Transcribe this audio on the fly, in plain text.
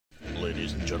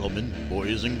and gentlemen,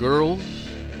 boys and girls,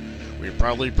 we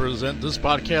proudly present this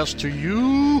podcast to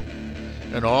you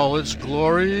in all its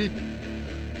glory.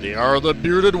 They are the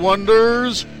bearded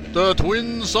wonders, the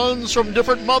twin sons from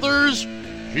different mothers.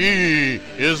 He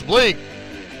is Blake,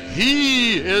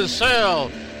 he is Sal,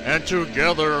 and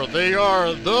together they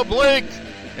are the Blake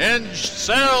and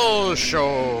Sal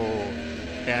Show.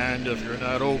 And if you're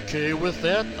not okay with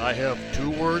that, I have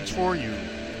 2 words for you.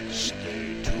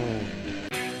 Stay tuned.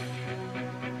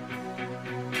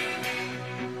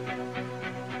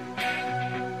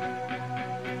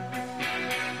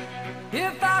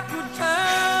 If I could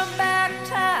turn back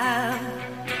time,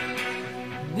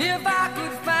 if I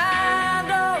could find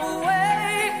a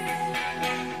way,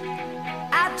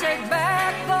 I'd take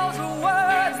back those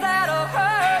words that'll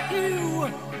hurt you,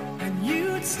 and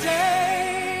you'd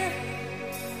stay.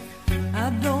 I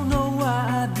don't know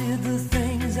why I did the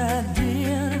things I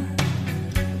did.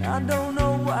 I don't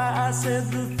know why I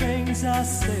said the things I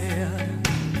said.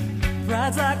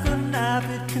 Pride's like a knife,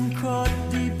 it can cut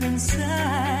deep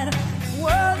inside.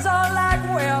 Words are like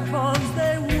weapons,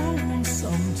 they wound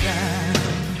sometimes.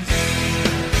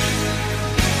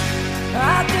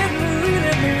 I didn't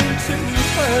really mean to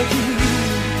hurt you.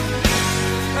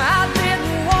 I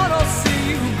didn't want to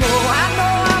see you go. I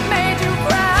know I made you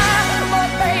cry, but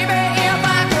baby, if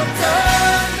I could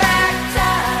turn back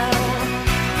time,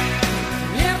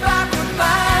 if I could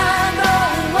find a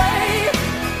way,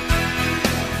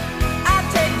 I'd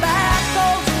take back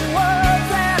those words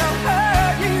that'll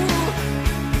hurt you.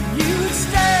 You'd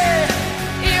stay.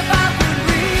 If I could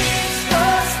reach the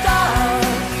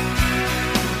stars,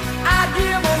 I'd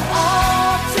give them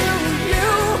all to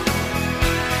you.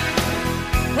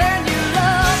 Then you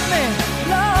love me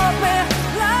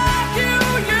like you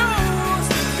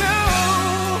used to.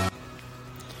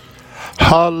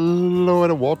 Hello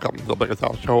and welcome to the Blake and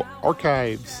Sal Show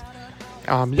Archives.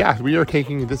 We are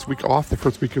taking this week off, the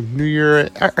first week of New Year.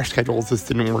 Our schedules just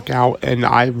didn't work out, and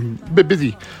I'm a bit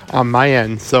busy on my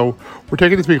end. So we're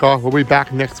taking this week off. We'll be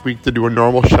back next week to do a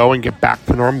normal show and get back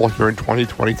to normal here in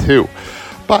 2022.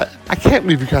 But I can't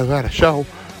leave you guys without a show.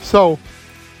 So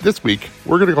this week,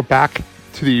 we're going to go back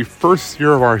to the first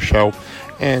year of our show,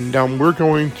 and we're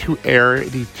going to air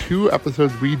the 2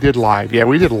 episodes we did live. Yeah,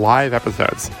 we did live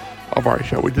episodes of our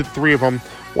show. We did 3 of them.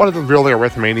 One of them really at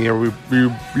WrestleMania. We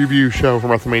review show from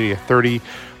WrestleMania 30.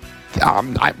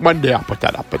 Monday I'll put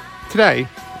that up. But today,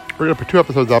 we're going to put 2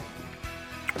 episodes up.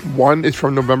 One is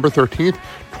from November 13th,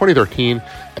 2013,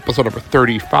 episode number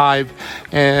 35.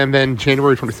 And then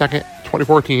January 22nd,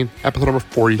 2014, episode number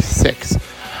 46. These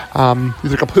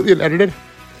are completely unedited.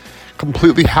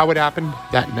 Completely how it happened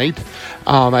that night.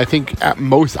 I think at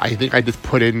most, I just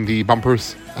put in the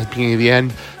bumpers at the beginning of the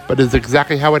end. But it's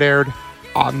exactly how it aired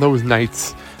on those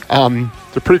nights. They're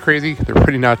pretty crazy. They're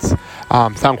pretty nuts.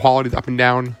 Sound quality's up and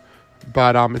down,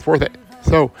 but it's worth it.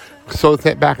 So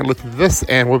sit back and listen to this,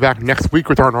 and we'll be back next week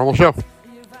with our normal show.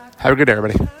 Have a good day,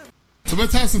 everybody. So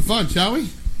let's have some fun, shall we?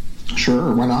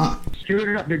 Sure, why not? Shoot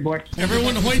it up, big boy.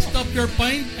 Everyone hoist up your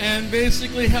pint and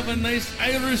basically have a nice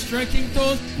Irish drinking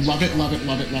toast. Love it, love it,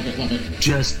 love it, love it, love it.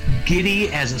 Just giddy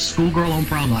as a schoolgirl on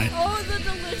prom night. Oh, the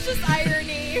delicious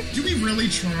irony. Do we really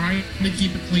try to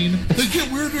keep it clean? They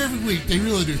get weirder every week. They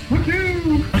really do. But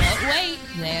wait,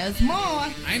 there's more.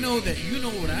 I know that you know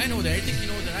what I know that I think you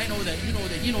know that I know that you know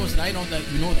that he knows that I know that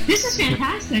you know that. This is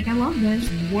fantastic. I love this.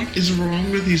 What is wrong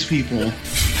with these people?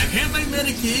 I've had my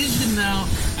medication now.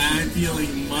 I'm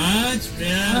feeling much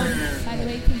better. By the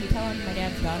way, can you tell I'm my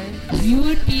dad's daughter? You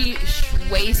would be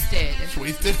wasted.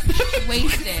 Wasted?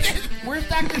 Wasted. Where's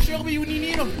Dr. Shelby when you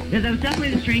need him? Yeah, that was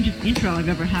definitely the strangest intro I've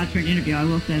ever had for an interview. I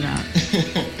will say that.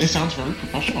 It sounds very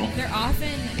professional. They're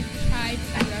often tried to be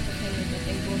replicated, but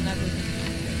they will never be.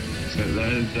 So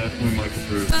that is definitely Michael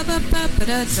Cruz.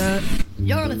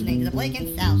 You're listening to the Blake and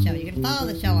Sal Show. You can follow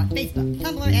the show on Facebook,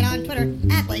 Tumblr, and on Twitter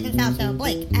at Blake and Sal Show.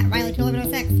 Blake at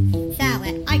Reilly21106. Sal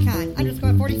at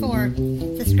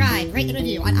Icon_44. Subscribe, rate, and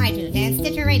review on iTunes and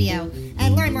Stitcher Radio.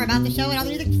 And learn more about the show and all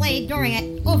the music played during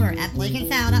it over at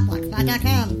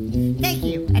BlakeandSal.blogspot.com. Thank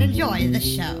you, and enjoy the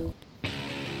show.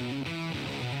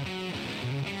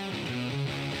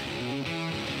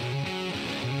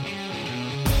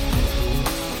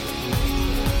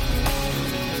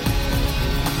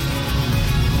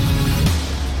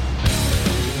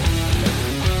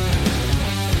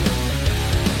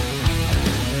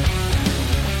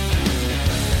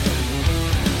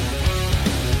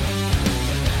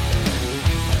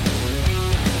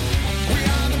 We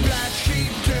are the black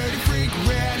sheep, dirty freak,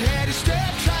 red-headed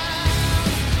stepchild.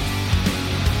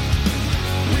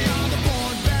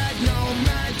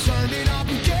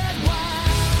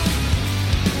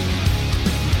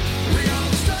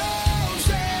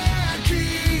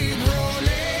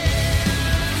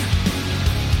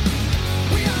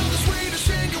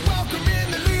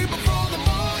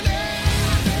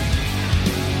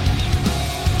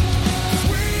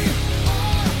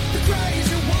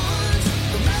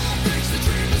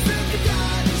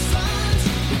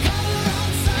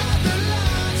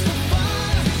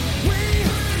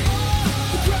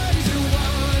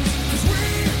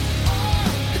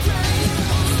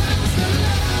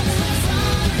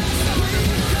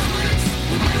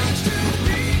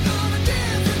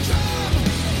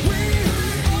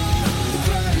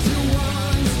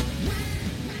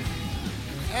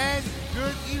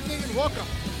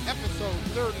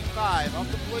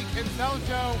 Blake and Sal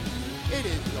Show. It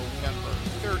is November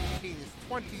 13th,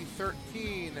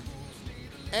 2013,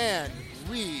 and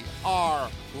we are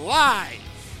live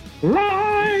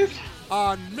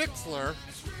on Mixler.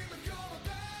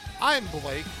 I'm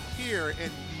Blake here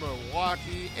in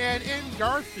Milwaukee, and in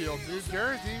Garfield, New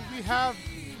Jersey, we have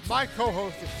my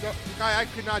co-host, the guy I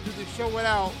could not do this show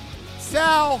without,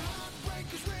 Sal.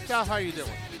 Sal, how you doing?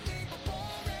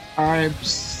 I'm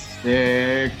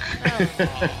sick.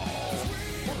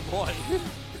 Oh, boy.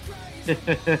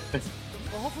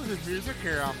 Well, hopefully there's music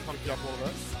here. I'm pumped up a little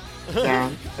bit.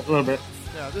 Yeah, a little bit.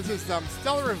 Yeah, this is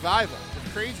Stellar Revival, the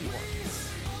crazy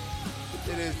ones.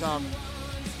 It is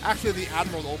actually the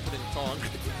Admiral opening song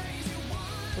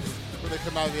when they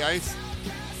come out of the ice.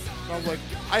 And I was like,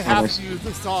 I have to use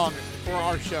this song for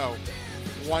our show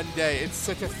one day. It's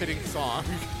such a fitting song.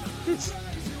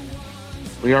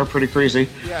 We are pretty crazy.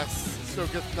 Yes, so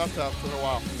get nuts out for a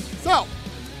while. So,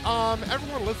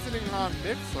 everyone listening on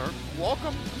Mixler,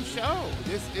 welcome to the show.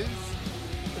 This is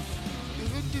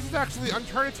actually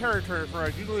uncharted territory for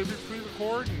us. Usually we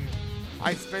pre-record and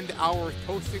I spend hours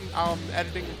posting,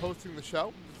 editing and posting the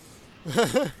show.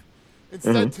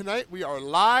 Instead, tonight we are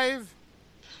live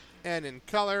and in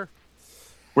color.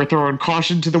 We're throwing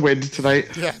caution to the wind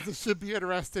tonight. Yeah, this should be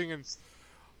interesting, and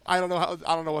I don't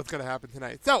know what's going to happen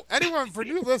tonight. So, anyone, for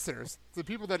new listeners, the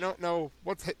people that don't know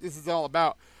what this is all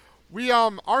about, we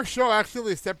our show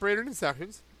actually is separated into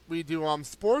sections. We do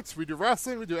sports, we do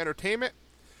wrestling, we do entertainment.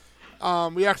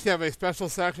 We actually have a special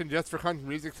section just for country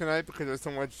music tonight because there's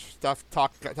so much stuff to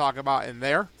talk about in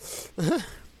there.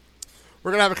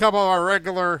 We're going to have a couple of our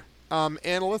regular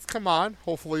analysts come on,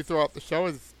 hopefully throughout the show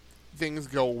as things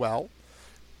go well.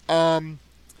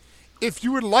 If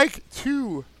you would like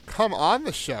to come on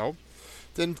the show,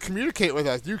 then communicate with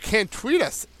us. You can tweet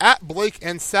us at Blake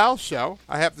and Sal Show.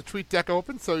 I have the tweet deck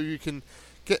open so you can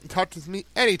get in touch with me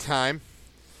anytime.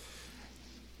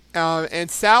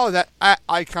 And Sal is at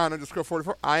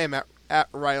icon_44. I am at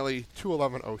Reilly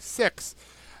 21106.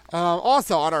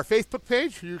 Also, on our Facebook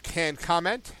page, you can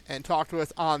comment and talk to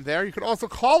us on there. You can also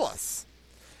call us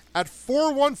at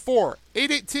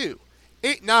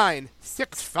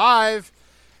 414-882-8965.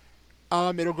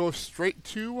 It'll go straight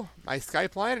to my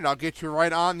Skype line, and I'll get you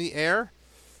right on the air.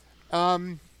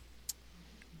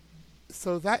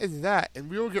 So that is that, and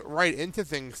we will get right into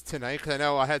things tonight, because I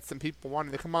know I had some people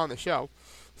wanting to come on the show.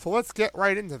 So let's get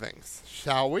right into things,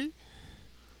 shall we?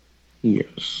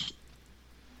 Yes.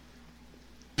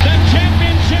 The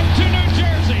championship to New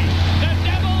Jersey. The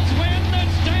Devils win the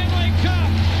Stanley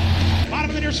Cup. Bottom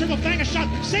of the near circle, bang a shot.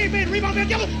 Save man, rebound Van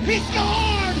Gilder. He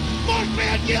scored! Mark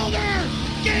Van Gilder!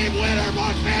 Game winner,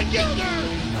 Mark Van Gilder!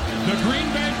 The Green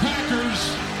Bay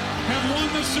Packers have won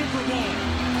the Super Bowl.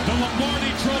 The Lombardi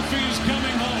Trophy is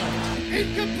coming home.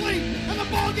 Incomplete, and the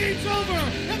ball game's over,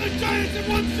 and the Giants have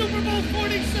won Super Bowl 46.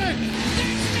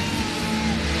 They score!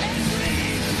 It's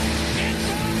lead! It's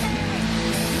over!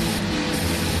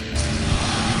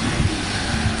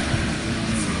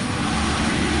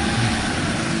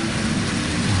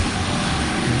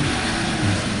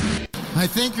 I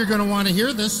think you're going to want to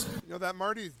hear this. You know, that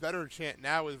Marty's Better chant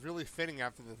now is really fitting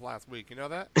after this last week. You know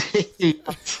that?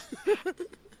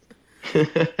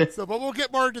 But we'll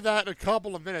get more into that in a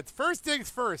couple of minutes. First things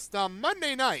first,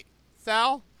 Monday night,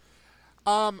 Sal,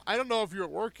 I don't know if you were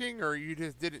working or you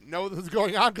just didn't know this was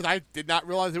going on, because I did not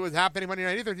realize it was happening Monday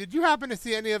night either. Did you happen to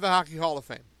see any of the Hockey Hall of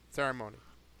Fame ceremony?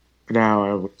 No,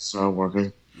 I was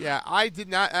working. Yeah, I did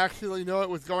not actually know it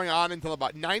was going on until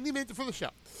about 90 minutes before the show.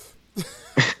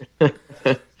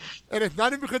 And it's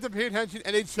not even because I'm paying attention.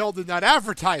 NHL did not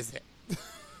advertise it.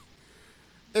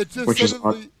 It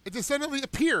just suddenly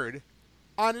appeared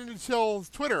on NHL's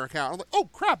Twitter account. I'm like, oh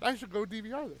crap, I should go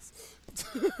DVR this.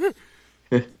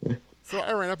 So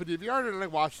I ran up a DVR and I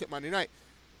watched it Monday night.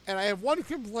 And I have one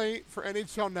complaint for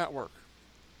NHL Network.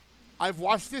 I've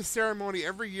watched this ceremony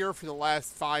every year for the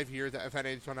last 5 years that I've had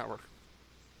NHL Network.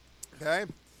 Okay?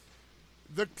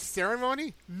 The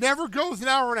ceremony never goes an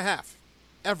hour and a half.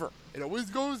 Ever. It always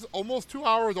goes almost 2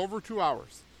 hours, over 2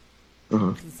 hours.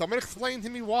 Can someone explain to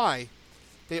me why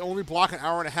they only block an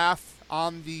hour and a half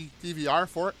on the DVR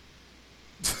for it?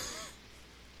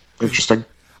 Interesting.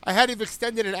 I had to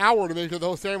extend it an hour to make the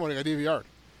whole ceremony a DVR.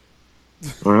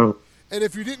 Wow. And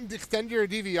if you didn't extend your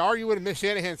DVR, you would have missed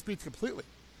Shanahan's speech completely.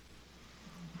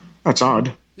 That's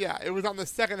odd. Yeah, it was on the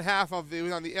second half of it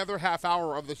was on the other half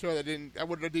hour of the show that I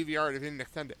would have DVR'd if it didn't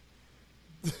extend it.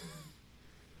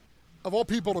 Of all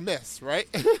people to miss, right?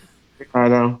 I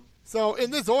know. So in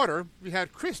this order, we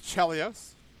had Chris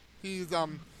Chelios. He's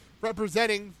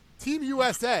representing Team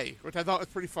USA, which I thought was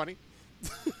pretty funny.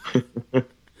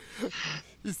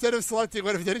 Instead of selecting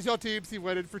one of his NHL teams, he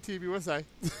went in for Team USA.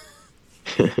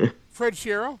 Fred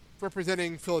Shero,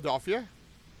 representing Philadelphia.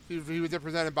 He was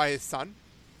represented by his son.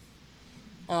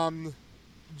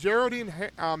 Geraldine,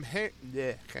 can't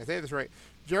say this right.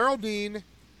 Geraldine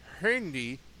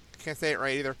Handy, can't say it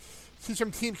right either. She's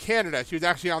from Team Canada. She was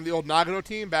actually on the old Nagano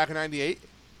team back in '98.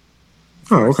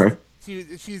 Oh, okay.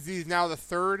 She's now the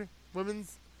third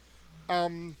women's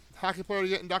hockey player to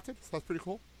get inducted, so that's pretty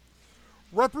cool.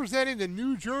 Representing the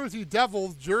New Jersey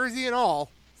Devils, jersey and all,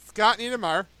 Scott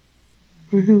Niedermayer.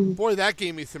 Mm-hmm. Boy, that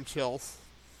gave me some chills.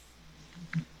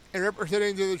 And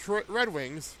representing the Detroit Red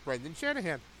Wings, Brendan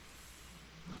Shanahan.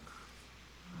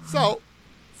 So,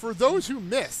 for those who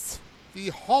missed the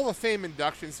Hall of Fame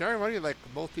induction ceremony, like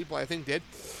most people I think did,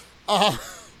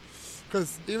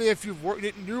 because even if you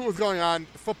didn't knew what was going on,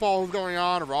 football was going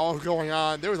on, or Raw was going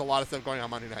on, there was a lot of stuff going on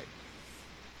Monday night.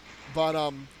 But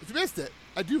if you missed it,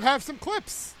 I do have some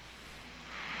clips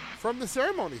from the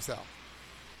ceremony, Sal.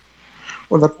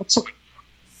 Well, that's...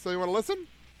 So you want to listen?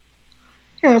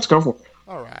 Yeah, let's go for it.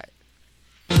 All right.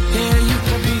 Yeah, you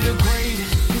can be the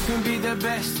greatest, you can be the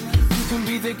best, you can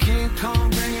be the King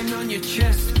Kong banging on your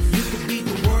chest. You can beat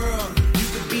the world, you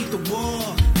can beat the war,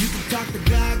 you can talk the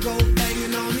guy, go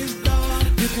banging on his door.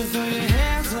 You can throw your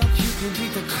hands up, you can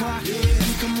beat the clock,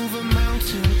 you can move a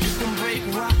mountain, you can break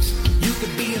rocks. You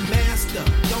can be a master,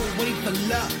 don't wait for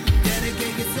luck.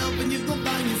 Dedicate yourself and you can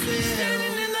find yourself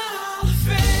standing in the Hall of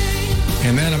Fame.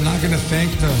 And then I'm not going to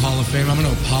thank the Hall of Fame. I'm going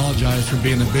to apologize for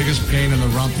being the biggest pain in the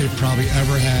rump they've probably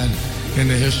ever had in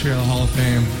the history of the Hall of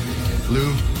Fame.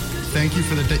 Lou, thank you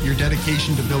for your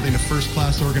dedication to building a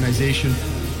first-class organization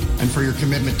and for your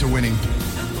commitment to winning.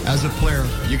 As a player,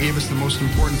 you gave us the most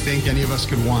important thing any of us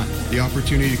could want, the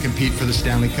opportunity to compete for the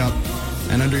Stanley Cup.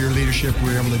 And under your leadership,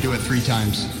 we were able to do it 3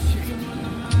 times.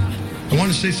 I want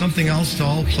to say something else to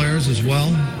all players as well.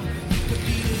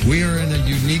 We are in a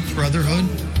unique brotherhood.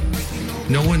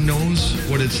 No one knows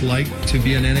what it's like to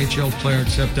be an NHL player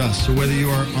except us. So whether you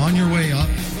are on your way up,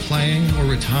 playing, or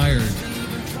retired,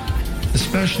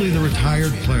 especially the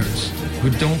retired players who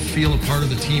don't feel a part of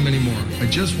the team anymore, I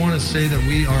just want to say that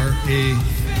we are a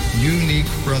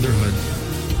unique brotherhood.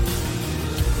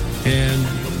 And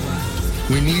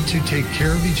we need to take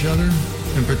care of each other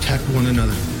and protect one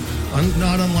another.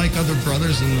 Not unlike other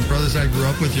brothers and the brothers I grew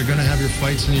up with, you're going to have your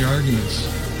fights and your arguments.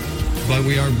 But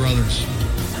we are brothers.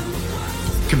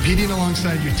 Competing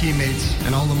alongside your teammates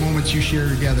and all the moments you share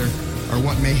together are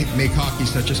what make hockey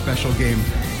such a special game.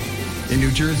 In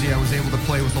New Jersey, I was able to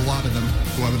play with a lot of them,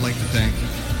 who I would like to thank.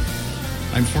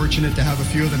 I'm fortunate to have a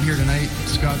few of them here tonight: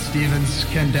 Scott Stevens,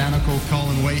 Ken Danico,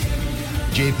 Colin Waite,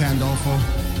 Jay Pandolfo,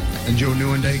 and Joe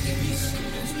Nieuwendyk.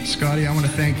 Scotty, I want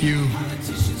to thank you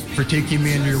for taking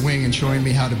me under your wing and showing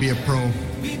me how to be a pro.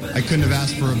 I couldn't have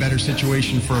asked for a better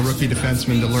situation for a rookie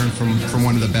defenseman to learn from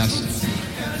one of the best.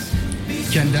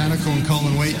 Ken Danico and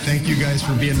Colin Waite, thank you guys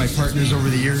for being my partners over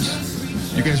the years.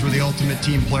 You guys were the ultimate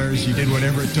team players. You did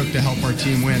whatever it took to help our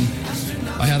team win.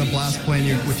 I had a blast playing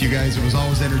with you guys. It was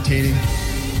always entertaining.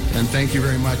 And thank you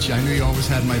very much. I knew you always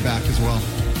had my back as well.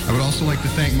 I would also like to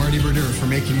thank Marty Brodeur for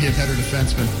making me a better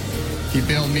defenseman. He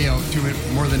bailed me out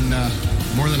more than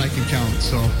I could count.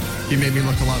 So he made me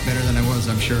look a lot better than I was,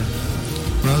 I'm sure.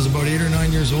 When I was about 8 or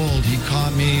 9 years old, he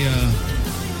caught me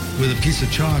with a piece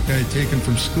of chalk I had taken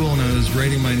from school, and I was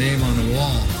writing my name on the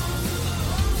wall.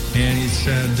 And he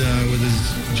said, with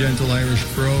his gentle Irish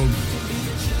brogue,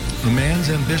 "A man's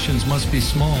ambitions must be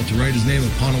small to write his name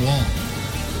upon a wall."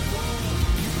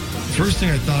 First thing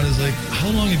I thought is, like, how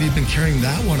long have you been carrying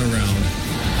that one around?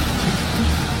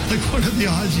 Like, what are the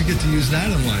odds you get to use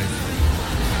that in life?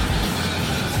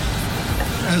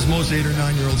 As most 8 or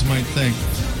 9-year-olds might think.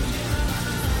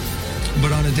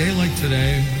 But on a day like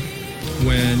today,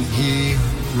 when he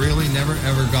really never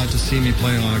ever got to see me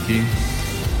play hockey,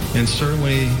 and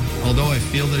certainly, although I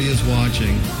feel that he is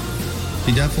watching,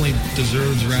 he definitely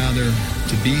deserves rather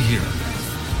to be here.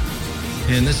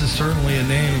 And this is certainly a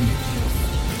name,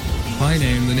 my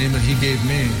name, the name that he gave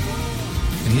me,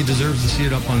 and he deserves to see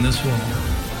it up on this wall.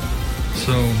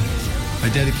 So I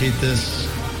dedicate this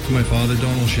to my father,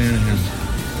 Donald Shanahan.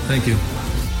 Thank you.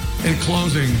 In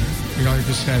closing, like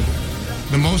I said,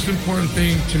 the most important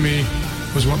thing to me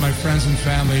was what my friends and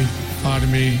family thought of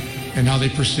me and how they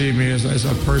perceive me as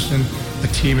a person, a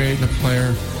teammate, and a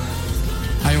player.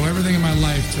 I owe everything in my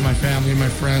life to my family, my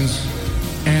friends,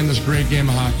 and this great game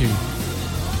of hockey.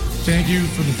 Thank you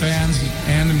for the fans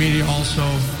and the media also.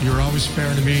 You were always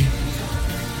fair to me.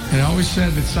 And I always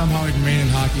said that somehow I'd remain in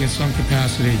hockey in some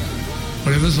capacity.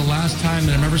 But if this is the last time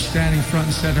that I'm ever standing front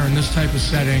and center in this type of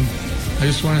setting, I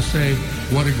just want to say,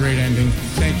 what a great ending.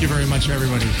 Thank you very much,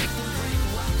 everybody.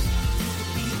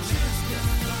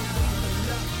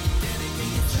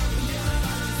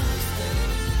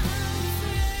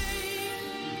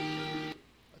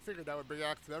 figured that would bring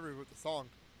back to memory with the song.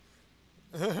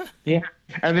 Yeah.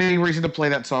 And any reason to play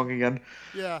that song again?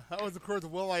 Yeah, that was, of course,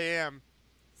 will.i.am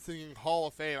singing Hall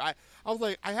of Fame. I was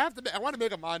like, I want to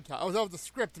make a montage. That was the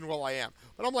script in will.i.am.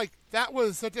 But I'm like, that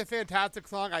was such a fantastic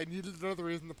song, I needed another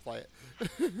reason to play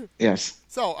it. Yes.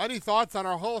 So, any thoughts on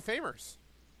our Hall of Famers?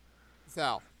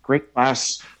 Sal? Great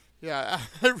class. Yeah,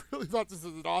 I really thought this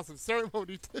was an awesome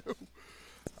ceremony, too.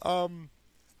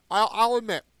 I'll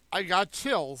admit, I got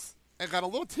chills and got a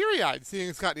little teary-eyed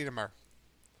seeing Scott Niedermayer.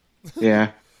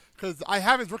 Yeah. Because I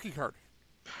have his rookie card.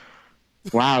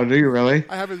 Wow, do you really?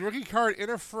 I have his rookie card in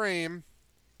a frame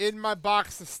in my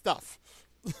box of stuff.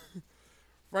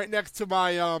 Right next to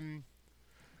my,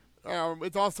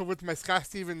 it's also with my Scott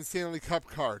Stevens Stanley Cup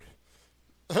card.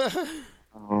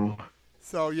 Oh.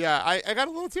 So, yeah, I got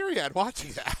a little teary-eyed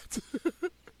watching that.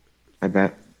 I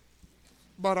bet.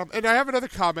 But, and I have another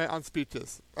comment on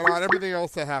speeches and on everything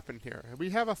else that happened here.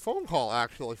 We have a phone call,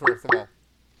 actually, first of all.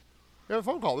 We have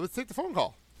a phone call. Let's take the phone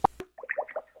call.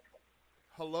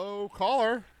 Hello,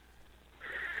 caller.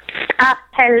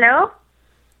 Hello?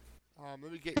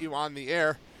 Let me get you on the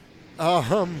air.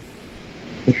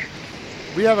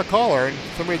 We have a caller, and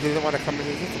somebody doesn't want to come in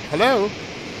the system. Hello?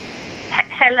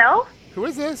 Hello? Who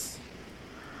is this?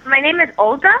 My name is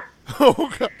Olga.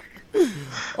 Olga.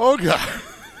 Olga.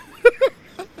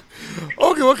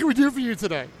 Olga, what can we do for you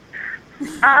today?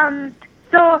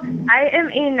 So I am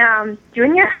in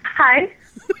junior high,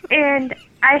 and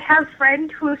I have a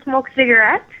friend who smokes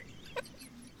cigarettes.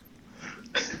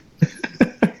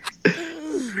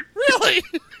 Really?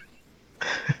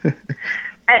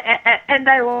 And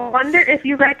I wonder if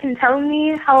you guys can tell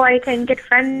me how I can get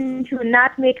friends who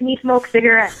not make me smoke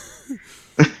cigarettes.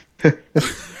 You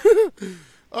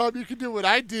can do what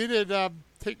I did and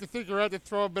take the cigarette and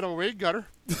throw them in a rain gutter.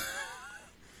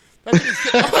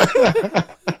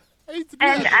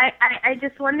 And I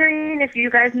just wondering if you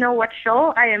guys know what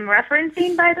show I am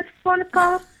referencing by this phone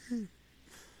call.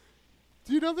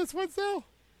 Do you know this one, Sal?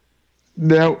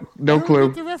 No clue. I don't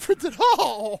get the reference at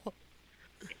all.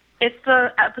 It's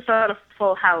the episode of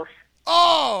Full House.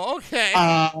 Oh, okay.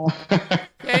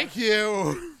 Thank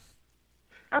you.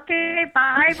 Okay,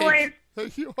 bye, boys.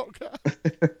 Thank you, Olga.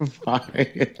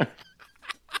 Bye.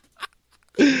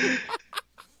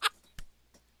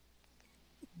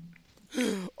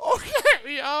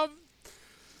 Okay,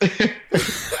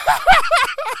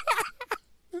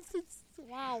 this is,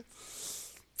 wow.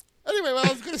 Anyway, what I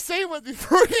was going to say was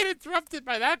before we get interrupted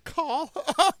by that call,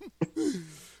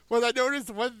 was I noticed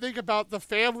one thing about the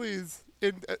families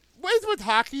in ways with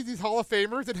hockey, these Hall of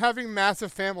Famers, and having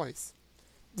massive families.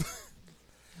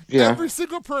 Yeah. Every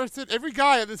single person, every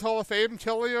guy in this Hall of Fame,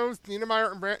 Chelios,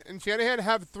 Niedermayer, and Shanahan,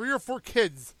 have 3 or 4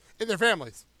 kids in their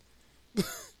families.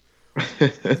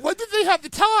 When did they have the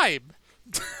time?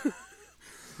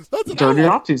 During the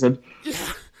off season.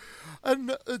 Yeah.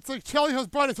 And it's like Chelios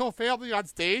brought his whole family on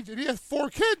stage, and he has 4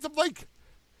 kids. I'm like,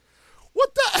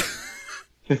 what the?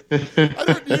 I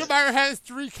know Niedermayer has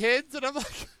 3 kids, and I'm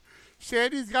like,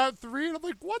 Shandy's got 3, and I'm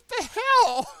like, what the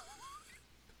hell?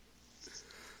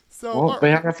 So, well, they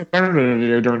have nothing better to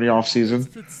do during the off season.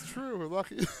 It's true. We're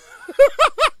lucky.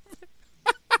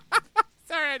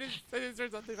 Sorry, I didn't say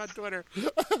something on Twitter.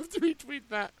 I have to retweet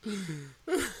that.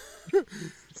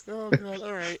 Oh, God.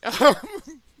 All right. All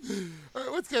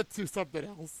right, let's get to something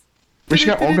else. We should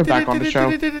get Olga back on the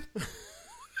show.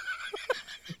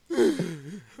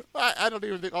 I don't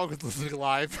even think Olga's listening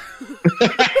live.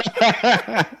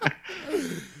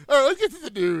 All right, let's get to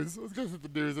the news. Let's get to the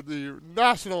news of the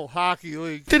National Hockey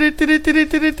League. It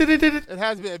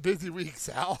has been a busy week,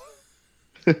 Sal.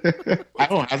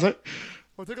 Oh, has it?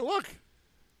 Well, take a look.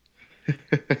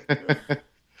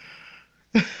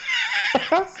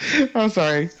 I'm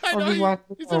sorry. I know you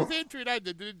said the same tweet I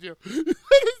did, didn't you? The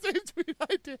same tweet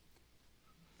I did.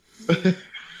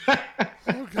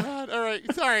 Oh, God. All right.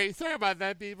 Sorry about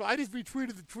that, people. I just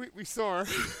retweeted the tweet we saw.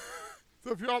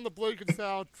 So if you're on the Blake and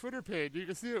Sal Twitter page, you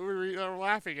can see what we're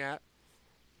laughing at.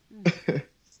 Oh,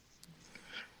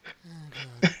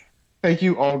 God. Thank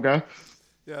you, Olga.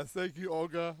 Yes, thank you,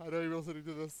 Olga. I know you're listening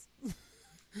to this.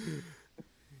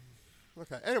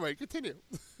 Okay, anyway, continue.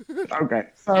 Okay,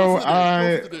 so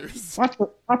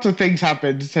lots of things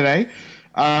happened today.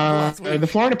 The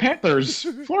Florida Panthers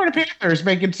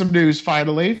making some news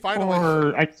finally.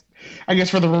 For, I guess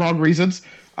for the wrong reasons.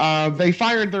 They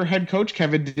fired their head coach,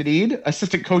 Kevin Dineen,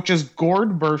 assistant coaches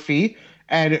Gord Murphy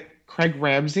and Craig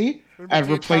Ramsey, and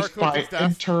replaced by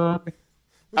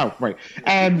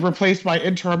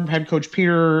interim head coach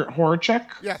Peter Horacek.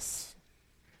 Yes.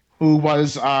 Who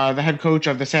was the head coach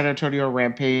of the San Antonio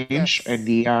Rampage in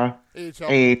the AHL.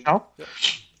 Yep.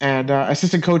 And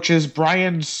assistant coaches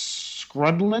Brian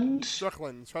Scrudland.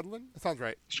 Scrudland? That sounds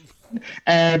right.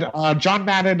 And John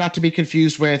Madden, not to be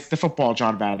confused with the football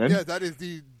John Madden. Yeah, that is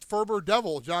the Ferber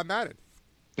Devil, John Madden.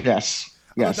 Yes.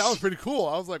 I thought that was pretty cool.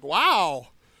 I was like, wow.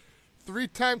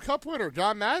 3-time Cup winner,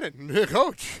 John Madden,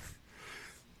 coach.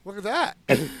 Look at that.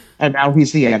 And now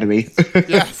he's the enemy.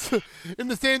 Yes. In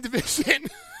the same division.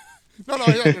 No,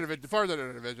 he's not in the division. Florida's not in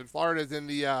the division. Florida's in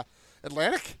the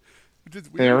Atlantic. Which is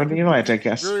weird. They're in the Atlantic,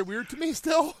 yes. Very weird to me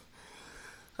still.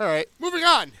 All right, moving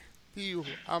on. The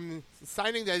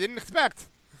signing that I didn't expect.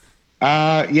 In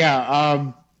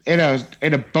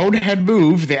a bonehead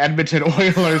move, the Edmonton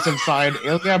Oilers have signed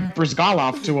Ilya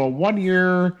Bryzgalov to a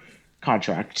 1-year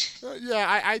contract.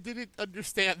 I didn't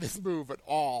understand this move at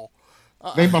all.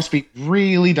 They must be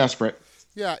really desperate.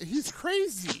 Yeah, he's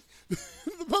crazy.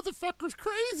 The motherfucker's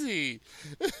crazy.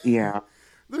 Yeah.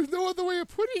 There's no other way of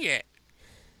putting it.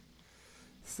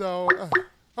 So,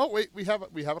 wait, we have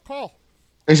a call.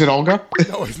 Is it Olga?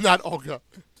 No, it's not Olga.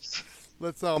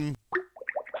 Let's get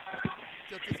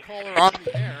this caller on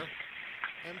the air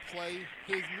and play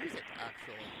his music,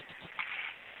 actually.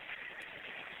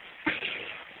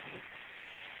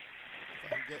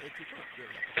 If I can get it to work. There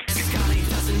we go. Scotty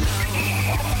doesn't know.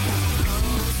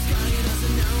 Scotty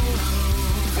doesn't know.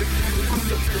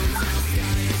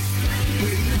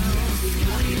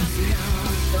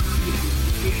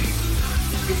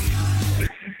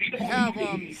 We have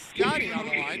Scotty on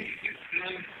the line.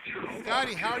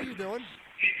 Scotty, how are you doing?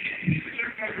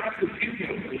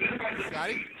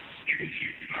 Scotty?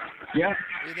 Yeah.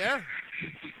 You there?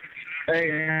 Hey,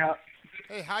 yeah.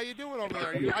 Hey, how you doing over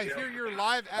there? I hear you're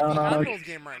live at the Admirals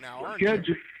game right now, aren't good,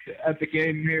 you? Just at the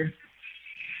game here.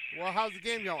 Well, how's the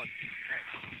game going?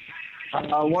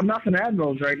 1-0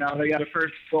 Admirals right now. They got a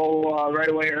first goal right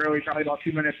away early, probably about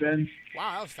 2 minutes in.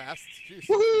 Wow, that was fast. Jeez.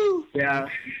 Woohoo! Yeah.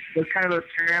 There's kind of a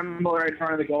scramble right in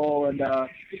front of the goal, and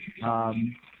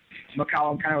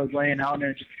McCollum kind of was laying out, and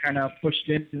it just kind of pushed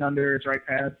in and under his right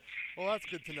pad. Well, that's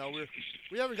good to know.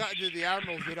 We haven't gotten to the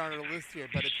Admirals yet on our list here,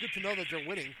 but it's good to know that they're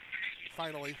winning,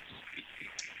 finally.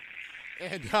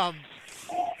 And so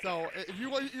if you're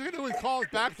going to always call us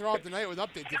back throughout the night with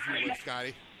updates if you wish,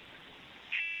 Scotty.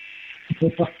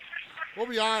 We'll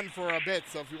be on for a bit,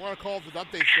 so if you want to call us with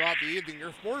updates throughout the evening,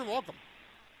 you're more than welcome.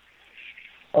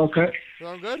 Okay.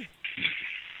 Sound good?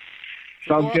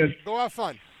 Sounds good. Go have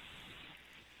fun.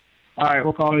 All right,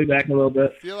 we'll call you back in a little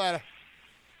bit. See you later.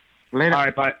 Later. All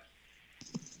right, bye.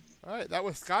 All right, that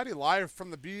was Scotty live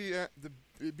from the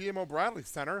BMO Bradley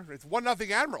Center. It's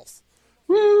 1-0 Admirals.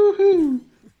 Woohoo!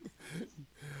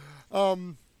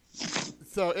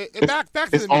 So back to is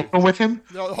the news. Olga with him?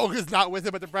 No, Olga's not with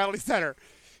him at the Bradley Center.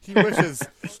 He wishes.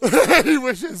 He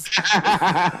wishes.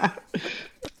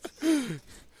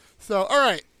 So, all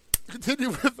right. Continue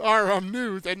with our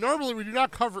news. And normally we do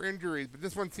not cover injuries, but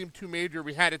this one seemed too major.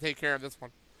 We had to take care of this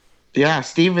one. Yeah,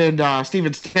 Steven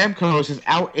Stamkos is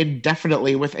out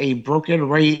indefinitely with a broken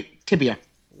right tibia.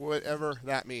 Whatever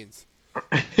that means.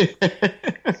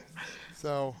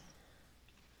 So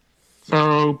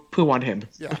poo on him.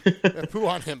 Yeah, poo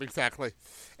on him, exactly.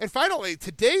 And finally,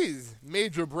 today's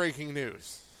major breaking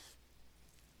news.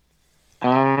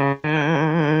 That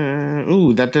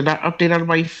did not update on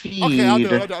my feed. Okay, I'll do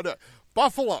it.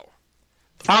 Buffalo.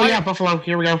 Buffalo.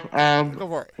 Here we go. Go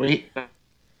for it. Wait.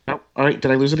 Oh, all right. Did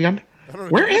I lose it again?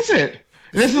 Where is it?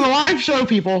 This is a live show,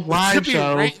 people. Live it should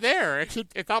show. Be right there.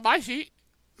 It's on my sheet.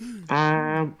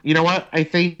 You know what? I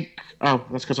think... Oh,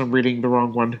 that's because I'm reading the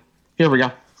wrong one. Here we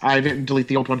go. I didn't delete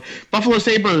the old one. Buffalo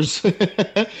Sabres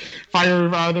fire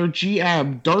their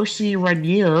GM, Darcy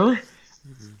Renier,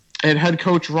 and head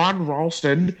coach Ron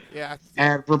Ralston,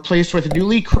 and replaced with a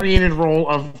newly created role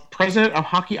of President of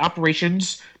Hockey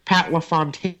Operations, Pat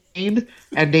LaFontaine,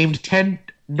 and named Ted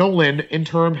Nolan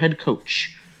interim head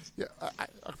coach. Yeah,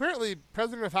 apparently,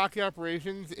 President of Hockey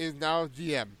Operations is now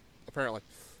GM, apparently.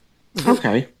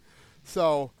 Okay.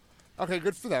 So,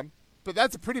 good for them. But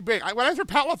that's a pretty big... When I heard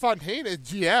Pat LaFontaine as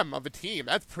GM of a team,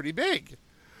 that's pretty big.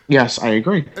 Yes, I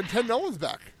agree. And Ted Nolan's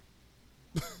back.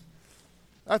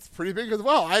 That's pretty big as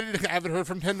well. I haven't heard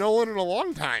from Ted Nolan in a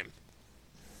long time.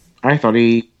 I thought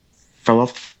he fell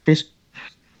off the face.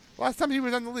 Last time he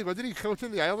was in the league, wasn't he coaching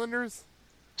the Islanders?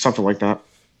 Something like that.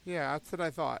 Yeah, that's what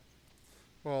I thought.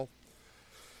 Well,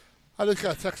 I just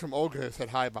got a text from Olga who said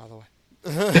hi, by the way.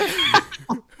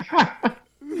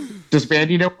 Does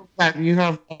Mandy know that you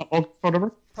have Olga's phone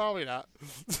number? Probably not.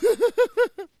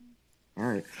 All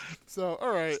right. So,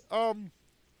 all right.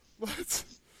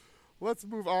 Let's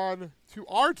move on to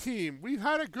our team. We've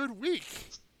had a good week.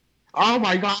 Oh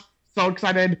my God! So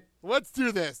excited. Let's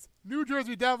do this. New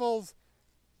Jersey Devils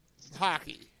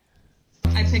hockey.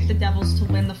 I picked the Devils to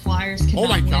win. The Flyers cannot Oh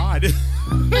my win. God.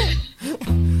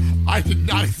 I did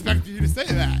not expect you to say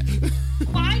that.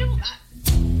 Well, I don't.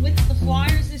 With the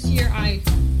Flyers this year, I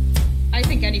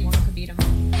think anyone could beat them.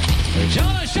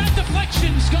 Jonah shot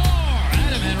deflection, score!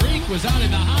 Adam Henrique was out in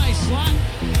the high slot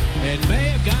and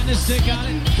may have gotten a stick on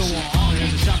it. The wall.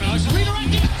 Here's a shot.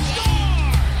 Redirected.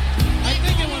 Score! I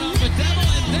think it went off the Devil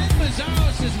and then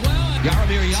Mazzaros as well.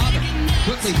 Jaromir Jagr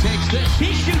quickly takes this.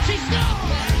 He shoots. He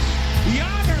scores!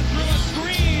 Jagr threw a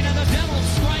screen and the Devils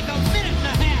strike a minute and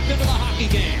a half into the hockey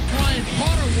game. Ryan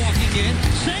Carter walking in.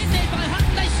 Save made by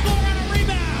Hoffman. They score on a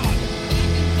rebound.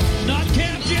 Not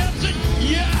Cam Jansen.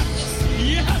 Yes.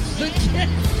 Yes.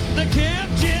 The Cam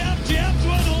Jansen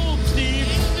went home, Steve.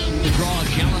 The draw,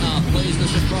 Kalypso plays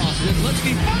this across.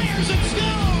 Zivlitsky fires and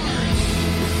scores!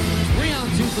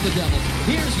 3-on-2 for the Devils.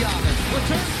 Here's Jagr.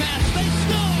 Return pass. They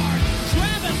score.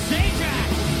 Travis Zajac.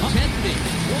 Tenby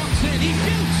walks in. He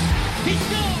shoots. He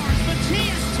scores.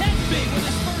 Matthias Tenby with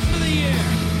his first of the year.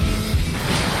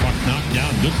 Puck knocked down.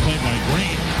 Good play by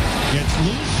Green. Gets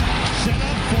loose. Set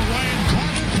up for Ryan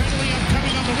Carter. Penalty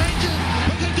upcoming on the Ranger.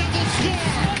 But the Devils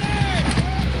score.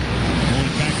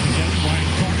 Going back together. Ryan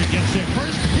Carter gets there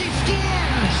first. He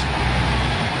scores.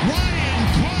 Ryan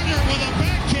Carter with a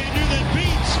backhander that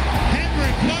beats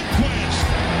Henrik Lundqvist.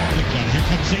 Here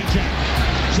comes Zajac.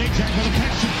 Zajac with a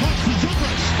pass across to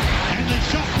Zubras. And the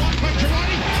shot blocked by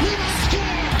Girardi. Rebound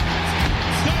score.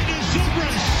 Dina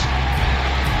Zubras.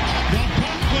 The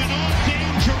puck went off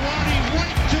Dan Girardi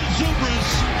right to Zubras.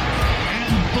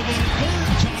 And for the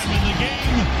third time in the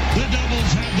game, the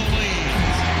Devils have the lead.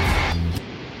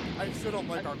 I still don't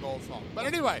like our goal song. But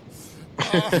anyway,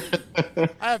 I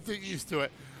have to get used to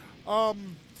it.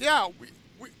 Yeah,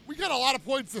 we got a lot of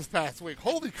points this past week.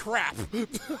 Holy crap.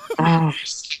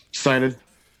 Excited.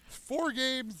 4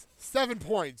 games, 7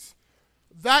 points.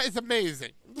 That is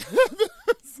amazing.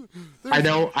 I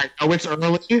know it's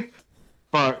early,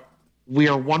 but we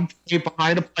are 1 point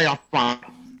behind a playoff spot.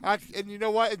 And you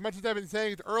know what? As much as I've been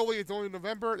saying it's early, it's only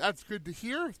November, that's good to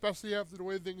hear, especially after the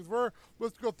way things were.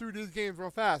 Let's go through these games real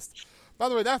fast. By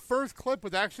the way, that first clip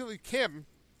was actually Kim,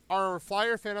 our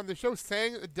Flyer fan on the show,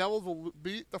 saying the Devils will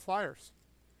beat the Flyers.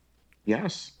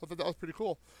 Yes. I thought that was pretty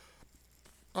cool.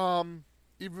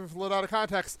 Even if a little out of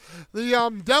context.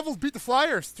 The Devils beat the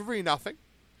Flyers 3-0.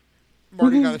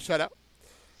 Marty got a shutout.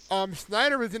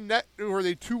 Snyder was in net where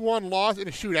they 2-1 loss in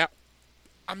a shootout.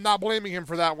 I'm not blaming him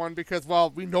for that one because,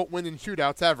 well, we don't win in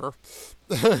shootouts ever.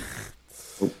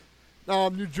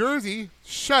 New Jersey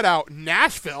shut out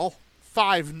Nashville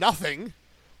 5-0.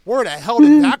 Where the hell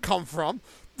did that come from?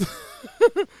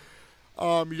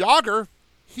 Jagr,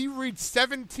 he reached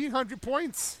 1,700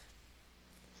 points,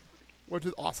 which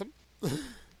is awesome.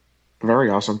 Very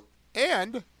awesome.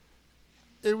 And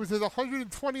it was his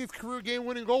 120th career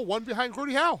game-winning goal, one behind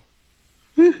Gordie Howe.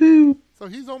 Woohoo! So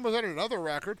he's almost at another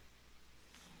record.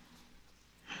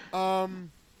 Tavis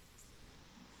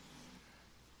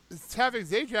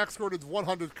Zajac scored his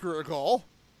 100th career goal.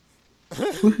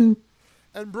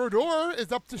 And Brodeur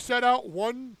is up to shutout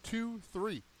 1, 2,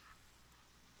 3.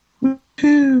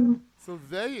 So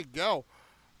there you go.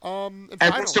 And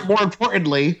more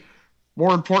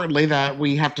importantly, that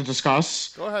we have to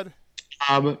discuss. Go ahead.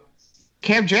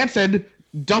 Cam Jansen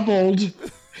doubled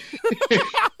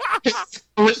his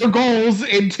career goals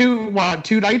in 2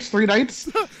 nights, 3 nights.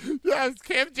 Yes,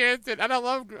 Cam Jansen, and I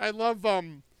love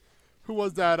who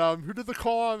was that? Who did the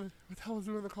call on? What the hell was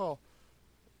doing the call?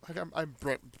 Like I'm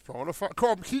throwing a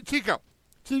call.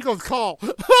 Chico's call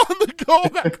on the goal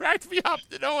that cracked me up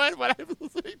to no end when I was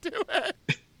listening to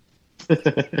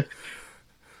it.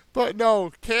 But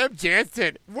no, Cam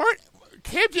Jansen.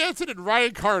 Cam Jansen and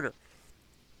Ryan Carter.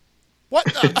 What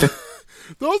the?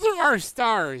 Those are our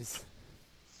stars.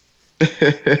 You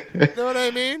know what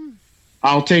I mean?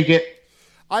 I'll take it.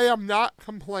 I am not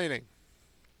complaining.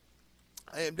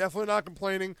 I am definitely not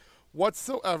complaining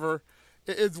whatsoever.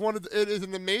 It is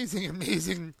an amazing,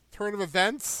 amazing turn of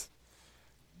events.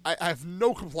 I have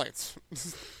no complaints.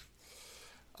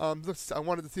 I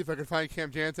wanted to see if I could find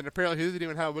Cam Jansen. Apparently, he doesn't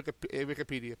even have a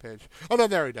Wikipedia page. Oh no,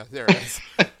 there he does. There it is.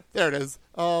 There it is.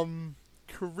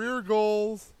 Career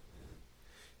goals.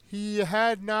 He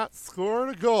had not scored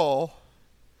a goal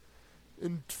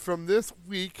from this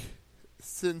week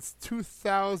since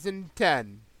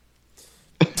 2010.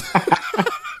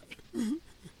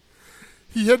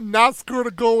 He had not scored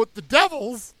a goal with the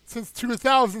Devils since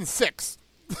 2006.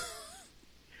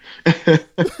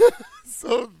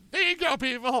 So there you go,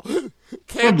 people.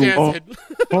 Cam Jansen.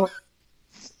 And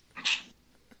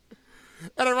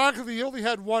ironically, he only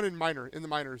had one in the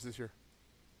minors this year.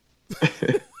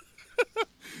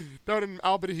 Down in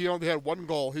Albany, he only had 1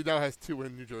 goal. He now has 2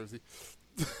 in New Jersey.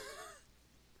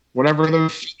 Whatever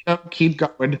those feet up, keep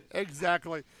going.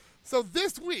 Exactly. So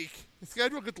this week, the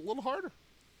schedule gets a little harder.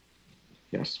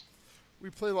 Yes. We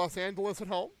play Los Angeles at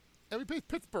home, and we play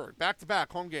Pittsburgh,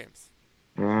 back-to-back home games.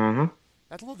 Uh-huh.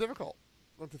 That's a little difficult,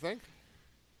 don't you think?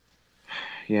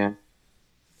 Yeah.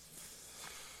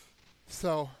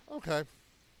 So, okay.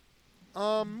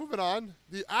 Moving on.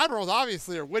 The Admirals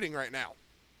obviously are winning right now.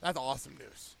 That's awesome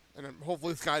news. And then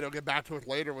hopefully Scotty will get back to it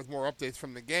later with more updates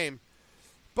from the game.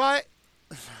 But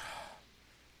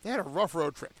they had a rough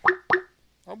road trip.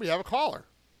 Oh, we have a caller.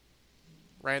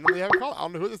 Randomly have a caller. I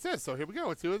don't know who this is, so here we go.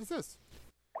 Let's see who this is.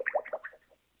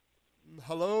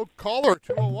 Hello, caller,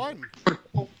 201.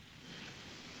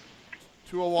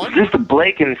 201? Is this the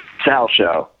Blake and Sal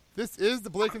show? This is the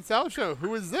Blake and Sal show.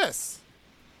 Who is this?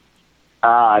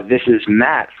 This is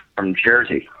Matt from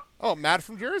Jersey. Oh, Matt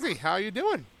from Jersey. How you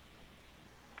doing?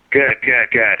 Good.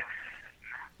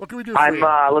 What can we do for you?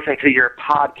 I'm listening to your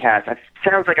podcast. It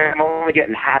sounds like I'm only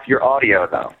getting half your audio,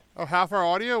 though. Oh, half our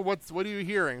audio? What are you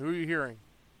hearing? Who are you hearing?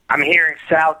 I'm hearing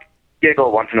Sal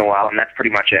giggle once in a while, and that's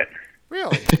pretty much it.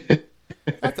 Really?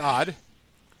 That's odd.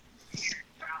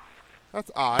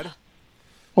 That's odd.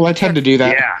 Well, I tend to do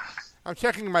that. Yeah. I'm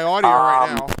checking my audio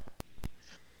right now.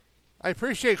 I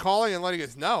appreciate calling and letting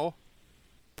us know.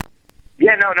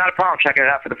 Yeah, no, not a problem. Checking it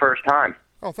out for the first time.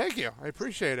 Oh, thank you. I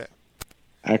appreciate it.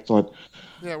 Excellent.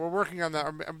 Yeah, we're working on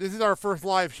that. This is our first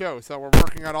live show, so we're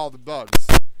working on all the bugs.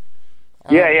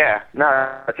 Yeah.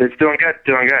 No, it's doing good.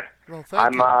 Well,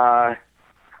 thank you.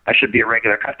 I should be a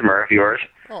regular customer of yours.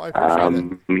 Oh, I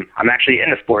appreciate it. I'm actually in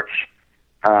the sports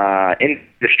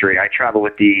industry. I travel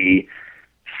with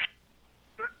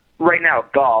right now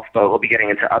golf, but we'll be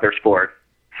getting into other sports,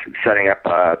 setting up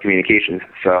communications.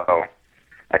 So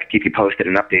I could keep you posted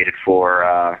and updated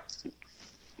for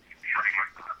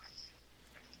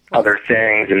other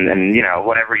things and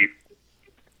whatever you.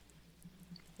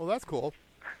 Well, that's cool.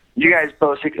 You guys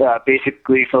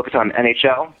basically focus on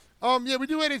NHL? Yeah, we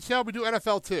do NHL. We do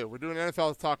NFL too. We're doing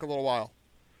NFL talk a little while.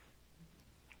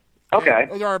 Okay.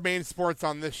 And those are our main sports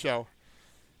on this show.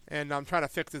 And I'm trying to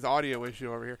fix this audio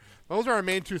issue over here. Those are our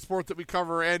main 2 sports that we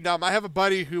cover. And I have a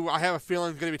buddy who I have a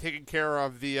feeling is going to be taking care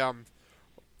of the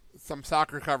some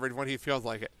soccer coverage when he feels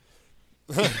like it.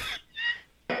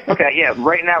 Okay, yeah.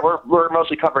 Right now we're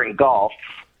mostly covering golf.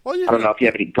 Well, I don't know if you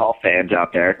have any golf fans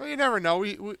out there. Well, you never know.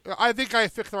 I think I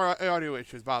fixed our audio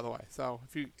issues, by the way. So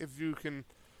if you can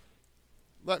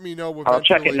let me know. I'll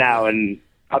check it now, and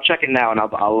I'll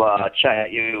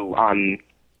chat you on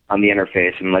the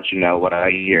interface and let you know what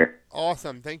I hear.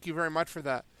 Awesome. Thank you very much for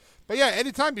that. But yeah,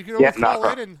 anytime you can always call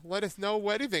in and let us know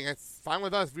anything. It's fine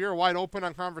with us. We are wide open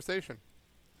on conversation.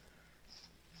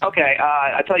 Okay,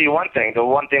 I tell you one thing. The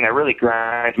one thing that really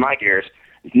grinds my gears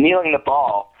is kneeling the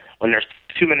ball when there's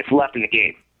 2 minutes left in the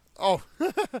game. Oh,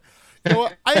 you know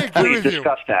what? I agree with you. Please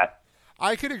discuss that.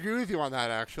 I can agree with you on that,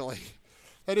 actually.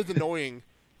 That is annoying.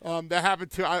 That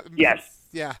happened to yes.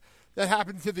 Yeah, that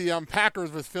happened to the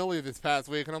Packers with Philly this past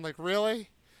week, and I'm like, really?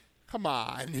 Come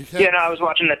on. Yeah, no, I was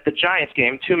watching the Giants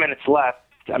game. 2 minutes left.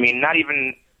 I mean, not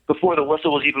even before the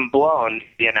whistle was even blown,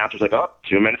 the announcer's like,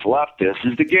 2 minutes left. This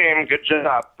is the game. Good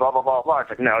job. Blah, blah, blah, blah. It's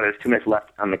like, no, there's 2 minutes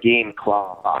left on the game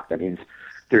clock. That means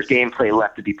there's gameplay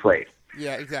left to be played.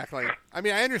 Yeah, exactly. I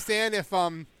mean, I understand if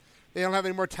they don't have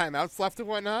any more timeouts left and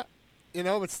whatnot,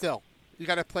 but still, you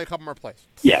got to play a couple more plays.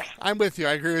 Yes. I'm with you.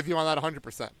 I agree with you on that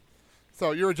 100%.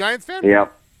 So, you're a Giants fan? Yeah.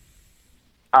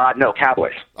 No,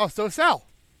 Cowboys. Oh, so Sal.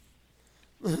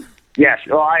 Yes.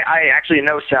 Well, I actually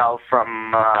know Sal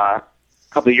from a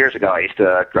couple of years ago. I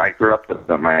grew up with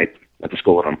him. I went to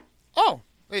school with him. Oh,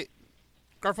 wait.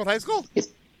 Garfield High School?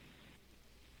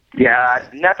 Yeah,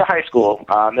 not the high school,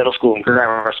 middle school and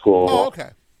grammar school. Oh, okay.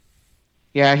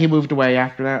 Yeah, he moved away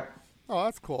after that. Oh,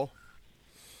 that's cool.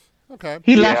 Okay.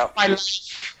 He left my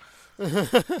life.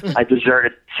 I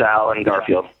deserted Sal and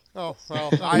Garfield. Oh, well,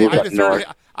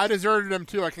 I deserted him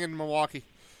too. I came to Milwaukee.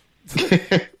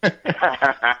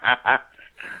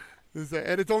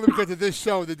 And it's only because of this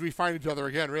show that we find each other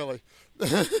again, really.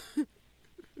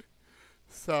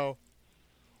 So,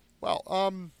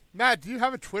 well, Matt, do you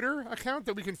have a Twitter account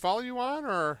that we can follow you on,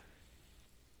 or?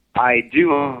 I do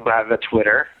have a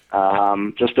Twitter.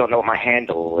 Just don't know what my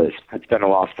handle is. It's been a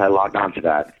while since I logged on to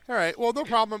that. All right. Well, no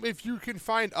problem. If you can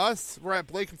find us, we're at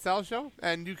Blake and Sal Show,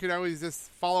 and you can always just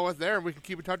follow us there, and we can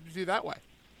keep in touch with you that way.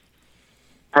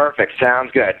 Perfect.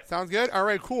 Sounds good. Sounds good? All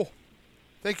right, cool.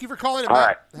 Thank you for calling in, All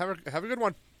Matt. right. Have a good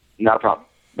one. Not a problem.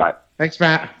 Bye. Thanks,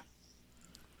 Matt.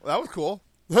 Well, that was cool.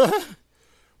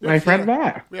 My friend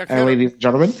Matt. And ladies and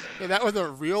gentlemen. Yeah, that was a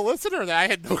real listener that I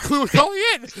had no clue was calling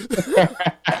in.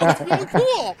 That was really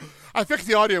cool. I fixed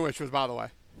the audio issues, by the way.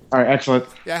 All right, excellent.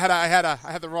 Yeah, I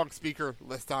had the wrong speaker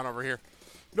list on over here.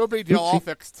 No big deal. All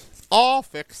fixed. All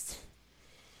fixed.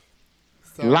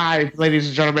 So, live, ladies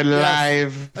and gentlemen, yes.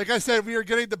 live. Like I said, we are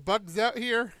getting the bugs out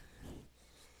here.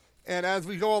 And as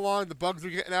we go along, the bugs are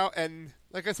getting out. And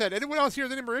like I said, anyone else here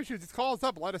with any more issues, just call us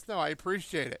up and let us know. I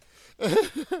appreciate it.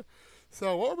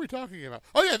 So what were we talking about?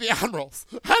 Oh, yeah, the Admirals.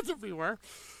 That's everywhere.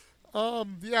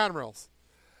 The Admirals.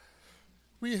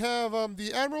 We have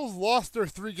the Admirals lost their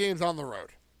 3 games on the road,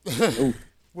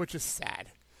 which is sad.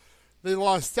 They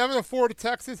lost 7-4 to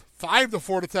Texas,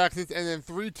 5-4 to Texas, and then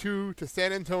 3-2 to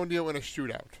San Antonio in a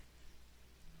shootout.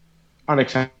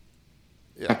 Unacceptable.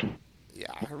 Yeah,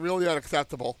 really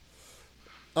unacceptable.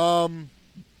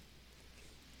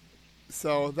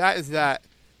 So that is that.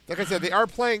 Like I said, they are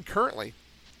playing currently.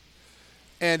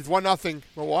 And it's 1-0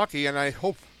 Milwaukee, and I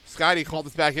hope Scotty called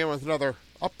us back in with another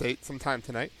update sometime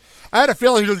tonight. I had a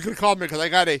feeling he was going to call me because I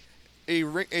got a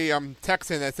text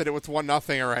in that said it was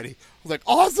 1-0 already. I was like,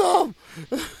 awesome!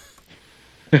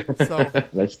 So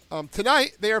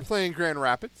tonight they are playing Grand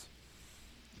Rapids.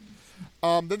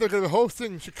 Then they're going to be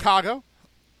hosting Chicago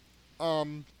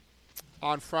on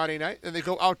Friday night. Then they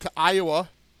go out to Iowa,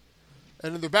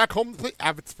 and then they're back home to play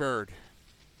Abbotsford.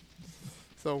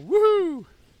 So woohoo!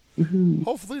 Mm-hmm.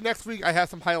 Hopefully next week I have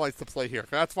some highlights to play here.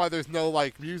 That's why there's no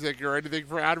music or anything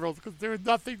for Admirals, because there is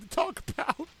nothing to talk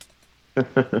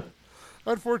about.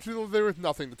 Unfortunately, there is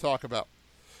nothing to talk about.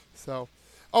 So,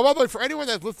 by the way, for anyone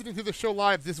that's listening to the show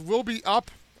live, this will be up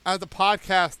as a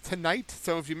podcast tonight.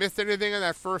 So if you missed anything in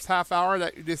that first half hour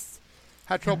that you just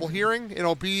had trouble hearing,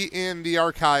 it'll be in the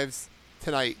archives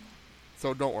tonight.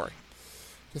 So don't worry.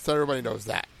 Just so everybody knows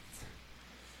that.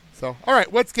 So, all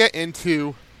right, let's get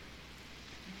into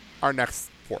our next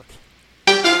sport.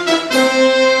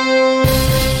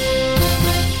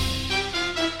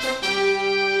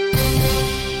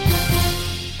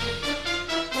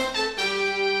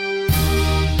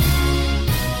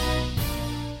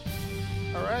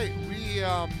 All right,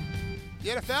 the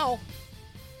NFL,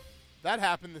 that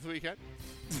happened this weekend.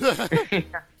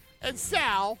 And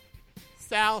Sal.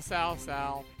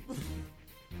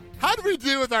 How do we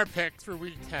do with our picks for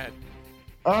week 10?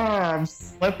 Oh, I'm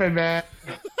slipping, man.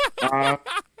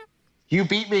 You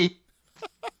beat me.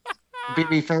 You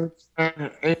beat me first.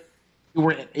 You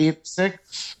were at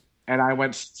 8-6, and I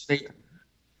went 6-8.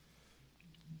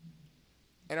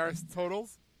 And our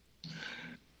totals?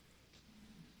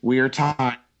 We are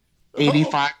tied.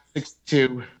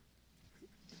 85-62.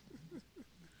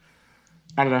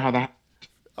 I don't know how that happened.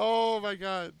 Oh, my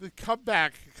God. The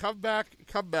comeback.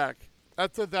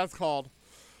 That's what that's called.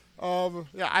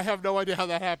 Yeah, I have no idea how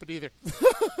that happened either.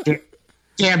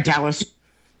 Damn Dallas.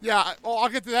 Yeah, well, I'll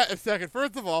get to that in a second.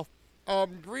 First of all,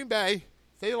 Green Bay,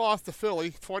 they lost to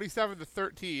Philly,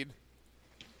 27-13.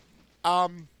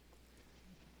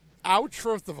 Ouch,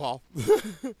 first of all.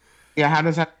 Yeah, how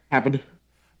does that happen?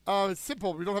 It's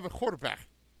simple. We don't have a quarterback.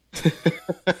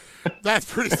 That's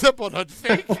pretty simple, don't you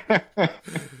think?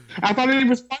 I thought he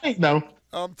was playing, though.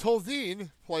 Tolzien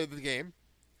played the game.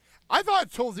 I thought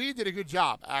Tolzien did a good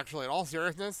job, actually, in all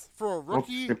seriousness. For a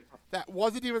rookie that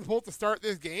wasn't even supposed to start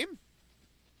this game,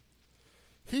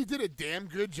 he did a damn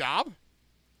good job.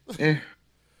 What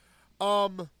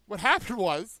happened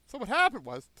was,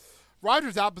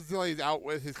 Rodgers obviously is out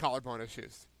with his collarbone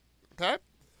issues. Okay?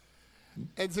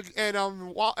 And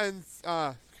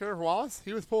Kerr Wallace,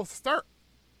 he was supposed to start.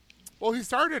 Well, he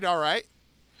started all right,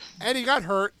 and he got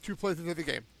hurt 2 plays into the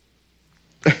game.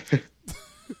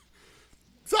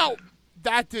 So,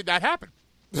 that did not happen.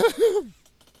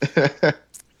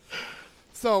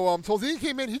 So, Tolzien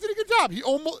came in. He did a good job. He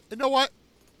almost, you know what?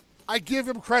 I give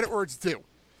him credit where it's due.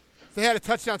 They had a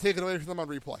touchdown taken away from them on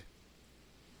replay.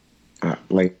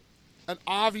 An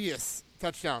obvious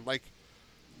touchdown. Like,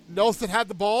 Nelson had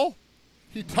the ball.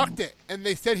 He tucked it, and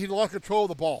they said he lost control of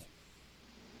the ball.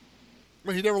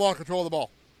 But he never lost control of the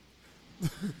ball.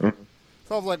 So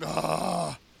I was like,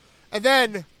 ah. And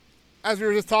then, as we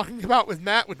were just talking about with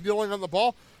Matt, with kneeling on the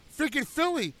ball, freaking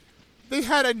Philly, they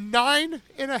had a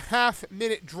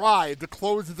 9.5-minute drive to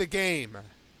close the game.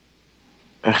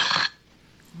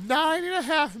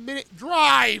 9.5-minute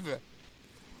drive!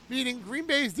 Meaning Green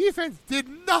Bay's defense did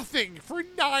nothing for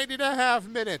 9.5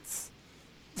 minutes.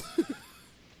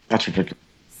 That's ridiculous.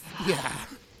 Yeah.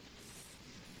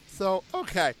 So,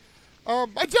 okay. My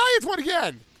Giants won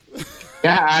again.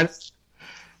 Yeah,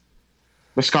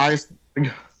 the sky's...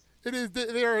 It is.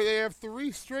 They have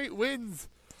 3 straight wins.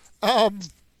 Well,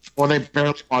 they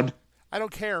barely won. I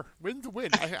don't care. Win's a win.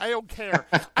 I don't care.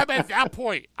 I'm at that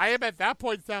point. I am at that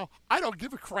point now. I don't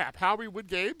give a crap how we win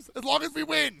games as long as we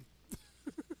win.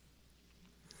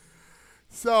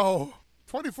 So,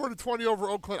 24-20 over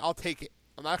Oakland. I'll take it.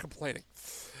 I'm not complaining.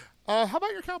 How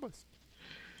about your Cowboys?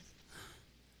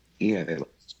 Yeah, they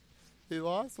lost. They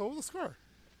lost? What was the score?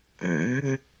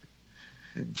 4-19.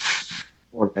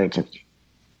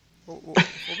 What was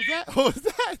that? What was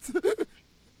that?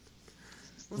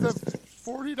 Was that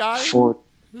 49?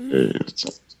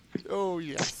 Oh,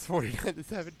 yes,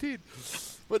 49-17.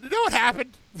 But you know what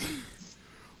happened?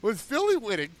 Was Philly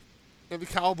winning and the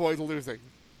Cowboys losing.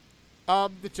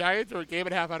 The Giants are a game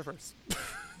and a half out of first.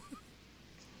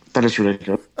 That is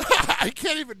ridiculous. I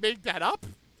can't even make that up.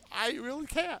 I really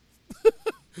can't.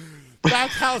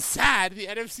 That's how sad the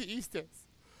NFC East is.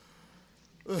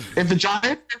 If the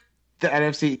Giants, the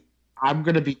NFC, I'm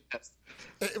going to be pissed.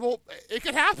 Well, it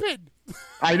could happen.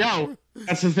 I know.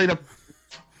 That's the thing.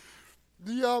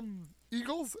 The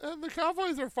Eagles and the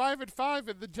Cowboys are 5-5,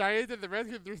 and the Giants and the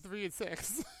Redskins are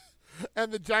 3-6.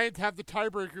 And the Giants have the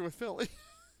tiebreaker with Philly.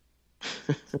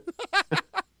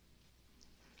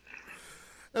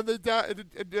 And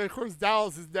of course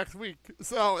Dallas is next week.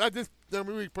 So not this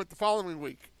week, but the following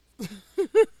week.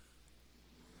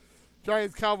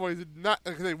 Giants Cowboys is not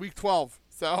week 12.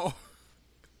 So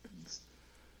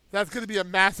that's going to be a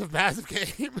massive, massive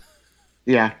game.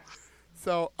 Yeah.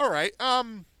 So all right.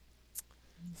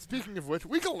 Speaking of which,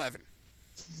 week 11.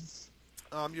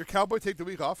 Your Cowboys take the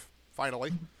week off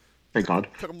finally. Thank God.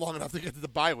 Took them long enough to get to the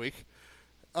bye week.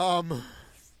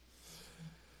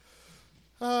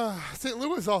 St.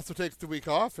 Louis also takes the week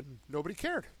off, and nobody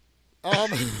cared.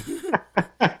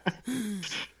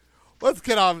 Let's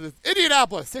get on with this.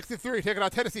 Indianapolis 6-3, taking on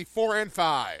Tennessee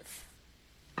 4-5.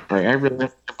 Right, I really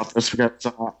have to think about this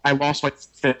because I lost my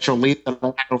substantial lead that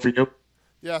I had over you.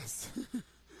 Yes.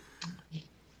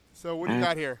 So what do you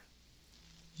got here?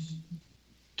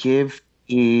 Give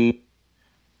me.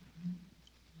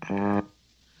 I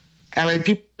mean,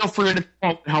 people feel free to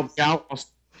call and help me out.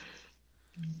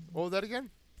 What was that again?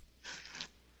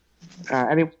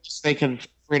 Anyone they can feel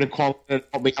free to call and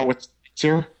help me out with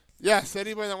here. Yes,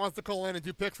 anybody that wants to call in and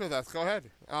do picks with us, go ahead.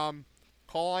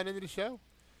 Call on into the show.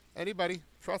 Anybody,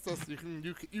 trust us. You can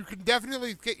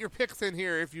definitely get your picks in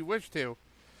here if you wish to.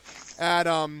 At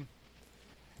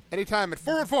anytime at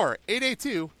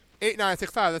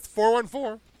 414-882-8965. That's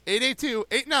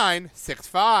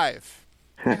 414-882-8965.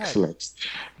 Excellent.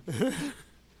 All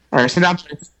right, so now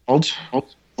hold.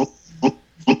 What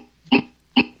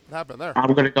happened there?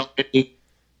 I'm going to go Indy.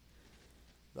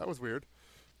 That was weird.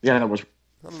 Yeah, that was. I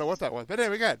don't know what that was. But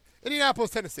anyway, go ahead.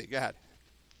 Indianapolis, Tennessee. Go ahead.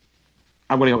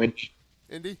 I'm going to go Indy.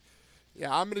 Indy?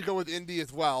 Yeah, I'm going to go with Indy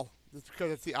as well, just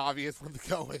because it's the obvious one to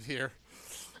go with here.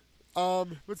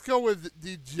 Let's go with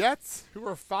the Jets, who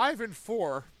are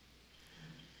 5-4.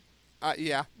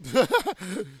 Yeah.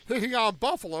 Taking on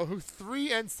Buffalo, who's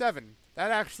 3-7.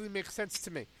 That actually makes sense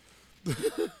to me.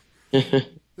 The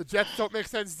Jets don't make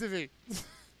sense to me.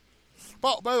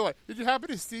 Well, by the way, did you happen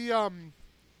to see, who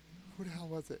the hell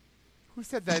was it? Who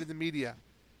said that in the media?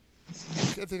 I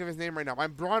can't think of his name right now.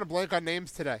 I'm drawing a blank on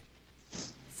names today.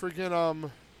 Freaking,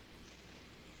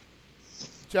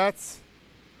 Jets,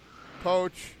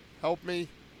 coach, help me.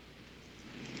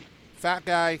 Fat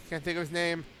guy, can't think of his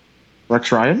name.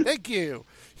 Rex Ryan? Thank you.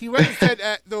 He went and said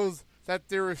that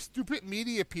there were stupid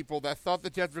media people that thought the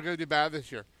Jets were going to do bad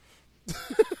this year.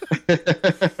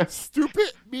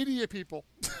 Stupid media people.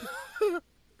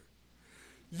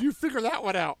 You figure that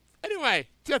one out. Anyway,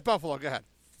 Jet Buffalo, go ahead.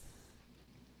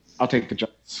 I'll take the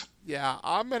Jets. Yeah,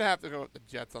 I'm going to have to go with the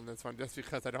Jets on this one just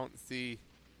because I don't see...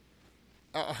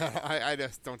 I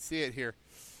just don't see it here.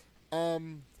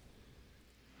 Okay.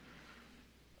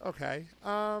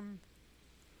 I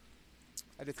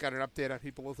just got an update on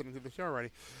people listening to the show already.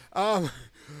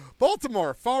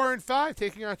 Baltimore, 4-5,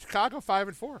 taking on Chicago,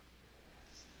 5-4.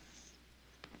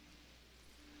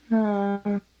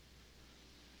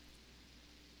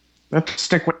 Let's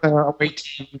stick with the away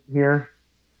team here.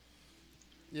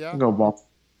 Yeah. Go ball.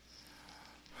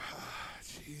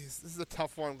 Jeez, this is a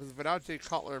tough one because without Jay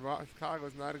Cutler, Chicago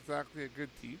is not exactly a good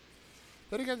team.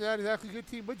 Then again, they're not exactly a good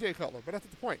team with Jay Cutler, but that's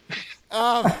the point.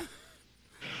 That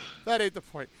ain't the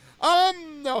point.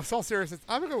 No, it's all seriousness.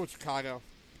 I'm gonna go with Chicago,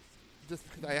 just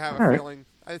because I have a feeling.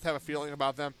 I just have a feeling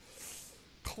about them.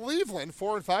 Cleveland,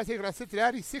 4-5, taking on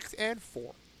Cincinnati,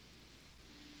 6-4.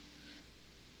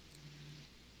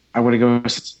 I want to go. You're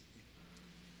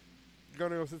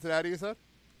going to go Cincinnati, you said?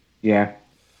 Yeah.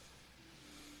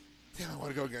 Damn, I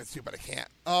want to go against you, but I can't.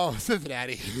 Oh,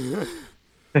 Cincinnati.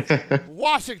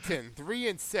 Washington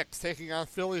 3-6 taking on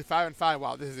Philly 5-5.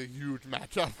 Wow, this is a huge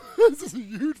matchup. This is a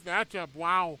huge matchup.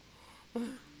 Wow.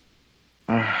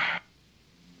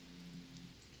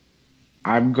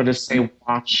 I'm gonna say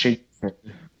Washington.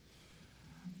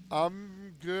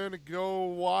 I'm gonna go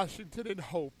Washington and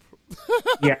hope.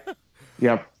 Yeah.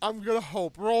 Yep. I'm gonna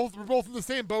hope. We're both in the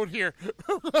same boat here.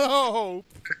 Hope.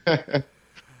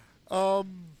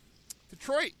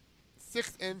 Detroit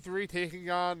 6-3 taking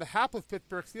on the hapless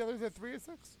Pittsburgh Steelers at 3-6.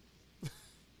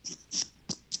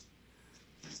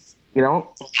 You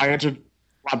know, I answered a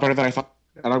lot better than I thought,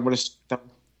 and I'm gonna.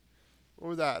 What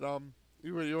was that?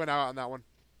 You went out on that one.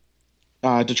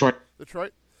 Detroit.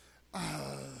 Detroit.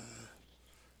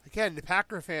 Again, the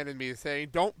Packer fan in me is saying,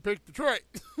 "Don't pick Detroit,"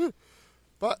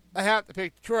 but I have to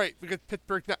pick Detroit because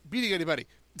Pittsburgh's not beating anybody.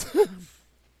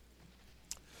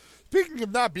 Speaking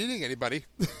of not beating anybody,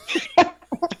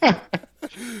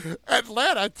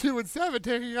 Atlanta 2-7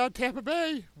 taking on Tampa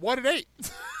Bay 1-8.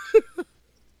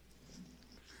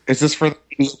 Is this for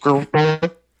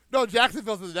the No,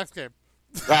 Jacksonville's in the next game.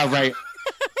 Right.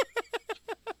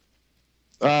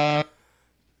 Oh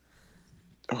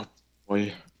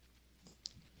boy.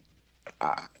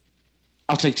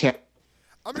 I'll take Tampa.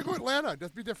 I'm gonna go Atlanta.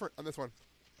 Just be different on this one.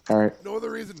 All right. No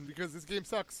other reason because this game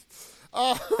sucks.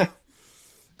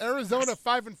 Arizona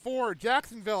 5-4.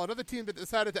 Jacksonville, another team that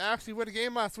decided to actually win a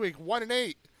game last week,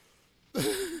 1-8.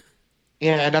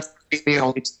 Yeah, that's the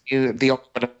only one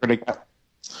I'm gonna get.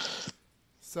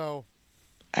 So.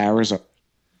 Arizona.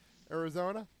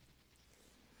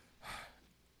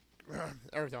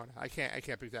 I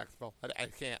can't pick Jacksonville. I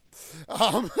can't.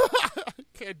 I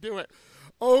can't do it.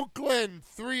 Oakland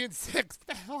 3-6. What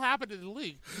the hell happened in the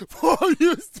league? For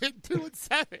Houston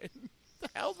 2-7. The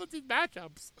hell's with these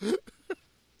matchups?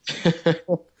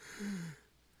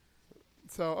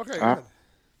 So okay. Good.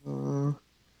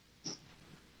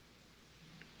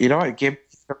 You know what? Give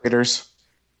the Raiders.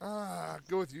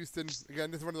 Go with Houston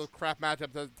again. This is one of those crap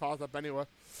matchups that toss up anyway.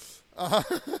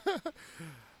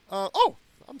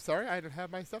 I'm sorry. I didn't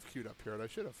have my stuff queued up here, and I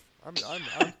should have.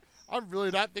 I'm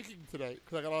really not thinking today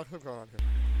because I got a lot of stuff going on here.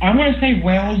 I'm going to say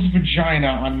Wales vagina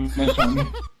on this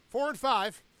one.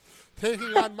 4-5,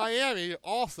 taking on Miami,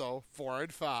 also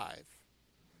 4-5.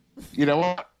 You know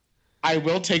what? I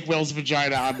will take Wales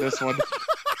vagina on this one.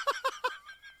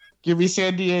 Give me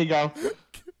San Diego.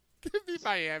 Give me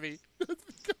Miami.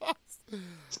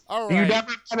 All right. You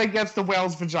never bet against the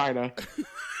Wales vagina.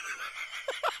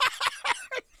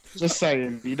 Just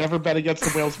saying. You never bet against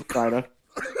the Wales vagina.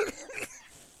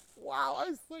 Wow,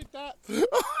 isolate that.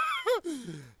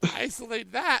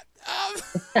 Isolate that.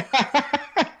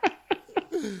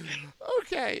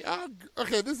 Okay.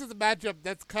 Okay, this is a matchup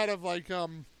that's kind of like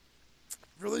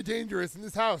really dangerous in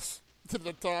this house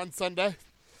on Sunday.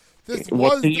 This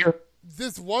was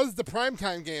the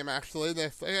primetime game, actually.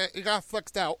 It got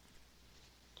flexed out.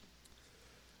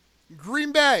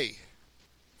 Green Bay,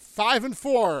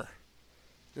 5-4.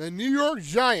 The New York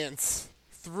Giants,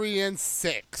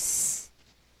 3-6.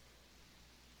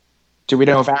 Do we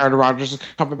know if Aaron Rodgers is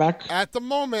coming back? At the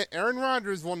moment, Aaron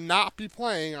Rodgers will not be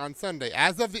playing on Sunday.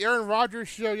 As of the Aaron Rodgers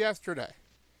show yesterday,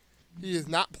 he is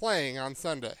not playing on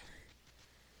Sunday.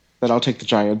 Then I'll take the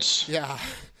Giants. Yeah.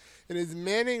 It is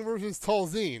Manning versus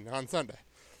Tolzien on Sunday.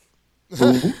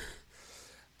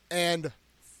 And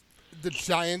the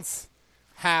Giants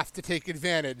have to take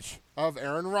advantage of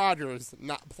Aaron Rodgers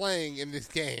not playing in this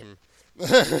game.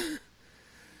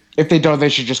 If they don't, they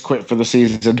should just quit for the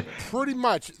season. Pretty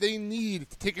much. They need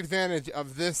to take advantage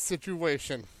of this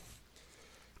situation.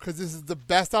 Because this is the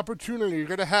best opportunity you're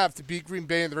going to have to beat Green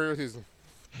Bay in the regular season.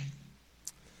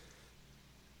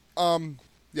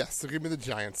 Yes, so give me the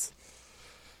Giants.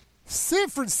 San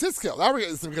Francisco. Now we're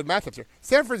getting some good matchups here.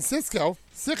 San Francisco,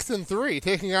 6-3,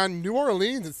 taking on New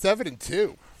Orleans at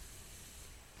 7-2.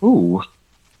 Ooh.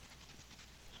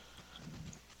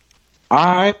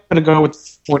 I'm going to go with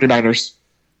 49ers.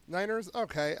 Niners?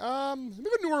 Okay. Maybe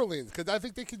New Orleans, because I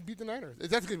think they could beat the Niners.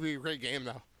 That's going to be a great game,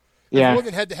 though. Yeah. If it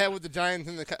wasn't head-to-head with the Giants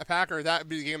and the Packers, that would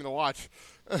be the game to watch.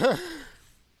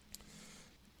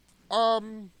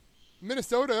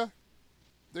 Minnesota,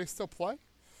 they still play?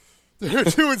 They're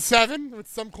 2-7 with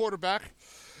some quarterback.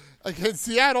 Against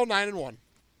Seattle, 9-1.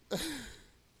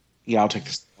 Yeah, I'll take the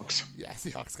Seahawks. Yeah,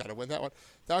 Seahawks got to win that one.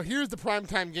 Now, here's the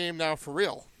primetime game now for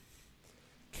real.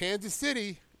 Kansas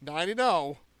City,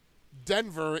 9-0.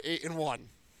 Denver, 8-1.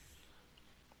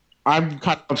 I'm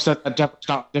kind of upset that Denver's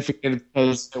not defeated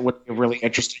because it would be a really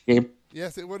interesting game.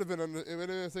 Yes, it would have been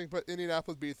interesting, but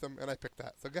Indianapolis beat them, and I picked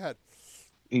that. So go ahead.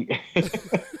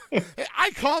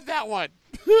 I called that one.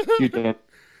 You did.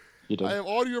 You did. I have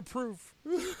audio proof.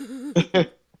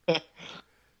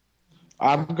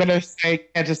 I'm going to say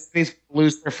Kansas City's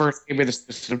lose their first game of the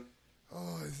season.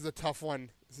 Oh, this is a tough one.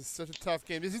 This is such a tough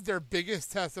game. This is their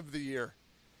biggest test of the year.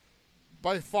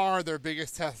 By far their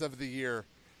biggest test of the year.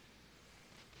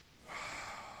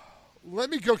 Let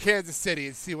me go Kansas City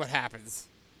and see what happens.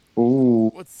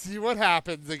 Ooh. Let's see what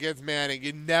happens against Manning.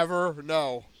 You never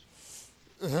know.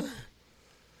 And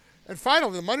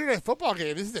finally, the Monday Night Football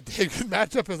game. This is a damn good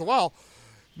matchup as well.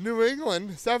 New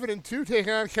England 7-2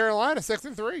 taking on Carolina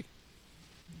 6-3.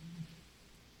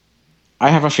 I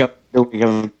have a feeling New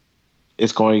England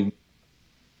is going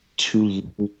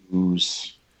to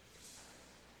lose.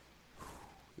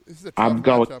 This is a tough I'm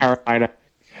going matchup. Carolina.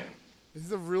 This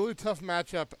is a really tough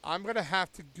matchup. I'm going to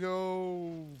have to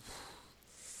go...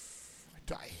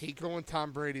 I hate going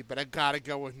Tom Brady, but I got to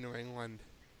go with New England.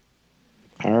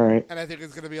 All right. And I think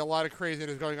there's going to be a lot of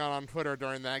craziness going on Twitter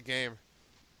during that game.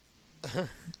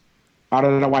 I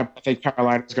don't know why I think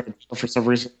Carolina's going to go for some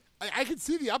reason. I can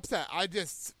see the upset. I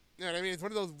just, you know what I mean? It's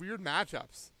one of those weird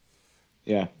matchups.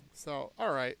 Yeah. So,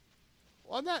 all right.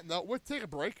 Well, on that note, we'll take a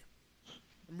break,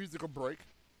 a musical break.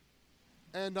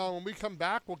 And when we come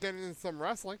back, we'll get into some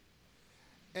wrestling.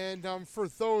 And for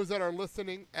those that are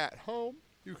listening at home,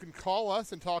 you can call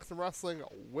us and talk some wrestling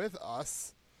with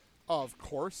us, of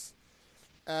course.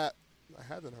 I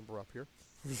had the number up here.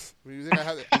 You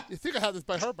think I have this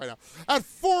by heart by now. At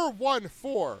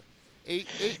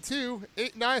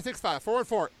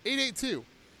 414-882-8965.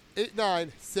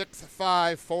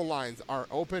 414-882-8965. Phone lines are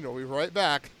open. We'll be right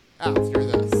back after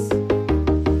this.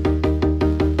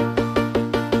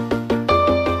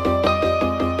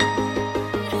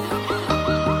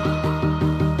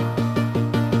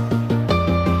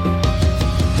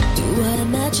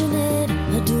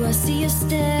 See you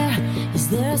stare. Is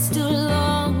there still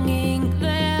longing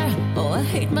there? Oh, I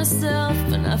hate myself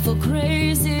and I feel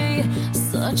crazy.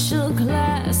 Such a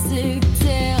classic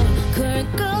tale. Current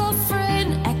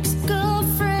girlfriend,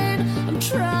 ex-girlfriend. I'm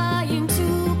trying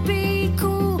to be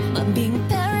cool. I'm being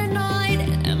paranoid.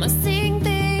 Am I seeing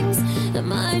things?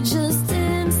 Am I just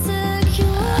insecure?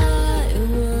 I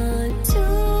want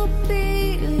to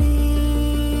believe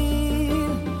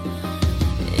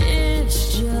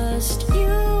it's just you.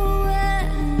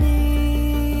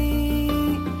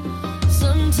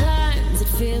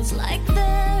 Feels like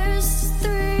there's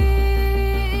three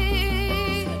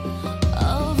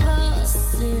of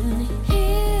us in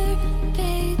here,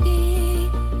 baby.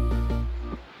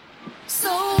 So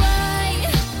I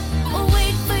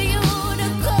wait for you to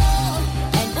call,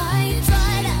 and I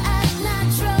try to act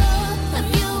natural. Have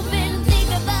you been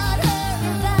thinking about her,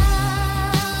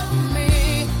 about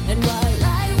me? And while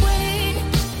I wait,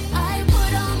 I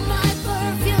put on my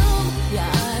perfume. Yeah,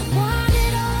 I want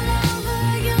it all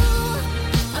over you.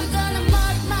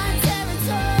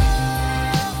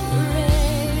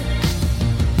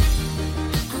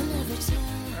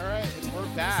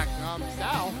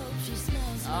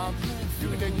 Sal, you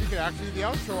can actually do the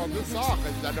outro on this song.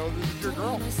 I know this is your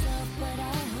girl.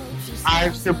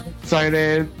 I'm super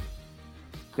excited.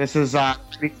 This is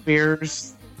Britney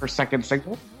Spears' her second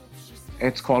single.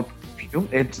 It's called Perfume.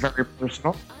 It's very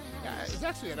personal. Yeah, it's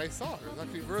actually a nice song. It's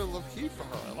actually very low-key for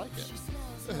her. I like it.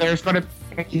 There's going to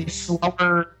be a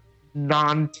slower,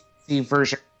 non-tipsy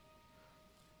version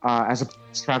as a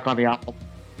track on the album.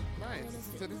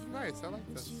 Nice. It is nice. I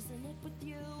like this.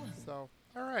 So,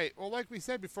 all right. Well, like we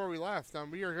said before we left,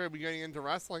 we are going to be getting into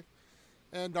wrestling.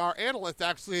 And our analyst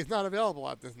actually is not available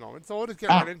at this moment. So we'll just get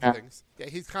right into things. Yeah,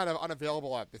 he's kind of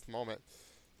unavailable at this moment,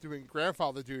 doing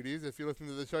grandfather duties. If you listen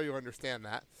to the show, you understand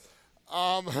that.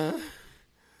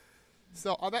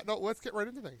 So on that note, let's get right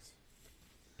into things.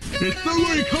 It's so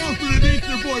very confident needs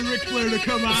your boy Ric Flair to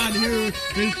come on here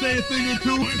and say a thing or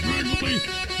two. Frankly,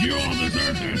 you all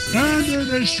deserve this. Under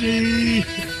the sea,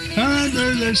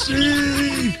 under the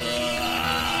sea.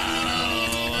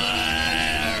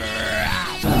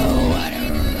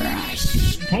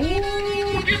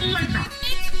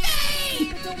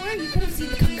 Don't worry, you could have seen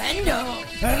the commando.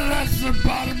 And that's the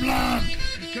bottom line.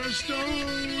 Because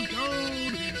Stone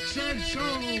Cold said so.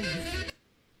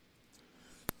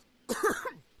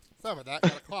 Sorry about that.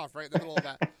 Got a cough right in the middle of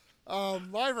that.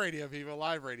 Live radio, people.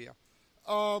 Live radio.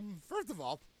 First of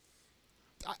all,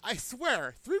 I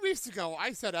swear, 3 weeks ago,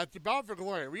 I said at the Bound for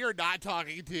Glory, we are not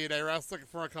talking TNA Wrestling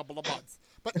for a couple of months.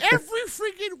 But every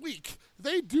freaking week,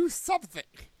 they do something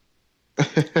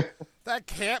that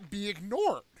can't be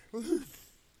ignored.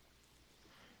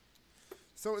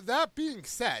 So that being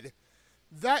said,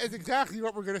 that is exactly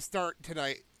what we're going to start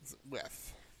tonight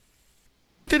with.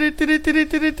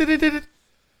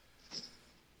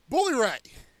 Bully Ray,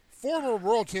 former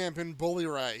world champion Bully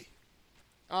Ray,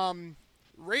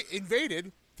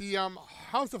 invaded the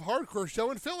House of Hardcore show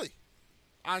in Philly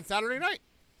on Saturday night.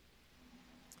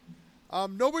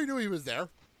 Nobody knew he was there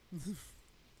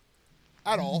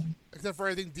at all, except for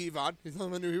I think Devon. He's the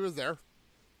only one who knew he was there.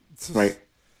 Right.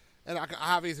 And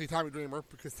obviously Tommy Dreamer,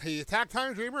 because he attacked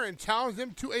Tommy Dreamer and challenged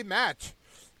him to a match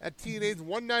at TNA's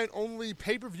one-night-only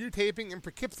pay-per-view taping in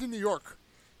Poughkeepsie, New York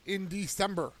in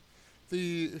December.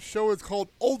 The show is called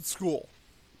Old School.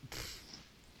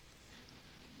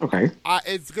 Okay.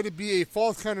 It's going to be a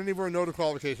false count anywhere, no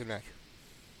disqualification match.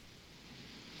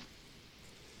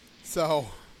 So,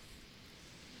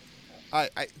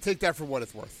 I take that for what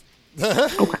it's worth.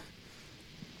 Okay.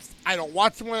 I don't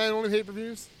watch them when I only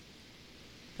pay-per-views.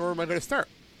 Nor am I going to start.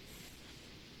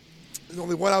 There's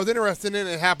only one I was interested in, and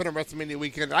it happened on WrestleMania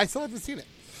weekend, and I still haven't seen it.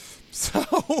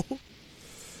 So,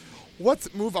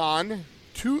 let's move on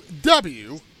to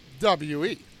WWE.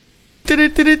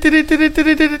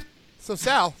 So,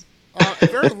 Sal, a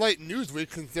very light news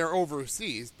week since they're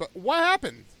overseas, but what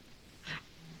happened?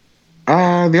 The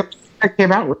only thing that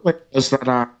came out really was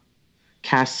that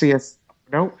Cassius,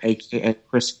 a.k.a.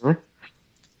 Chris Hero,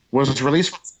 was released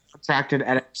from contracted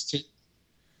NXT.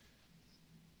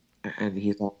 And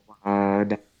he's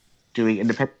doing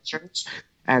independent shows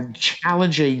and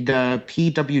challenging the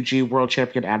PWG World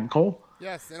Champion Adam Cole.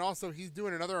 Yes, and also he's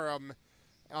doing another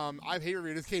I Hate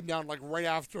Review. This came down like right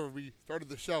after we started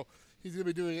the show. He's going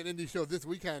to be doing an indie show this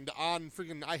weekend on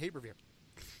freaking I Hate Review.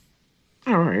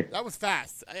 All right. That was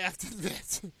fast, I have to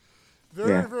admit.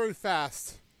 Very, very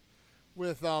fast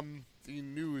with the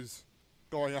news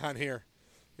going on here,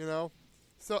 you know?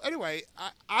 So anyway,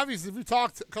 obviously we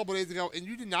talked a couple days ago, and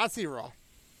you did not see Raw.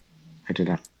 I did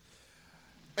not.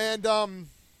 And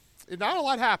not a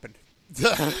lot happened.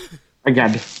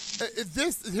 Again.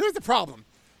 Here's the problem.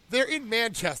 They're in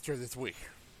Manchester this week.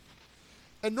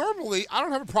 And normally, I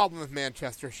don't have a problem with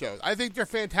Manchester shows. I think they're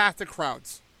fantastic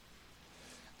crowds.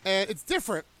 And it's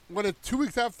different when it's 2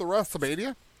 weeks after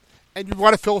WrestleMania, and you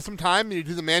want to fill some time, and you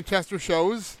do the Manchester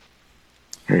shows.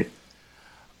 Right.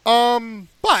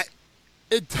 But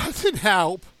it doesn't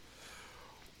help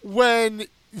when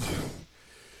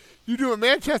you do a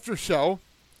Manchester show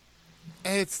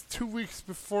and it's 2 weeks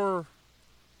before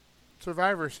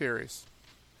Survivor Series.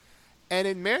 And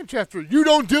in Manchester, you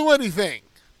don't do anything.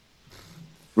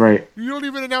 Right. You don't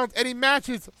even announce any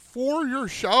matches for your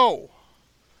show.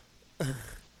 And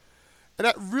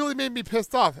that really made me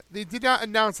pissed off. They did not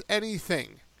announce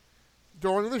anything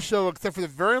during the show except for the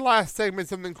very last segment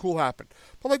something cool happened.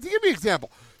 But like, to give you an example,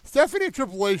 Stephanie and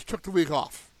Triple H took the week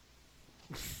off.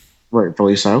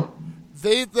 Rightfully so.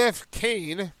 They left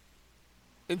Kane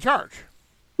in charge.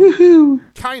 Woohoo!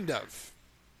 Kind of.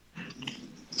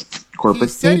 Corporate he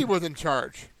said thing. he was in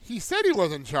charge. He said he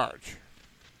was in charge.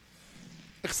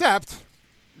 Except,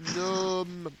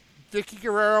 Vicky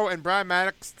Guerrero and Brian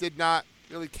Maddox did not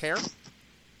really care.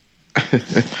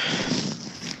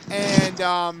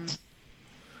 And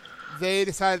they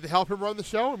decided to help him run the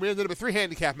show, and we ended up with 3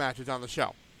 handicap matches on the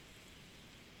show.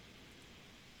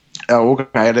 Oh, okay.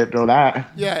 I didn't know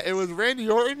that. Yeah, it was Randy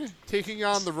Orton taking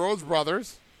on the Rhodes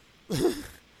Brothers,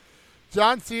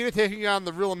 John Cena taking on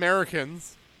the Real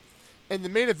Americans, and the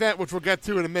main event, which we'll get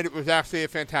to in a minute, was actually a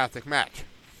fantastic match.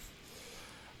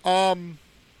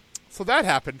 So that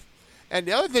happened. And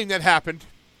the other thing that happened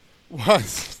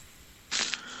was,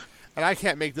 and I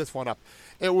can't make this one up,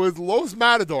 it was Los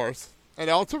Matadors and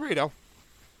El Torito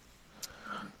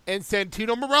and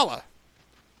Santino Marella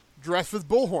dressed with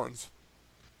bullhorns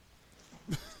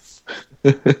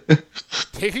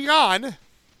taking on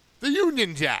the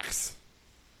Union Jacks.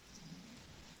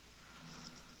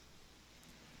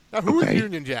 Now, who is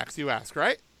Union Jacks, you ask,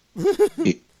 right?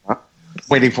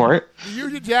 Waiting for it. The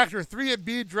Union Jacks are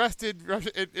 3B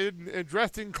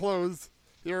dressed in clothes.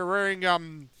 They're wearing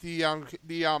the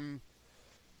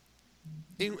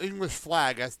English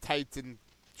flag as tights and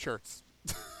shirts.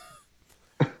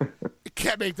 I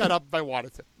can't make that up if I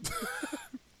wanted to.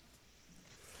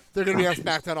 They're going to be on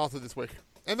SmackDown also this week.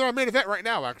 And they're on main event right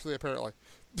now, actually, apparently.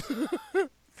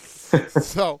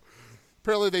 So,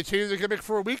 apparently they changed the gimmick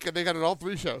for a week, and they got it all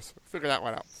 3 shows. Figure that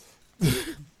one out.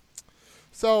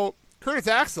 So, Curtis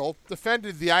Axel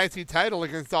defended the IC title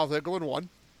against Dolph Ziggler and won.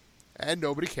 And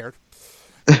nobody cared.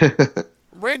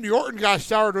 Randy Orton got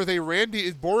showered with a Randy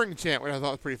is boring chant, which I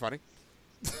thought was pretty funny.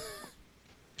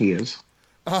 He is.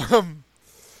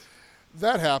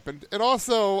 That happened. And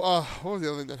also, what was the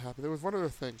other thing that happened? There was one other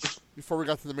thing before we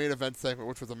got to the main event segment,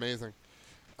 which was amazing.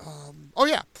 Oh,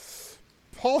 yeah.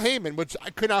 Paul Heyman, which I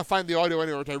could not find the audio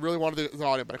anywhere, which I really wanted the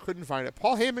audio, but I couldn't find it.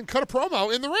 Paul Heyman cut a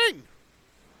promo in the ring.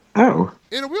 Oh.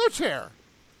 In a wheelchair.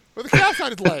 With a cast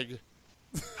on his leg.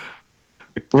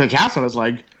 With a cast on his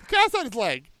leg? Cast on his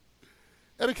leg.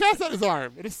 and a cast on his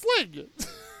arm, and a sling.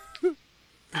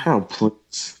 Oh,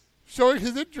 please. Showing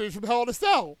his injuries from Hell in a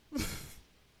Cell.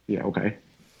 Yeah, okay.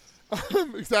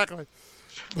 Exactly.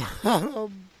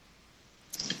 Showing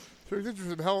his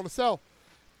injuries from Hell in a Cell.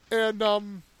 And,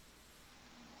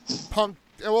 Punk,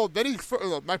 well, then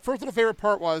my personal favorite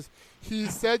part was, he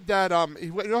said that,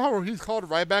 you know how he's called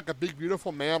Ryback a big,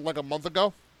 beautiful man like a month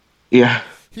ago? Yeah.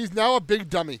 He's now a big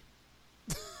dummy.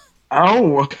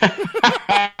 Oh, okay.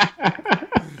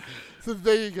 So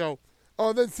there you go. Oh,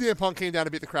 and then CM Punk came down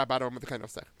to beat the crap out of him at the kind of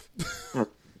second.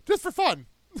 Just for fun.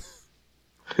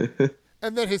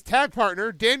 And then his tag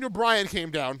partner, Daniel Bryan, came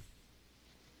down.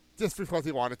 Just because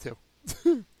he wanted to.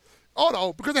 Oh,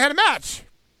 no, because they had a match.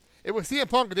 It was CM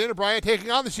Punk and Daniel Bryan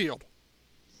taking on the Shield.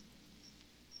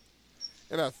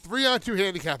 In a 3-on-2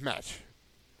 handicap match.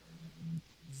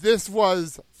 This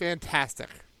was fantastic.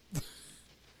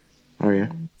 Oh,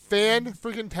 yeah?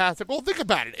 Fan-freaking-tastic. Well, think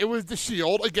about it. It was the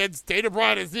Shield against Daniel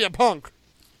Bryan and CM Punk.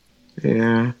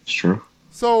 Yeah, it's true.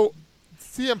 So,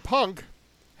 CM Punk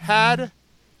had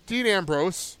Dean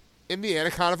Ambrose in the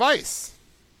Anaconda of Ice.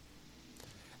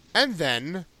 And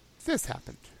then this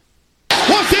happened.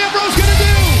 What's Ambrose gonna do?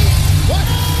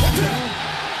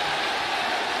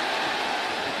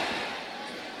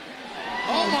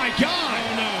 Oh my God!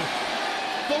 Oh no!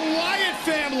 The Wyatt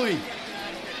family.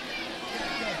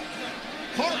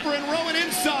 Harper and Rowan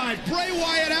inside, Bray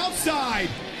Wyatt outside,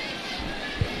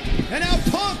 and now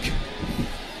Punk.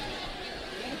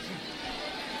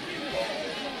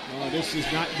 Oh, this is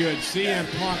not good. CM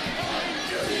Punk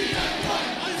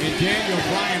and Daniel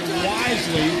Bryan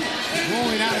wisely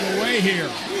rolling out of the way here.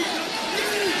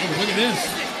 Oh, look at this.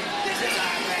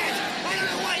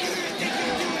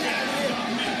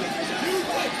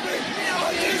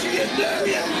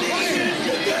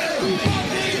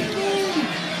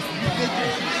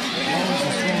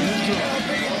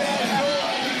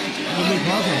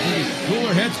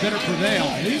 Cooler heads better prevail.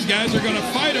 These guys are going to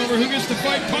fight over who gets to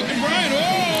fight Punk and Bryan.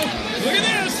 Oh, look at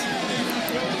this.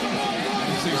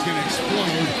 This thing's going to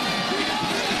explode.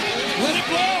 Let it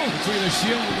blow. Between the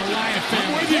Shield and the Wyatt family.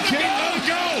 I'm with you, King. Let it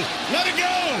go. Let it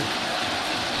go.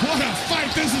 What a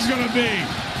fight this is going to be.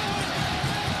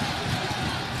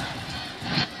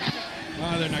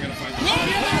 Oh, they're not going to fight. Oh,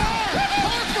 yeah, they are.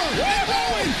 Harper and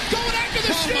Rowan going after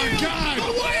the Shield. Oh, my God.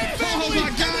 The Wyatt family. Oh,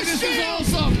 my God. This is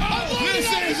awesome. This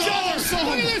is awesome.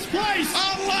 Look at this place.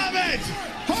 I love it.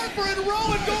 Harper and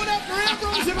Rowan going after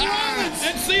Ambrose and Rollins.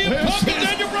 And CM Punk and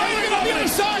Daniel Bryan. Look at the other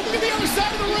side. Look at the other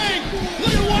side of the ring.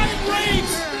 Look at Wyatt and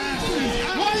Reigns.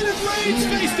 Wyatt and Reigns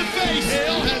face to face.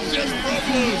 Hell has just broke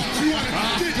loose.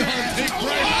 Big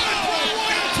break.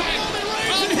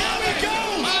 And here we go.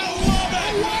 I love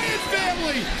it. The Wyatt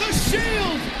family. The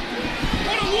Shield.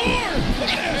 What a war.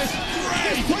 Look at this.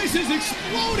 This place has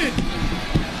exploded.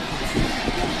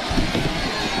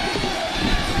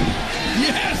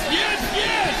 Yes, yes,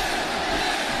 yes!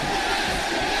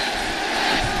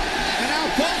 And now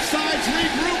both sides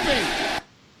regrouping.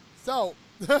 So,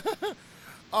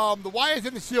 the Wyatts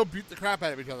and the Shield beat the crap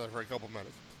out of each other for a couple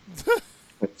minutes.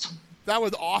 That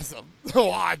was awesome to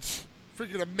watch.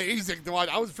 Freaking amazing to watch.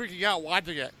 I was freaking out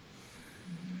watching it.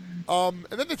 And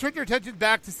then they turned their attention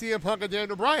back to CM Punk and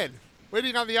Daniel Bryan,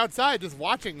 waiting on the outside, just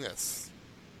watching this.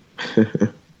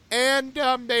 And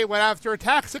they went after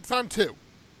attack 6-on-2.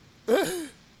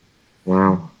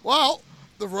 Wow. Well,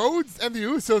 the Rhodes and the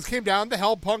Usos came down to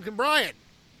help Punk and Bryan.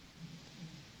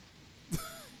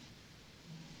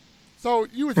 So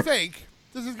you would think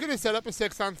this is going to set up a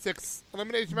 6-on-6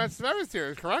 elimination match Survivor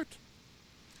Series, correct?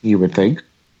 You would think.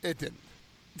 It didn't.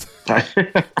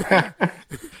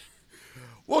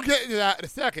 We'll get into that in a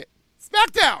second.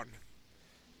 SmackDown.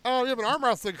 We have an arm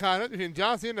wrestling contest between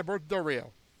John Cena and Alberto Del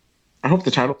Rio. I hope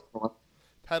the title's on.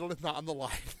 Title is not on the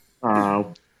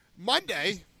line.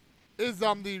 Monday is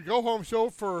the go-home show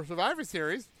for Survivor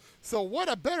Series. So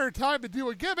what a better time to do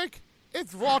a gimmick.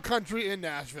 It's Raw Country in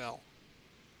Nashville.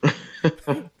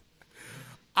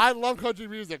 I love country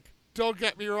music. Don't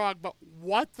get me wrong, but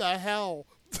what the hell?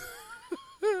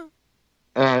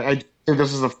 I think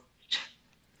this is a...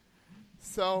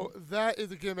 So that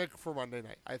is a gimmick for Monday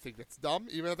night. I think it's dumb.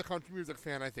 Even as a country music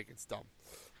fan, I think it's dumb.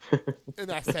 And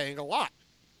that's saying a lot.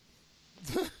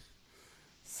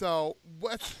 So,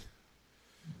 what?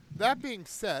 That being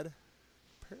said,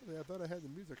 apparently I thought I had the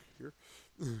music here.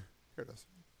 Here it is.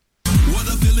 What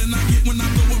a feeling I get when I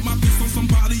throw up my fist on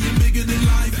somebody and bigger than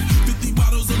life. 50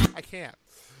 bottles of... I can't.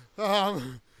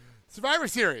 Survivor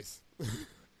Series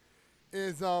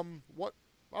is, what?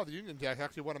 Wow, the Union Jack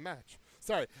actually won a match.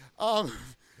 Sorry.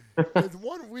 It's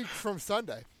 1 week from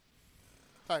Sunday.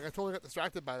 I totally got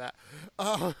distracted by that.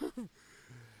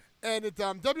 And it's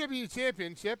WWE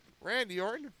Championship, Randy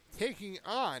Orton taking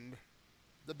on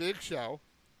The Big Show.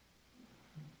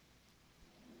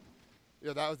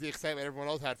 Yeah, that was the excitement everyone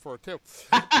else had for it, too.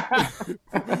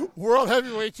 World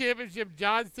Heavyweight Championship,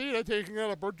 John Cena taking on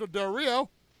Alberto Del Rio.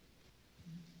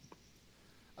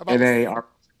 About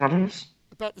the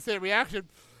same reaction.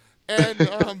 And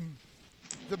the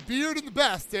Beard and the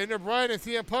Best, Daniel Bryan and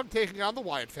CM Punk taking on the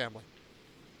Wyatt family.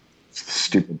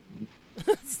 Stupid.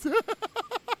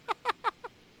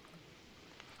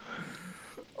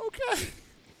 Okay.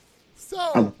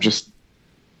 So, I'm just...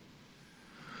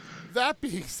 That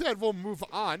being said, we'll move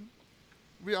on.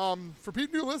 We for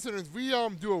new listeners, we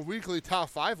do a weekly top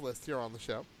 5 list here on the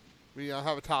show. We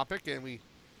have a topic and we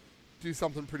do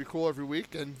something pretty cool every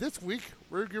week. And this week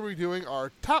we're going to be doing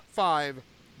our top 5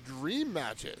 dream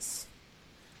matches.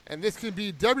 And this can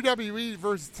be WWE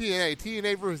versus TNA,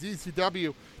 TNA versus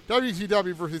ECW,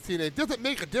 WCW versus TNA. It doesn't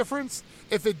make a difference.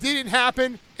 If it didn't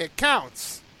happen, it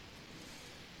counts.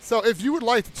 So if you would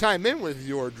like to chime in with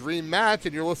your dream match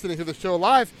and you're listening to the show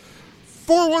live,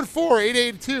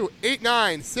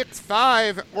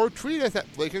 414-882-8965 or tweet us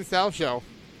at Blake and Sal Show.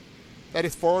 That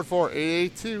is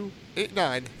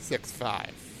 414-882-8965.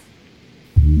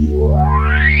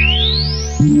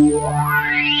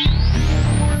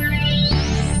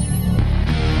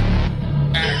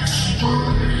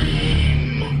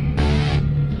 Extreme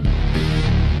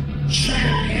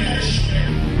Championship.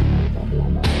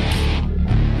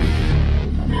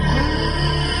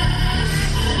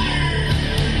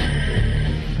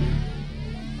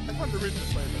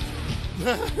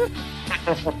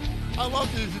 I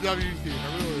love the ECW team.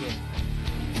 I really do.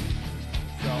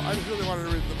 So I just really wanted to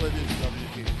play the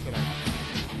ECW team tonight.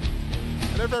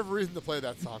 I never have a reason to play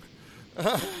that song.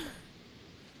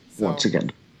 Once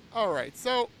again. All right.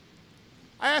 So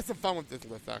I had some fun with this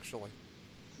list, actually.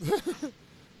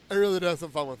 I really did have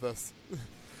some fun with this.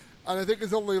 And I think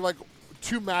there's only like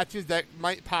 2 matches that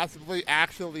might possibly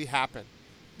actually happen.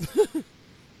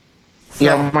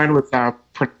 Yeah, mine was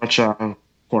pretty much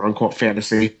quote-unquote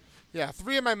fantasy. Yeah,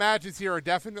 3 of my matches here are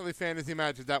definitely fantasy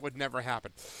matches that would never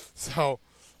happen. So,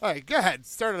 all right, go ahead.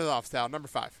 Start it off, Sal. Number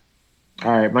 5.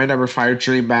 All right, my number 5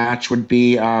 dream match would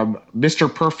be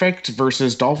Mr. Perfect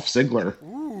versus Dolph Ziggler.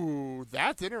 Ooh,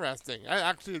 that's interesting. That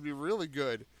actually would be really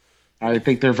good. I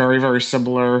think they're very, very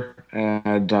similar,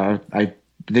 and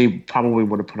they probably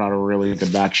would have put out a really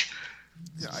good match.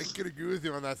 Yeah, I could agree with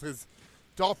you on that, because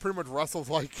Dolph pretty much wrestles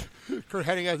like Kurt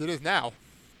Hennig as it is now.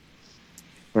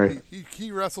 Right.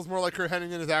 He wrestles more like Kurt Hennig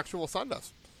than his actual son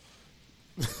does.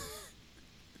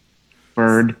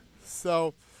 Bird.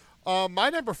 So, my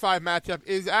number 5 matchup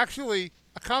is actually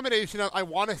a combination of I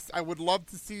would love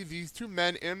to see these 2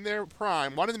 men in their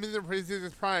prime. One of them is in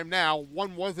his prime now.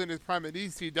 One was in his prime at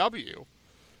ECW.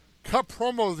 Cut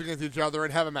promos against each other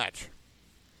and have a match.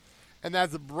 And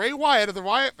that's Bray Wyatt of the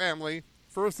Wyatt family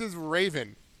versus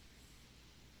Raven.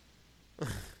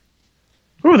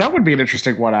 Ooh, that would be an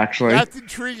interesting one, actually. That's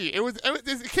intriguing.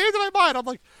 It came to my mind. I'm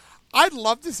like, I'd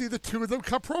love to see the 2 of them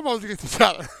cut promos against each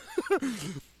other.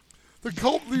 The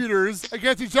cult leaders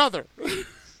against each other.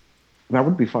 That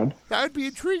would be fun. That would be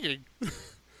intriguing.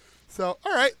 So,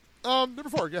 all right. Number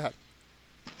 4, go ahead.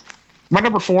 My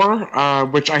number 4,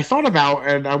 which I thought about,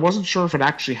 and I wasn't sure if it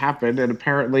actually happened, and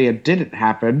apparently it didn't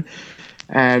happen.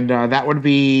 And that would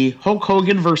be Hulk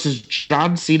Hogan versus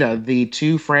John Cena, the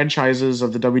 2 franchises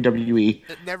of the WWE.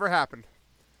 It never happened.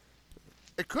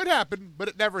 It could happen, but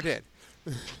it never did.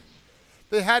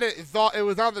 They had it. Thought it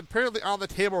was apparently on the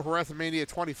table for WrestleMania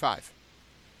 25.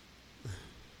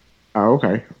 Oh,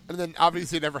 okay. And then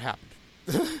obviously it never happened.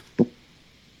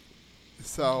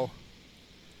 So,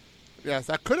 yes,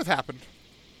 that could have happened,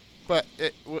 but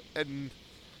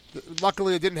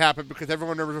luckily it didn't happen because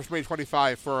everyone remembers WrestleMania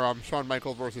 25 for Shawn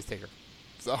Michaels versus Taker.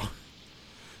 So,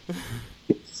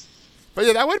 but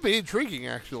yeah, that would be intriguing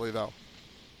actually, though.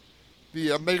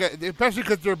 The especially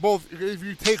because they're both. If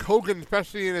you take Hogan,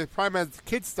 especially in his prime as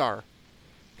Kid Star,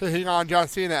 taking on John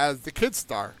Cena as the Kid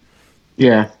Star.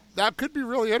 Yeah. That could be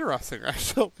really interesting,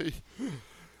 actually.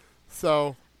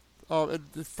 So,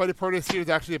 the funny part is he was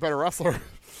actually a better wrestler.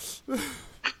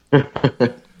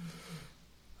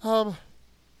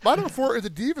 My number 4 is a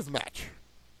Divas match.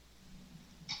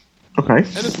 Okay.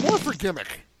 And it's more for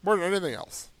gimmick, more than anything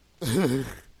else.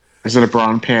 Is it a bra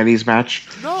and panties match?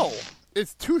 No.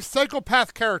 It's 2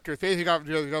 psychopath characters facing off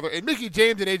each other, and Mickey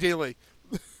James and AJ Lee.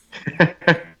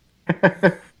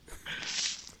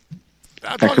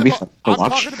 I'm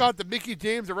talking about the Mickey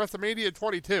James at WrestleMania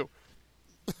 22.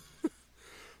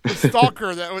 The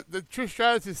stalker, the Trish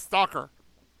Stratus' stalker.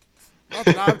 That's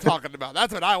what I'm talking about.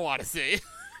 That's what I want to see.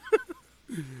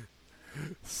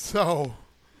 So,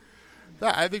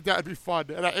 I think that would be fun.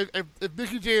 And if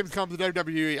Mickey James comes to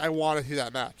WWE, I want to see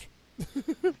that match.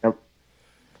 Yep.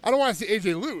 I don't want to see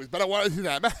AJ lose, but I want to see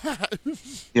that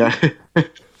match. Yeah.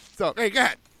 So, hey, go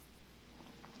ahead.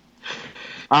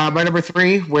 My number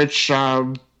 3, which, I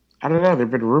don't know, there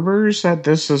have been rumors that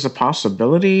this is a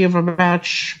possibility of a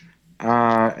match,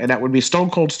 and that would be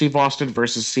Stone Cold Steve Austin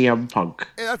versus CM Punk.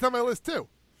 Hey, that's on my list, too.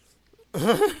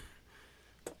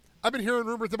 I've been hearing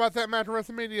rumors about that match at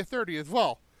WrestleMania 30 as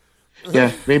well.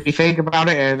 Yeah, made me think about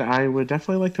it, and I would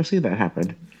definitely like to see that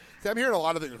happen. See, I'm hearing a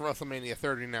lot of things at WrestleMania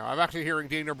 30 now. I'm actually hearing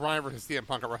Daniel Bryan versus CM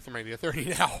Punk at WrestleMania 30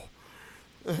 now.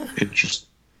 Interesting.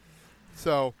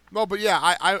 So, no, but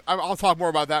yeah, I'll talk more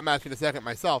about that match in a second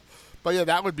myself. But yeah,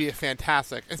 that would be a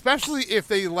fantastic, especially if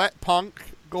they let Punk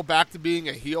go back to being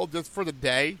a heel just for the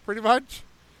day, pretty much.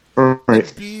 Right.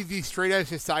 And be the straight edge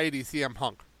society CM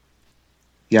Punk.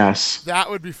 Yes. That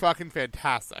would be fucking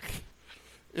fantastic.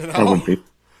 You know? That would be.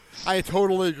 I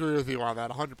totally agree with you on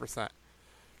that, 100%.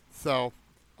 So,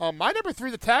 my number 3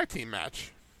 is the tag team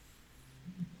match.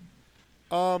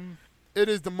 It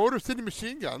is the Motor City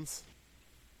Machine Guns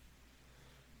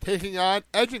taking on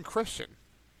Edge and Christian.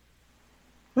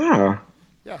 Ah.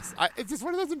 Yes, it's just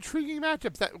one of those intriguing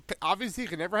matchups that obviously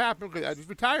can never happen because Edge is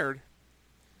retired.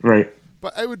 Right.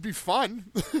 But it would be fun.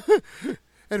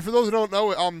 And for those who don't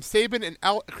know,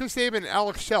 Chris Sabin and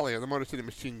Alex Shelley are the Motor City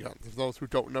Machine Guns. For those who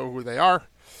don't know who they are.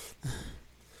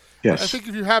 Yes. I think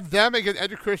if you have them against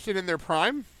Edge and Christian in their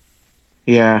prime,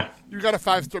 yeah, you got a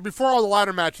 5-star. Before all the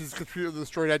ladder matches completely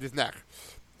destroyed Edge's neck.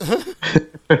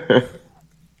 That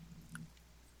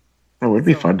would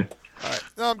be fun. All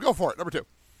right, go for it. Number 2.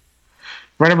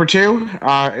 My number 2,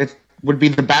 it would be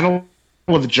the Battle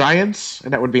of the Giants,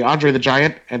 and that would be Andre the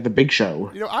Giant and the Big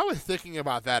Show. You know, I was thinking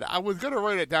about that. I was going to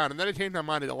write it down, and then I changed my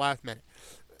mind at the last minute.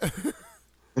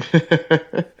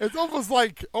 It's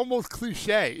almost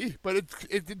cliche, but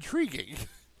it's intriguing.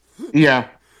 Yeah.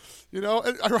 You know,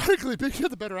 and ironically, Big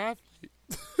Show's a better athlete.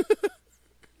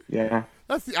 Yeah.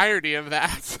 That's the irony of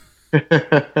that.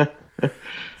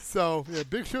 So, yeah,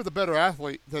 Big Show's a better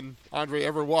athlete than Andre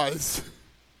ever was.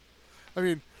 I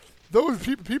mean, those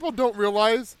people don't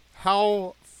realize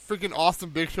how freaking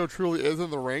awesome Big Show truly is in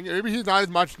the ring. Maybe he's not as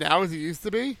much now as he used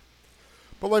to be.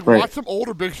 But, watch some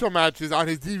older Big Show matches on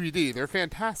his DVD. They're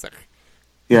fantastic.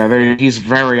 Yeah, he's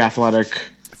very athletic.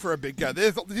 For a big guy. He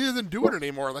doesn't do it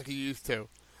anymore like he used to.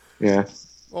 Yeah.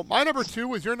 Well, my number 2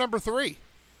 was your number 3.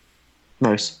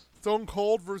 Nice. Stone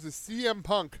Cold versus CM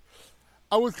Punk.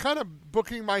 I was kind of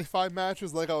booking my 5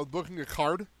 matches like I was booking a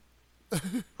card.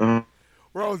 Uh-huh.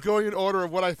 Where I was going in order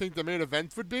of what I think the main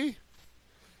event would be.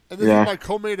 And this is my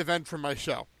co-main event from my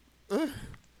show. And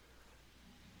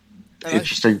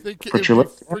interesting. I think it would be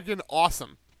freaking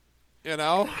awesome. You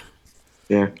know?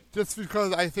 Yeah. Just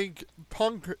because I think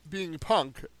Punk being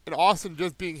Punk and Austin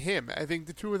just being him, I think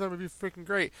the two of them would be freaking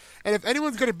great. And if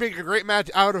anyone's going to make a great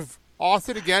match out of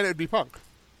Austin again, it would be Punk.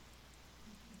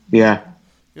 Yeah.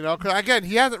 You know, because again,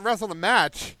 he hasn't wrestled a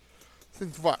match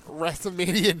since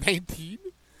WrestleMania 19?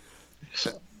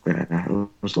 Yeah, it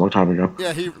was a long time ago.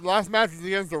 Yeah, last match was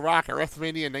against The Rock at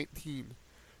WrestleMania 19.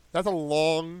 That's a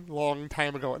long, long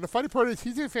time ago. And the funny part is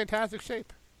he's in fantastic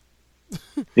shape.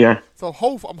 Yeah. So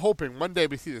I'm hoping one day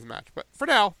we see this match. But for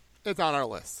now, it's on our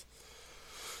list.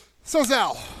 So,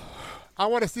 Sal, I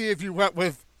want to see if you went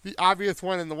with the obvious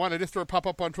one and the one I just saw pop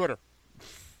up on Twitter.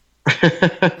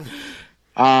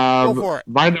 Go for it.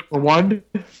 My number 1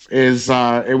 is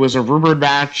it was a rumored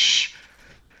match.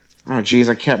 Oh, geez,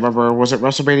 I can't remember. Was it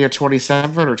WrestleMania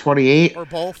 27 or 28? Or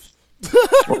both.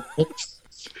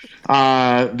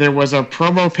 There was a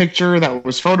promo picture that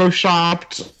was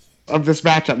photoshopped of this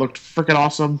match that looked freaking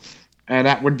awesome. And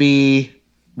that would be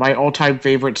my all-time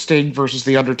favorite, Sting versus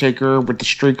The Undertaker with the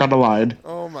streak on the line.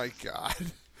 Oh, my God.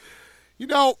 You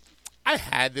know, I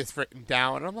had this written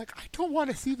down, and I'm like, I don't want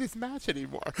to see this match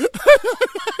anymore.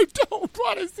 I don't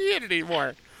want to see it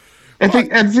anymore. As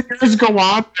the years go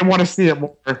on, I want to see it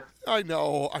more. I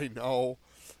know.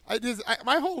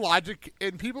 My whole logic,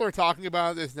 and people are talking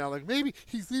about this now, like, maybe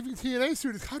he's leaving TNA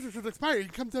soon, his contract will expire, he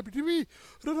comes to WWE.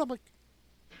 And I'm like,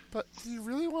 but do you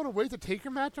really want to wait to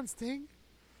Taker match on Sting?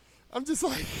 I'm just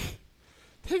like,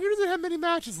 Taker doesn't have many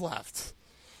matches left.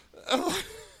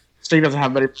 Sting doesn't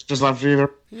have many matches left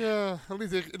either. Yeah, at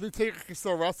least Taker can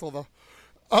still wrestle, though.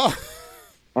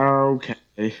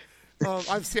 Okay.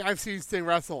 I've seen Sting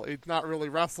wrestle. It's not really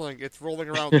wrestling. It's rolling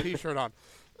around with a T-shirt on.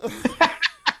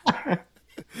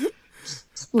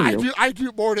 I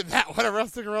do more than that when I'm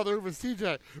wrestling around the room with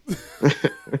CJ.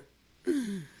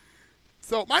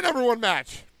 So, my number 1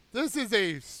 match. This is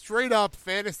a straight-up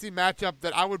fantasy matchup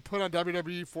that I would put on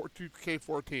WWE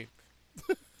 2K14.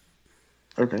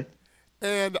 Okay.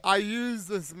 And I use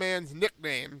this man's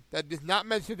nickname that does not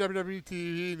mention WWE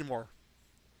TV anymore.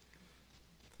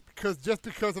 Because of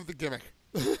the gimmick.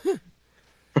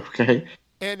 Okay.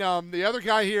 And the other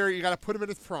guy here, you got to put him in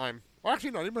his prime. Well,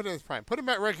 actually, no, you put him in his prime. Put him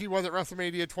at rank he was at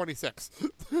WrestleMania 26.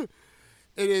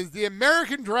 It is the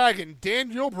American Dragon,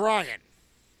 Daniel Bryan.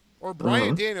 Or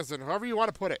Bryan Danielson, however you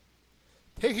want to put it.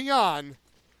 Taking on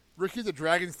Ricky the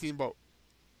Dragon Steamboat.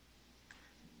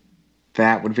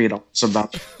 That would be an awesome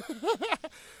match.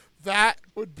 That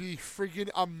would be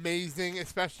freaking amazing,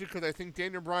 especially because I think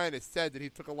Daniel Bryan has said that he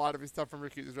took a lot of his stuff from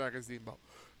Ricky the Dragon Steamboat.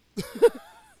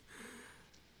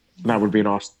 That would be an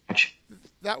awesome match.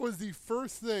 That was the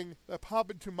first thing that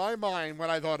popped into my mind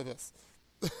when I thought of this.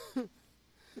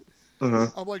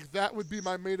 I'm like, that would be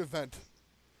my main event.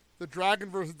 The Dragon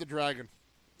versus the Dragon.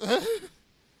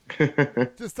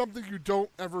 Just something you don't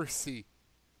ever see.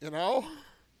 You know?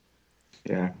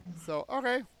 Yeah. So,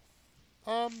 okay.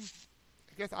 I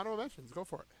guess honorable mentions. Go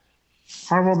for it.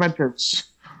 Honorable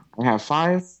mentions. I have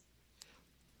 5.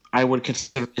 I would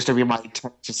consider this to be my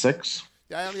 10 to 6.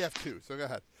 Yeah, I only have 2, so go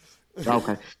ahead.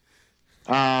 Okay.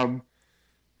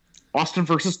 Austin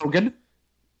versus Hogan.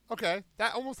 Okay.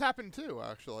 That almost happened too,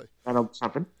 actually. That almost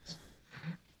happened.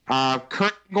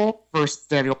 Kurt Angle versus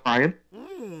Daniel Bryan.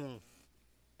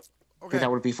 Okay. That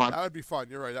would be fun. That would be fun.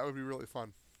 You're right. That would be really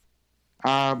fun.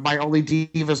 My only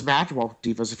Divas match. Well,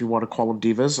 Divas if you want to call them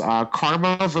Divas.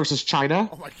 Karma versus Chyna.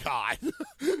 Oh, my God.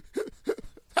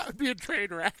 That would be a train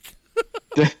wreck.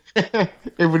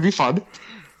 It would be fun.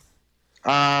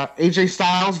 AJ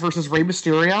Styles versus Rey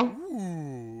Mysterio.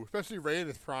 Ooh, especially Rey in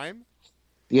his prime.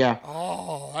 Yeah.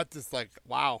 Oh, that's just like,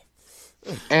 wow.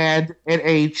 And in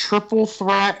a triple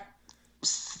threat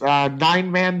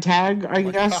 9-man tag, I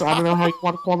guess. God. I don't know how you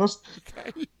want to call this.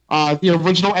 Okay. The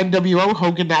original NWO,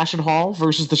 Hogan, Nash, and Hall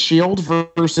versus The Shield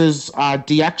versus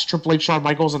DX, Triple H, Shawn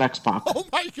Michaels, and X-Pac. Oh,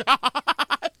 my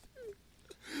God.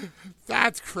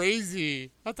 That's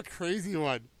crazy. That's a crazy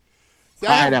one. See,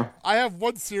 I know. I have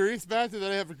one serious match, and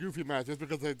then I have a goofy match, just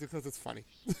because it's funny.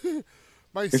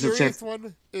 My serious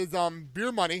one is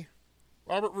Beer Money,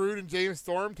 Robert Roode and James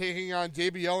Storm taking on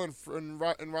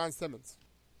JBL and Ron Simmons.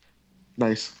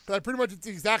 Nice. But pretty much it's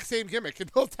the exact same gimmick in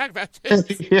both tag matches.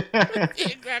 Yeah.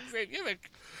 The exact same gimmick.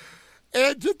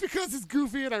 And just because it's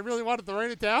goofy and I really wanted to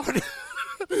write it down,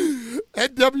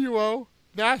 NWO,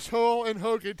 Nash, Hall, and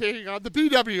Hogan taking on the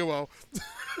BWO.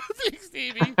 Big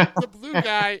Stevie, the Blue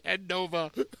Guy, and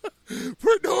Nova.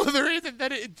 For no other reason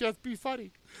than it'd just be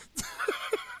funny.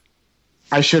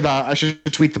 I should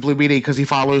tweet the Blue Meanie because he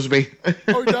follows me.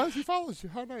 Oh, he does? He follows you.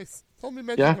 How nice. Tell me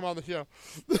mention him on the show.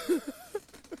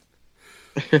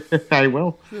 I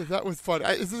will. Yeah, that was fun.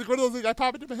 This is one of those things I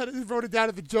popped into my head and wrote it down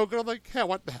as a joke, and I'm like, yeah,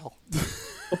 what the hell?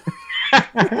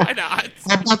 Why not?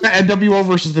 How about the NWO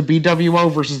versus the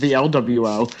BWO versus the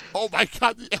LWO? Oh my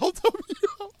God, the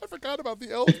LWO! I forgot about the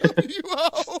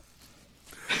LWO.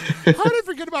 How did I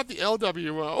forget about the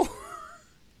LWO?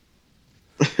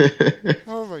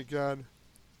 Oh my God.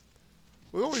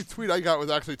 Well, the only tweet I got was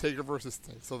actually Taker versus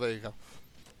Sting, so there you go.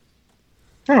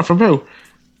 Oh, from who?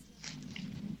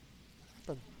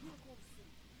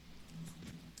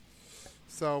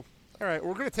 So, all right,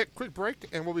 we're going to take a quick break,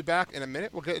 and we'll be back in a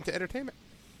minute. We'll get into entertainment.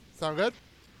 Sound good?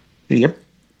 Yep.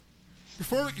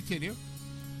 Before we continue,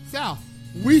 Sal,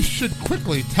 we should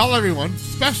quickly tell everyone,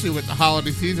 especially with the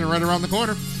holiday season right around the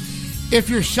corner, if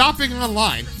you're shopping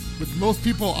online, which most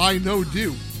people I know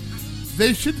do,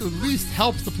 they should at least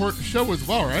help support the show as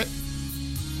well, right?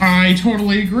 I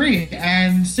totally agree.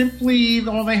 And simply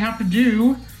all they have to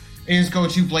do is go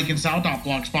to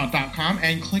blakeandsal.blogspot.com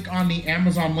and click on the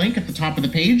Amazon link at the top of the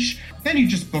page. Then you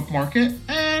just bookmark it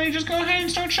and you just go ahead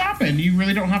and start shopping. You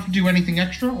really don't have to do anything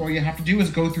extra. All you have to do is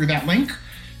go through that link,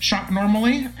 shop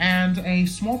normally, and a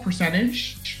small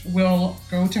percentage will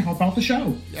go to help out the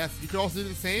show. Yes, you can also do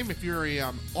the same if you're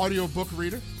a audiobook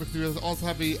reader, but we also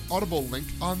have a Audible link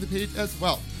on the page as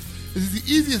well. This is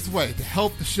the easiest way to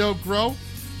help the show grow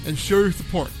and show your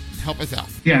support and help us out.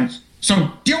 Yes,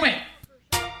 so do it!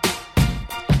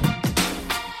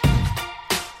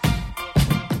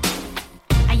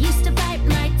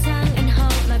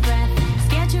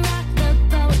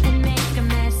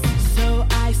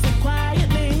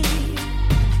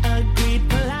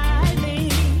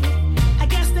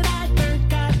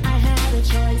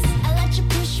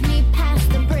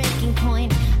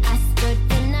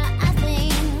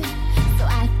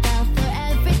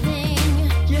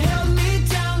 You held me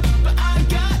down, but I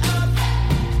got up.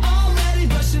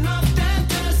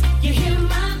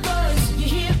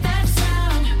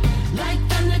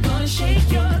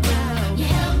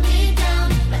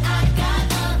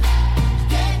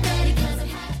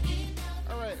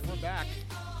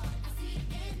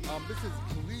 This is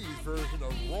Glee's version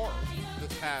of Roar,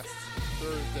 this past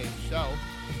Thursday show.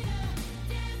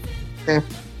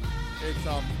 It's,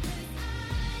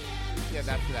 yeah,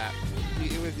 that's that.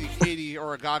 It was the Katie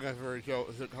Oragaga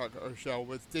show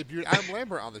with debuted Adam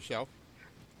Lambert on the show.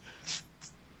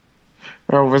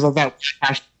 Oh, was that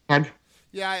hashtag?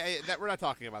 Yeah, we're not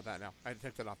talking about that now. I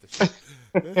took that off the show.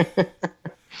 We're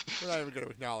not even going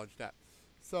to acknowledge that.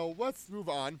 So let's move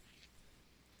on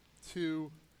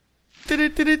to some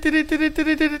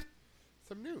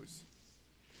news.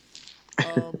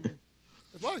 There's a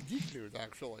lot of geek news,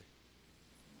 actually,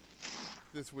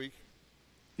 this week.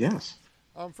 Yes.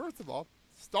 First of all,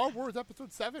 Star Wars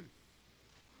Episode 7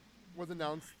 was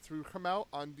announced to come out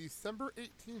on December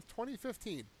 18th,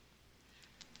 2015.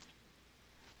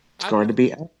 It's going to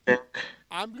be epic.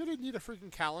 I'm going to need a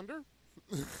freaking calendar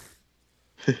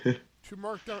to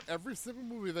mark down every single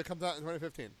movie that comes out in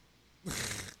 2015.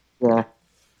 Yeah.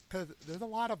 Because there's a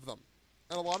lot of them.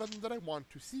 And a lot of them that I want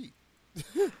to see.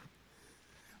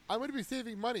 I'm going to be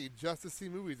saving money just to see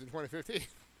movies in 2015.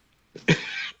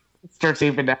 Start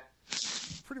saving that.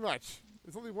 Pretty much.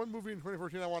 There's only one movie in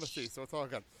 2014 I want to see, so it's all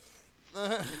good.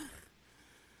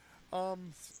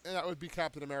 And that would be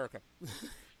Captain America.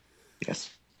 Yes.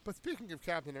 But speaking of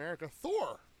Captain America,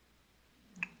 Thor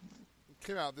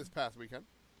came out this past weekend.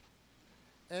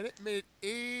 And it made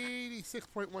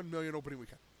 $86.1 million opening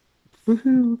weekend.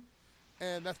 Woohoo.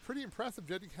 And that's pretty impressive,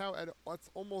 judging how it's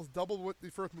almost double what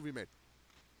the first movie made.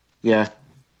 Yeah.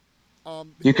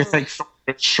 You could think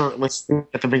it's shirtless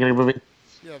at the beginning of the movie.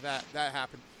 Yeah, that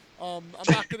happened. I'm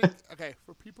not gonna. Okay,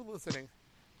 for people listening,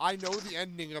 I know the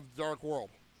ending of Dark World.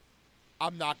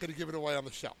 I'm not gonna give it away on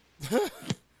the show.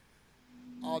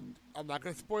 I'm not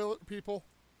gonna spoil it for people,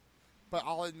 but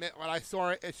I'll admit when I saw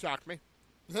it, it shocked me.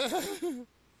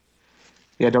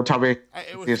 Yeah, don't tell me.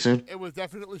 It was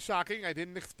definitely shocking. I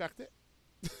didn't expect it.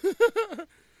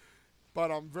 But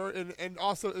I'm and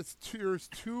also there's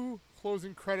two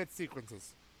closing credit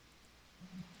sequences.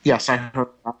 Yes, I heard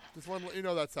that. Just want to let you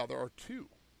know that's how there are two.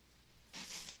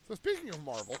 So speaking of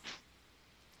Marvel,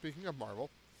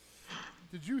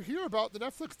 did you hear about the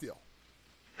Netflix deal?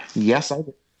 Yes, I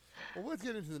did. Well, let's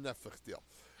get into the Netflix deal.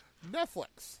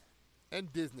 Netflix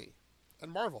and Disney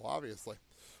and Marvel, obviously,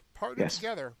 partnered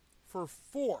together for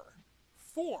four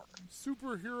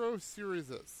superhero series.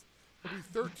 It'll be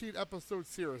 13 episode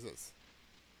series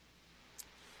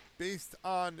based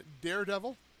on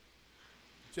Daredevil,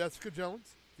 Jessica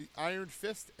Jones, the Iron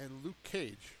Fist, and Luke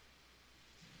Cage.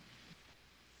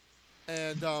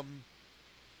 And there'll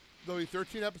be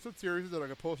 13 episode series that are going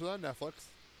to post it on Netflix.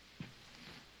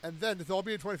 And then, this will all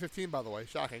be in 2015, by the way.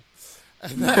 Shocking.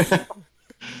 And then,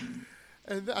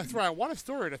 I swear, I want a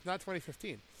story that's not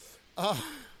 2015.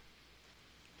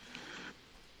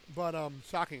 But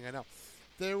shocking, I know.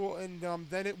 They will, and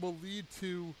then it will lead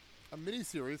to a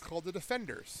miniseries called The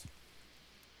Defenders,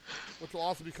 which will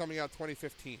also be coming out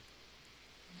 2015.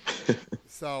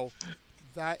 So,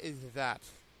 that is that.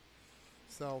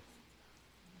 So,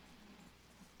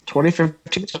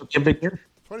 2015 is going to be a big year.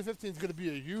 2015 is going to be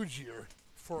a huge year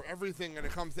for everything when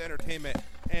it comes to entertainment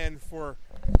and for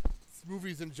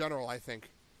movies in general, I think.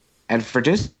 And for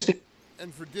Disney.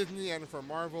 And for Disney and for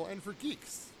Marvel and for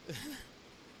geeks.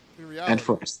 In reality. And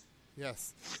for us.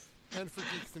 Yes. And for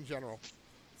geeks in general.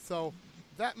 So,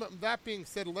 that being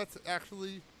said, let's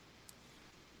actually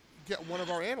get one of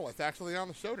our analysts actually on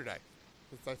the show today.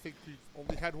 Since I think we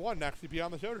only had one actually be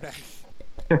on the show today.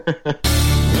 One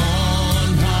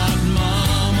hot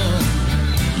mama,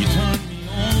 you turn me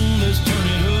on, let's turn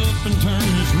it up and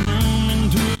turn this room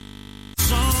into a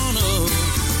sauna.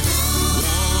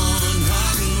 One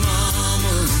hot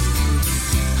mama,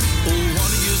 oh what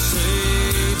do you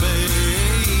say, babe?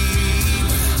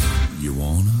 You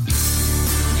wanna?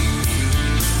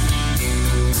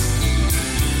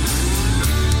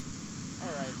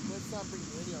 Alright, let's bring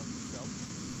Mandy on the show.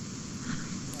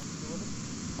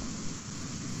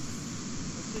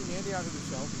 Mandy onto the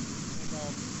show. And,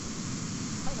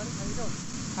 hi, honey. How you doing?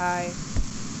 Hi.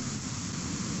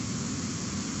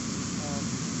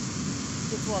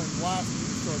 Just one last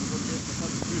news story before we get into the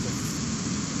country music.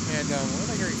 And what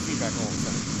am I hearing feedback all of a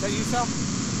sudden? Is that you, Sal?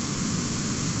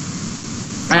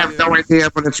 I have no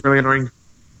idea, but it's really annoying.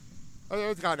 Oh,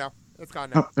 it's gone now. It's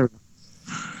gone Oh, now. there we go.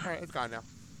 Alright, it's gone now.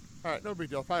 Alright, no big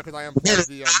deal. Probably because I unplugged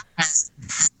the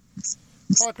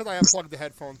probably because I unplugged the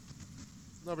headphone.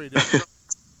 No big deal.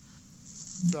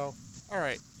 So,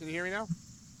 alright. Can you hear me now?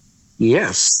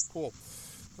 Yes. Cool.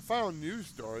 The final news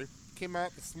story came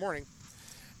out this morning,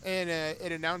 and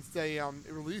it announced a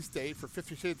release date for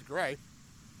 50 Shades of Grey.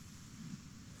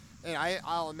 And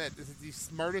I'll admit, this is the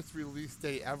smartest release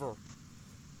date ever.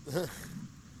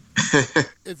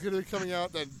 It's going to be coming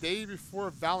out the day before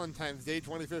Valentine's Day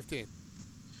 2015.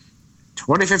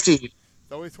 2015. It's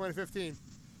always 2015.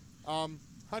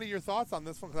 Honey, your thoughts on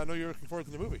this one? Because I know you're looking forward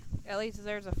to the movie. At least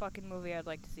there's a fucking movie I'd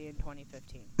like to see in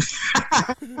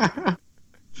 2015.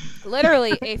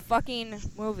 Literally a fucking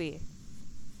movie.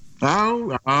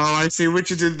 Oh, I see what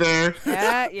you did there.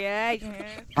 Yeah.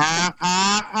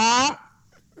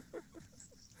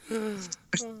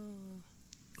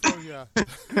 Oh, yeah.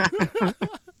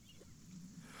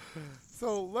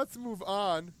 So let's move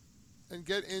on and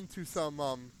get into some,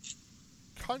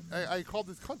 I call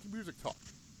this country music talk.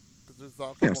 Because there's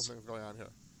a couple of things going on here.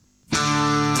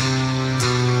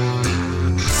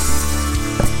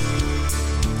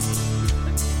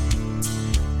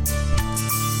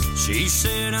 She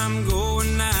said I'm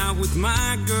going out with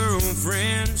my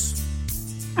girlfriends.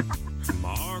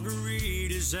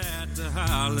 Margaritas at the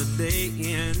Holiday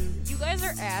Inn. You guys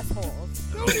are assholes.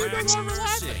 No, you don't want to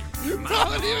laugh. You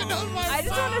don't even know my I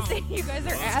just want to say you guys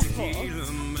are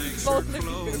assholes. Both of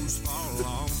you.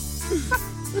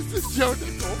 This is Joe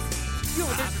Nichols. Joe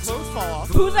Nichols' clothes fall off.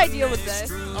 Whose idea was this?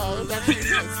 Oh, that's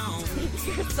his.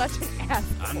 You're such an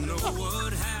asshole. I know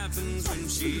what happens when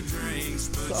she drinks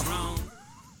Patron.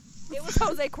 It was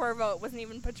Jose Cuervo. It wasn't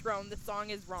even Patron. The song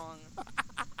is wrong.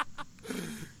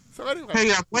 So anyway.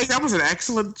 Hey, Blake, that was an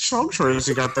excellent song choice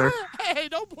you got there. Hey,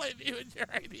 don't blame me. It was your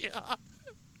idea.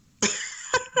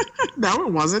 No,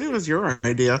 it wasn't. It was your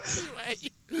idea.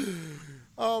 Anyway,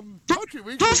 Country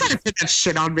Weekly. Don't try to put that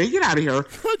shit on me. Get out of here.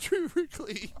 Country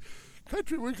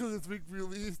Weekly this week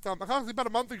released, approximately about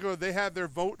a month ago, they had their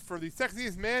vote for the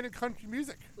sexiest man in country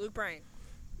music. Luke Bryan.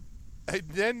 And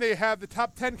then they have the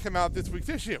top 10 come out this week's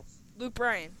issue. Luke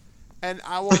Bryan. And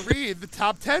I will read the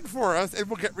top 10 for us, and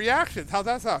we'll get reactions. How's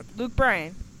that sound? Luke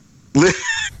Bryan.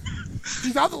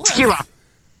 He's on the list. Tequila.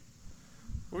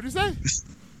 What'd you say?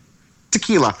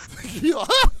 Tequila.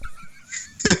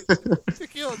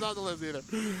 Tequila's on the list either.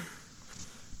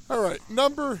 All right,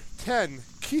 number 10,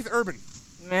 Keith Urban.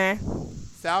 Meh.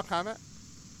 Sal, comment?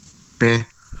 Meh.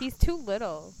 He's too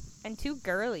little and too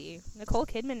girly. Nicole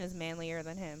Kidman is manlier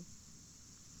than him.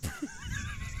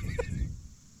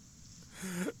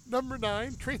 Number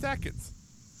 9, Trace Atkins.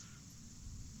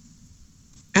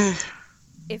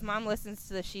 If Mom listens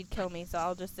to this, she'd kill me, so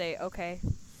I'll just say, okay.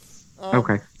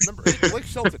 Okay. Number 8, Blake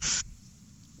Shelton.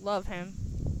 Love him.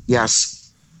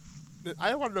 Yes.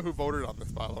 I want to know who voted on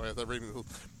this, by the way, as I'm reading this.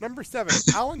 Number 7,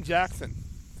 Alan Jackson.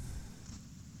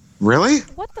 Really?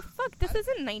 What the fuck? This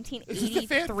isn't 1983. This is a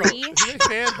fan vote. This is a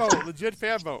fan vote. Legit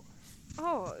fan vote.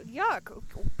 Oh, yuck.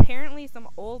 Apparently some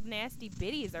old nasty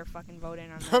biddies are fucking voting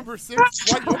on this. Number 6,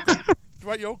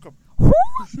 Dwight Yoakam. Who?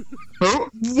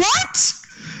 What?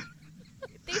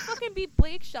 They fucking beat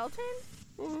Blake Shelton?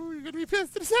 Oh, you're going to be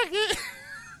pissed in a second.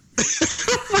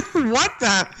 What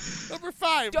the? Number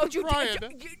 5, Brian.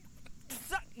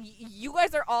 You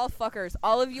guys are all fuckers.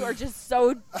 All of you are just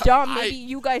so dumb. Maybe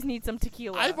you guys need some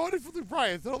tequila. I voted for Luke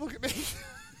Bryan, so don't look at me.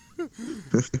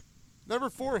 Number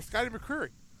 4, Scotty McCreery.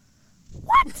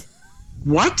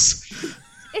 What? Is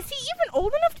he even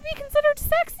old enough to be considered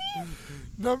sexy?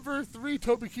 Number 3,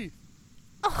 Toby Keith.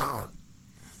 Oh.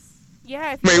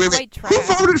 Yeah, Wait. Who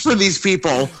voted for these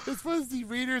people? This was the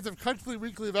readers of Country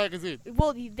Weekly magazine.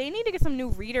 Well, they need to get some new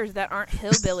readers that aren't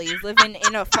hillbillies living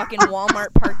in a fucking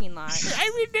Walmart parking lot.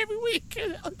 I read it every week.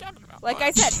 What are you talking about? Like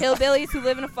I said, hillbillies who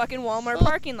live in a fucking Walmart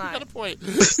parking lot. You got a point.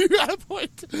 You got a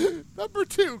point. Number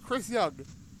 2, Chris Young.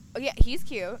 Oh, yeah, he's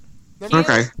cute.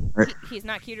 Okay. He's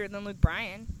not cuter than Luke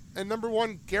Bryan. And number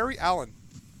 1, Gary Allen.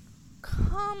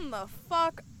 Come the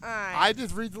fuck on. I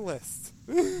just read the list.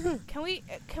 Can we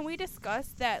discuss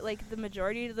that, like, the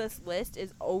majority of this list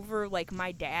is over, like,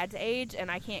 my dad's age,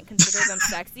 and I can't consider them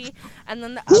sexy, and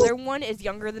then the other one is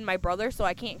younger than my brother, so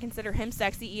I can't consider him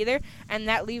sexy either, and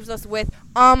that leaves us with,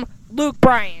 Luke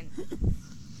Bryan.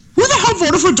 Who the hell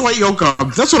voted for Dwight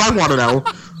Yoakam? That's what I want to know.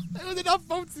 There was enough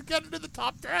votes to get into the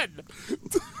top 10.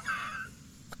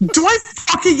 Dwight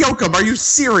fucking Yoakam, are you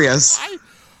serious?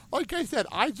 Like I said,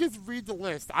 I just read the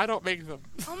list. I don't make them.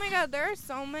 Oh my god, there are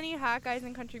so many hot guys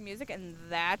in country music, and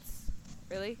that's...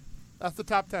 Really? That's the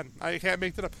top 10. I can't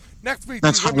make that up. Next week...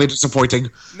 That's highly disappointing.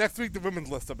 Next week, the women's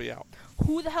list will be out.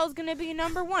 Who the hell's gonna be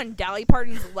number 1? Dolly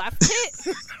Parton's left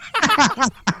hit?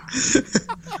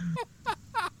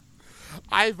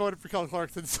 I voted for Kelly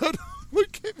Clarkson, so don't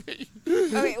look at me.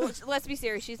 Okay, well, let's be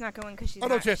serious. She's not going because she's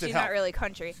not really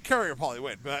country. Carrie will probably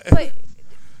win, but...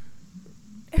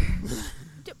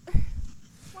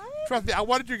 Trust me, I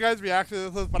wanted your guys' reaction to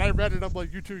this list, but I read it. I'm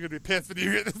like, you two are going to be pissed when you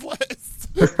hear this list.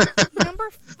 Number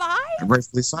 5?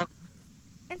 Rightfully so.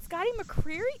 And Scotty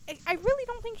McCreery? I really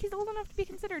don't think he's old enough to be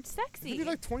considered sexy. Isn't he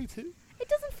like 22? It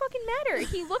doesn't fucking matter.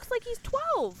 He looks like he's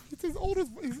 12. He's as old as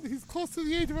he's close to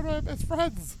the age of one of my best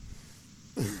friends.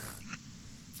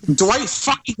 Dwight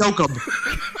fucking Yoakam.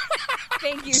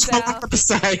 Thank you, That's Sal. all I have to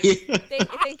say.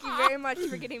 Thank you very much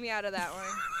for getting me out of that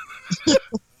one.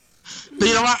 But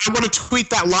you know what? I'm going to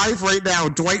tweet that live right now.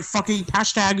 Dwight fucking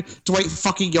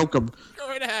Yoakam. Go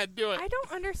right ahead, do it. I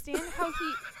don't understand how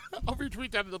he... I'll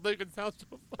retweet that in the Blake and Sal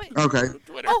show. Okay.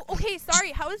 Oh, okay.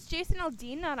 Sorry. How is Jason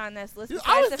Aldean not on this list?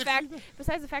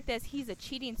 Besides the fact that he's a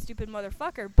cheating, stupid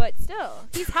motherfucker, but still,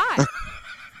 he's hot.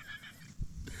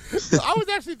 I was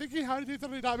actually thinking, how did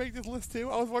Jason not make this list too?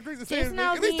 I was wondering the same Jason thing.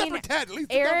 At least Aldean, number 10. At least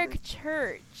Eric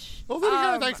Church. Those are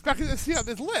the guys I expected to see on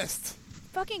this list.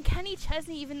 Fucking Kenny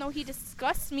Chesney, even though he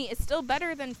disgusts me, is still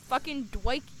better than fucking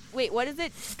Dwight. Wait, what is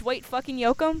it? Dwight fucking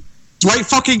Yoakam? Dwight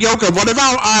fucking Yoakam. What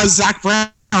about Zach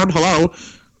Brown? Hello.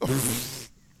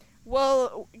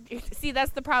 Well, see,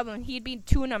 that's the problem. He'd be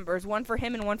two numbers, one for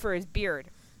him and one for his beard.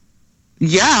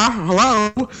 Yeah,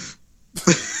 hello.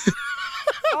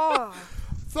 Oh.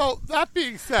 So, that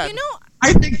being said... You know...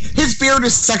 I think his beard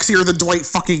is sexier than Dwight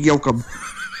fucking Yoakam.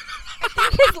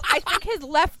 I think his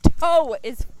left toe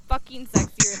is fucking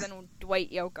sexier than Dwight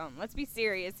Yoakam. Let's be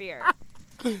serious here.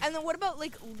 And then what about,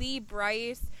 like, Lee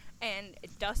Bryce and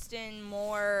Dustin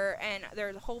Moore, and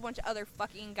there's a whole bunch of other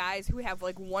fucking guys who have,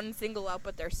 like, one single out,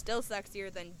 but they're still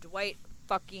sexier than Dwight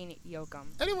fucking Yoakam.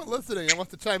 Anyone listening and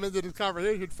wants to chime into this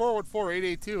conversation,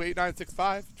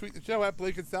 414-882-8965. Tweet the show at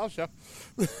Blake and Sal Show.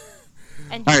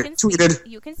 And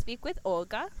you can speak with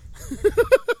Olga.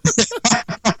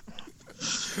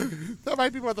 That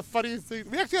might be one of the funniest things.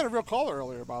 We actually had a real caller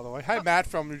earlier, by the way. Hi, Matt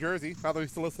from New Jersey. By the way,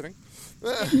 he's still listening.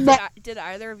 Did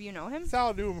either of you know him?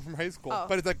 Sal knew him from high school,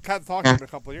 but it's like kind of talking to him in a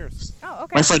couple of years. Oh,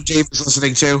 okay. My friend Dave is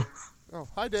listening too. Oh,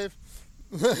 hi, Dave.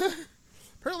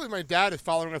 Apparently, my dad is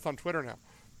following us on Twitter now.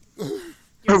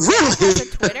 Really?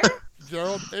 Twitter?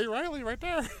 Gerald A. Reilly, right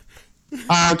there.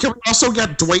 Can we also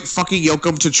get Dwight fucking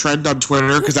Yoakam to trend on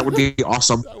Twitter? Because that would be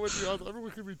awesome. That would be awesome.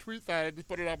 Everyone could retweet that and just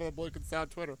put it up on the Blake and Sal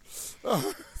Twitter.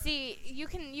 See, you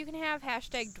can have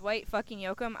hashtag Dwight fucking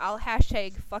Yoakam. I'll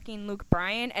hashtag fucking Luke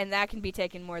Bryan, and that can be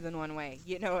taken more than one way.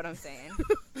 You know what I'm saying?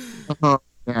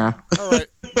 Yeah. All right.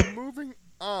 Moving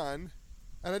on,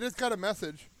 and I just got a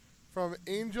message from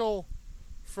Angel,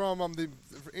 from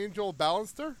Angel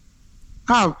Balancer.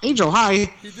 Oh, Angel,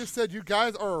 hi. He just said, "You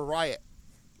guys are a riot."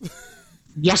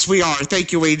 Yes, we are.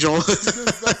 Thank you, Angel. He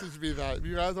just messaged me that.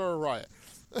 You guys are a riot.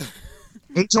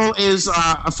 Angel is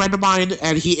a friend of mine,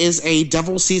 and he is a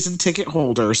Devil season ticket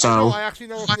holder. So I actually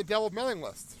know him from the Devil mailing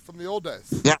list from the old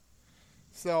days. Yeah.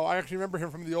 So I actually remember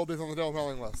him from the old days on the Devil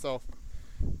mailing list. So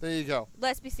there you go.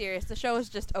 Let's be serious. The show was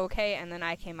just okay, and then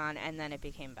I came on, and then it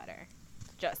became better.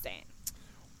 Just saying.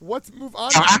 Let's move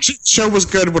on. Actually, the show was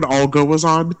good when Olga was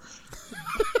on.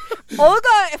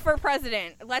 Olga for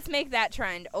president. Let's make that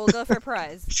trend. Olga for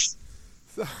prez.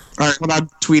 All right, when I'm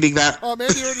tweeting that. Oh,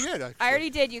 Mandy already did. Actually. I already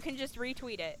did. You can just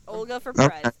retweet it. Olga for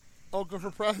prez. Okay. Olga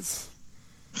for prez.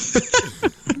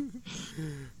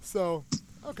 So,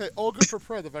 okay, Olga for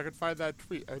prez. If I could find that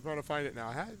tweet, I'm going to find it now.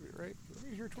 I have it, right?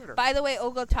 Where's your Twitter? By the way,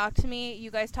 Olga talked to me.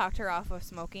 You guys talked her off of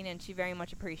smoking, and she very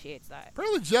much appreciates that.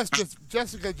 Apparently,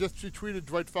 Jessica just retweeted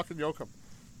Dwight fucking Yoakam.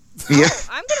 Yeah. Oh,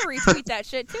 I'm going to retweet that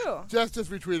shit, too. Jess just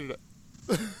retweeted it.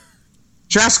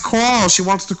 Jess, call. She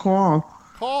wants to call.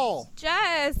 Call.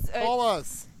 Jess. Call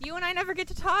us. You and I never get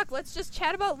to talk. Let's just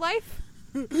chat about life.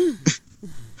 And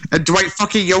Dwight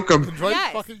fucking Yoakam.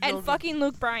 And fucking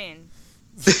Luke Bryan.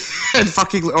 And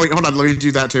fucking... Oh, wait, hold on. Let me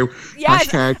do that, too. Yes,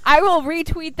 Hashtag. I will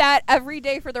retweet that every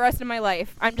day for the rest of my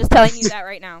life. I'm just telling you that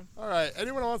right now. All right.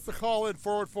 Anyone who wants to call in,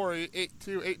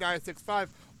 414-882-8965.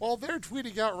 While they're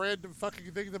tweeting out random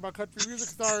fucking things about country music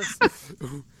stars.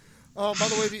 By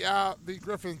the way, the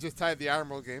Griffins just tied the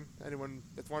Admiral game. Anyone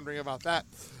that's wondering about that.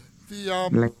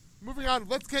 Moving on,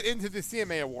 let's get into the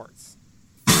CMA Awards.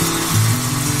 On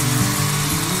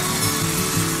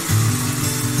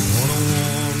a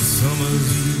warm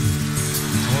summer's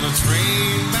eve, on a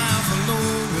train bound for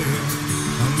nowhere,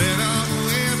 I met up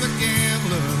with a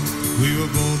gambler. We were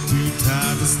both too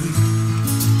tired to sleep,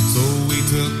 so we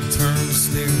took turns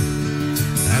staring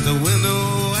at the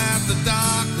window at the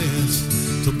darkness.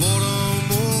 Till boredom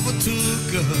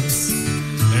overtook us,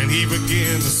 and he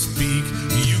began to speak.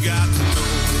 You got to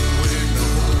know when to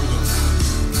hold 'em,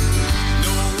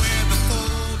 know when to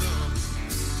fold 'em,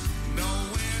 know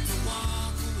when to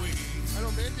walk away. I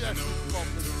know Mandy actually, well,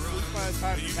 by the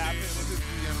time this happened, it was the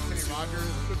Kenny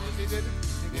Rogers tribute they did at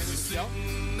the end of the show.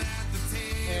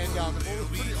 And what was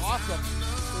pretty awesome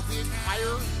was the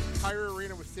entire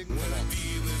arena was singing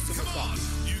the song.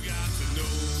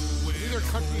 These are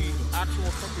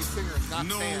actual country singers, not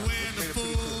fans, which made it pretty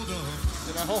cool.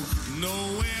 at home.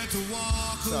 Nowhere to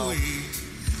walk away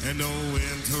and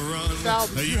nowhere to run. Sal,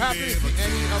 do you happen to see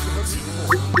any of the movies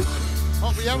before?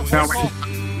 Oh, we have a phone call.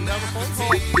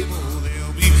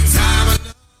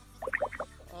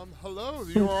 Hello,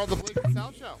 you are on the Blake and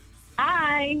Sal show.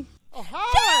 Hi. Oh,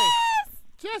 hi.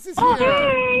 Jess is Oh, here.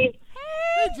 hey.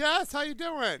 Hey, Jess, how you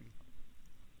doing?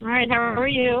 All right, how are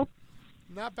you?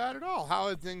 Not bad at all. How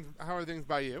are things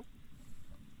by you?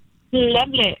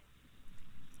 Lovely.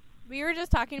 We were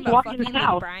just talking about Walking fucking the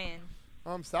house. with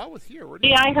Brian. Sal was here.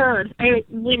 Yeah, I heard.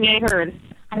 Believe me, I heard.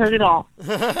 I heard it all.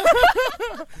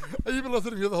 Have you been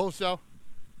listening to the whole show?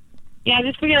 Yeah, I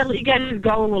just figured I'd let you guys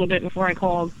go a little bit before I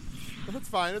called. That's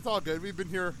fine. It's all good. We've been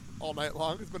here all night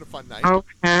long. It's been a fun night.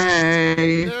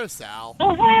 Okay. There's Sal.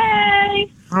 Oh, hey.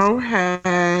 Oh,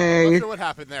 hey. Not sure what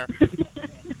happened there.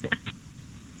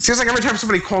 Seems like every time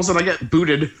somebody calls in, I get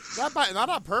booted. Not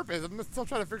on purpose. I'm still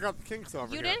trying to figure out the kinks over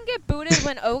You here. didn't get booted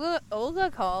when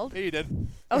Olga called. Yeah, you did.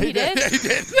 Oh, he did? Yeah, he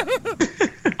did.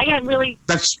 I got really...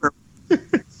 That's true. I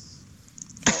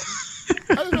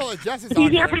don't know that Jess is It's on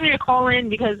easier here. for me to call in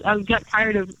because I got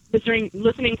tired of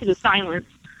listening to the silence.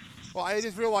 Well, I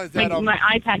just realized that... My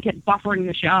iPad kept buffering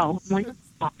the show. I'm like,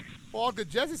 fuck. Well, all good.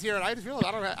 Jess is here, and I just realized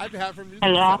I didn't have her music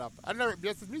Hello? set up. I don't have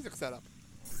Jess's music set up.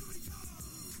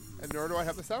 And nor do I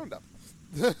have the sound up.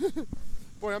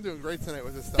 Boy, I'm doing great tonight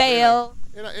with this stuff. Fail.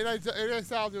 And I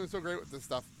Sal doing so great with this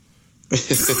stuff.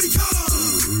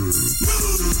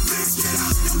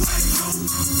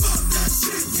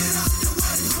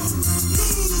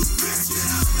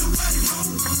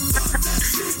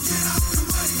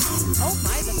 Oh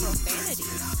my, the profanity.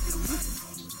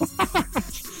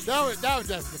 Now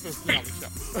Jess is supposed to be on the show.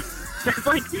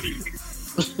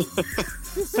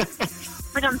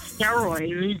 Like I'm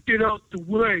steroids. Get out the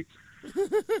way.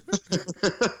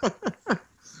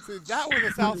 See, that was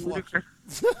a Sal selection.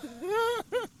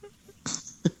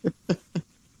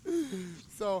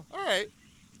 So, all right.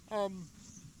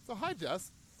 So hi,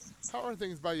 Jess. How are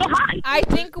things by you? Hi. I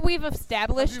think we've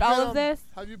established all of this.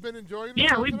 Have you been enjoying the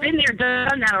Yeah, show we've today? been there,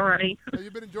 done that already. Have you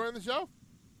been enjoying the show?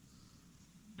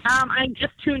 I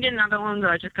just tuned in not that long ago.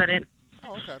 I just got in.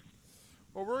 Oh, okay.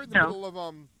 Well, we're in the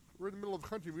middle of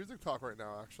country music talk right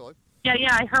now, actually.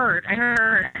 Yeah, I heard.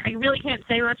 I really can't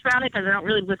say much about it because I don't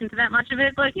really listen to that much of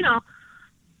it. But,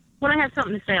 when I have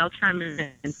something to say, I'll chime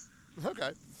in.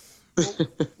 Okay.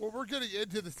 Well, we're getting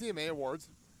into the CMA Awards.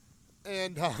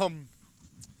 And,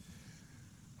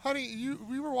 honey,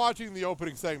 we were watching the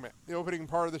opening segment, the opening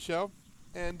part of the show,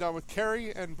 and with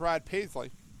Carrie and Brad Paisley.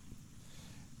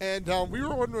 And we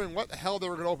were wondering what the hell they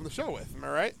were going to open the show with. Am I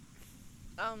right?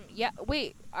 Yeah,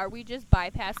 wait, are we just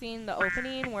bypassing the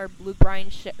opening where Luke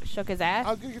Bryan shook his ass?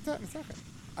 I was going to get that in a second.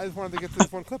 I just wanted to get to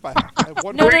this one clip I have. I have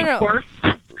one No.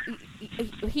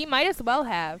 He might as well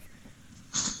have.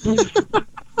 Wait.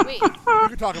 You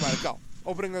can talk about it. Go.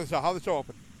 Opening of the show. How the show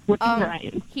opened.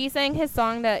 He sang his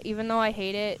song that even though I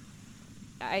hate it,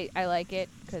 I like it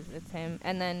because it's him.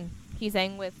 And then he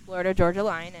sang with Florida Georgia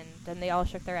Line, and then they all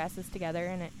shook their asses together,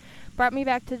 and it brought me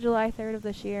back to July 3rd of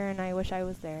this year, and I wish I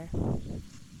was there.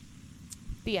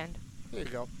 The end. There you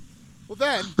go. Well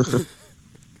then,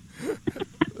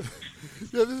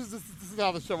 yeah, this is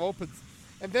how the show opens,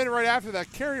 and then right after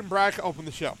that, Carrie and Brad open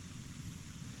the show.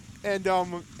 And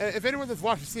if anyone that's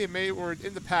watched the CMA or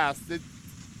in the past, the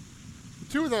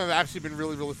two of them have actually been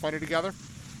really, really funny together.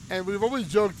 And we've always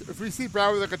joked, if we see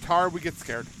Brad with a guitar, we get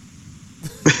scared.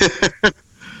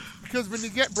 Because when you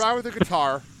get Brad with a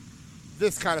guitar,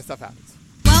 this kind of stuff happens.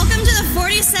 Welcome to the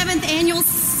 47th annual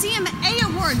CMA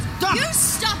Awards. Stop. You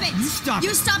stop it. You stop You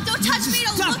it. stop. Don't touch me.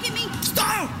 Don't Stop. look at me.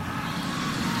 Stop!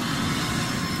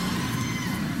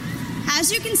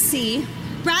 As you can see,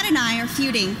 Brad and I are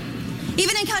feuding.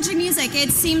 Even in country music,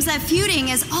 it seems that feuding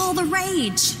is all the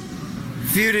rage.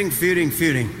 Feuding.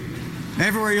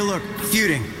 Everywhere you look,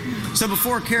 feuding. So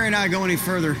before Carrie and I go any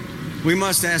further, we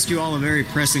must ask you all a very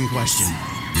pressing question.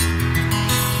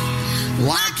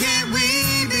 Why can't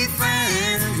we be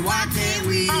friends? Why can't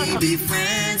we be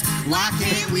friends? Why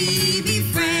can't we be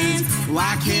friends?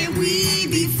 Why can't we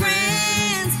be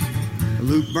friends?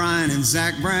 Luke Bryan and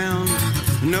Zach Brown,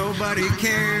 nobody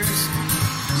cares.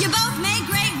 You both make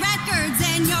great records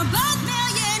and you're both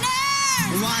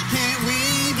millionaires. Why can't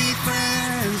we be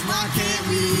friends? Why can't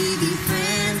we be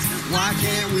friends? Why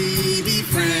can't we be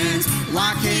friends?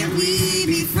 Why can't we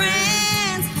be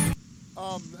friends?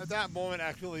 At that moment,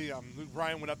 actually, Luke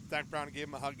Bryan went up to Zach Brown and gave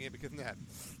him a hug and gave him a kiss in the head.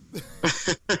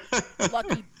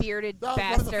 Lucky bearded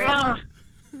That was bastard.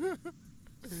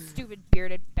 Stupid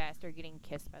bearded bastard getting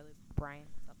kissed by Luke Bryan.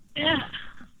 Yeah.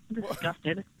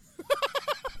 Disgusted.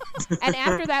 And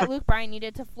after that, Luke Bryan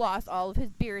needed to floss all of his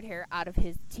beard hair out of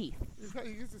his teeth.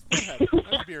 He used his forehead,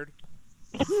 not his beard.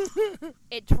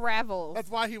 It travels. That's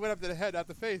why he went up to the head, not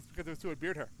the face, because it was too much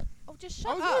beard hair. Oh, just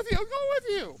shut up. I was going with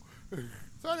you.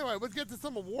 So anyway, let's get to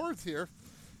some awards here.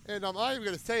 And I'm not even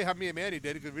going to say how me and Mandy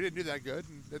did, because we didn't do that good,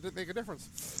 and it didn't make a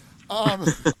difference.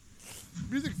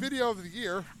 Music video of the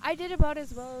year. I did about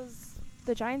as well as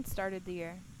the Giants started the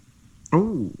year.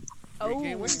 Oh.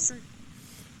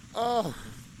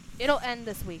 It'll end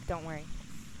this week, don't worry.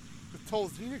 The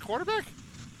Tolzini quarterback?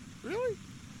 Really?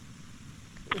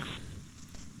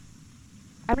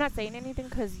 I'm not saying anything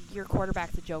because your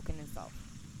quarterback's a joke in himself.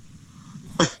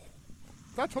 It's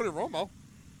not Tony Romo.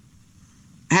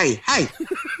 Hey.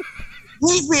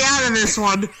 Leave me out of this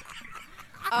one.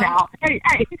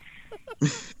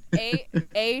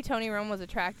 A, Tony Romo was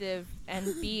attractive, and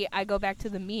B, I go back to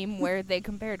the meme where they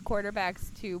compared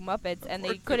quarterbacks to Muppets, and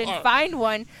they couldn't find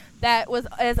one that was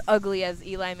as ugly as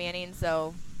Eli Manning,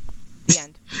 so the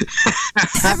end.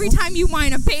 Every time you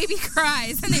whine, a baby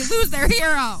cries, and they lose their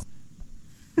hero.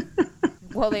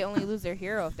 Well, they only lose their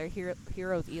hero if their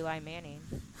hero's Eli Manning.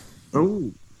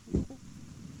 Oh.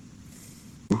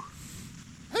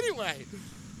 Anyway.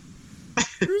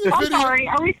 I'm sorry,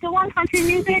 are we still on country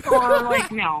music or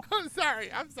like no? I'm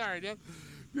sorry, Dan.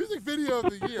 Music video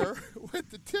of the year went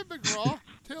to Tim McGraw,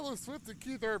 Taylor Swift, and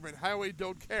Keith Urban. Highway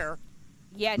Don't Care.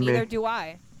 Yeah, neither do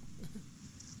I.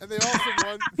 And they also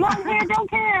won. Long hair don't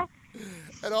care.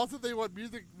 And also they won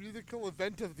musical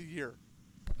event of the year.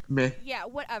 Meh. Yeah,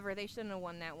 whatever. They shouldn't have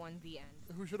won that one. The end.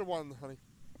 Who should have won, honey?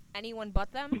 Anyone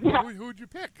but them? Who would you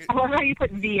pick? I love how you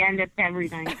put the end at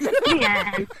everything.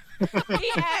 The end.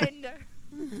 The end.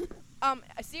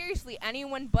 Seriously,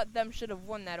 anyone but them should have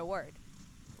won that award.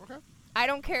 Okay. I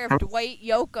don't care if Dwight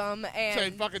Yoakam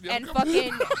and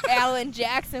fucking Alan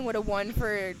Jackson would have won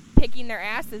for picking their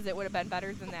asses. It would have been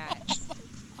better than that.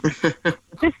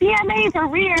 The CMAs are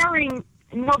re-airing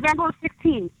November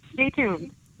 16th. Stay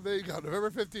tuned. There you go.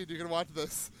 November 15th, you can watch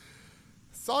this.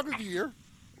 Song of the year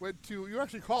went to, you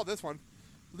actually called this one,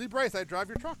 Lee Bryce, I Drive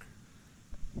Your Truck.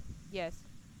 Yes.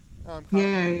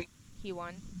 Yay. He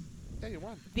won. Yeah, you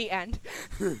won. The end.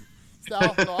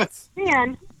 Sal, thoughts? The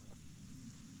end.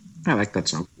 I like that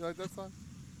song. You like that song?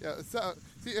 Yeah. So,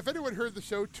 see, if anyone heard the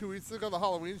show 2 weeks ago, the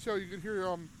Halloween show, you could hear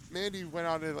Mandy went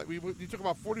on and we took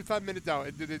about 45 minutes out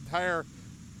and did an entire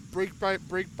break by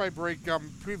break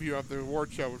preview of the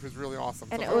award show, which was really awesome.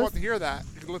 And so if you want to hear that,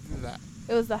 you can listen to that.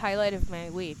 It was the highlight of my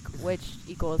week, which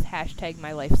equals #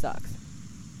 my life sucks.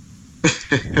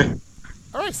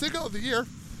 All right, single of the year.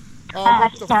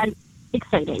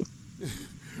 Exciting.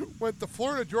 Went the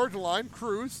Florida Georgia Line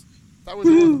Cruise. That was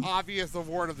the most obvious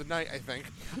award of the night, I think.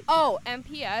 Oh,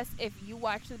 MPS, if you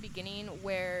watch the beginning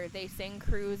where they sing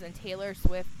Cruise and Taylor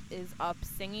Swift is up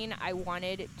singing, I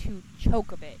wanted to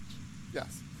choke a bitch.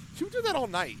 Yes. She would do that all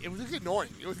night. It was just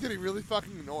annoying. It was getting really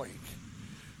fucking annoying.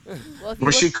 Well,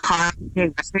 was she caught?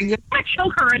 I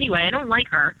choke her anyway. I don't like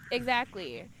her.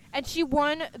 Exactly. And she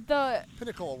won the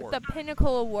Pinnacle Award. The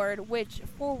Pinnacle Award, which,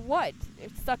 for what?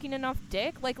 Sucking enough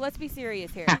dick? Like, let's be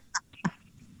serious here.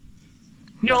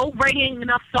 No, writing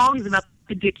enough songs about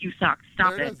the dick you suck.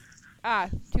 Stop it.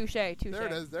 Touche. There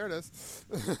it is.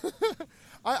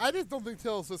 I just don't think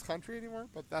Taylor Swift's country anymore,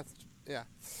 but that's, yeah.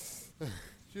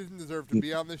 She doesn't deserve to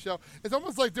be on this show. It's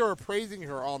almost like they were praising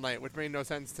her all night, which made no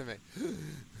sense to me.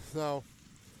 So,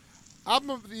 album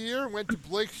of the year went to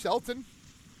Blake Shelton,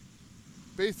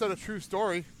 based on a true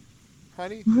story.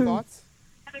 Honey, thoughts?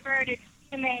 Happy birthday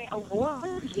CMA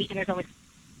Awards weekend is always.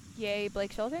 Yay,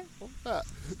 Blake Shelton?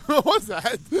 What was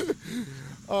that?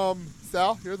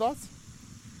 Sal, your thoughts?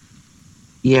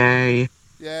 Yay.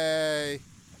 Yay.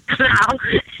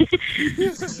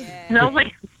 Smells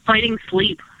like fighting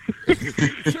sleep.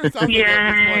 Sure sounds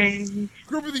like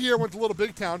Group of the year went to Little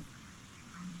Big Town,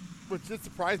 which did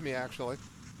surprise me, actually, to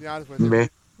be honest with you.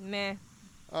 Meh.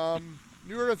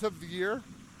 New Artist of the Year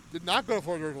did not go to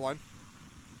Florida Georgia Line.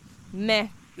 Meh.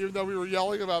 Even though we were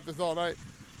yelling about this all night.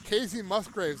 Casey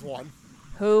Musgraves won.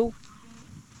 Who?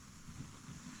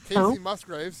 Casey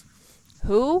Musgraves.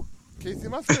 Who? Casey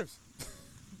Musgraves.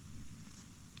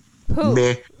 Who?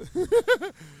 Meh.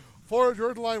 Florida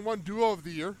Georgia Line won Duo of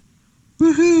the Year.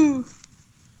 Woohoo!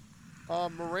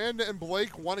 Miranda and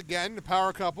Blake won again, the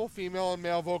power couple, female and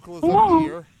male vocalists of the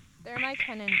year. They're my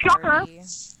Ken and Shocker. Barbie.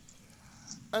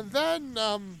 And then,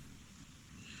 I'm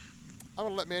going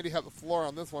to let Mandy have the floor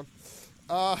on this one.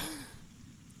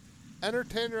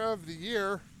 Entertainer of the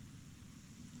Year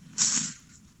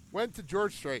went to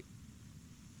George Strait.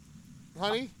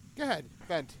 Honey, go ahead,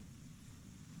 vent.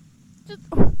 Just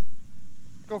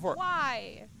Go for it.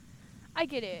 Why? I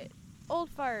get it. Old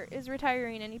Fart is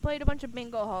retiring, and he played a bunch of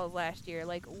bingo halls last year.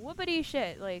 Like, whoopity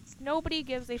shit. Like, nobody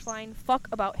gives a flying fuck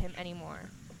about him anymore.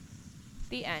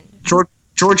 The end.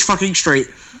 George fucking Strait.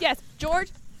 Yes,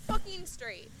 George fucking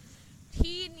Strait.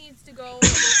 He needs to go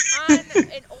on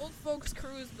an old folks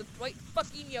cruise with Dwight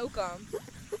fucking Yoakam,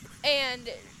 and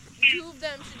two of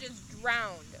them should just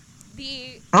drown.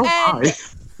 The end.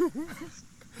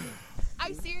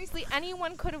 I seriously,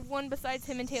 anyone could have won besides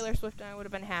him and Taylor Swift, and I would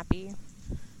have been happy.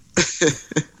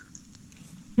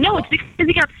 No, it's because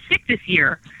he got sick this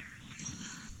year.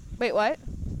 Wait, what?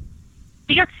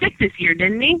 He got sick this year,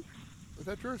 didn't he? Was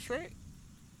that George Strait?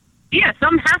 Yeah,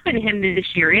 something happened to him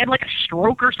this year. He had like a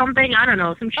stroke or something. I don't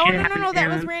know. Some shit happened no, to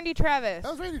that him. was Randy Travis.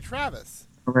 That was Randy Travis.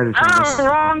 Oh,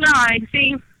 wrong guy.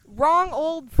 See? Wrong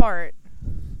old fart.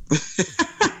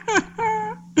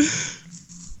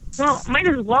 Well, might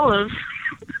as well have.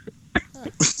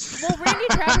 Well, Randy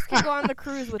Travis can go on the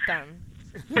cruise with them.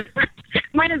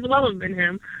 Might as well have been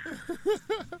him.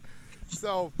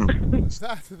 So,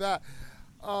 that's that.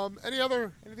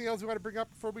 Anything else you want to bring up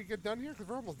before we get done here? Because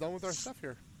we're almost done with our stuff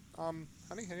here.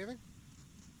 Honey, anything?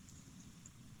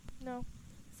 No.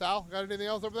 Sal, got anything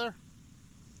else over there?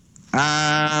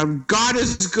 God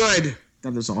is good.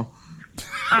 That is all.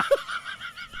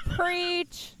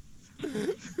 Preach.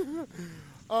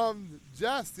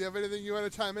 Jess, do you have anything you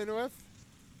want to chime in with?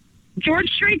 George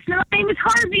Strait's name is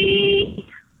Harvey.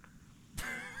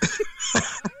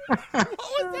 What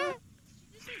was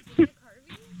that?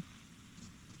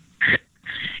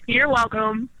 You're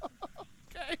welcome.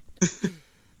 Okay.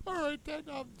 All right, then,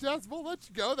 Jess, we'll let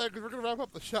you go then because we're going to wrap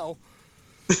up the show.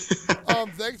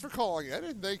 Thanks for calling in,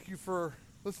 and thank you for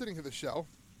listening to the show.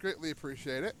 Greatly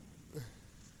appreciate it.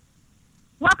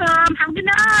 Welcome. Have a good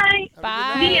night.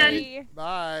 Bye.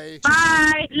 Bye.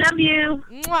 Bye. Love you.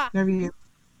 Mwah. Love you.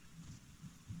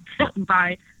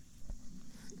 Bye.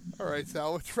 All right,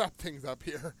 Sal, let's wrap things up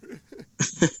here.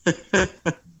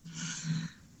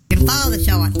 You can follow the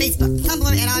show on Facebook,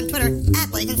 Tumblr, and on Twitter at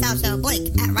Blake and Sal Show. Blake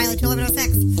at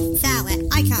Reilly1106. Sal at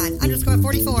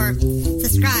icon_44.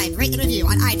 Subscribe, rate, and review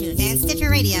on iTunes and Stitcher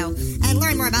Radio. And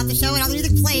learn more about the show and all the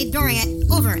music played during it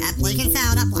over at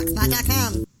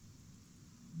blakeandsal.blogspot.com.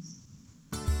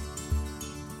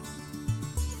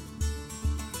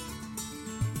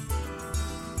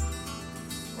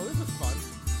 Oh, this is fun.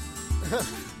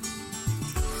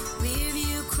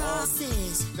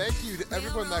 Thank you to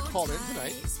everyone that called in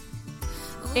tonight.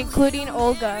 Including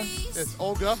Olga. It's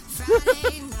Olga.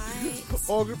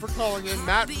 Olga for calling in.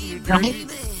 Matt from New Jersey.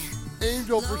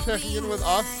 Angel for checking in with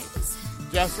us.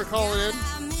 Jess for calling in.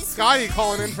 Scotty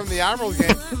calling in from the Admirals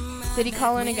game. Did he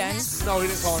call in again? No, he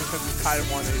didn't call in because he tied at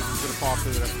 1 and he's going to fall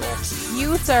through the next goal.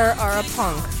 You, sir, are a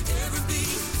punk.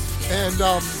 And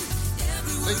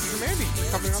thank you to Mandy for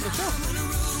coming on the show.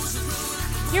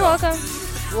 You're welcome.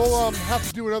 We'll have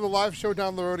to do another live show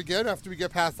down the road again after we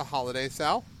get past the holiday,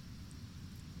 Sal.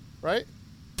 Right?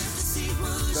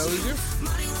 Is that what you do?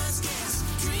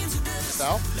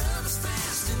 Sal?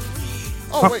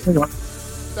 Oh, wait.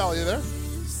 Sal, are you there?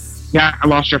 Yeah, I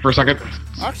lost you for a second.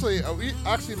 Actually, we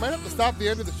might have to stop the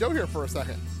end of the show here for a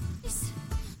second.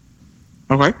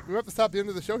 Okay. We have to stop the end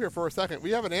of the show here for a second.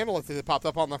 We have an analyst that popped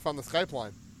up on the Skype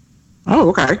line. Oh,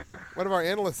 okay. One of our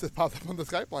analysts has popped up on the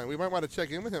Skype line. We might want to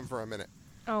check in with him for a minute.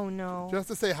 Oh, no. Just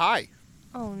to say hi.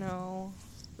 Oh, no.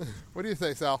 What do you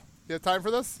think, Sal? You have time for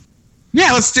this?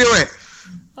 Yeah, let's do it.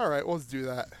 All right, let's do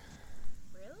that.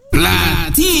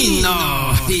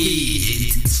 Latino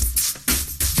Hit.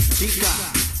 Chica,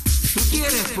 ¿tú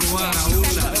quieres probar a un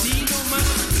latino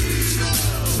más?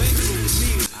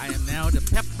 I am now the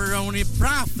pepperoni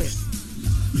prophet.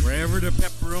 Wherever the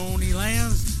pepperoni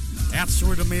lands, that's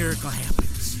where the miracle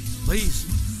happens. Please,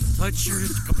 touch your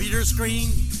computer screen,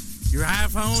 your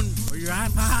iPhone, or your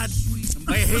iPod, and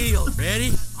be healed.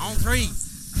 Ready? On 3.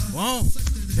 1,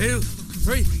 2,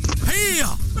 3.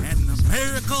 Heal! And the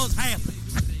miracles happen.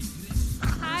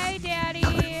 Hi, Daddy.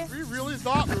 We really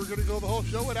thought we were going to go the whole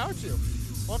show without you.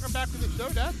 Welcome back to the show,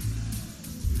 Dad.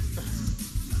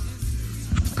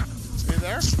 Are you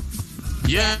there?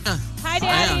 Yeah. Hi,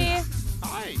 Daddy.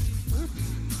 Hi.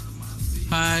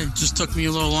 Hi. Just took me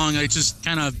a little long. I just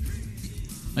kind of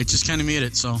made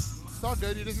it, so. It's all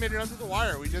good. You just made it under the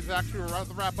wire. We just actually were about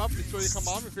to wrap up. We saw you come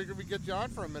on. We figured we'd get you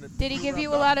on for a minute. Did he give you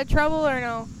a lot of trouble or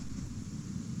no?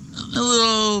 A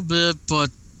little bit, but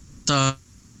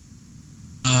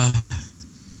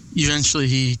eventually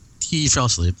he fell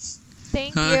asleep.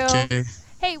 Thank you. Okay.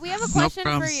 Hey, we have a question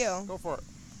problem. for you. Go for it.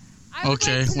 I would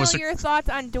like to know your thoughts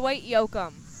on Dwight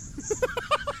Yoakam.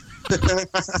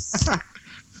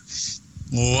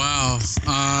 Wow.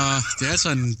 That's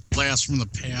a blast from the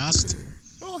past.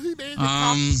 Well, he made the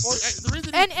top.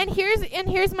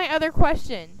 Here's my other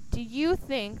question. Do you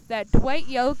think that Dwight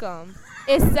Yoakam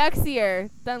is sexier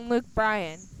than Luke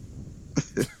Bryan?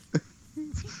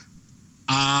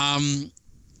 I'm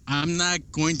not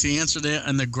going to answer that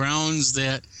on the grounds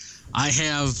that I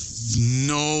have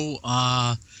no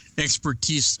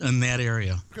expertise in that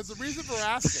area. Because the reason we're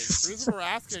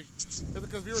asking is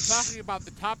because we were talking about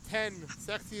the top 10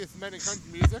 sexiest men in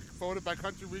country music, voted by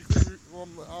Country Weekly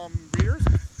readers,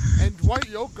 and Dwight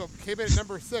Yoakam came in at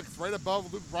number 6, right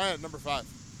above Luke Bryan at number 5.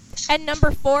 And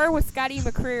number 4 was Scotty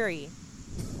McCreery.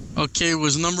 Okay,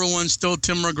 was number 1 still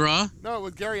Tim McGraw? No, it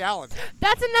was Gary Allen.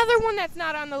 That's another one that's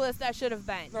not on the list that should have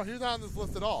been. No, he was not on this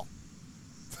list at all.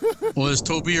 Was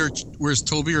Toby or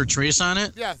Trace on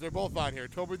it? Yes, they're both on here.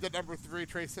 Toby's at number 3,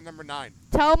 Trace at number 9.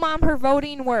 Tell Mom her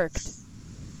voting worked.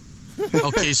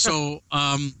 Okay, so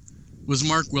was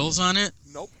Mark Wills on it?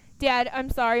 Nope. Dad, I'm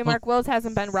sorry, Mark Wills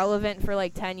hasn't been relevant for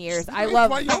like 10 years. I love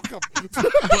but No,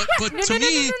 to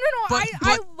me,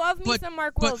 I love me some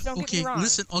Mark Wills, don't get me wrong.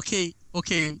 Listen, okay,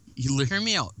 you hear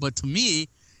me out. But to me,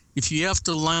 if you have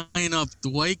to line up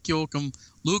Dwight Yoakam,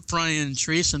 Luke Bryan,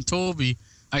 Trace, and Toby,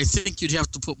 I think you'd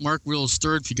have to put Mark Wills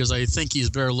third because I think he's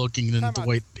better looking than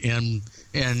Dwight and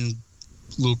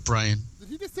Luke Bryan. Did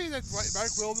he just say that Mark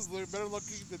Wills is better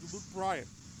looking than Luke Bryan?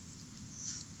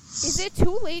 Is it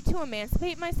too late to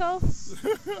emancipate myself?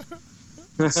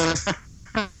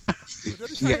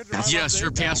 Yes, you're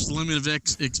past the limit of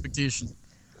expectation.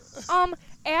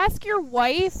 Ask your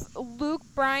wife, Luke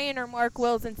Bryan or Mark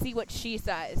Wills, and see what she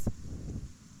says.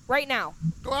 Right now.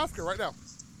 Go ask her right now.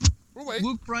 We'll wait.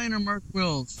 Luke Bryan or Mark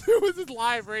Wills? This is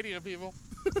live radio, people.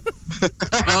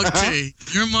 Okay,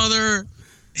 your mother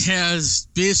has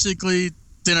basically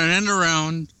done an end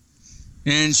around,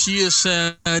 and she has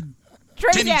said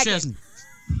Kenny Chesney.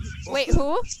 Wait,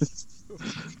 who?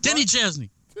 Kenny Chesney.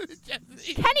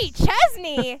 Kenny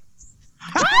Chesney?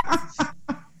 What?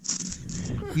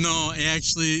 No,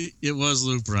 actually, it was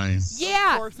Luke Bryan.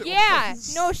 Yeah.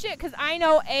 No shit, because I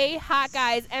know A, hot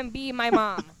guys, and B, my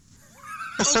mom.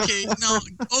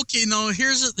 Okay, now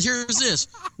here's this.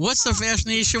 What's the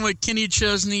fascination with Kenny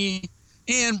Chesney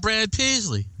and Brad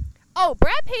Paisley? Oh,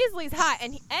 Brad Paisley's hot,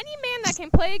 and any man that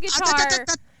can play a guitar,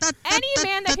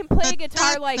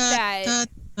 like that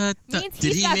means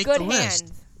he's got good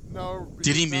hands. No.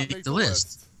 Did he make the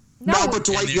list? No, but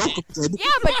Dwight Yoakam did.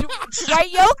 Yeah, but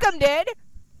Dwight Yoakam did.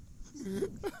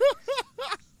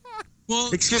 Well,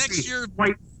 next year,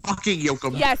 Dwight fucking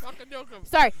Yoakam. Yes.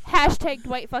 Sorry. Hashtag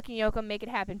Dwight fucking Yoakam. Make it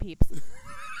happen, peeps.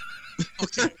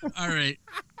 Okay. All right.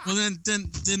 Well,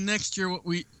 then next year,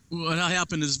 what'll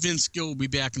happen is Vince Gill will be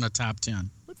back in the top 10.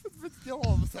 What's with Vince Gill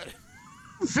all of a sudden?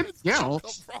 Vince Gill?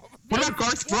 What about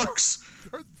Garth Brooks?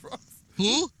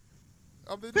 Who?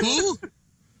 Who?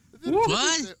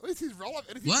 What? At least he's relevant.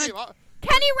 At least What? He came up.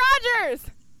 Kenny Rogers.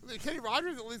 Kenny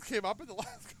Rogers at least came up in the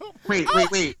last couple. Wait.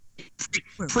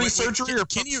 Pre-surgery or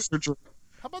post-surgery?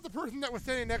 How about the person that was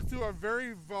standing next to a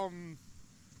very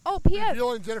P.S.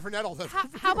 revealing Jennifer Nettles?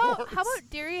 How about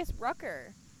Darius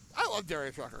Rucker? I love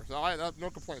Darius Rucker, so I have no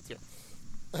complaints here.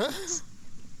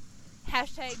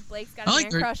 Hashtag Blake's got a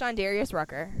man crush on Darius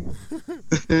Rucker.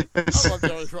 I love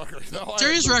Darius Rucker. So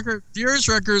Darius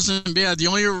Rucker isn't bad. The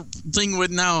only thing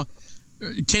with now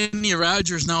Kenny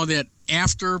Rogers now that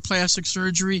after plastic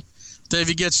surgery, that if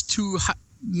he gets too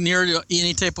near to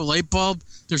any type of light bulb,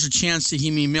 there's a chance that he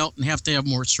may melt and have to have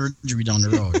more surgery down the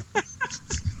road.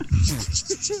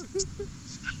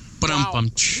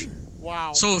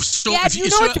 Wow. So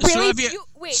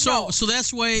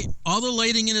that's why all the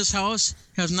lighting in his house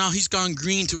he's gone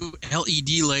green to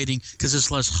LED lighting because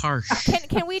it's less harsh.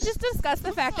 Can we just discuss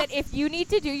the fact that if you need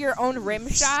to do your own rim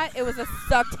shot, it was a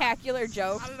spectacular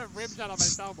joke? I don't have rim shot on my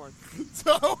soundboard.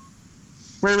 So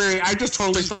wait, I just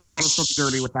totally thought of something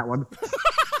dirty with that one.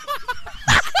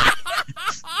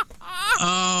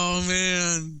 Oh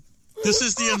man. This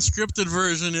is the unscripted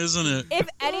version, isn't it? If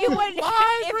anyone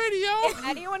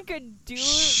could do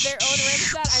their own rim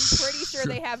shot, I'm pretty sure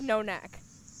they have no neck.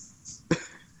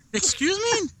 Excuse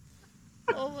me?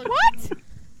 Oh my what?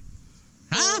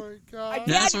 Huh? Oh my God.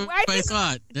 That's what I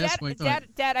thought.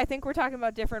 Dad, I think we're talking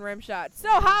about different rim shots. So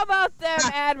how about them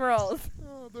Admirals?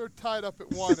 Oh, they're tied up at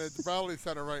 1 at the Reilly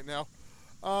Center right now.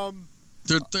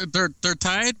 They're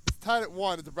tied? Tied at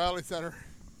 1 at the Reilly Center.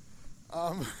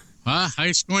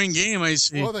 High scoring game, I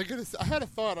see. Well, I had a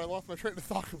thought. I lost my train of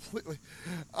thought completely.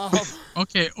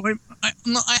 Okay, wait. I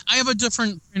have a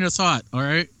different train of thought, all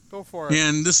right? Go for it.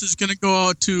 And this is going to go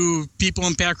out to people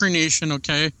in Packer Nation,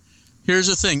 okay? Here's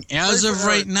the thing. As of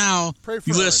right now,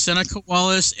 you list Seneca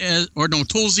Wallace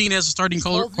Tolzien as a starting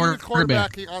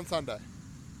quarterback on Sunday.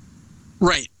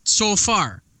 Right. So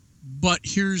far. But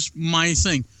here's my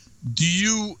thing. Do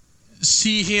you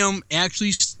see him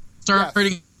actually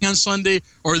starting on Sunday,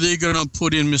 or are they going to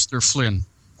put in Mr. Flynn?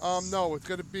 No, it's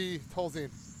going to be Tolzien.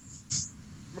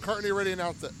 McCartney already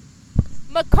announced it.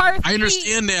 McCarthy. I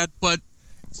understand that, but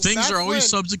things Matt are always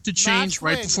Flynn- subject to change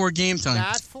right before game time.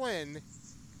 Matt Flynn,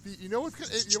 you know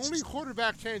what's the only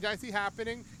quarterback change I see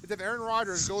happening is if Aaron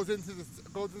Rodgers goes into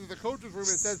the coach's room and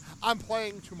says, "I'm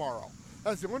playing tomorrow."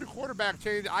 That's the only quarterback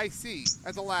change I see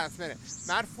at the last minute.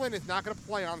 Matt Flynn is not going to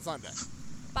play on Sunday.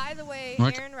 By the way,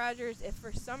 What? Aaron Rodgers, if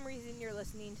for some reason you're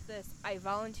listening to this, I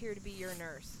volunteer to be your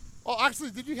nurse. Well,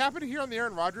 actually, did you happen to hear on the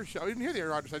Aaron Rodgers show? I didn't hear the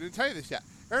Aaron Rodgers show. I didn't tell you this yet.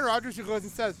 Aaron Rodgers who goes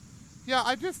and says, "Yeah,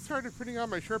 I just started putting on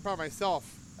my shirt by myself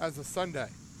as a Sunday."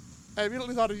 I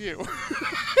immediately thought of you.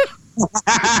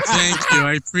 Thank you.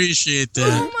 I appreciate that.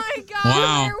 Oh my God!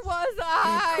 Wow. Where was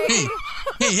I?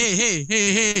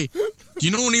 Hey. Do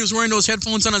you know when he was wearing those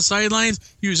headphones on the sidelines,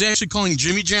 he was actually calling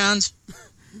Jimmy John's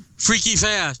freaky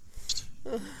fast?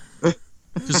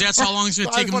 Because that's how long it's going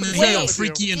to take him to heal,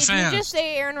 freaky and Did fast. you just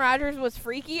say Aaron Rodgers was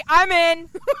freaky? I'm in.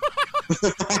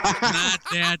 Not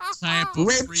that type of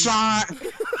Rip shot.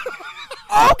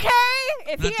 Okay,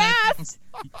 if he asked.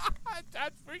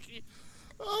 That's freaky.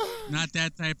 Not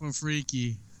that type of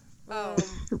freaky. Oh.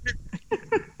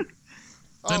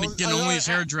 Then again, only his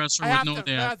hairdresser would know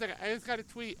that. I just got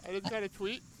a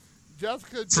tweet.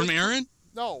 Jessica. From Aaron?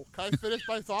 No. Can I finish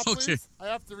my thought, Okay. please? I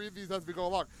have to read these as we go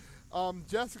along.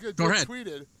 Jessica Go just ahead.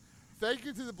 tweeted, "Thank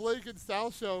you to the Blake and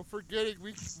Sal show for getting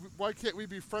why can't we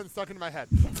be friends stuck in my head."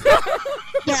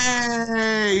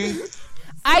 Yay!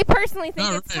 I personally think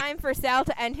All it's right. time for Sal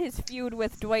to end his feud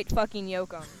with Dwight fucking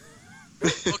Yoakam.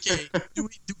 Okay. Do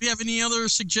we have any other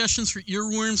suggestions for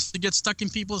earworms to get stuck in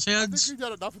people's I heads? think we've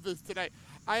done enough of this today.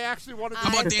 I actually wanted to. How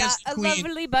about I've got Dancing a Queen?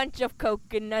 lovely bunch of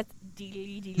coconuts.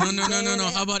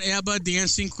 No. How about ABBA,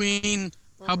 Dancing Queen?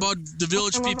 How about the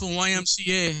Village People,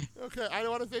 YMCA? Okay, I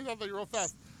want to say something real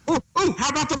fast. Ooh, how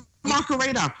about the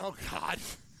Macarena? Oh God.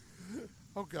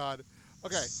 Oh God.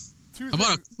 Okay. How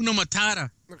about Hakuna Matata?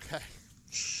 Okay.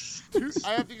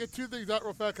 I have to get two things out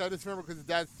real fast. I just remember because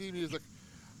Dad's theme music.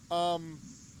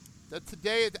 That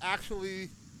today is actually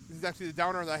the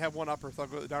downer, and I have one upper, so I'll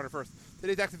go to the downer first.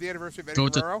 Today's actually the anniversary of Eddie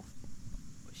Guerrero.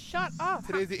 Shut up.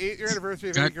 Today's the 8th-year anniversary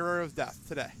of Eddie Guerrero's death.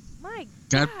 Today. My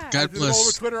God I did it all over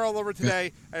bless. Twitter all over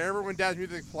today. I remember when Dad's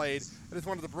music played. I just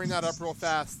wanted to bring that up real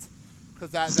fast because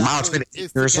that Wow, it's been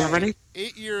 8 years today. already?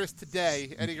 8 years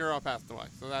today. Eddie Guerrero passed away.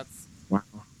 So that's. Wow.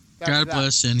 God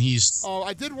bless, and Oh,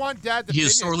 I did want Dad's he opinion.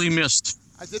 is sorely missed.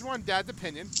 I did want Dad's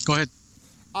opinion Go ahead.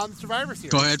 on the Survivor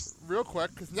Series. Go ahead. Real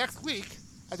quick, because next week,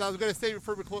 as I was going to say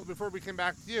before we came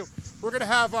back to you, we're going to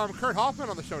have Kurt Hoffman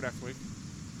on the show next week.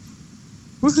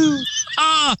 Woohoo!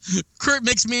 Kurt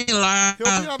makes me laugh.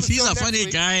 He'll be on the He's show a next funny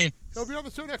week. guy. He'll be on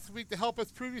the show next week to help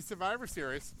us preview Survivor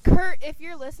Series. Kurt, if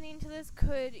you're listening to this,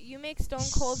 could you make Stone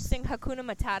Cold sing Hakuna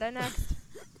Matata next?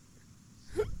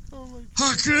 Oh my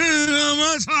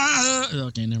Hakuna Matata.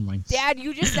 Okay, never mind. Dad,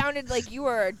 you just sounded like you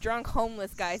were a drunk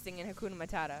homeless guy singing Hakuna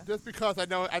Matata. Just because I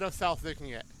know Sal's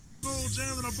thinking it. Bulls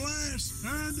having a blast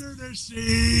under the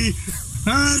sea,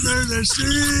 under the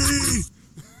sea.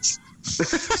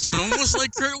 Almost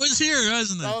like Kurt was here,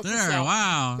 wasn't That it? was for There, Sal.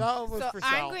 wow. That was So for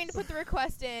I'm Sal. going to put the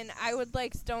request in. I would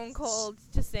like Stone Cold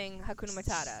to sing Hakuna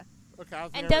Matata. Okay, I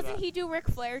was And gonna doesn't do he do Ric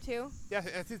Flair too? that.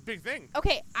 Yeah, that's his big thing.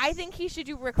 Okay, I think he should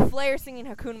do Ric Flair singing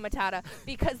Hakuna Matata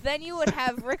because then you would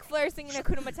have Ric Flair singing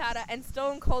Hakuna Matata and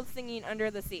Stone Cold singing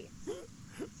Under the Sea.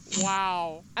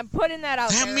 Wow. I'm putting that out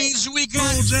That there. means we got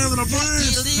Bulls having a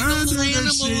blast illegal under the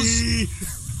animals. sea,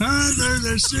 under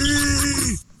the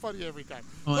sea. Funny every time.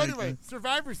 Oh, But I anyway,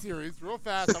 Survivor Series, real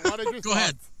fast. I want to just Go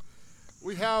ahead.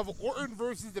 We have Orton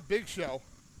versus The Big Show.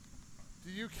 Do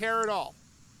you care at all?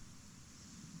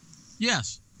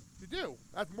 Yes. You do.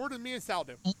 That's more than me and Sal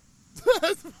do.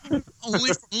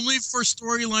 only for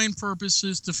storyline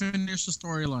purposes to finish the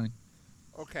storyline.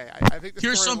 Okay, I think the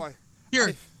Here's storyline.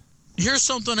 Here's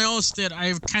something else that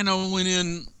I've kind of went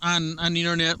in on the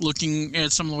internet looking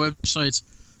at some of the websites.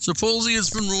 Supposedly it's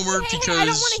been rumored Hey, because I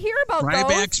don't want to hear about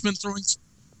Ryback's those. been throwing.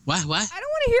 What? I don't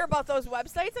want to hear about those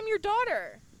websites. I'm your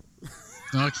daughter.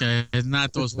 Okay,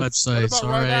 not those What websites. about All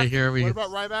right, Ryback? here we What go.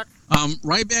 about Ryback?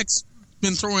 Ryback's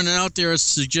been throwing it out there as a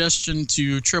suggestion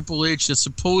to Triple H that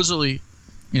supposedly,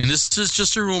 and this is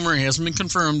just a rumor, it hasn't been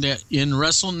confirmed, that in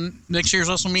next year's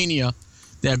WrestleMania,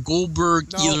 that Goldberg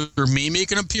either may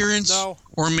make an appearance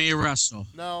or may wrestle.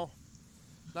 No.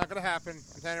 Not going to happen.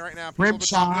 I'm telling you right now. Rib People have been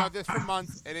talking shot. about this for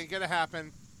months. It ain't going to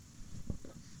happen.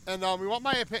 And we want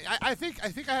my opinion. I think I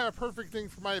have a perfect thing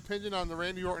for my opinion on the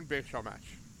Randy Orton Big Show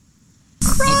match.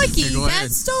 Crikey, Okay, go that ahead.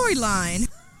 storyline.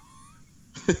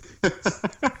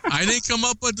 I didn't come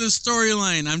up with the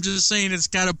storyline. I'm just saying it's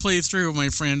got to play through, my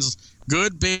friends.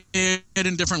 Good, bad,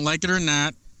 indifferent, like it or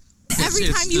not. Every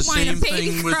time you whine, a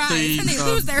baby cries and they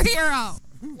lose their hero.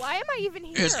 Why am I even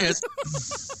here? It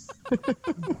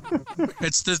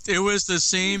was the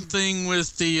same thing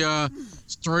with the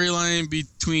storyline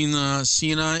between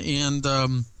Cena and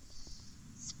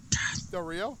Del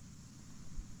Rio?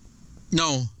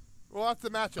 No. Well, that's the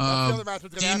matchup. That's the other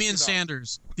matchup. Damian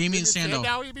Sanders. Damian Sandow.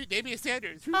 Now you beat Damian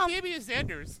Sanders. Who's Damian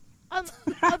Sanders?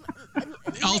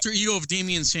 Alter ego of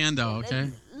Damian Sandow, okay?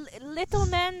 Little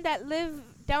men that live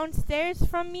downstairs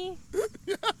from me,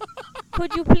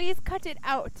 could you please cut it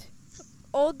out?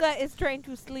 Olga is trying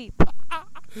to sleep.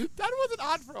 That wasn't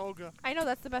odd for Olga. I know,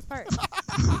 that's the best part.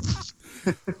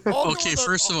 Okay,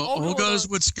 first of all, Olga's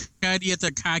with Scotty at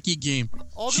the hockey game.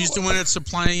 She's the one that's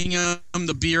supplying him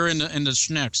the beer and the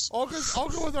schnecks. Olga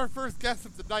was our first guest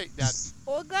of the night, Dad.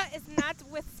 Olga is not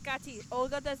with Scotty.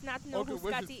 Olga does not know who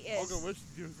Scotty is. Olga wishes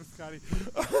she was with Scotty.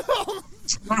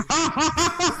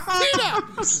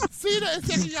 Cena is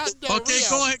taking out Del Okay,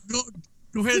 Rio.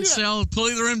 go ahead, Sal.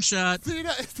 Play the rim shot.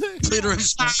 Cena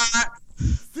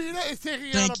is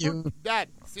taking out Dad.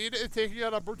 Cena is taking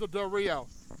out Alberto Del Rio.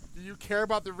 Do you care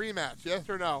about the rematch? Yes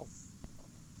or no?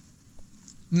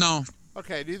 No.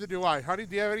 Okay, neither do I. Honey,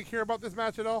 do you have any care about this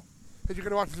match at all? Are you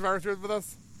going to watch this Survivor Series with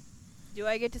us? Do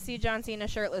I get to see John Cena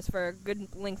shirtless for a good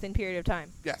lengthened period of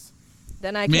time? Yes.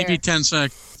 Then I Maybe care. 10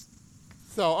 seconds.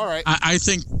 So, all right. I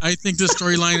think the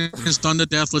storyline is done to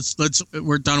death.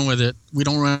 We're done with it. We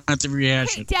don't have to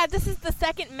rehash Hey, it. Dad, this is the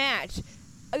second match.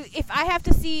 If I have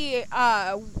to see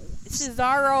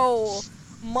Cesaro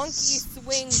monkey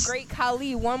swing Great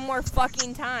Khali one more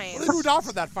fucking time. Well, they moved on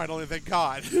from that finally, thank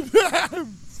God.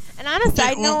 And on a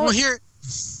side note,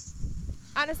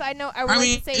 I would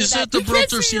like to say is that the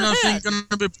Broker Cena thing going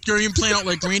to be playing out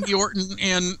like Randy Orton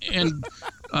and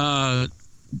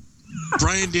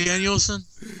Bryan Danielson?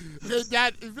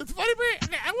 Dad, it's funny, but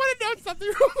I want to know something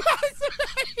real fast.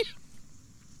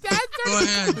 Dad, go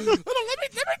ahead. Hold on, let me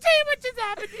tell you what just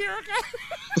happened here, okay?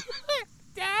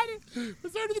 Dad, we're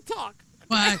starting to talk.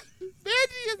 What?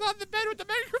 Mandy is on the bed with the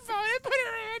microphone and put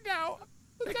her hand out.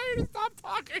 I'm telling you to stop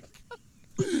talking.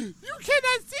 You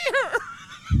cannot see her.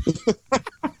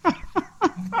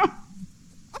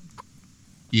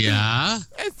 Yeah.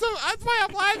 And so that's why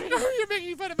I'm laughing. You're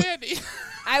making fun of Mandy.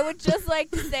 I would just like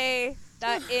to say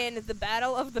that in the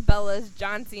Battle of the Bellas,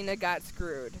 John Cena got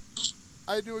screwed.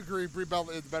 I do agree. Brie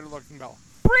Bella is better looking Bella.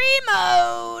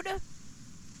 Pre-mode!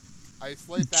 I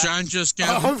slate that. John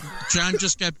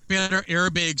just got better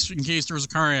airbags in case there was a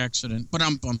car accident. But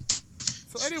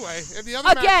So anyway, in the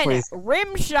other match,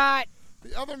 rim shot.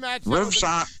 The other match.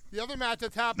 The other match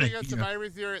that's happening at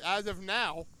Survivor Series as of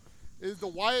now is the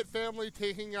Wyatt family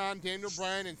taking on Daniel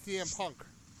Bryan and CM Punk.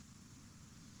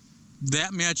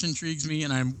 That match intrigues me,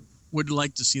 and I would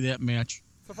like to see that match.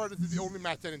 So far, this is the only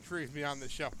match that intrigues me on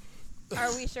this show.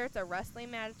 Are we sure it's a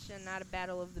wrestling match and not a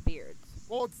battle of the beards?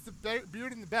 Well, it's the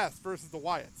Beard and the Best versus the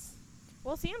Wyatts.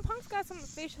 Well, CM Punk's got some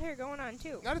facial hair going on,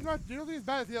 too. Not as much, nearly as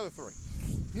bad as the other three.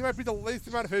 He might be the least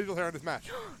amount of facial hair in this match.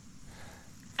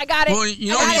 I got it. Well,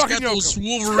 you know, he's got those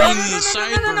Wolverine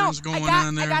sideburns going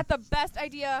on there. I got the best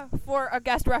idea for a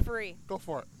guest referee. Go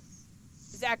for it.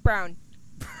 Zach Brown.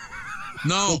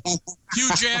 No. Hugh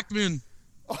Jackman.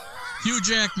 Hugh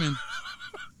Jackman.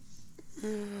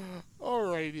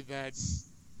 Alrighty then.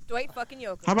 Dwight fucking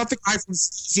Yoakam. How about the guy from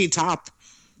CC Top?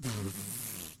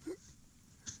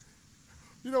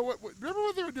 You know what? Remember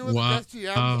what they were doing with the guest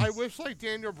GMs? I wish like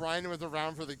Daniel Bryan was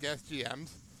around for the guest GMs.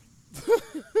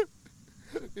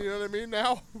 You know what I mean?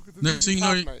 Now. Next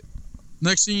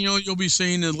thing you know, you'll be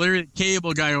saying that Larry the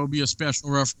Cable Guy will be a special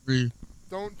referee.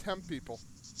 Don't tempt people.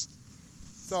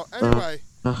 So anyway,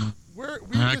 we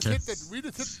just hit the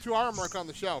 2-hour mark on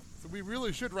the show, so we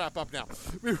really should wrap up now.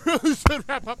 We really should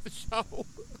wrap up the show.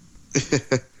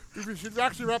 We should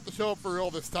actually wrap the show up for real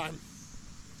this time.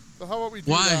 So how about we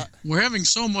do that? We're having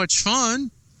so much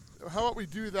fun. How about we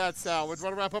do that, Sal? Would you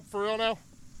want to wrap up for real now?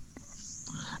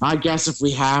 I guess if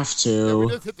we have to. Yeah, we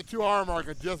just hit the 2-hour mark.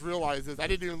 I just realized this. I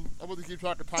wasn't keep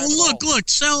track of time. Oh, look,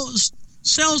 Sal's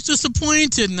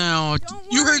disappointed now.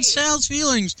 You hurt Sal's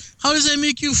feelings. How does that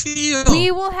make you feel?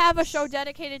 We will have a show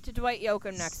dedicated to Dwight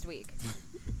Yoakam next week.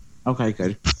 Okay,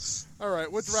 good. All right,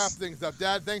 let's wrap things up.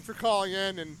 Dad, thanks for calling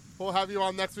in, and we'll have you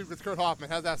on next week with Kurt Hoffman.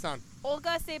 How's that sound?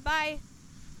 Olga, say bye.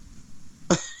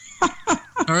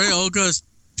 All right, Olga,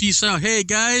 peace out. Hey,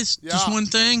 guys, just one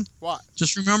thing. What?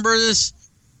 Just remember this.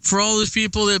 For all those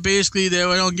people that basically that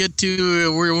we don't get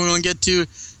to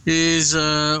is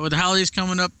with the holidays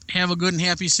coming up, have a good and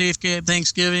happy, safe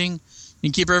Thanksgiving.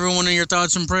 And keep everyone in your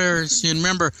thoughts and prayers. And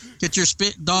remember, get your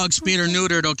dog spayed or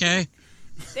neutered, okay?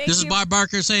 This is Bob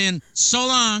Barker saying, so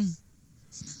long.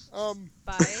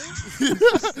 Bye.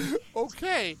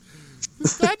 Okay.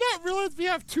 Did I not realize we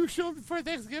have 2 shows before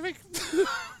Thanksgiving? Did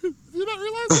you not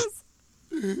realize this?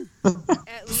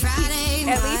 At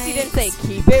least you didn't say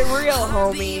keep it real,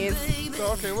 homies.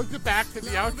 So, okay, let's get back to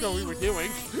the outro we were doing.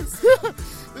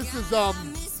 This is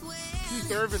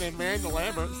Keith Urban and Mandy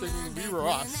Lambert singing We Were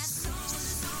Us.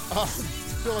 I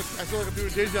feel like I'm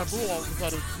doing deja vu all of a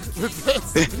sudden with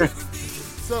this.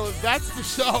 So that's the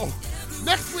show.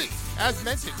 Next week, as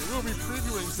mentioned, we will be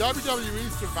previewing WWE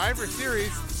Survivor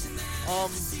Series.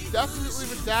 Definitely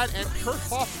with that and Kurt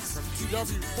Hoffman from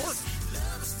CW Torch.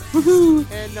 Woohoo!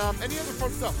 And any other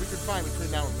fun stuff we can find between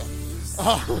now and then.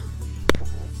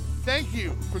 Thank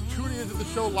you for tuning into the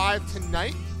show live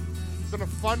tonight. It's been a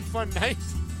fun night.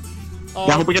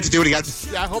 I hope we get to do it again.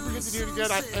 Yeah, I hope we get to do it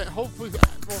again. Hopefully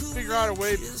we'll figure out a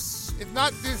way. If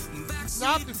not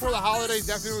before the holidays,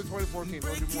 definitely 2014.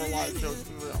 We'll do more live shows.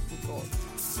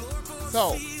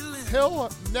 So, till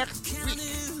next week,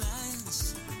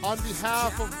 on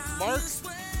behalf of Mark,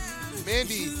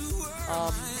 Mandy,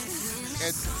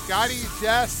 and Scotty,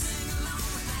 Jess,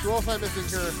 who else am I missing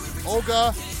here?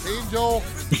 Olga, Angel.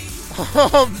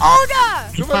 Olga!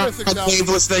 Who am I missing now? Dave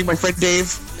listening, my friend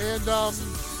Dave. And our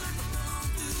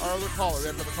other caller. We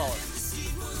have another caller.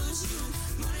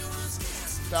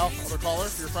 Sal, other caller,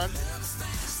 your friend?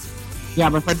 Yeah,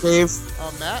 my friend Dave.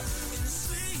 Matt?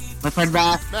 My friend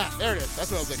Matt. Matt, there it is.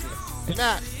 That's what I was thinking of. Hey,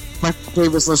 Matt. My friend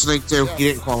Dave was listening too. Yes. He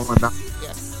didn't call him enough.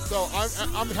 Yes. So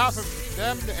on behalf of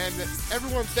them and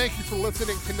everyone, thank you for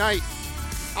listening tonight.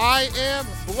 I am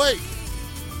Blake.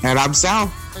 And I'm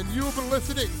Sal. And you have been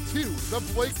listening to the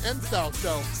Blake and Sal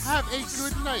Show. Have a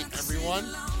good night,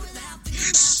 everyone.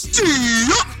 See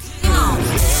ya!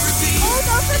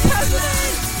 Olga for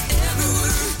president!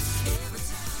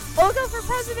 Olga for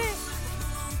president!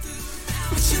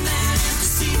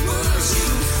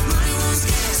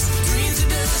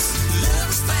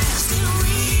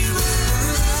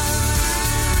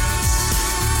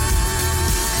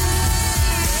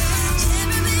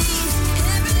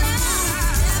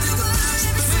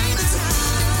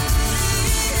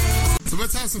 So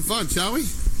let's have some fun, shall we?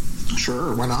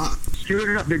 Sure, why not? Shoot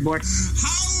it up, big boy. How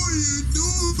are you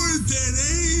doing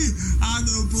today on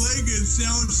the Blake and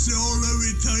Sal Show? Let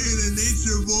me tell you, the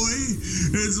Nature Boy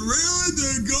is ready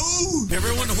to go.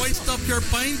 Everyone hoist up your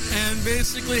pint and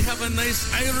basically have a nice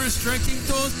Irish drinking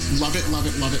toast. Love it, love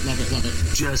it, love it, love it, love it.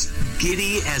 Just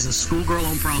giddy as a schoolgirl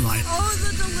on prom night. Oh,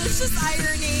 the delicious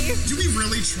irony. Do we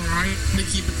really try to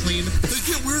keep it clean? They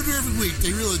get weirder every week.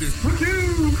 They really do.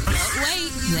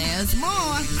 Wait, there's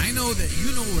more. I know that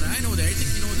you know what I know that I think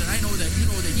you know that I know that you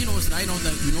know that he knows that I know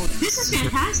that you know that. This is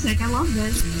fantastic. I love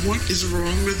this. What is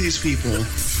wrong with these people?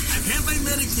 I've had my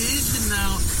medication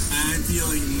now. I'm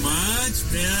feeling much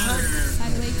better. By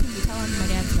the way, can you tell I'm my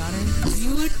dad's daughter?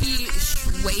 You would be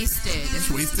wasted.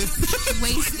 Wasted?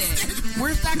 Wasted.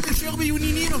 Where's Dr. Shelby when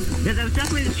you need him? That was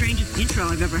definitely the strangest intro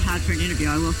I've ever had for an interview.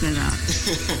 I will say that.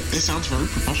 It sounds very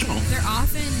professional. They're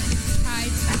often tried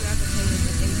to replicate it,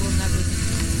 but they will never do.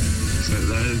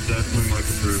 That is definitely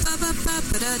Michael Cruz.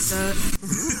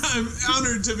 I'm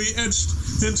honored to be etched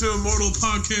into immortal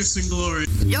podcasting glory.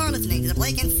 You're listening to the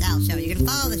Blake and Sal Show. You can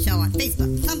follow the show on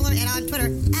Facebook, Tumblr, and on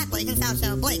Twitter at Blake and Sal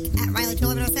Show. Blake at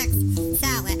Reilly21106.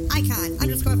 Sal at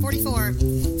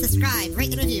icon_44. Subscribe,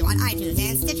 rate, and review on iTunes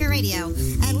and Stitcher Radio.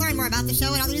 And learn more about the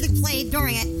show and all the music played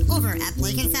during it over at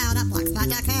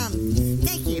blakeandsal.blogspot.com.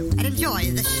 Thank you and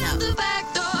enjoy the show. The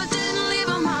back door didn't leave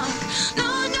a mark. No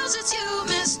one knows it's you,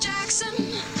 Miss Jackson.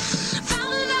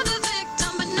 Found another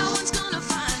victim, but no one's gonna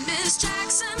find Miss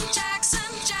Jackson.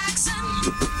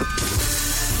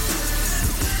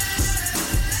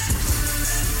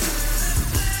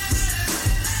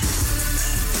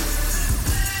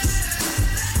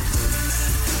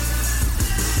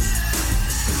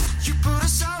 You put a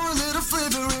sour little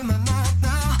flavor in my mouth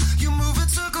now. You move in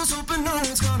circles, hoping no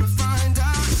one's gonna find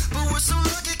out. But we're so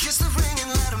lucky, kiss the ring and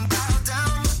let them bow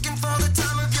down. Looking for the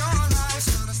time of your life.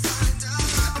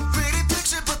 A pretty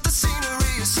picture, but the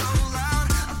scenery is so loud.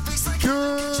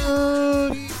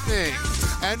 Good evening,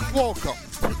 and welcome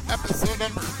to episode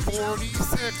number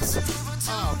 46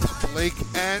 of the Blake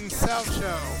and Sal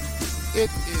Show. It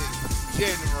is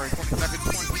January 22nd,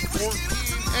 2014,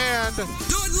 and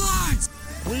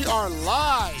we are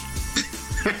live.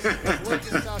 The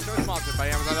Blake and Sal Show is sponsored by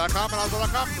Amazon.com and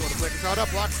Amazon.com. Go to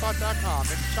BlakeandSal.blogspot.com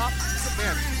and shop the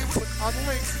band. You can click on the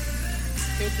link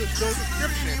in the show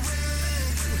description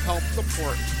to help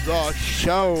support the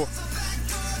show.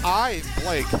 I'm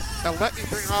Blake, and let me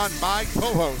bring on my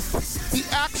co-host, the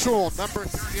actual number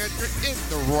 3 entrant in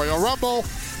the Royal Rumble,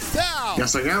 Sal.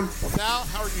 Yes, I am. Sal,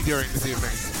 how are you doing this evening?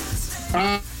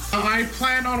 I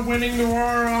plan on winning the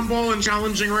Royal Rumble and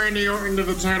challenging Randy Orton to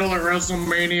the title at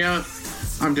WrestleMania.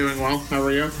 I'm doing well. How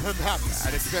are you? I'm not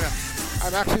bad.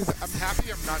 I'm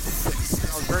happy I'm not sick.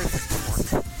 I was very sick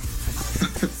this morning.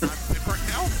 I'm sick right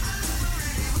now.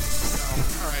 So,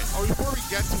 alright. Before we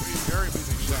get to a very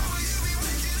busy show,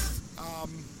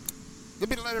 let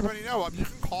me let everybody know, you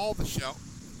can call the show.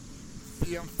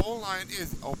 The phone line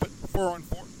is open,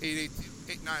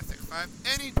 414-882-8965,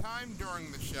 anytime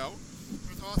during the show.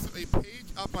 There's also a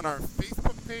page up on our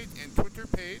Facebook page and Twitter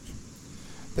page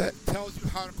that tells you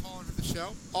how to call into the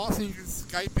show. Also, you can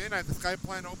Skype in. I have the Skype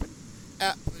line open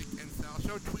at Blake and Sal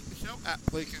Show. Tweet the show at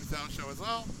Blake and Sal Show as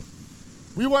well.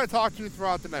 We want to talk to you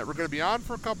throughout the night. We're going to be on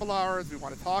for a couple hours. We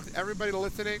want to talk to everybody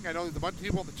listening. I know there's a bunch of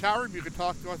people in the chat room. You can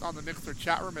talk to us on the Mixer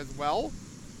chat room as well.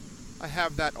 I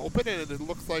have that open, and it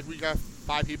looks like we got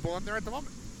 5 people in there at the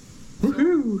moment.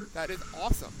 Woohoo! So that is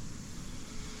awesome.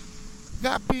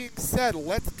 That being said,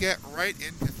 let's get right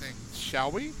into things,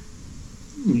 shall we?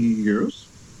 Yes.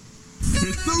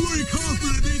 If somebody calls for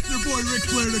the Nature Boy Ric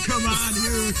Flair to come on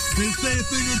here and say a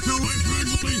thing or two,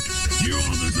 you're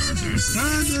on the surface.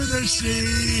 Under the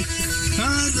sea,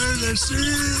 under the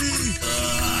sea.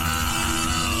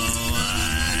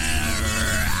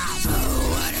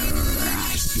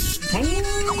 But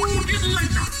don't worry, you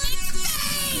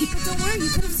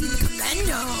could have seen the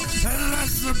commando. And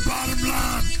that's the bottom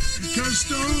line. Cause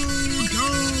Stone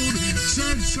Cold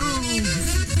said so.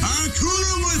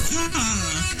 Hakuna Matata.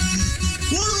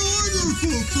 What a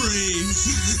wonderful phrase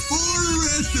for the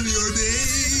rest of your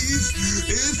days.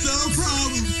 It's a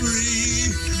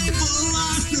problem-free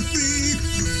philosophy.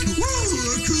 Woo,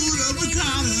 Hakuna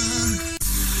Matata.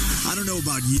 I don't know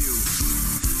about you,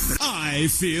 but I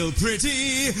feel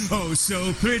pretty, oh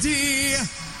so pretty.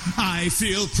 I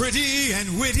feel pretty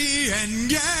and witty and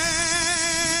gay.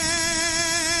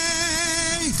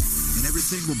 And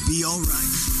everything will be alright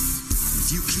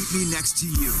if you keep me next to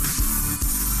you.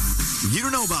 You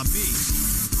don't know about me,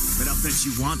 but I'll bet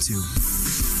you want to.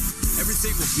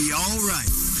 Everything will be alright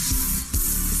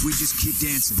if we just keep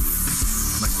dancing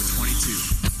like we're 22.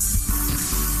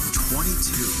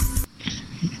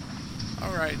 22.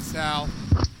 Alright, Sal.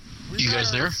 You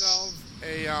guys there?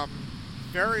 A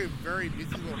very, very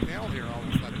busy little panel here all of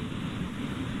a sudden.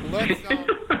 Let's,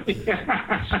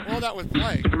 well, that was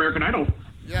Blake. American Idol.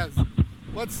 Yes.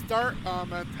 Let's start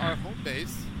at our home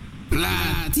base.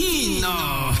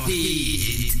 Latino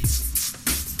Hit.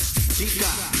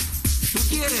 Chica, ¿tú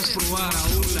quieres probar a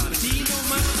un latino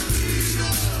más?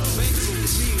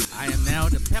 I am now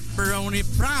the pepperoni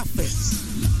prophet.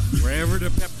 Wherever the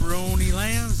pepperoni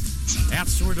lands,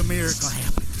 that's where the miracle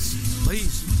happens.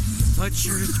 Please, touch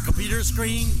your computer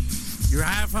screen, your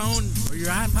iPhone, or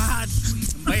your iPod,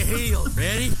 and be healed.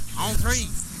 Ready? On 3.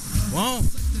 1,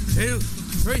 2,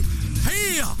 3.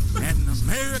 Heal! And the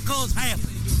miracles happen.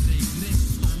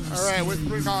 All right, let's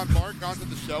bring on Mark onto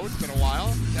the show. It's been a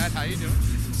while. Dad, how you doing?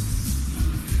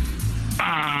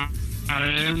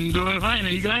 I'm doing fine. Are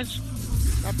you guys?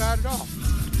 Not bad at all.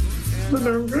 And,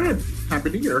 doing good. Happy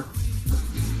New Year.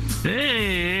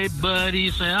 Hey, buddy,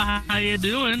 Sal. How you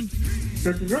doing?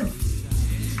 Good.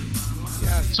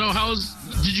 Yeah. So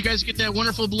did you guys get that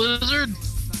wonderful blizzard?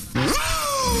 Hang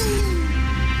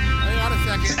on a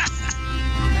second.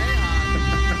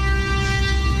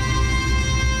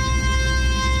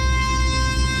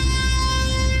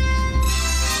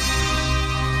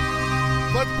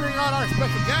 Let's bring on our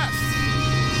special guest,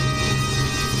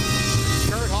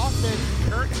 Kurt Hoffman.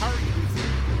 Kurt, how are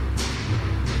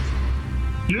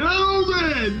you?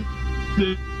 Gentlemen,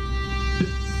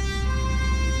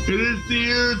 it is the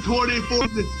year 24,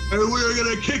 and we are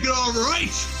going to kick it off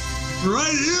right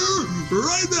here,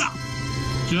 right now.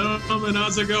 Gentlemen,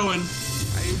 how's it going?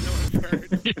 How you doing, Kurt?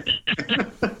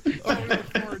 Oh, we look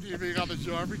forward to you being on the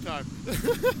show every time.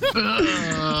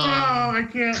 Oh, I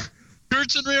can't.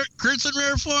 Kurt's in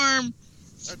rare form.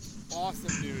 That's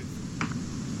awesome, dude.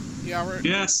 Yeah,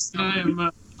 Yes, I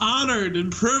am honored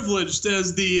and privileged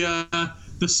as the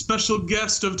special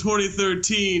guest of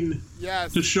 2013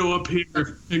 to show up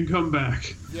here and come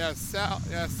back. Yes, Sal.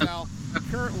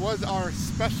 Kurt was our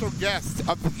special guest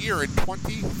of the year in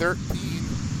 2013.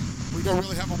 We don't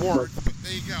really have awards, but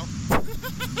there you go.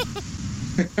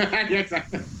 Yes.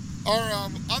 Our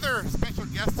other special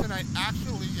guest tonight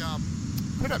actually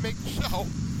couldn't make the show,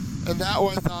 and that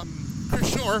was Chris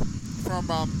Shore from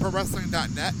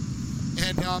ProWrestling.net.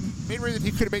 And main reason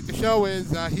he couldn't make the show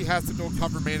is he has to go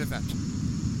cover main event.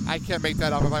 I can't make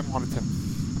that up if I wanted to.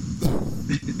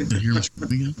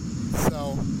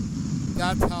 So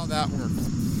that's how that works.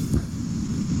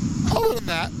 Other than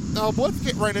that, let's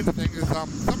get right into things.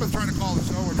 Someone's trying to call the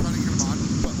show. We're trying to get them on.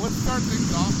 But let's start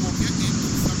things off. We'll get into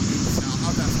some news now.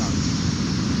 How's that sound?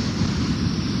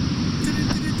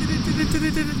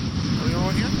 Are we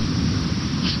on here?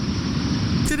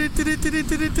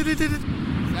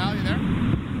 Sal, you there?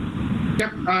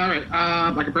 Yep. All right.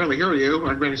 I can barely hear you.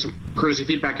 I'm getting some crazy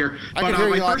feedback here. But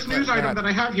my first news item that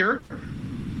I have here,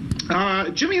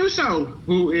 Jimmy Uso,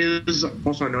 who is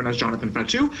also known as Jonathan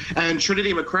Fatu, and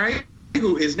Trinity McRae,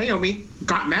 who is Naomi,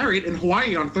 got married in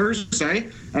Hawaii on Thursday,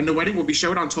 and the wedding will be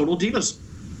showed on Total Divas.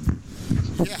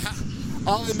 Yeah.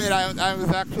 I'll admit, I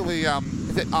was actually,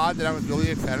 is it odd that I was really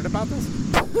excited about this?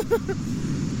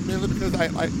 Mainly because I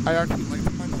actually like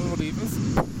them on Total Divas.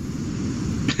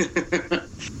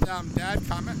 Dad,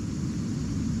 comment?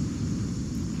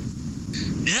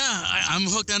 Yeah, I'm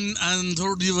hooked on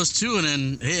Total Divas too,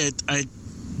 and hey, I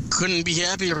couldn't be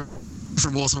happier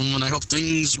for both of them, and I hope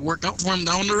things work out for them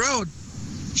down the road.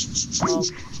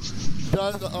 Do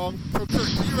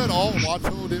you at all watch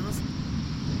Total Divas?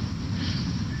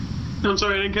 I'm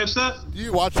sorry, I didn't catch that. Do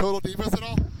you watch Total Divas at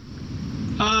all?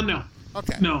 No.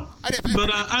 Okay. No.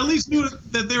 But I at least knew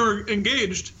that they were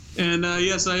engaged, and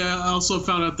yes, I also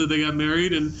found out that they got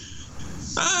married, and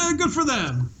good for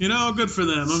them. Good for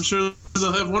them. I'm sure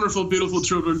they'll have wonderful, beautiful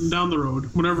children down the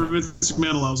road, whenever Vince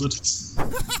McMahon allows it.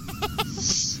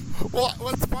 Well,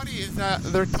 what's funny is that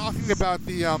they're talking about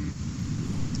the whole.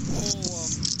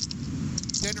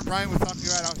 Daniel Bryan was talking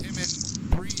about how him and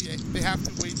Brie, they have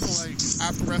to wait till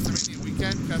after WrestleMania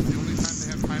weekend. That's the only time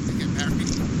they have time to get married.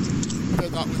 Which I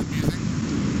thought was amusing.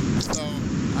 So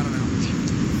I don't know.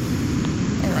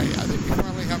 All right, I think we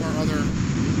finally have our other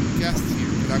guests here.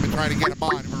 I've been trying to get them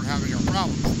on, and we're having our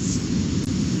problems.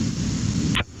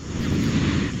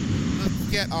 Let's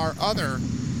get our other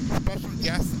special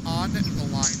guests on the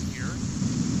line here.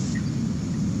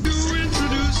 To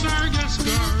introduce our guest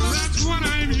star, that's what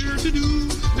I'm here to do,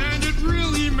 and it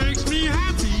really makes me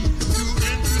happy to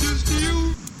introduce to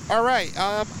you. All right,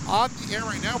 on the air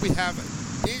right now we have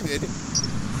David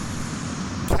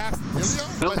Castillo.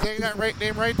 Am I saying that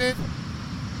name right, Dave?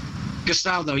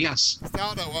 Castaldo, yes.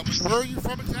 Castaldo. Where are you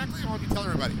from exactly? Why don't you tell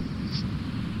everybody?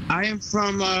 I am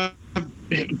from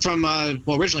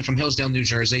originally from Hillsdale, New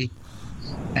Jersey,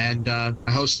 and I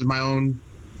hosted my own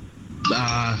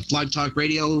live talk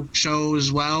radio show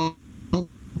as well,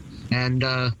 and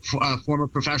a former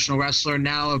professional wrestler,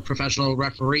 now a professional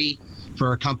referee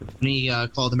for a company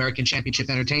called American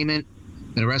Championship Entertainment.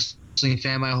 Been a wrestling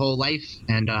fan my whole life,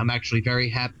 and I'm actually very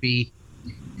happy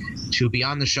to be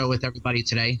on the show with everybody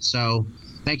today. So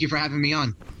thank you for having me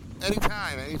on.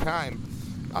 Anytime.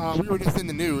 We were just in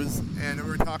the news, and we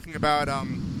were talking about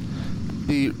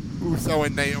the Uso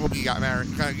and Naomi got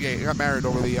married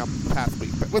over the past week.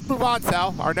 But let's move on,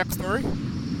 Sal. Our next story.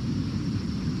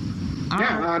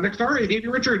 Next story, Davey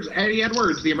Richards, Eddie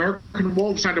Edwards, the American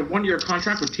Wolves signed a 1-year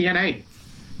contract with TNA.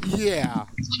 Yeah.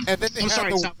 And then they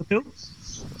Sal with who?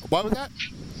 What was that?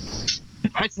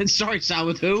 I said, sorry, Sal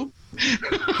with who?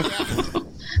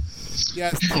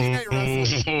 Yes, TNA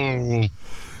wrestling.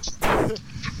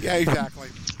 Yeah, exactly.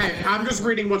 Hey, I'm just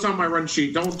reading what's on my run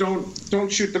sheet.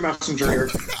 Don't shoot the messenger here.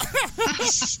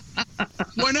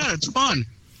 Why not? It's fun.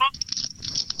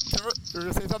 You're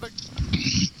gonna say something?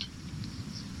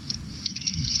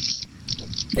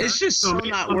 It's just so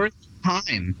not worth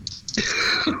time.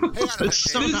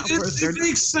 It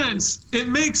makes sense. It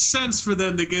makes sense for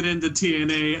them to get into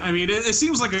TNA. I mean, it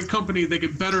seems like a company they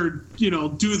could better,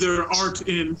 do their art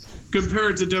in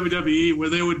compared to WWE, where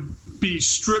they would be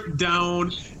stripped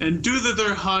down and due to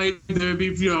their height, they'd be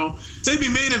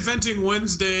main eventing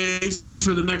Wednesday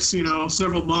for the next,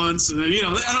 several months, and then,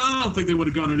 I don't think they would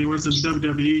have gone anywhere than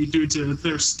WWE due to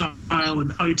their style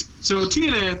and height. So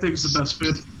TNA, I think, is the best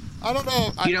fit. I don't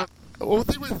know. Well,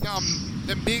 the thing with them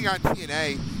being on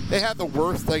TNA, they had the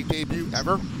worst debut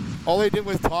ever. All they did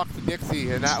was talk to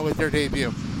Dixie, and that was their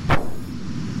debut.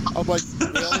 I'm like,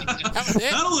 really?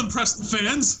 That'll impress the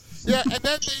fans. Yeah, and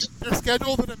then they're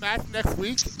scheduled in a match next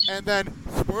week, and then,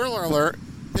 spoiler alert,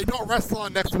 they don't wrestle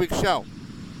on next week's show.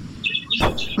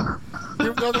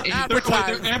 Even though they're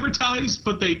advertised. They're advertised,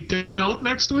 but they don't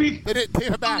next week? They didn't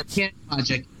have a match.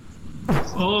 Logic.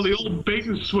 Oh, the old bait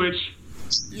and switch.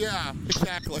 Yeah,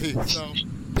 exactly. So,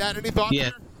 Dad, any thoughts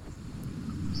here?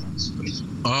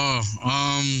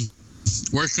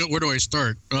 Where do I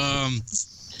start? To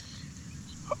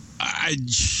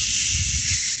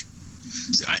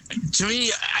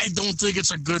me, I don't think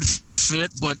it's a good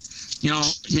fit, but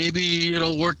maybe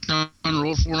it'll work down the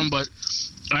road for him. But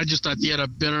I just thought he had a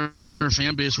better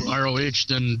fan base with ROH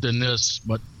than this,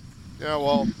 but yeah,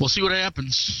 well, we'll see what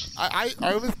happens. I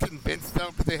was convinced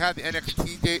though because they had the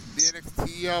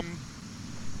NXT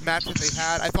match that they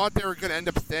had. I thought they were going to end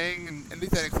up staying in at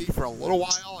least NXT for a little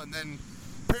while, and then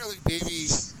apparently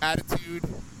Davey's attitude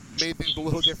made things a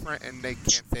little different, and they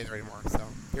can't stay there anymore. So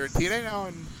they're in TNA now,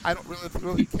 and I don't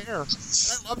really care. And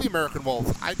I love the American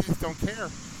Wolves. I just don't care.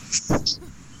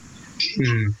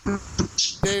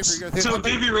 Dave, so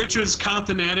Davey Richards copped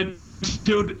an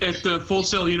attitude at the Full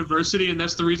Sail University, and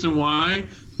that's the reason why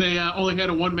they only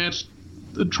had a one-match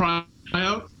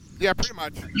tryout? Yeah, pretty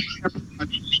much.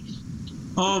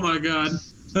 Oh, my God.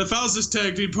 If I was his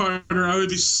tag team partner, I would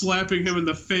be slapping him in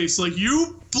the face like,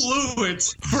 you blew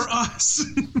it for us.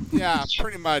 Yeah,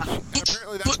 pretty much. And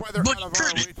apparently that's why they're out of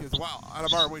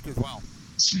ROH as well.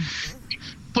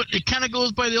 But it kind of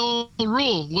goes by the old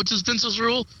rule. What's Vince's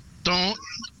rule? Don't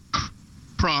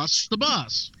cross the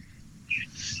boss.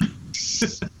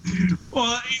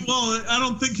 Well, I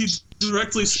don't think he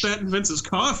directly spat in Vince's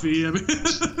coffee. I mean,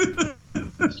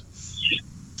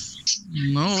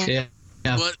 no. Yeah.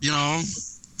 But, you know.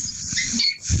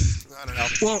 I don't know.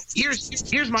 Well,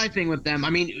 here's my thing with them. I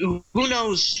mean, who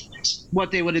knows what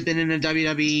they would have been in the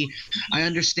WWE. I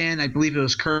understand. I believe it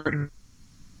was Kurt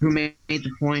who made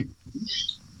the point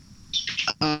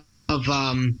of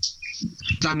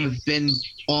not have been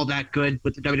all that good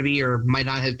with the WWE, or might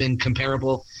not have been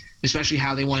comparable, especially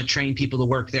how they want to train people to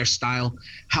work their style.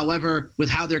 However, with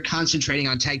how they're concentrating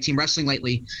on tag team wrestling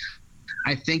lately,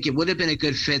 I think it would have been a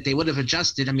good fit. They would have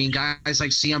adjusted. I mean, guys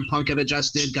like CM Punk have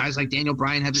adjusted. Guys like Daniel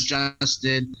Bryan have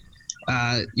adjusted.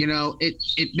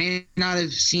 It may not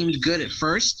have seemed good at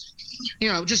first,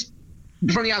 just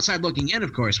from the outside looking in,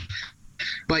 of course.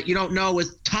 But you don't know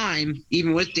with time,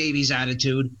 even with Davey's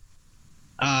attitude,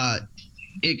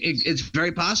 it's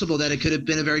very possible that it could have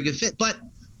been a very good fit. But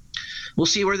we'll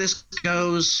see where this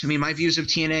goes. I mean, my views of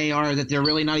TNA are that they're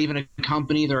really not even a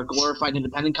company. They're a glorified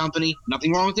independent company.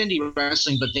 Nothing wrong with indie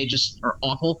wrestling, but they just are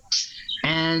awful.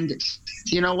 And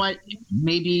you know what?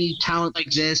 Maybe talent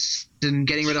like this and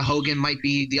getting rid of Hogan might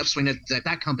be the upswing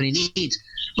that company needs.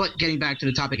 But getting back to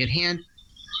the topic at hand,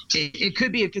 it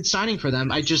could be a good signing for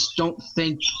them. I just don't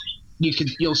think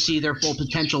you'll see their full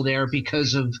potential there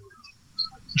because of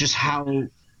just how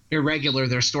irregular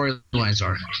their storylines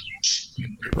are.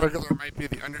 Irregular might be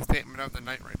the understatement of the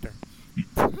night right there.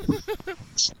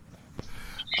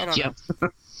 I don't know.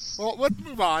 Well, let's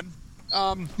move on.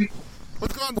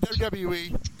 Let's go on to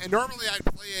WWE. And normally I'd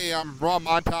play a Raw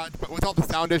montage, but with all the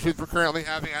sound issues we're currently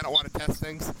having, I don't want to test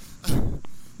things.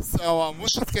 So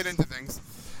let's just get into things.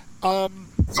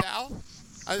 Sal,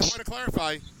 I just want to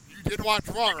clarify, you did watch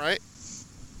Raw, right?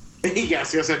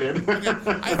 Yes, I did. Okay.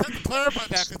 I have to clarify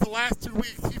that because the last 2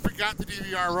 weeks he forgot to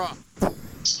DVR Raw.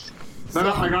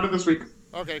 No, I got it this week.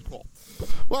 Okay, cool.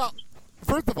 Well,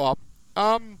 first of all,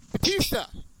 Batista's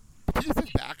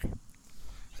back.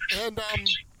 And,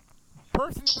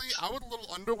 personally, I was a little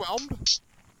underwhelmed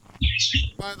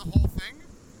by the whole thing.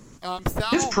 Sal,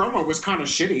 his promo was kind of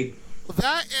shitty.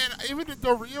 That and even the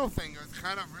Del Rio thing was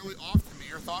kind of really off to me.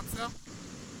 Your thoughts, Sal?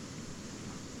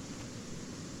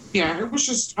 Yeah, it was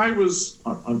just, I was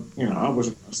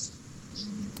impressed.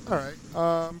 All right.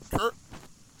 Kurt?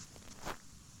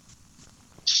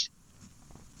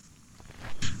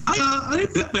 I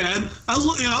didn't get bad. I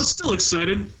was still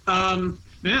excited. I don't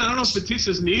know if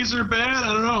Batista's knees are bad.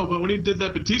 I don't know, but when he did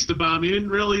that Batista bomb, he didn't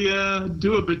really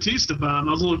do a Batista bomb.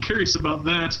 I was a little curious about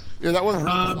that. Yeah, that wasn't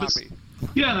really sloppy.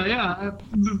 Yeah.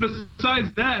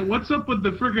 Besides that, what's up with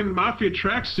the friggin' Mafia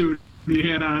tracksuit he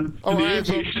had on?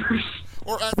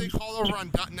 Or as they call over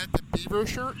on .net, the beaver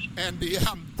shirt and the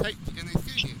tight and the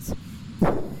skinny jeans.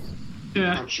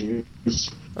 Yeah.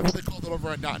 That's what they called it over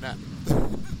on .net.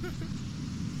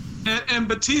 And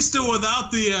Batista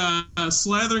without the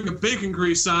slathering of bacon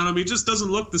grease on him, he just doesn't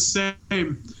look the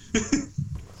same.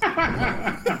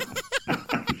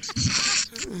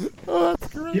 Oh,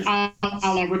 that's great. A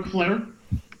la Ric Flair.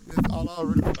 Yes, a la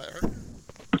Ric Flair.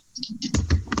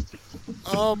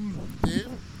 Dave,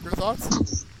 your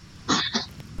thoughts?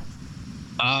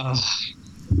 I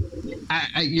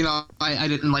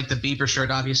didn't like the beaver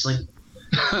shirt, obviously.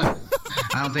 I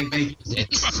don't think they did.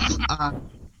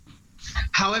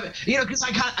 However, because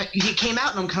he came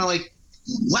out and I'm kind of like,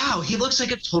 wow, he looks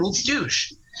like a total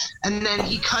douche. And then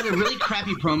he cut a really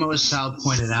crappy promo, as Sal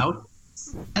pointed out.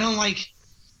 And I'm like,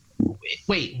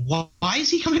 wait, why is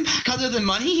he coming back other than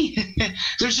money?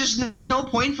 There's just no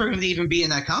point for him to even be in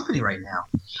that company right now.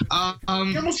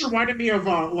 He almost reminded me of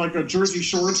like a Jersey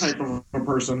Shore type of a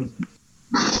person.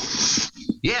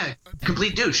 Yeah,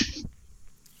 complete douche.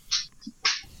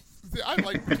 See, I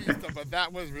like Batista, but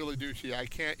that was really douchey. I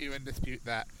can't even dispute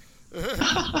that.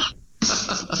 I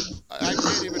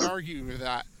can't even argue with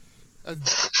that.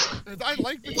 And I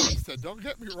like Batista, don't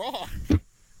get me wrong.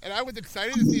 And I was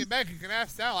excited to see him back. You can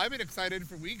ask Sal. I've been excited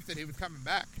for weeks that he was coming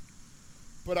back.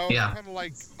 But I was kind of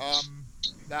like,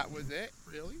 that was it?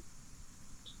 Really?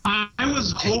 I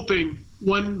was hoping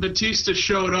when Batista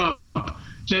showed up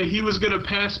that he was going to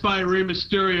pass by Rey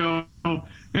Mysterio. And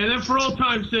then for old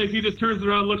time's sake, he just turns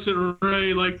around and looks at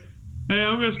Rey like, hey,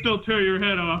 I'm going to still tear your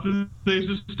head off. And he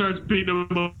just starts beating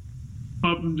him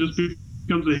up and just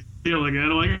becomes a heel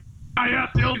again. I'm like, yeah,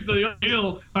 still the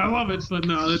heel. I love it. But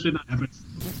no, that did not happen.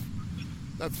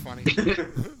 That's funny.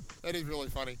 That is really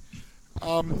funny.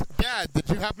 Dad, did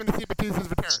you happen to see Batista's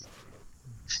return?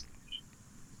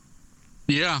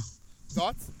 Yeah.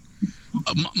 Thoughts?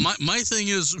 My thing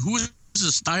is, who's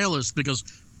the stylist? Because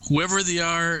whoever they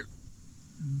are,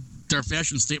 their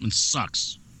fashion statement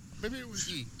sucks. Maybe it was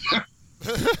he.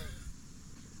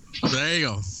 There you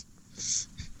go.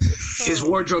 His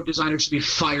wardrobe designer should be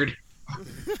fired.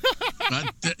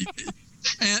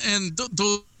 And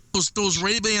those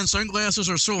Ray-Ban sunglasses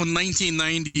are so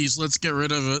 1990s. Let's get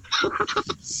rid of it.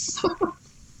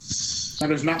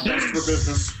 That is not best for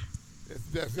business.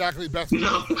 It's exactly best for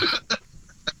business.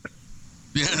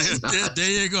 Yeah, there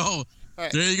you go.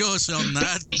 Right. There you go, Sal.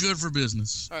 Not good for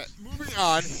business. All right,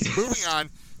 moving on.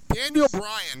 Daniel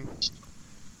Bryan,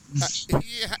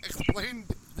 he explained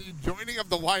the joining of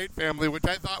the Wyatt family, which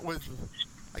I thought was,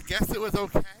 I guess it was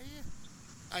okay.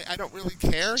 I don't really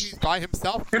care. He's by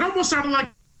himself. It almost sounded like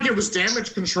it was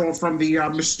damage control from the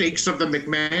mistakes of the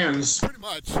McMahons. Pretty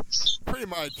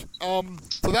much.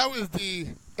 So that was the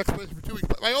explanation for 2 weeks.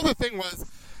 But my other thing was,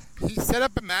 he set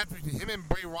up a match between him and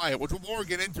Bray Wyatt, which we'll more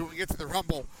get into when we get to the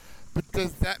Rumble. But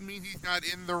does that mean he's not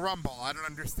in the Rumble? I don't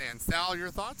understand. Sal,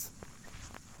 your thoughts?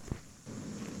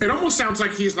 It almost sounds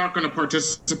like he's not going to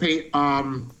participate. I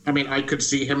mean, I could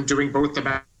see him doing both the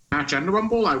match and the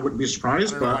Rumble. I wouldn't be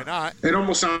surprised, but why not? It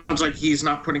almost sounds like he's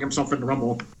not putting himself in the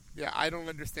Rumble. Yeah, I don't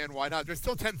understand why not. There's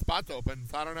still 10 spots open,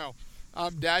 so I don't know.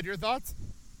 Dad, your thoughts?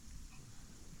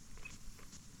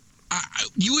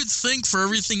 You would think for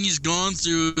everything he's gone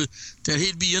through that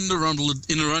he'd be in the Rumble,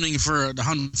 in the running for the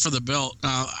hunt for the belt.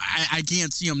 I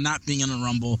can't see him not being in the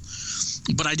Rumble,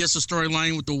 but I guess the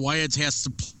storyline with the Wyatts has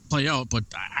to play out. But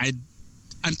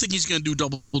I'm thinking he's going to do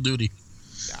double duty.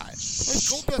 Yeah,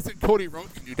 Goldust and Cody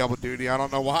Rhodes can do double duty. I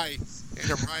don't know why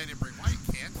Daniel Bryan and Bray Wyatt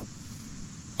can't.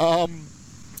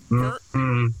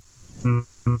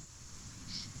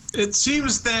 It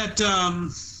seems that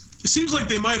it seems like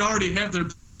they might already have their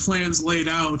plans laid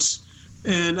out,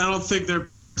 and I don't think their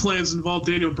plans involve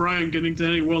Daniel Bryan getting to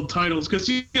any world titles, because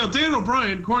Daniel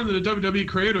Bryan, according to the WWE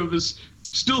creative, is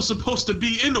still supposed to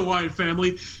be in the Wyatt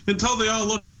family until they all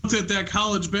looked at that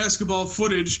college basketball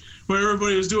footage where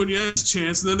everybody was doing yes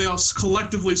chants, and then they all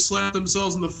collectively slapped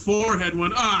themselves in the forehead and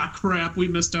went, crap, we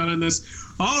missed out on this.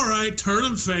 All right, turn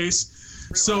them face.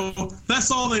 So that's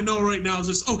all they know right now is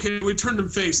just, okay, we turned them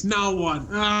face. Now what?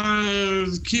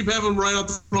 Keep having them right out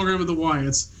the program with the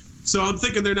Wyatts. So I'm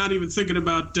thinking they're not even thinking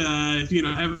about,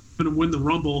 having to win the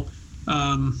Rumble.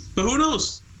 But who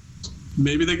knows?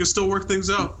 Maybe they can still work things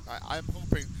out. I'm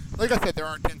hoping. Like I said, there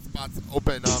are 10 spots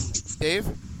open. Dave?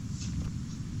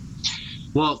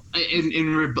 Well,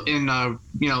 in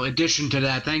addition to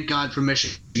that, thank God for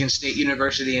Michigan State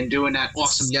University and doing that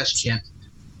awesome yes chant.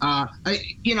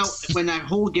 When that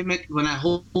whole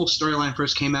storyline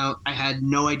first came out, I had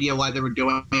no idea why they were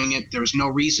doing it. There was no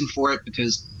reason for it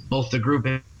because both the group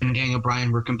and Daniel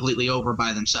Bryan were completely over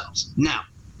by themselves. Now,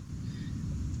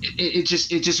 it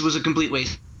just was a complete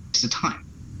waste of time.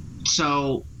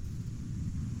 So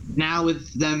now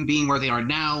with them being where they are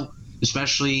now,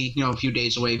 especially a few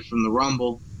days away from the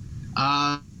Rumble,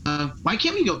 why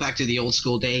can't we go back to the old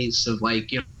school days of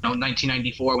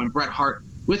 1994 when Bret Hart,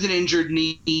 with an injured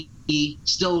knee,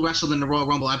 still wrestled in the Royal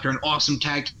Rumble after an awesome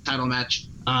tag title match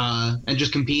and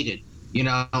just competed.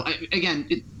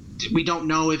 We don't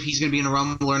know if he's going to be in a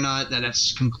Rumble or not.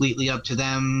 That's completely up to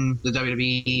them, the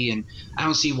WWE, and I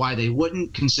don't see why they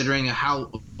wouldn't, considering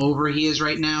how over he is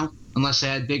right now, unless they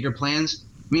had bigger plans.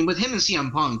 I mean, with him and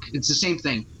CM Punk, it's the same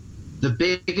thing. The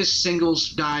biggest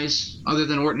singles guys, other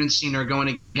than Orton and Cena, are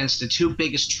going against the two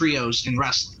biggest trios in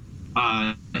wrestling.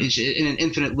 It's in an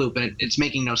infinite loop, and it's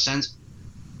making no sense.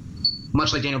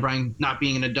 Much like Daniel Bryan not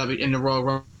being in the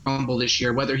Royal Rumble this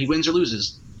year, whether he wins or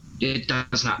loses, it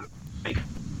does not make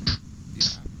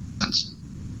sense.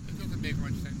 It doesn't make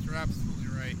much sense. You're absolutely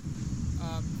right.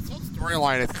 This whole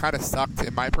storyline has kind of sucked,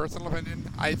 in my personal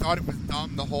opinion. I thought it was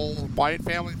dumb, the whole Wyatt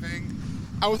family thing.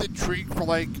 I was intrigued for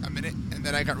a minute, and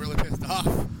then I got really pissed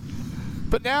off.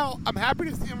 But now I'm happy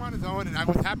to see him on his own, and I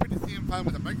was happy to see him playing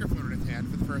with a microphone in his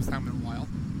hand for the first time in a while.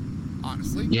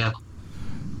 Honestly. Yeah.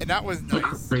 And that was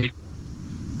nice. Great.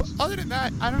 But other than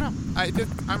that, I don't know.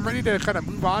 I'm ready to kind of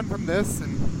move on from this,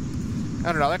 and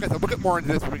I don't know. Like I said, we'll get more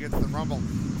into this when we get to the Rumble.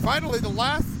 Finally, the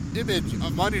last image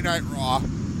of Monday Night Raw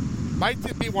might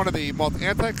be one of the most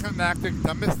anticlimactic,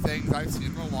 dumbest things I've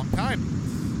seen in a long time.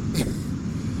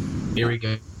 Here we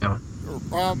go.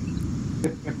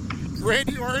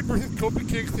 Randy Orton versus Kofi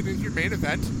Kingston is your main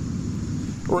event.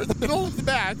 We're in the middle of the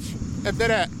match, and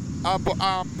then at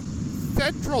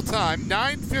Central Time,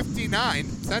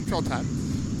 9:59 Central Time.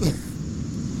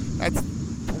 That's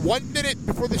 1 minute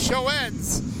before the show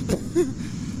ends.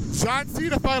 John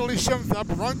Cena finally shows up,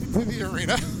 runs into the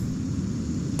arena.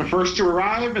 The first to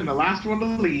arrive and the last one to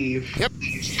leave. Yep.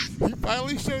 He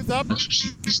finally shows up,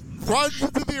 runs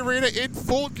into the arena in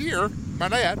full gear.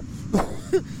 Might I add.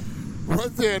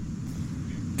 Runs in,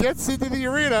 gets into the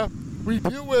arena. We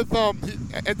deal with, he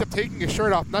ends up taking his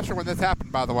shirt off. Not sure when this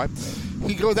happened, by the way.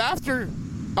 He goes after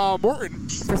Orton.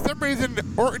 For some reason,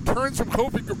 Orton turns from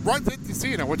Kofi, runs into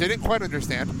Cena, which I didn't quite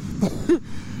understand.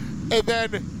 And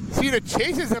then Cena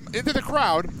chases him into the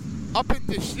crowd, up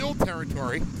into Shield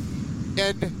territory,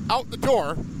 and out the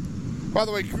door. By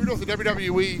the way, kudos to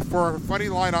WWE for a funny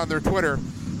line on their Twitter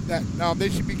that they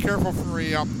should be careful for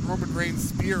a Roman Reigns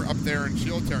spear up there in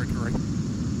Shield territory.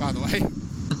 By the way,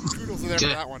 kudos to them for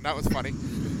that one. That was funny.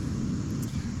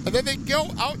 And then they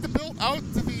go out to the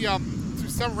to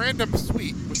some random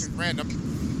suite, which is random.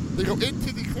 They go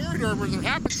into the corridor where there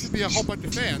happens to be a whole bunch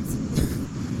of fans.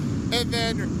 And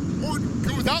then Orton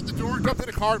goes out the door, jumps in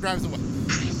a car, and drives away.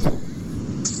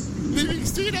 Leaving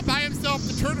Cena by himself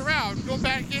to turn around, go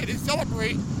back in, and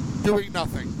celebrate, doing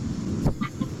nothing.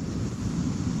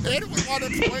 Anyone want to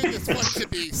explain this one to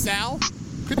me? Sal,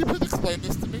 could you please explain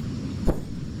this to me?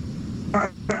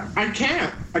 I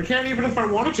can't. I can't even if I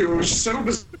wanted to. It was so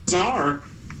bizarre.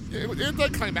 It was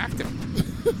anticlimactic.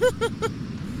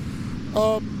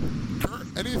 Kurt,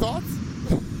 any thoughts?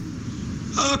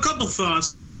 A couple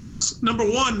thoughts. Number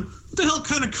one, what the hell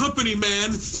kind of company,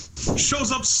 man,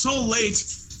 shows up so late,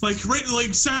 like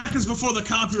seconds before the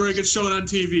copyright gets shown on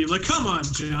TV? Like, come on,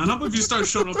 John. How about if you start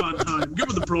showing up on time? Give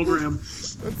me the program.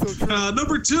 That's so true.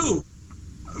 Number two,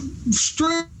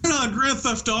 straight on Grand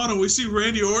Theft Auto, we see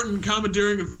Randy Orton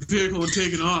commandeering a vehicle and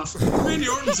taking off. Randy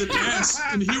Orton's an ass,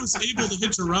 and he was able to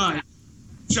hitch a ride.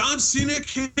 John Cena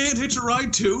can't hitch a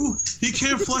ride too. He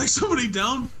can't flag somebody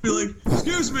down, be like,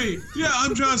 "Excuse me, yeah,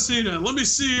 I'm John Cena. Let me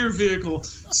see your vehicle."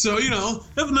 So,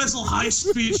 have a nice little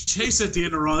high-speed chase at the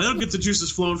end of Raw. That'll get the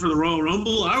juices flowing for the Royal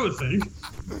Rumble, I would think.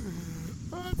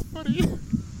 Oh, that's funny.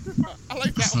 I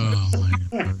like that one. Oh, my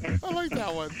God. I like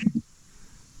that one.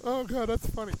 Oh, God, that's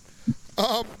funny.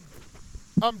 Dad,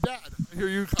 I hear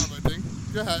you commenting.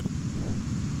 Go ahead.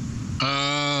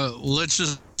 Let's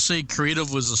just say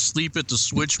Creative was asleep at the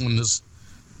switch when this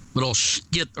little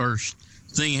skit or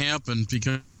thing happened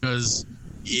because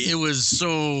it was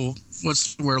so,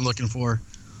 what's the word I'm looking for?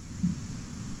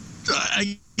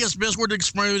 I guess best word to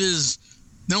describe it is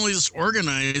not only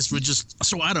disorganized, but just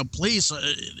so out of place.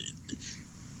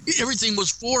 Everything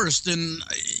was forced and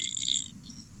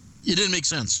it didn't make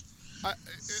sense.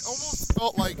 It almost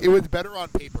felt like it was better on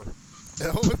paper. It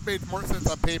almost made more sense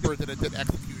on paper than it did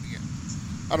executing it.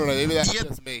 I don't know, maybe that's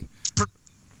just me.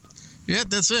 Yeah,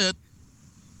 that's it.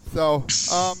 So,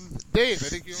 Dave, I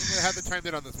think you haven't chimed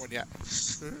in on this one yet.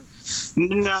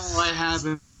 No, I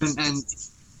haven't. And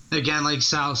again, like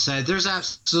Sal said, there's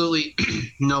absolutely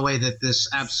no way that this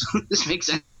makes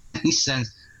any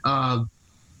sense. To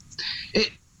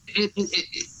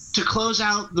close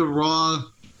out the Raw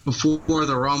before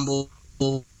the Rumble,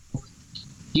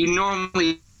 you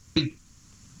normally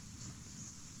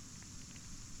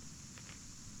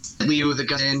leave with the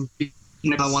guy in,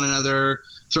 one another,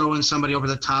 throwing somebody over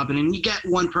the top, and then you get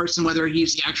one person, whether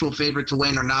he's the actual favorite to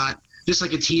win or not, just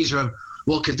like a teaser of,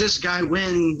 well, could this guy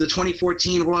win the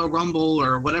 2014 Royal Rumble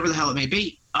or whatever the hell it may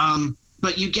be?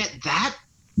 But you get that,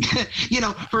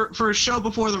 for a show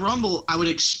before the Rumble, I would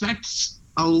expect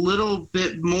a little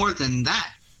bit more than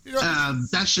that.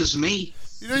 That's just me.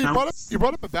 You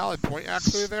brought up a valid point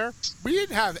actually there. We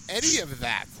didn't have any of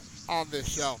that on this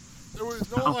show. There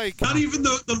was no not even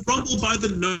the Rumble by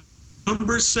the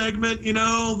number segment, they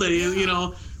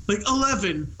like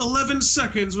 11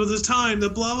 seconds with his time, the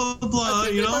blah blah blah,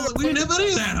 we didn't have any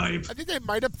of that hype. I think they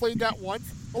might have played that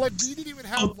once. Well, we didn't even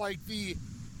have the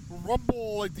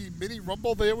Rumble, the mini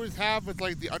Rumble they always have with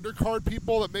the undercard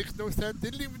people that makes no sense. They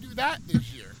didn't even do that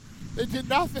this year. They did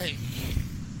nothing.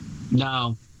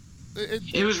 No.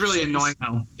 It was really annoying,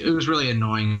 though. It was really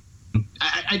annoying.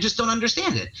 I just don't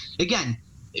understand it. Again,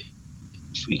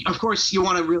 of course, you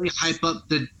want to really hype up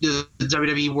the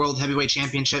WWE World Heavyweight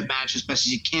Championship match as best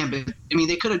as you can, but I mean,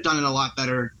 they could have done it a lot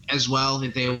better as well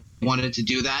if they wanted to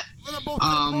do that. Let them both get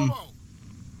promo.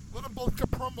 Let them both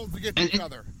get promos to get to each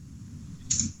other.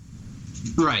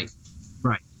 Right.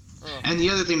 And the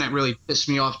other thing that really pissed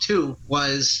me off too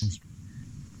was,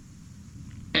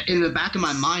 in the back of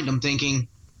my mind, I'm thinking,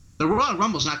 the Royal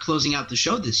Rumble's not closing out the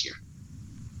show this year.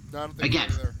 No, I don't think Again,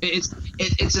 so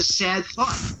it's a sad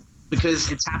thought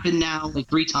because it's happened now like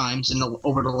 3 times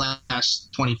over the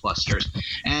last 20 plus years,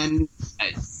 and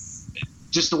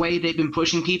just the way they've been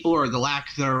pushing people or the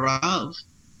lack thereof,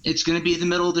 it's going to be the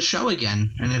middle of the show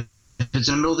again. And if it's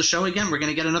in the middle of the show again, we're going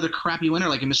to get another crappy winner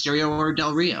like a Mysterio or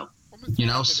Del Rio. You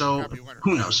know, so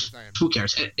who knows? Who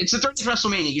cares? It's the 30th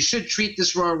WrestleMania. You should treat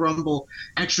this Royal Rumble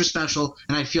extra special,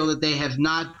 and I feel that they have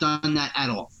not done that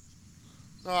at all.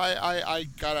 No, I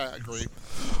gotta agree.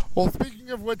 Well,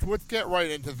 speaking of which, let's get right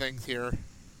into things here.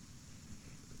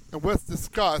 And let's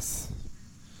discuss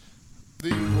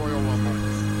the Royal Rumble.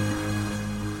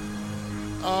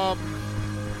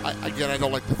 I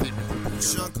don't like the theme music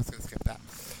here. I'm just gonna skip that.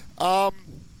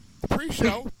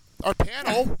 Pre-show, our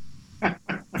panel,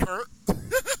 Kurt,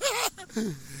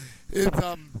 is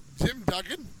Jim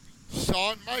Duggan,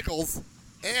 Shawn Michaels,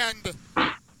 and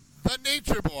the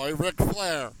Nature Boy, Ric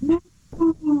Flair.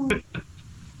 The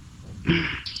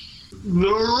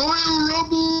Royal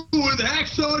Rumble with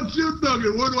Hacksaw and Jim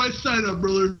Duggan. Where do I sign up,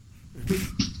 brother?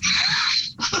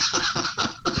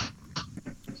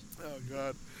 Oh,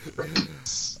 God.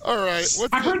 All right.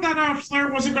 I heard that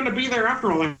Flair wasn't going to be there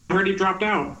after all. I heard he dropped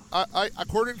out.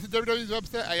 According to WWE's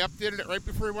website, I updated it right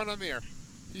before he went on the air.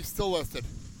 He's still listed.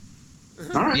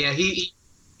 All right. Yeah,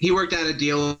 he worked out a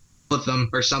deal with them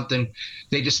or something.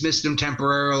 They dismissed him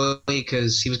temporarily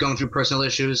because he was going through personal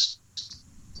issues,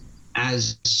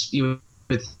 as you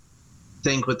would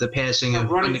think with the passing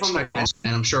of unexpected,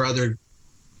 and I'm sure other.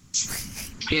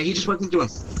 Yeah, he just wasn't doing.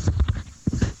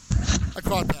 I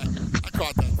caught that.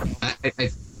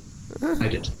 I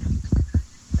did.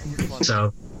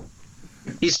 So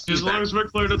he's as long as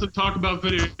Ric Flair doesn't talk about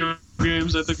video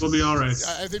games, I think we'll be all right.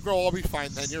 I think we'll all be fine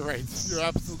then. You're right. You're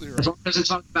absolutely right. As long as he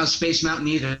doesn't talk about Space Mountain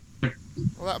either.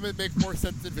 Well, that would make more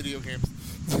sense than video games.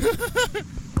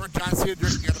 Or John Cena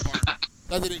drinking at a bar.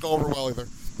 That didn't go over well either.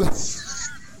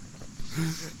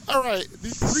 All right,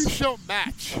 the pre-show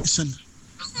match.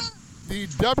 The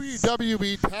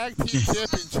WWE Tag Team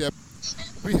Championship.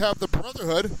 We have the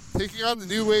Brotherhood taking on the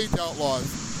New Age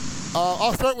Outlaws.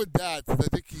 I'll start with Dad, because I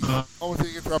think he's almost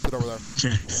getting interrupted over there.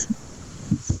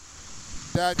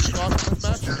 Dad, you thoughts on this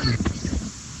match?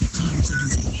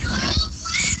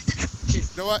 You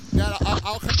know what, Dad,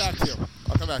 I'll come back to you.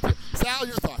 Sal,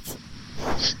 your thoughts.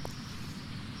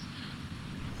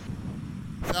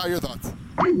 Sal, your thoughts.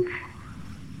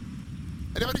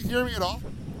 Anybody hear me at all?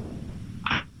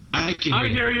 I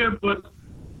hear you, but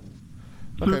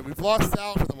okay, we've lost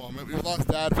Sal for the moment. We've lost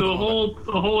Dad for the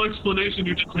whole explanation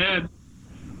you just had.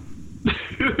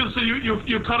 So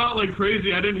you cut out like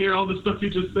crazy. I didn't hear all the stuff you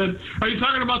just said. Are you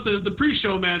talking about the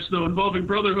pre-show match though, involving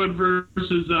Brotherhood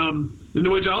versus the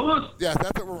New Age Outlaws? Yeah,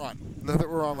 that's what we're on. That's what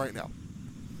we're on right now.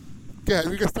 Yeah,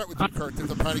 we can start with you, Kurt,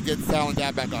 since I'm trying to get Sal and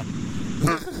Dad back on.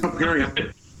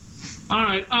 All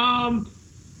right.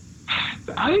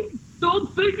 I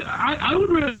don't think I would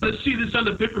rather see this on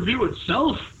the pay-per-view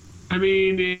itself. I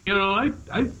mean, you know, I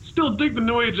still think the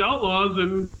New Age Outlaws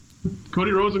and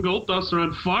Cody Rhodes and Goldust are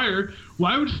on fire.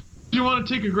 Why would you want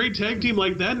to take a great tag team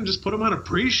like that and just put them on a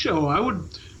pre-show? I would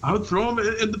throw them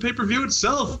in the pay-per-view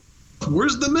itself.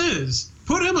 Where's The Miz?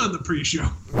 Put him on the pre-show.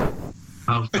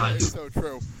 Oh, God. It's so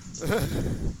true.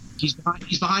 He's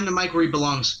behind the mic where he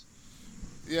belongs.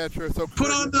 Yeah, true. So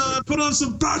put on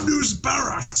some Bad News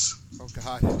Barrett. Oh,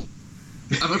 God.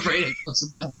 I'm afraid I put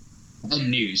some bad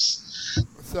news.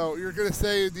 So you're gonna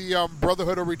say the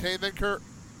Brotherhood will retain then, Kurt?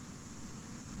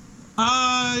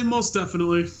 Most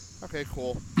definitely. Okay,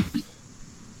 cool.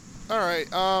 All right,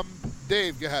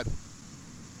 Dave, go ahead.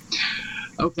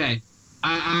 Okay,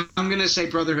 I'm gonna say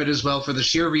Brotherhood as well for the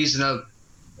sheer reason of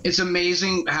it's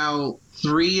amazing how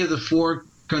 3 of the 4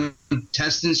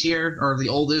 contestants here are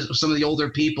some of the older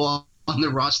people on the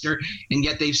roster, and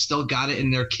yet they've still got it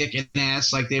and they're kicking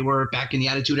ass like they were back in the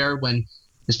Attitude Era when,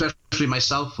 especially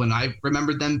myself, when I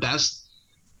remembered them best.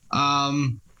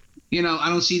 You know, I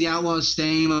don't see the Outlaws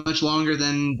staying much longer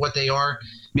than what they are.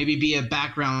 Maybe be a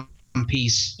background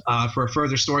piece for a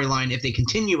further storyline if they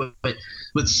continue it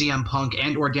with CM Punk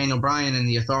and or Daniel Bryan and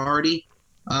the Authority.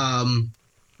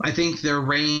 I think their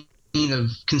reign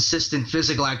of consistent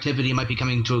physical activity might be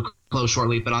coming to a close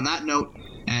shortly. But on that note,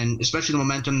 and especially the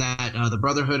momentum that the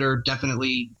Brotherhood are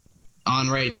definitely on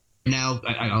right now,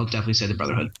 I'll definitely say the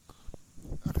Brotherhood.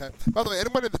 Okay. By the way,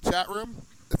 anyone in the chat room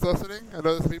is listening, I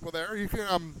know there's people there, you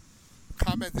can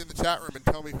comment in the chat room and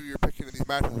tell me who you're picking in these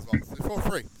matches as well. So feel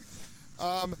free.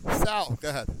 Sal, go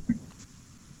ahead.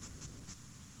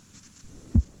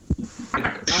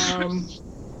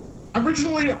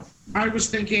 Originally, I was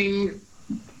thinking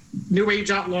New Age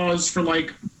Outlaws for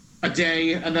like a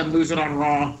day and then lose it on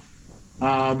Raw.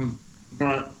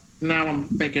 But now I'm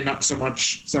thinking not so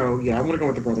much. So, yeah, I'm going to go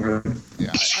with the Brotherhood.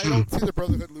 Yeah, I don't see the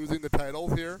Brotherhood losing the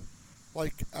titles here,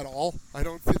 like, at all. I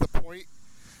don't see the point.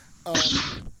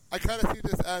 I kind of see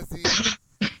this as the...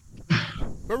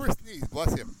 Whoever sneezed,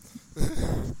 bless him.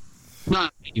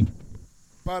 Not you.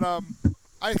 But,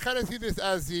 I kind of see this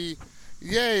as the,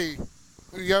 yay,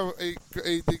 we have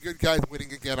the good guys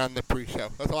winning again on the pre-show.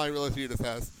 That's all I really see this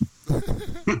as.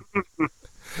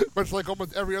 Much like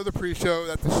almost every other pre-show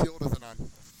that the Shield isn't on.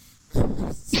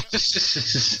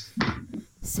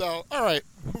 So, alright,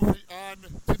 moving on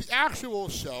to the actual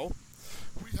show.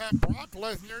 We have Brock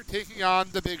Lesnar taking on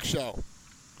the Big Show.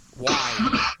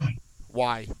 Why?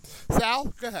 Why?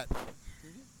 Sal, go ahead.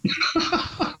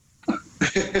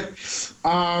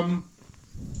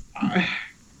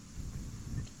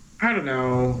 I don't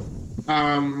know.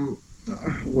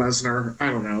 Lesnar,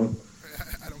 I don't know.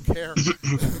 I don't care.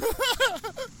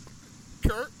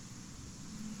 Kurt?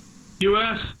 You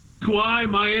ask why?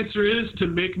 My answer is to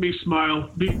make me smile.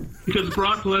 Because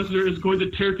Brock Lesnar is going to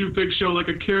tear through Big Show like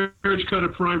a carriage cut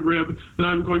of prime rib, and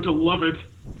I'm going to love it.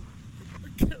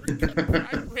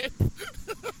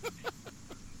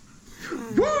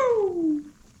 Woo!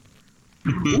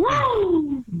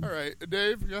 Woo! All right,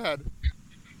 Dave, go ahead.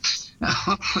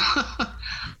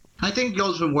 I think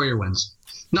Golden Warrior wins.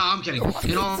 No, I'm kidding.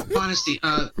 In all honesty,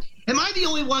 am I the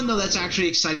only one though that's actually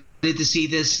excited to see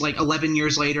this like 11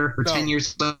 years later or 10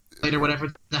 years later,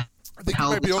 whatever the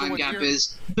hell the time gap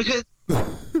is? Because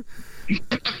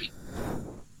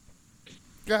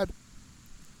Good.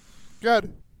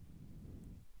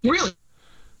 Really?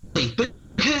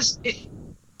 Because it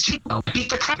beat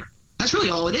the crap. That's really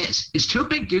all it is. It's two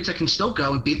big dudes that can still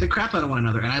go and beat the crap out of one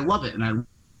another, and I love it. And I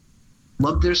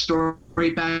love their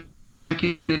story back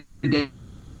in the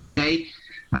day.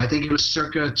 I think it was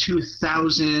circa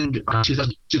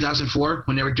 2004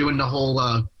 when they were doing the whole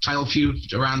title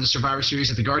feud around the Survivor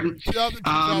Series at the Garden.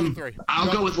 2003.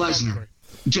 I'll go with Lesnar.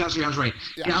 2003, I was right.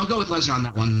 Yeah, I'll go with Lesnar on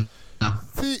that one. No.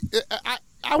 See,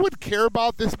 I would care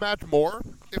about this match more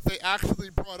if they actually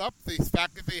brought up the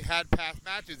fact that they had past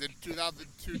matches in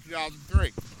 2002,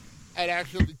 2003. I'd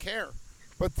actually care.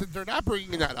 But since they're not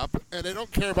bringing that up, and they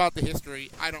don't care about the history,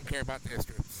 I don't care about the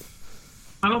history.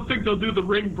 I don't think they'll do the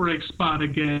ring break spot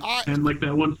again, and like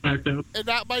that one SmackDown. And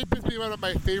that might just be one of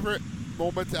my favorite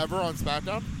moments ever on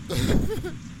SmackDown.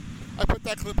 I put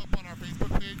that clip up on our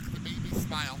Facebook page because it made me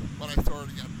smile when I saw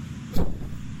it again.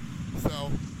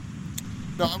 So,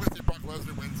 no, I'm going to say Brock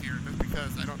Lesnar wins here just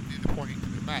because I don't see the point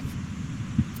in the match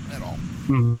at all.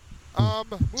 Mm-hmm.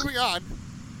 Moving on,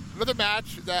 another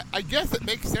match that I guess it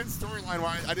makes sense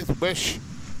storyline-wise. I just wish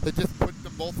they just put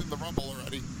them both in the Rumble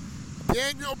already.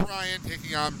 Daniel Bryan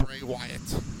taking on Bray Wyatt.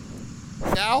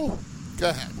 Sal, go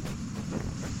ahead.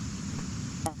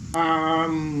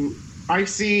 I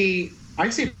see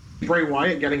Bray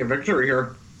Wyatt getting a victory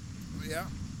here. Yeah.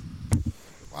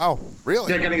 Wow,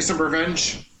 really? Yeah, getting some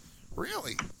revenge.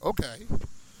 Really? Okay.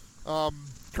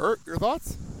 Kurt, your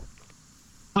thoughts?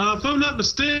 If I'm not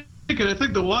mistaken, I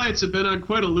think the Wyatts have been on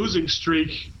quite a losing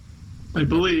streak, I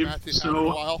believe.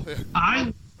 So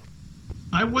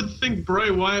I would think Bray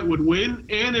Wyatt would win,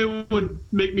 and it would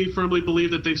make me firmly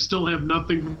believe that they still have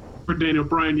nothing for Daniel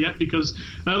Bryan yet, because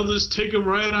that'll just take him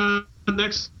right on the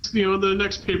next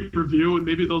pay-per-view, and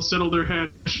maybe they'll settle their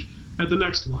hash at the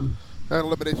next one. An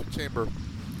Elimination Chamber.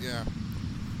 Yeah.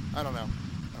 I don't know.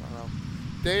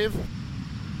 Dave?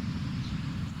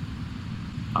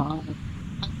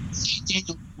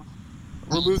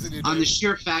 We're losing you, Dave. On the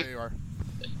sheer fact...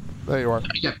 There you are.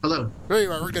 Yeah, hello. There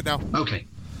you are. We're good now. Okay.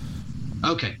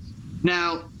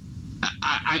 Now,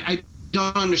 I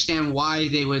don't understand why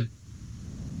they would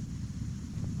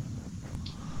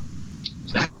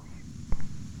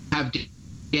have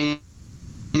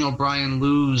Daniel Bryan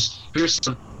lose. There's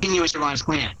some continuous Alliance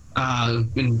plan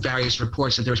in various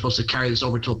reports that they were supposed to carry this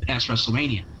over till past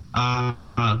WrestleMania.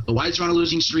 The Wyatts are on a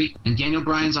losing streak, and Daniel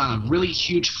Bryan's on a really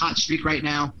huge hot streak right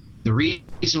now. The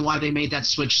reason why they made that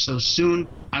switch so soon,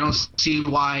 I don't see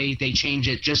why they change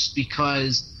it just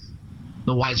because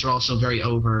the Wyatts are also very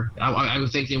over. I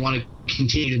would think they want to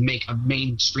continue to make a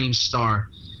mainstream star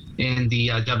in the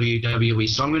WWE.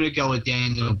 So I'm going to go with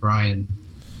Daniel Bryan.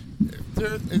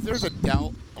 If there's a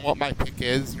doubt on what my pick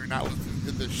is, you're not listening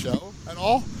to this show at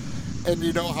all. and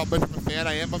you know how much of a fan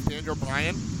I am of Daniel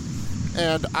Bryan,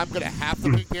 and I'm going to have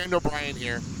to pick Daniel Bryan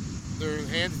here. There's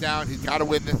hands down, he's got to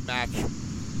win this match.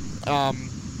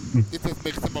 It just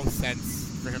makes the most sense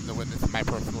for him to win this, in my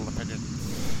personal opinion.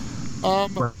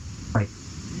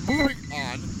 Moving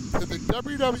on to the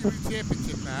WWE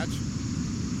Championship match.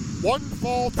 One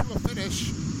fall to a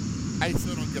finish. I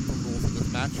still don't get the rules of this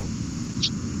match.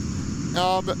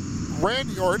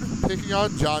 Randy Orton taking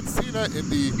on John Cena in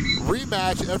the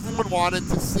rematch everyone wanted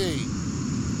to see.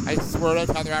 I swear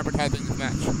that's how they're advertising this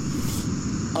match.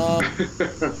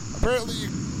 Apparently you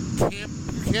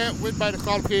can't win by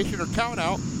disqualification or count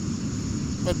out,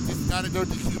 but it's not a no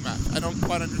DQ match. I don't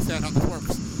quite understand how this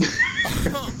works.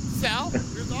 Sal,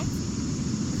 your thoughts?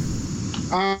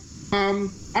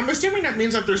 I'm assuming that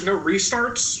means that there's no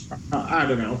restarts. I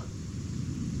don't know.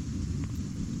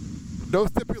 No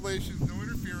stipulations, no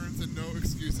interference, and no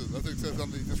excuses. That's what it says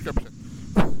on the description.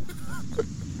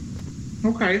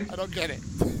 Okay. I don't get it.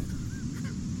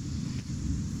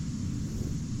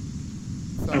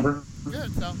 Never.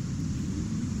 Good, so.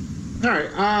 All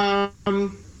right.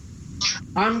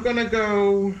 I'm gonna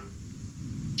go.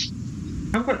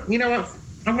 You know what?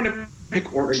 I'm gonna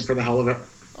pick Orton for the hell of it.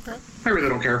 Okay. I really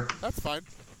don't care. That's fine.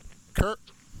 Kurt?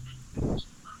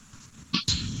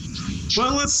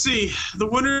 Well, let's see. The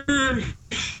winner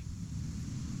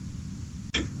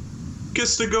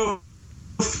gets to go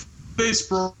face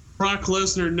Brock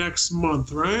Lesnar next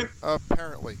month, right?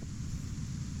 Apparently.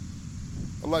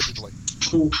 Allegedly.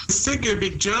 I think it'd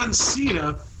be John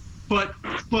Cena, but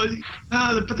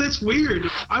that's weird.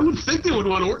 I would think they would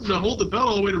want Orton to hold the belt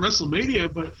all the way to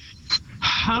WrestleMania, but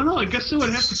I don't know. I guess they would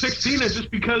have to pick Cena just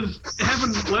because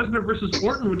having Lesnar versus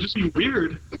Orton would just be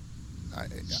weird. I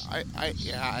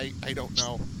don't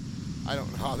know. I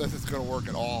don't know how this is going to work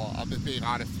at all. I'm just being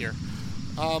honest here.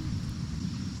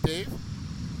 Dave?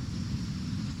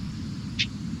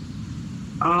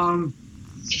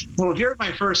 Well, here's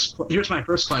my first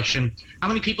question. How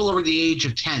many people over the age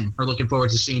of 10 are looking forward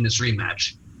to seeing this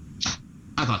rematch?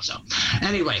 I thought so.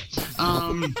 Anyway,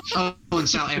 and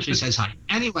Sal actually says hi.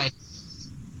 Anyway,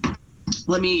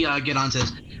 let me get on to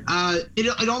this.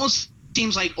 It almost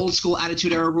seems like old school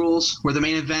Attitude Era rules, where the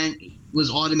main event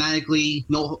was automatically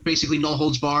basically no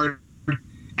holds barred,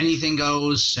 anything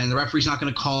goes, and the referee's not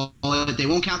going to call it. They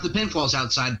won't count the pinfalls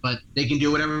outside, but they can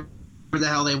do whatever the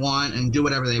hell they want and do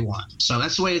whatever they want. So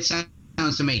that's the way it sounds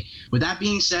to me. With that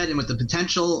being said, and with the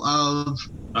potential of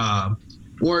Brock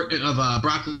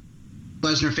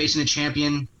Lesnar facing a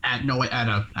champion at No Way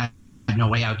Out.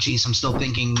 Jeez, I'm still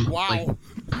thinking. Wow, like,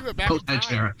 you went back in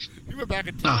time. You went back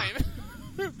in time.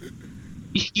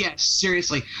 Yes,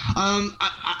 seriously.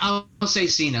 I'll say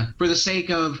Cena for the sake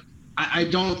of I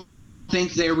don't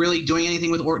think they're really doing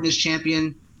anything with Orton as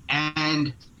champion,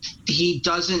 and he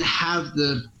doesn't have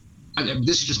the.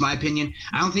 This is just my opinion.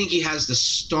 I don't think he has the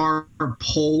star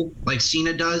pull like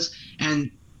Cena does, and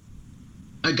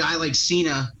a guy like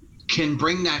Cena can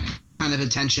bring that kind of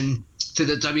attention to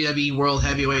the WWE World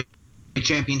Heavyweight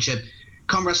Championship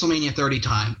come WrestleMania 30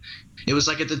 time. It was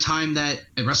like at the time that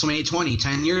at WrestleMania 20,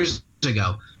 10 years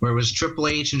ago, where it was Triple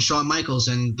H and Shawn Michaels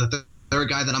and the third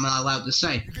guy that I'm not allowed to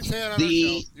say. You can say it on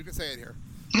the show. You can say it here.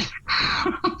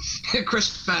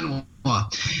 Chris Benoit.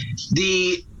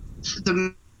 The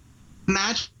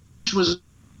match was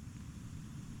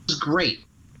great.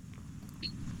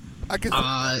 I consider one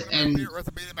of my favorite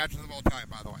WrestleMania matches of all time,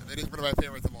 by the way. That is one of my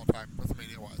favorites of all time.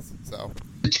 WrestleMania was. So.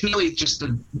 To me, just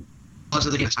the buzz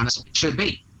of the time should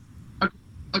be.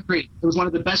 Agreed. It was one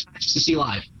of the best matches to see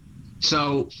live.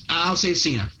 So I'll say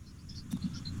Cena.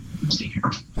 Let's see here.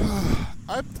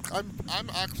 I'm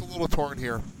actually a little torn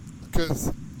here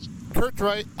because Kurt's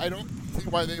right. I don't see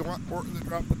why they want Orton to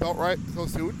drop the belt right so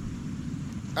soon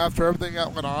after everything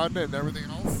that went on and everything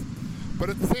else. But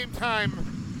at the same time,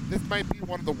 this might be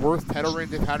one of the worst title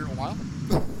reigns they've had in a while.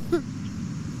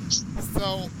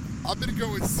 So I'm gonna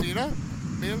go with Cena,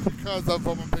 mainly because of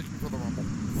what I'm picking for the Rumble.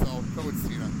 So go with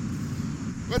Cena.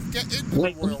 Let's get into the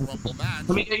Royal Rumble match.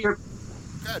 Let me get your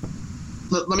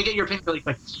opinion really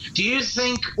quick. Do you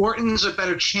think Orton's a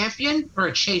better champion or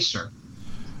a chaser?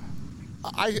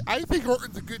 I think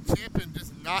Orton's a good champion,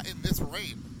 just not in this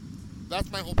reign. That's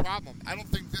my whole problem. I don't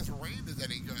think this reign is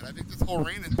any good. I think this whole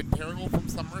reign has been terrible from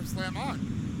SummerSlam on.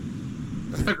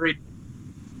 Agreed.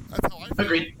 That's how I feel.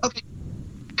 Agreed. Okay.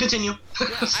 Continue.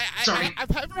 Yeah, Sorry. I've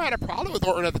never had a problem with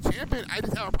Orton as a champion. I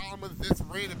just have a problem with this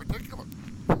reign in particular.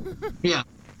 Yeah.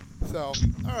 So,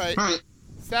 all right.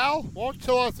 Sal, why don't you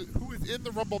tell us who is in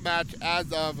the Rumble match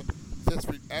as of this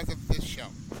show?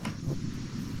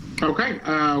 Okay.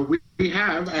 We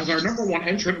have, as our number one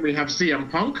entrant, we have CM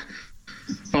Punk.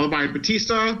 followed by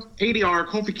Batista, ADR,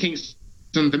 Kofi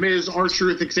Kingston, The Miz,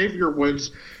 R-Truth, Xavier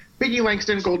Woods, Biggie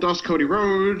Langston, Goldust, Cody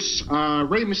Rhodes,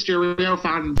 Rey Mysterio,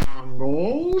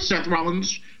 Fandango, Seth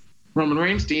Rollins, Roman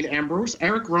Reigns, Dean Ambrose,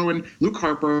 Eric Rowan, Luke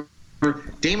Harper,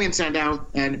 Damian Sandow,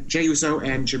 and Jey Uso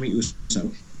and Jimmy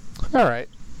Uso. All right.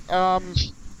 Well,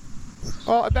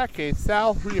 in that case,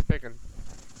 Sal, who are you picking?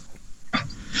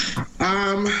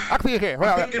 Actually, okay.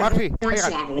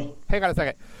 Hang on a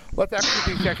second. Let's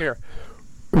actually check here.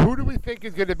 Who do we think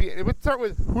is going to be? Let's start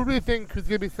with who do we think is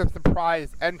going to be some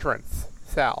surprise entrance?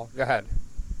 Sal, go ahead.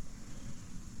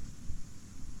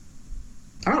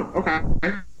 Oh, okay.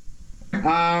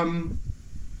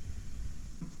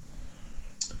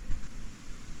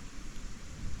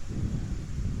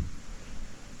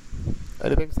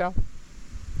 Anything, Sal?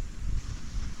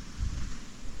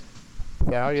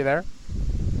 Sal, are you there?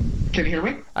 Can you hear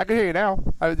me? I can hear you now.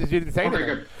 You didn't say anything.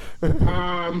 Okay, good.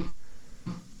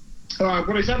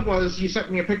 What I said was you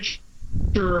sent me a picture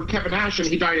of Kevin Nash and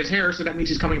he dyed his hair, so that means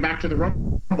he's coming back to the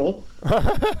Rumble.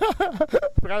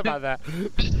 Forgot about that.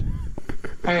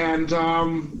 And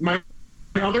my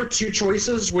other two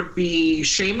choices would be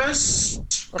Sheamus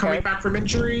coming back from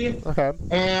injury. Okay.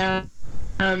 And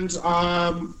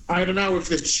I don't know if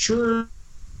this is true,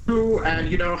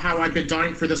 and you know how I've been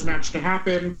dying for this match to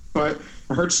happen, but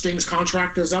I heard Sting's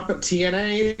contract is up at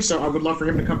TNA, so I would love for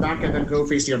him to come back and then go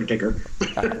face The Undertaker.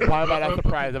 Why am I not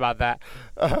surprised about that?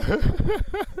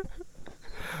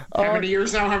 How many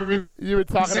years now have we you been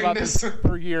talking about this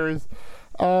for years?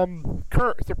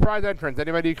 Kurt, surprise entrance.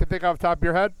 Anybody you can think off the top of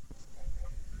your head?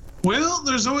 Well,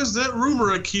 there's always that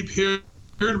rumor I keep hearing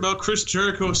about Chris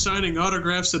Jericho signing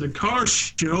autographs at a car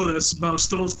show that's about a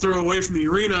stone's throw away from the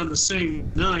arena on the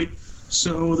same night.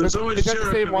 So there's always Is that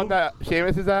Jericho. the same one that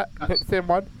Sheamus is at? The same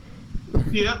one?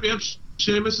 Yep.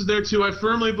 Sheamus is there too. I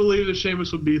firmly believe that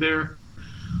Sheamus would be there.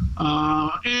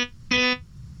 And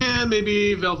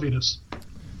maybe Velvetus.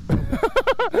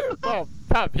 Well,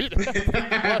 not Venus.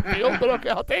 But okay,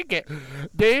 I'll take it.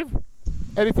 Dave,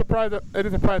 any surprise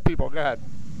people? Go ahead.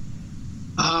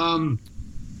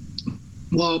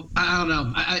 Well, I don't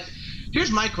know.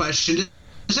 Here's my question: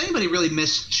 does anybody really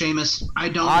miss Sheamus? I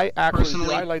don't. I actually personally.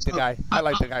 do. I like the guy. I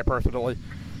like the guy personally.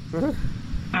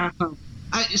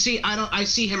 I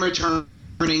see him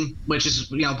returning, which is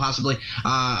possibly.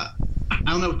 I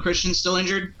don't know if Christian's still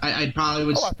injured. I probably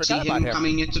would see him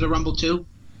coming into the Rumble too.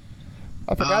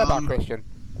 I forgot about Christian.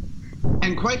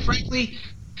 And quite frankly,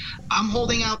 I'm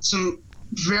holding out some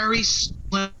very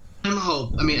slim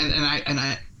hope. I mean, and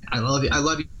I love you. I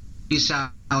love you,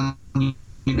 Sal. You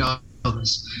know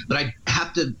this, but I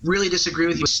have to really disagree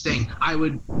with you, Sting. I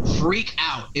would freak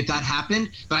out if that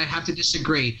happened, but I have to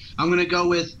disagree. I'm going to go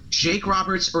with Jake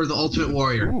Roberts or the Ultimate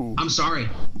Warrior. Ooh. I'm sorry.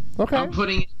 Okay. I'm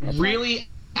putting it really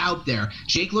out there.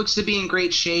 Jake looks to be in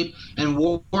great shape, and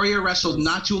Warrior wrestled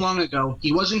not too long ago.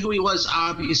 He wasn't who he was,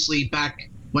 obviously, back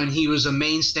when he was a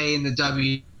mainstay in the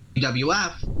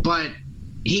WWF, but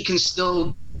he can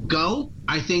still go,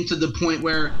 I think, to the point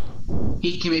where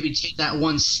he can maybe take that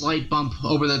one slight bump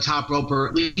over the top rope or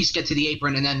at least get to the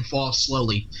apron and then fall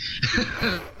slowly.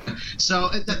 So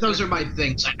those are my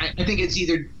things. I think it's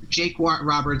either Jake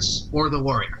Roberts or the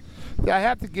Warrior. Yeah, I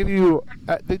have to give you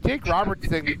the Jake Roberts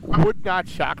thing would not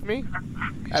shock me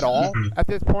at all at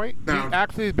this point. He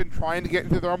actually has been trying to get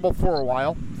into the Rumble for a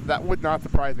while. So that would not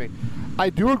surprise me. I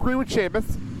do agree with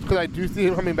Sheamus because I do see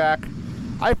him coming back.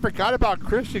 I forgot about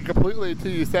Christian completely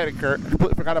until you said it, Kurt. I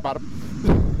completely forgot about him.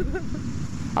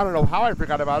 I don't know how I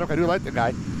forgot about him. I do like the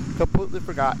guy. Completely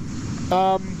forgot.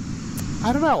 I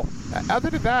don't know.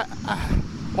 Other than that,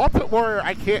 Ultimate Warrior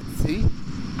I can't see.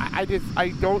 I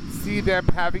don't see them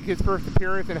having his first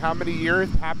appearance in how many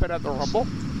years happen at the Rumble.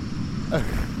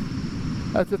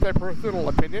 That's just my personal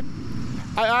opinion.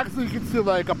 I actually can see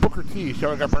like a Booker T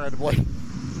showing up randomly in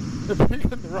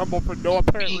the Rumble for no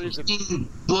apparent reason.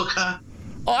 Booker.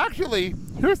 Oh, actually,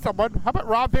 here's someone. How about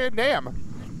Rob Van Dam?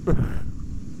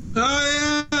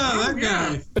 Oh, yeah, that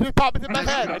guy. It just popped into my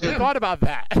head. I just thought about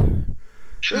that.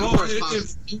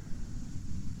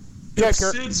 If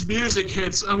Sid's music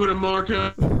hits, I'm going to mark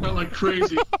out like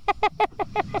crazy.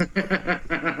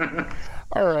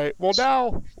 All right. Well,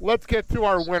 now let's get to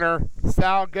our winner.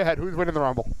 Sal, go ahead. Who's winning the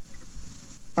Rumble?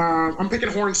 I'm picking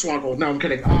Hornswoggle. No, I'm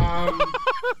kidding.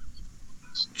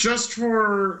 Just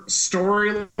for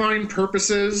storyline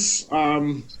purposes,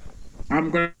 I'm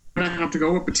going to have to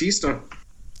go with Batista.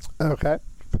 Okay.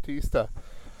 Batista.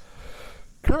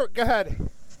 Kurt, go ahead.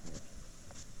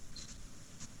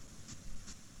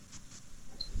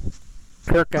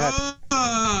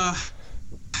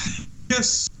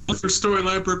 Yes, for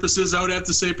storyline purposes, I would have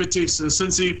to say Batista,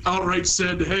 since he outright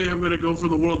said, "Hey, I'm going to go for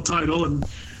the world title," and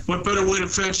what better way to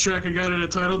fast track a guy to a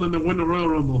title than to win the Royal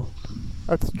Rumble?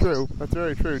 That's true. That's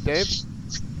very true. Dave?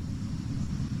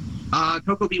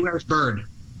 Coco Beware's bird.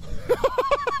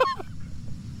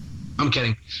 I'm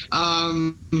kidding.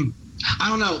 I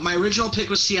don't know. My original pick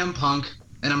was CM Punk,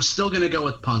 and I'm still going to go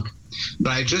with Punk.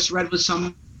 But I just read with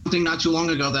something not too long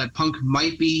ago that Punk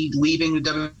might be leaving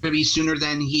the WWE sooner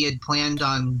than he had planned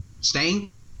on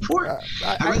staying for.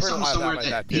 I read something somewhere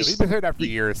that too. He's been heard that for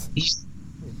years.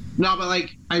 No, but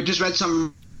like I just read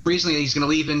something recently that he's going to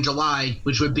leave in July,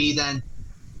 which would be then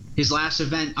his last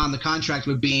event on the contract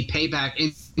would be Payback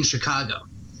in Chicago.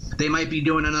 They might be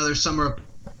doing another summer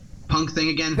Punk thing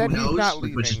again. Then who knows? Not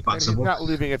which is leaving. possible. He's not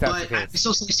leaving if that's But the I case.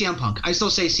 still say CM Punk. I still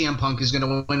say CM Punk is going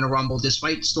to win the Rumble,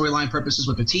 despite storyline purposes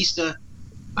with Batista.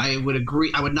 I would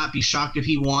agree. I would not be shocked if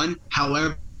he won.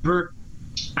 However,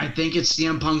 I think it's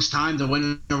CM Punk's time to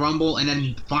win the Rumble, and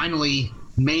then finally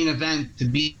main event to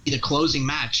be the closing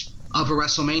match of a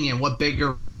WrestleMania. What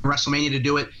bigger WrestleMania to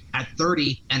do it at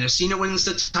 30? And if Cena wins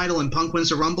the title and Punk wins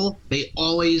the Rumble, they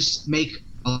always make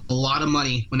a lot of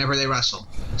money whenever they wrestle.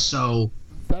 So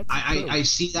I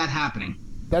see that happening.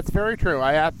 That's very true.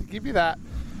 I have to give you that.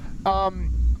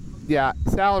 Yeah,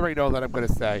 Sal already knows what I'm going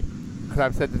to say, because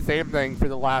I've said the same thing for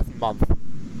the last month.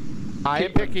 I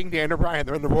am picking Daniel Bryan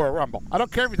to win the Royal Rumble. I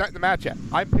don't care if he's not in the match yet.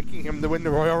 I'm picking him to win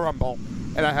the Royal Rumble,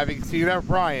 and I'm having Cena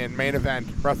Bryan main event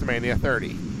WrestleMania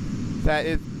 30.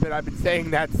 But I've been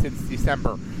saying that since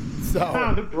December.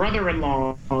 So the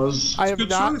brother-in-laws.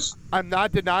 I'm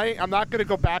not denying. I'm not going to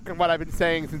go back on what I've been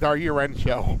saying since our year-end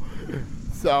show.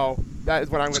 So that is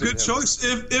what I'm going to do. It's a good choice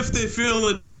if they feel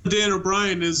that Daniel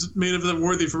Bryan is main event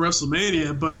worthy for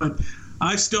WrestleMania, but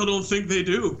I still don't think they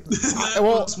do.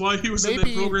 That's why he was in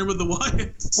that program with the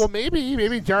Wyatts. Well,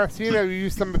 maybe John Cena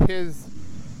used some of his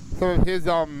I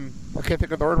can't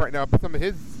think of the word right now, but some of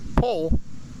his pull,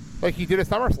 like he did at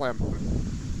SummerSlam.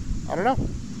 I don't know.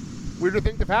 Weirder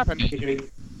things have happened. You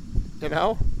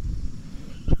know?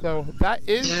 So that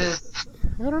is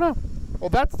I don't know.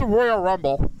 Well, that's the Royal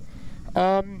Rumble.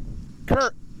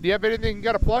 Kurt, do you have anything you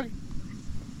got to plug?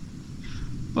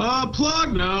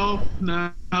 Plug? No.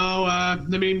 I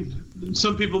mean,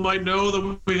 some people might know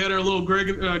that we had our little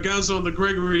Gonzo and the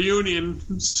Greg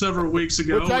reunion several weeks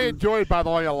ago. Which I enjoyed, by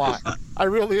the way, a lot. I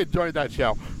really enjoyed that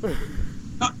show.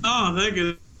 Thank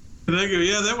you.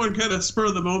 Yeah, that one kind of spur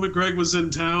of the moment. Greg was in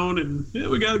town, and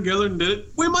we got together and did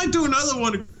it. We might do another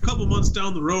one a couple months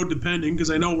down the road, depending, because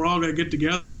I know we're all going to get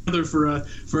together for a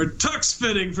tux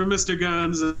fitting for Mr.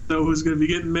 Gonzo, who's going to be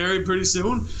getting married pretty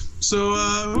soon. So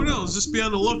who knows? Just be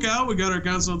on the lookout. We got our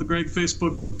Gonzo and the Greg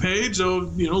Facebook page,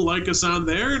 so like us on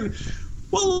there, and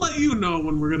we'll let you know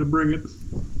when we're going to bring it.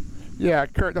 Yeah,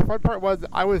 Kurt. The fun part was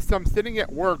I'm sitting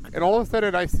at work, and all of a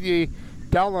sudden I see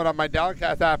download on my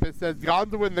Downcast app. It says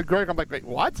Gonzo and the Greg. I'm like, wait,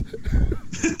 what?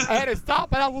 I had to stop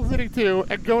what I was listening to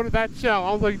and go to that show.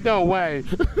 I was like, no way.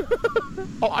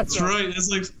 That's right.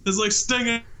 It's like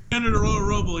Sting entered the Royal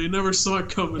Rumble. You never saw it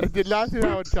coming. I did not see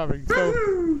that one coming.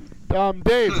 So,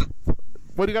 Dave,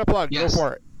 what do you got to plug? Yes. Go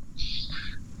for it.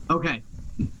 Okay.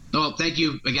 Well, thank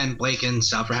you again, Blake and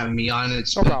Sal, for having me on.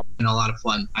 It's been a lot of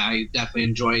fun. I definitely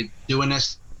enjoyed doing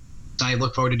this. I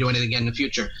look forward to doing it again in the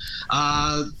future.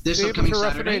 This upcoming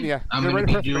Saturday, I'm going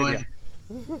to be doing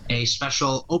a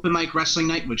special open mic wrestling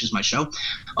night, which is my show.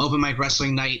 Open mic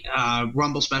wrestling night,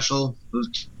 Rumble special.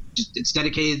 It's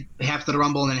dedicated half to the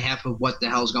Rumble and then half of what the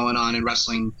hell's going on in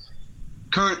wrestling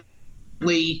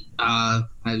currently.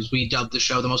 As we dubbed the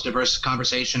show, the most diverse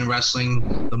conversation in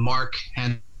wrestling, the Mark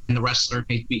and the wrestler.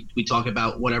 We talk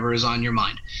about whatever is on your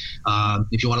mind.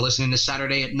 If you want to listen in this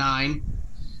Saturday at 9,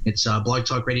 it's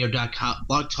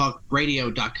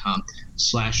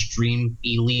blogtalkradio.com/Dream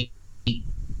Elite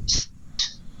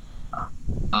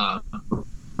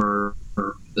for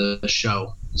the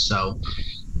show. So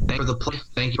thank you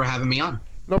for having me on.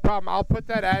 No problem. I'll put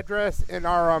that address in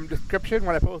our description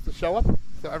when I post the show up,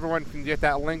 so everyone can get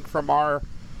that link from our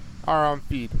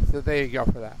feed. So there you go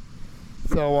for that.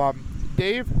 So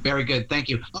Dave? Very good. Thank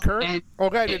you. Kurt? And,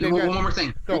 okay, one more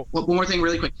thing. Go. One more thing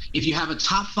really quick. If you have a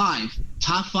top five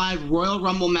Royal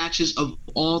Rumble matches of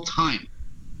all time,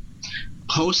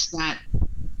 post that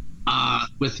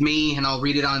with me, and I'll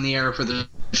read it on the air for the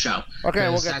show. Okay,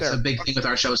 we'll get there. That's a big thing with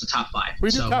our show is the top five. We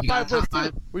do top five lists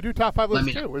too. We do top five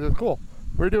lists too, which is cool.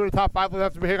 We're doing a top five list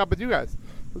after we hang up with you guys.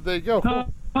 So there you go.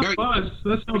 Cool.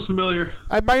 That sounds familiar.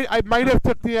 I might have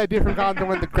took the idea from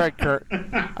Gonzo and the Greg, Kurt.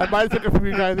 I might have took it from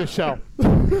you guys in the show.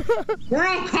 We're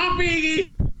all copying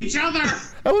each other.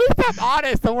 At least I'm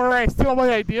honest on where I steal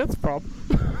my ideas from.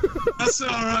 That's all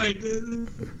right.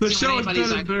 The show is dead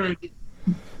and buried.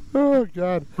 Oh,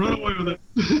 God. Run away with it.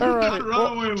 All right.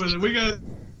 Run away with it. We got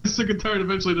sick and tired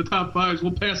eventually of the top fives.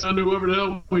 We'll pass on to whoever the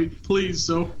hell we please.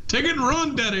 So take it and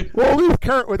run, Daddy. Well, at least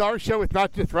Kurt, with our show, it's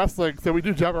not just wrestling, so we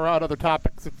do jump around other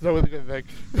topics. It's always a good thing.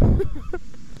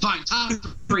 Fine, top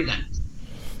 3 then.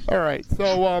 All right.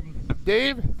 So,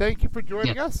 Dave, thank you for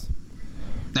joining us.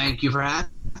 Thank you for having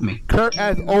me. Kurt,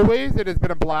 as always, it has been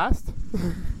a blast.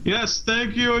 Yes,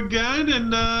 thank you again,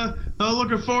 and I'm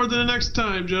looking forward to the next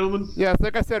time, gentlemen. Yes,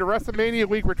 like I said, WrestleMania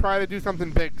week, we're trying to do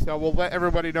something big, so we'll let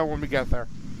everybody know when we get there.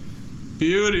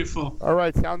 Beautiful. All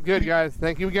right, sounds good, guys.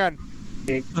 Thank you again.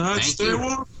 Stay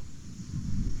warm.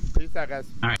 Peace out, guys.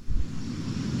 All right.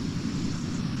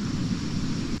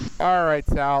 All right,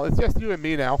 Sal. It's just you and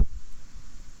me now.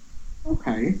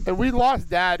 Okay. And we lost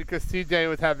Dad because CJ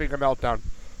was having a meltdown.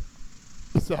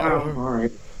 So, all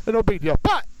right. No big deal.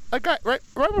 But I got right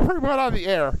before we went on the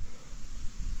air.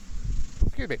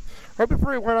 Excuse me. Right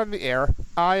before we went on the air,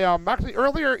 I actually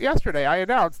earlier yesterday I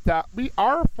announced that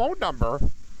our phone number,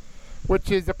 which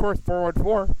is of course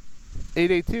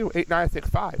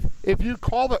 414-882-8965. If you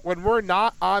call it when we're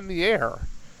not on the air,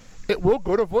 it will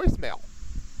go to voicemail,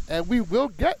 and we will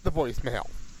get the voicemail.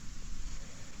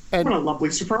 And, what a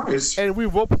lovely surprise. And we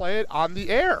will play it on the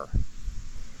air.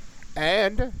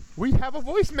 And we have a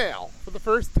voicemail for the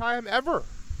first time ever.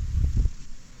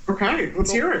 Okay,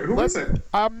 let's hear it. Who is it?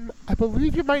 I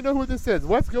believe you might know who this is.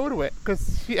 Let's go to it,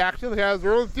 because she actually has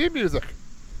her own theme music.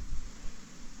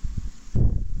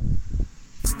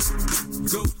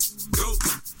 Go, go,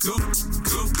 go,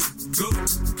 go, go,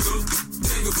 go.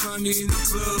 They gon' find me in the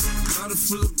club, bottle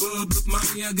full of bub. Look,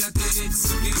 mommy, I got the X,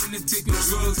 so get into taking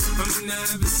drugs. I'm into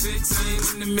having sex, I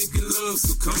ain't into making love.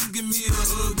 So come give me a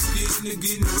hug, get into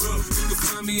getting rough. You can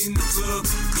find me in the club,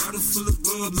 bottle full of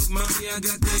bub. Look, mommy, I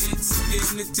got the X, so get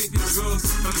into taking drugs.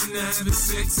 I'm into having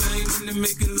sex, I ain't into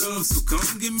making love. So come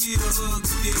give me a hug,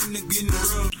 get into getting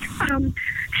rough.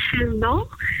 Hello,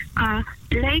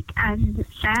 Blake and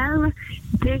Sal.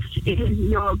 This is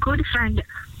your good friend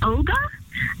Olga,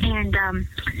 and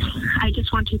I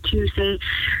just wanted to say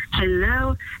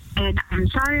hello. And I'm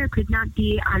sorry I could not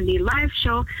be on the live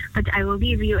show, but I will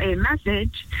leave you a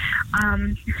message.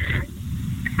 I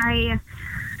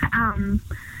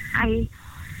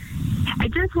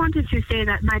just wanted to say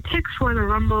that my pick for the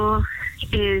Rumble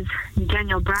is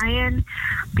Daniel Bryan,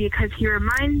 because he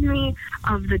reminds me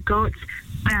of the goats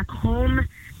back home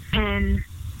in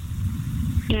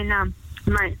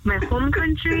my home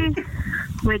country,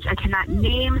 which I cannot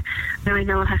name, otherwise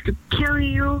I will have to kill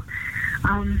you.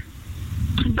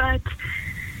 But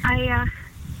I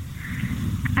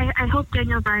hope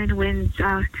Daniel Bryan wins.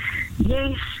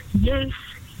 Yes, yes,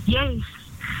 yes.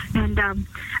 And I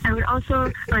would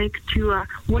also like to,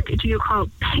 what do you call,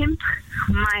 pimp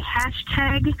my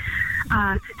hashtag,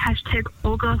 hashtag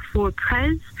Olga for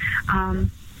Prez. I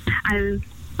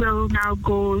will now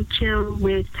go chill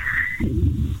with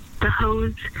the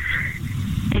hoes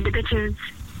and the bitches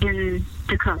in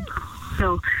the club.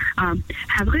 So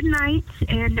have a good night,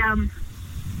 and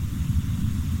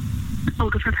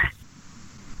Olga for Prez.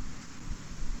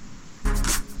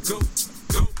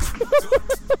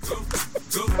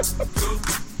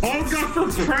 Olga for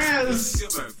Prez!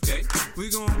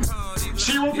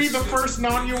 She will be the first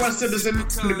non-U.S. citizen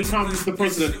to become the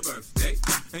president.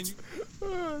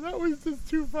 That was just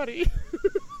too funny.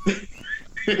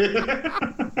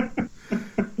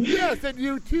 Yes, and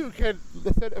you too can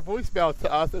send a voicemail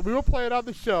to us, and we will play it on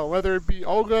the show, whether it be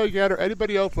Olga again or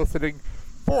anybody else listening.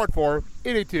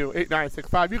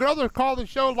 414-882-8965. You can also call the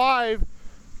show live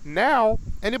now.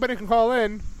 Anybody can call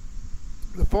in.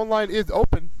 The phone line is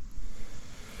open.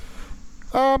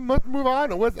 Let's move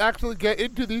on and let's actually get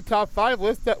into the top 5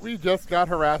 list that we just got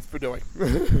harassed for doing.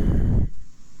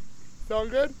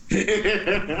 Sound good?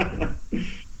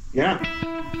 Yeah.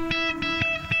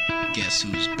 Guess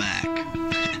who's back?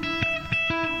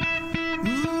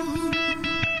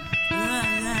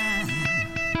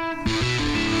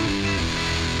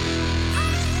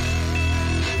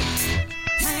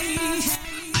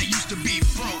 I used to be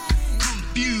broke,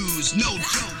 confused, no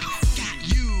joke. Got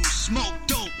used, smoked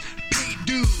dope, paid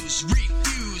dues,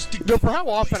 refused to. You know, for how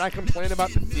often I complain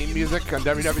about the theme music on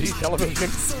WWE television,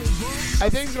 I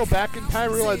then go back in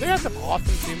time and realize they have some awesome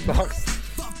theme songs.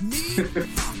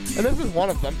 And this is one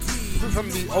of them. This is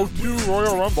from the 02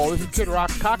 Royal Rumble. This is Kid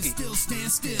Rock Cocky.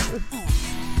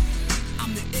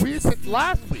 We said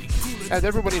last week, as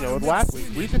everybody knows, last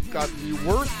week we discussed the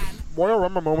worst Royal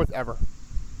Rumble moments ever.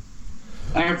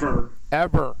 Ever.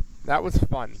 That was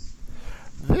fun.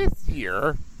 This week,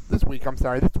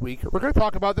 we're going to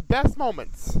talk about the best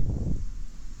moments.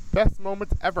 Best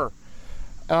moments ever.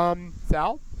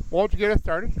 Sal, why don't you get us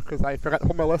started? Because I forgot to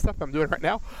hold my list up. I'm doing it right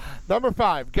now. Number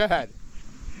 5. Go ahead.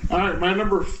 All right, my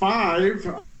number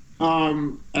 5,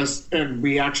 and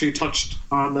we actually touched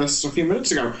on this a few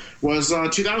minutes ago, was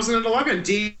 2011,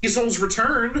 Diesel's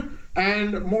return,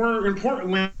 and more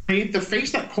importantly, the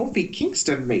face that Kofi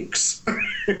Kingston makes.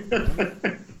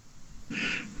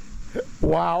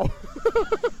 Wow.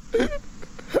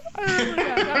 I remember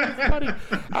that. That was funny.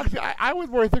 Actually, I was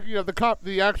more thinking of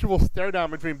the actual stare down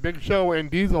between Big Show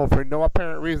and Diesel for no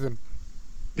apparent reason,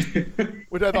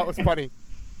 which I thought was funny.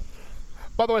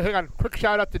 By the way, hang on. Quick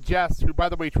shout out to Jess, who, by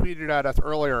the way, tweeted at us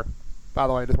earlier. By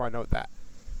the way, I just want to note that.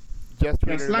 Jess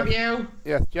tweeted. Yes, love you.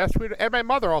 Yes, Jess tweeted, and my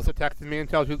mother also texted me and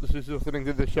tells you she's listening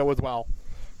to the show as well.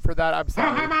 For that, I'm sorry.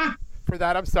 Oh, Mama. For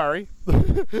that, I'm sorry.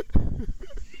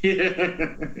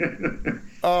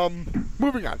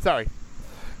 Moving on. Sorry.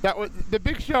 That was the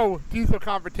Big Show Diesel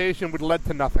confrontation would led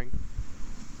to nothing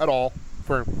at all.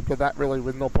 Because that really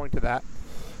was no point to that.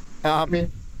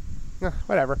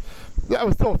 Whatever. I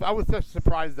was such a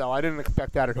surprise though. I didn't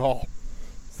expect that at all.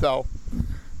 So,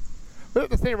 but at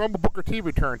the same Rumble Booker T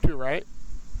return too, right?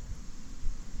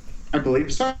 I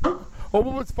believe so. Oh, what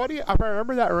was funny, if I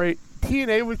remember that right,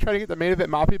 TNA was trying to get the main event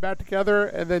Mafia back together,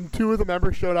 and then 2 of the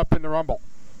members showed up in the Rumble.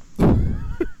 As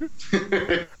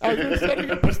they were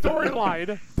setting up a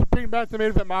storyline to bring back the main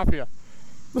event Mafia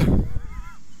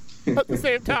at the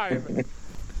same time.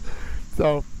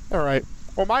 So, all right.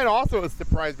 Well, mine also is a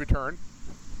surprise return.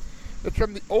 It's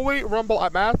from the 08 Rumble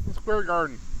at Madison Square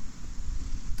Garden,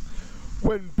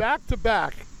 when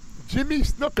back-to-back Jimmy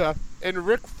Snuka and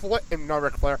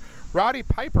Roddy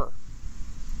Piper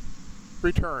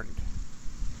returned.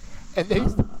 And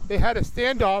they had a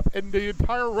standoff, and the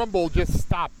entire Rumble just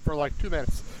stopped for like 2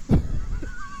 minutes.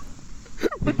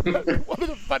 One of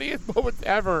the funniest moments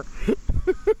ever.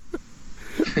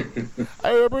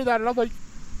 I remember that, and I'm like,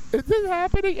 is this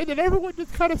happening? And then everyone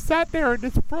just kind of sat there and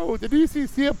just froze. And you see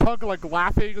CM Punk like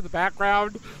laughing in the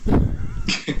background,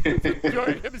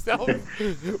 enjoying himself,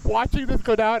 watching this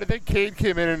go down. And then Kane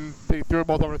came in and they threw them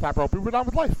both over the top rope. We went on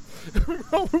with life. We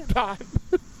all moved on.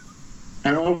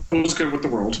 And all was good with the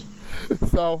world.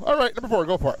 So, all right, number 4,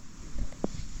 go for it.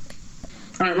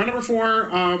 All right, my number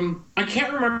 4. I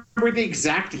can't remember the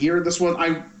exact year this was.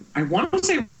 I want to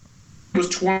say it was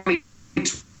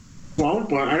 2012.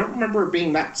 But I don't remember it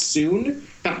being that soon,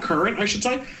 that current, I should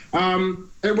say.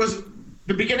 It was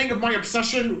the beginning of my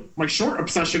obsession, my short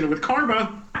obsession with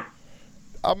Karma.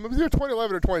 It was either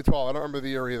 2011 or 2012. I don't remember the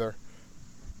year either.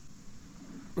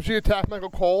 Was she attacked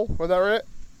Michael Cole? Was that right?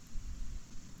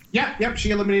 Yep, she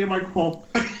eliminated Michael Cole.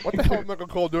 What the hell was Michael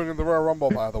Cole doing in the Royal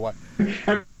Rumble, by the way?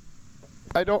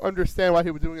 I don't understand why he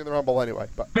was doing it in the Rumble anyway.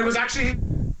 But it was actually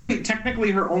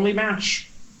technically her only match.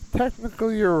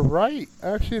 Technically, you're right.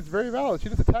 Actually, it's very valid. She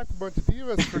just attacked a bunch of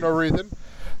divas for no reason.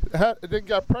 Then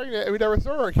got pregnant, and we never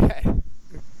saw her again.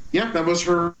 Yeah, that was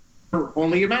her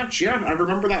only match. Yeah, I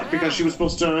remember that because she was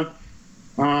supposed to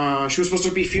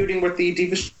be feuding with the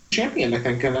Divas champion, I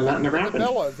think, and then that never happened.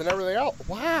 Bellas and everything else.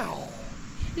 Wow,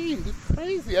 jeez, it's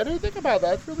crazy. I didn't think about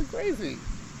that. It's really crazy.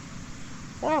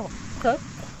 Wow. Okay.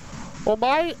 Well,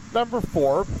 my number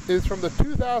 4 is from the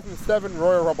 2007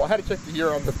 Royal Rumble. I had to check the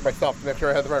year on this myself to make sure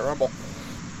I had the right Rumble.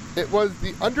 It was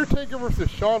The Undertaker versus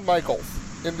Shawn Michaels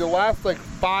in the last,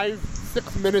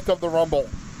 5-6 minutes of the Rumble.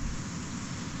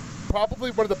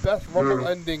 Probably one of the best Rumble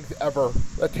endings ever.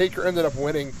 The Taker ended up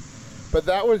winning. But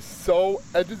that was so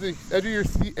edge of your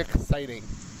seat exciting.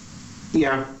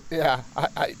 Yeah. Yeah.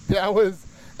 That was...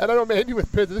 And I know Mandy was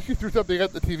pissed. I think she threw something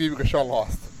at the TV because Shawn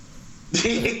lost.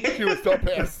 She was so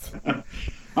pissed. I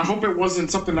hope it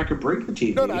wasn't something that could break the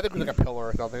TV. No, I think it was like a pillar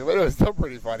or something, but it was still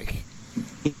pretty funny.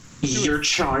 Your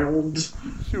child.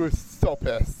 She was so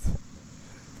pissed.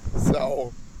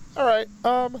 So, all right,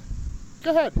 go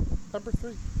ahead. Number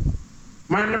 3.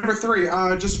 My number 3,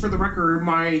 just for the record,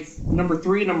 my number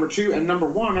 3, number 2, and number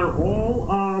 1 are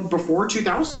all before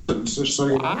 2000. So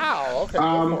you know. Wow, okay,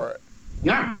 go for it.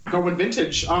 Yeah, going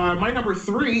vintage. My number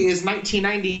 3 is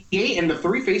 1998 and the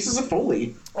Three Faces of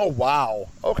Foley. Oh, wow.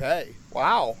 Okay.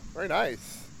 Wow. Very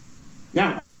nice.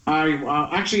 Yeah. I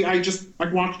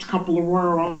watched a couple of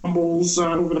Royal Rumbles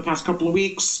over the past couple of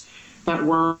weeks that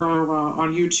were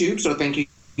on YouTube, so thank you,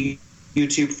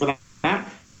 YouTube, for that.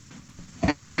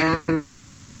 And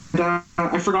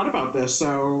I forgot about this,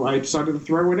 so I decided to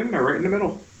throw it in there right in the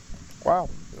middle. Wow.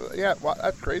 Yeah, well,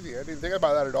 that's crazy. I didn't think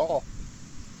about that at all.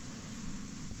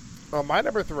 My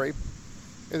number 3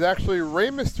 is actually Rey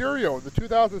Mysterio, the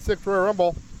 2006 Royal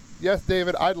Rumble. Yes,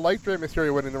 David, I liked Rey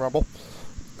Mysterio winning the Rumble.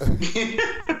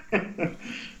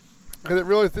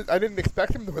 Because I didn't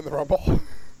expect him to win the Rumble.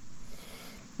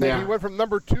 And he went from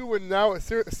number 2, and now it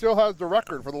still has the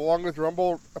record for the longest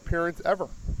Rumble appearance ever.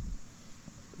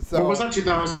 So, what was that?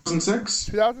 2006.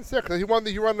 2006. He won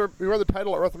the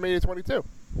title at WrestleMania 22.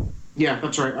 Yeah,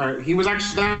 that's right. All right. He was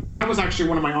actually that was actually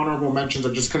one of my honorable mentions.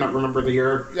 I just couldn't remember the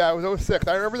year. Yeah, it was 06.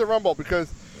 I remember the Rumble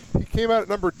because he came out at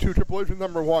number 2. Triple H was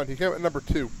number 1. He came out at number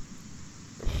 2.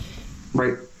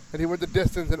 Right. And he went the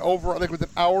distance and over. I think it was an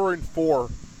hour and 4.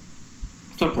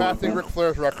 Passing Ric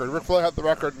Flair's record. Ric Flair had the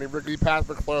record, and he passed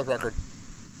Ric Flair's record.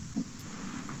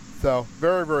 So,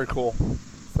 very, very cool.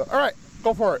 So, all right,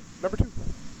 go for it. Number 2.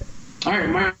 All right,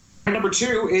 my number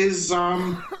 2 is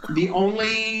the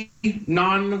only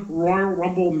non-Royal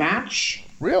Rumble match.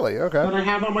 Really? Okay. That I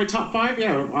have on my top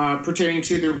 5, pertaining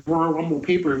to the Royal Rumble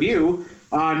pay-per-view.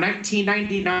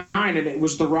 1999, and it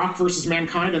was The Rock versus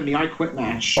Mankind in the I Quit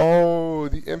match. Oh,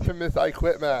 the infamous I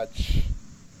Quit match.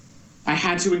 I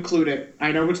had to include it.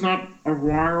 I know it's not a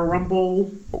Royal Rumble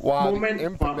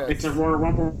moment, but it's a Royal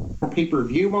Rumble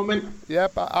pay-per-view moment.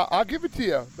 Yep, I'll give it to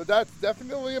you, but that's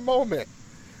definitely a moment.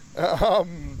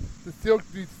 Still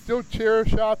chair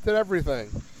shots and everything.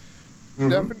 Mm-hmm.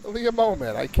 Definitely a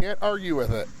moment. I can't argue with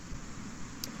it.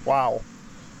 Wow.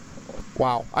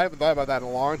 I haven't thought about that in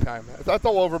a long time. That's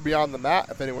all over Beyond the Mat,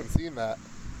 if anyone's seen that.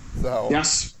 So.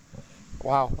 Yes.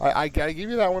 Wow. I gotta give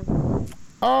you that one.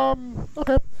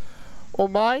 Okay. Well,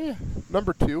 my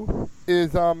number 2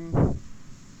 is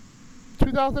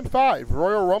 2005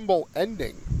 Royal Rumble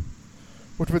ending,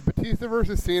 which was Batista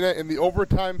versus Cena in the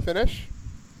overtime finish,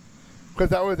 because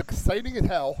that was exciting as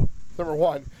hell, number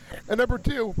 1. And number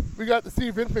 2, we got to see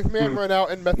Vince McMahon run out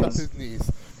and mess up his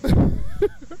knees. And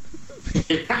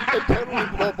totally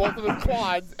blow both of his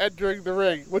quads entering the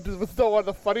ring, which was still one of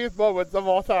the funniest moments of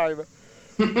all time.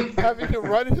 Having him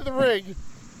run into the ring,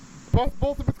 bust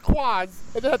both of his quads,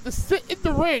 and then have to sit in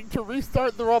the ring to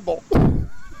restart the Rumble.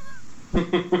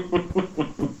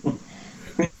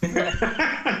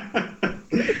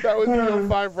 That was the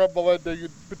 5 Rumble ending,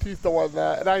 and Batista won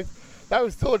that. And that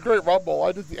was still a great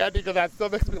Rumble. The ending of that still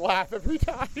makes me laugh every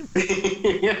time.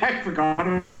 Yeah, I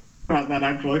forgot about that,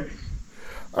 actually.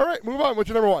 All right, move on. What's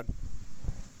your number 1?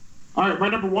 All right, my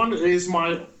number 1 is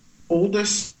my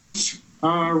oldest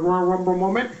Royal Rumble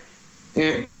moment.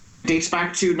 It dates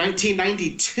back to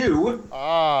 1992,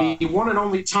 the one and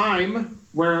only time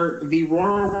where the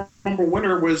Royal Rumble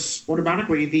winner was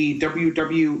automatically the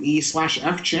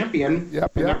WWE/F champion.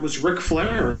 Yep. And that was Ric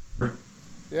Flair.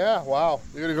 Yeah, wow.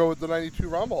 You're going to go with the 92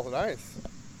 Rumble. Nice.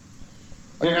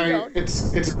 Yeah,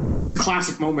 it's a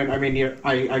classic moment. I mean,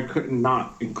 I couldn't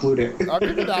not include it. I'll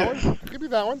give you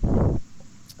that one.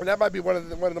 And that might be one of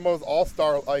the most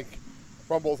all-star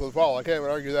Rumbles as well. I can't even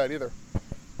argue that either.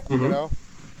 Mm-hmm. You know?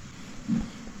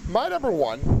 My number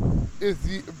 1 is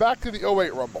back to the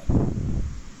 08 Rumble.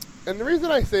 And the reason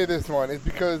I say this one is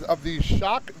because of the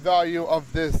shock value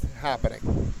of this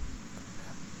happening.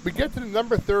 We get to the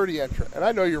number 30 entrant, and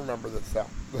I know you remember this, Sal.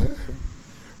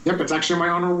 Yep, it's actually my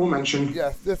honorable mention.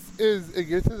 Yes, it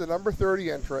gets to the number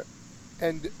 30 entrant,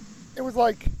 and it was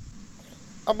like,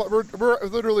 we're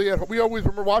literally, when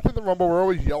we're watching the Rumble, we're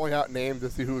always yelling out names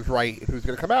to see who's right and who's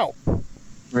going to come out.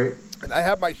 Right. And I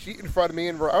have my sheet in front of me,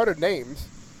 and we're out of names,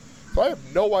 so I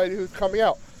have no idea who's coming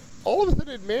out. All of a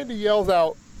sudden, Mandy yells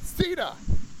out, Cena!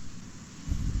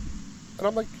 And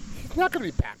I'm like, he's not going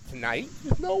to be back tonight.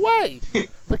 There's no way.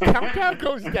 The countdown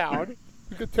goes down.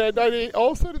 You get 10, 9, 8.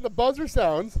 All of a sudden, the buzzer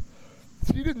sounds.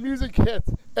 Cena's music hits.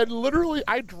 And literally,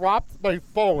 I dropped my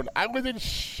phone. I was in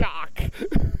shock.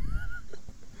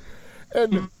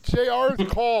 And JR's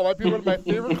call might be one of my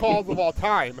favorite calls of all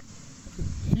time.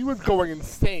 He was going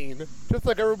insane, just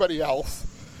like everybody else.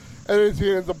 And then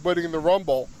he ends up winning the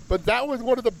Rumble. But that was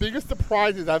one of the biggest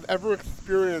surprises I've ever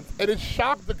experienced. And it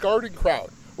shocked the Garden crowd.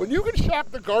 When you can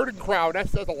shock the Garden crowd, that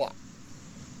says a lot.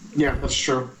 Yeah, that's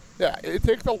true. Yeah, it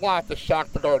takes a lot to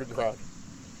shock the Garden crowd.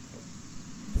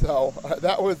 So,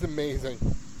 that was amazing.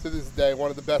 To this day, one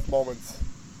of the best moments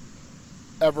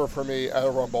ever for me at a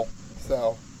Rumble.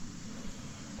 So,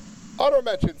 auto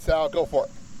mention, Sal, go for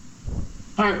it.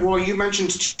 All right, well, you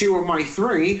mentioned 2 of my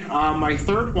 3. My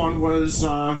third one was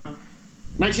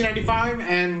 1995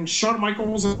 and Shawn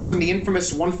Michaels and the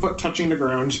infamous 1 foot touching the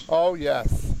ground. Oh,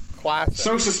 yes. Classic.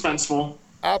 So suspenseful.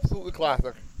 Absolutely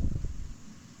classic.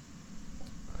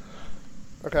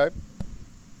 Okay.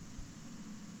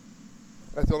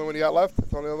 That's the only one you got left?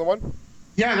 That's the only other one?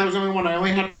 Yeah, that was the only one. I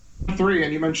only had 3,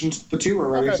 and you mentioned the 2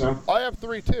 already. Okay. So I have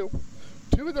 3, too.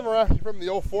 2 of them are actually from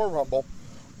the 04 Rumble.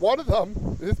 One of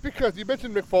them is because you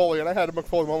mentioned Mick Foley, and I had a Mick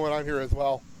Foley moment on here as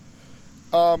well.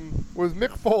 Was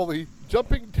Mick Foley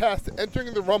jumping test,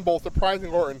 entering the Rumble,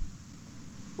 surprising Orton,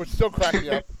 which still cracked me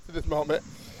up to this moment.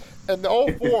 And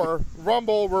the 04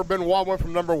 Rumble where Benoit went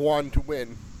from number 1 to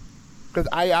win. Because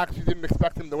I actually didn't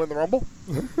expect him to win the Rumble.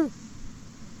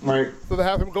 Right. So to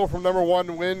have him go from number 1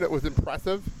 to win, it was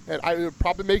impressive. And I would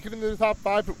probably make it into the top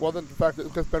 5 if it wasn't the fact that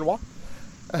it was Benoit.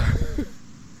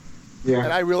 Yeah.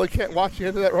 And I really can't watch the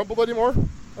end of that Rumble anymore,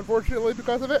 unfortunately,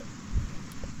 because of it.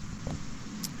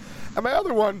 And my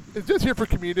other one is just here for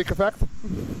comedic effect.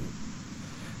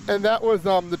 And that was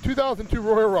the 2002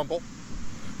 Royal Rumble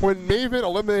when Maven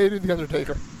eliminated The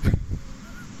Undertaker.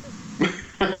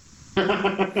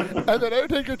 And then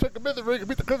Undertaker took him in the ring and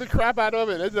beat the crap out of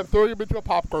him and ended up throwing him into a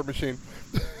popcorn machine.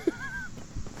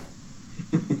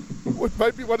 Which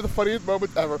might be one of the funniest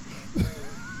moments ever.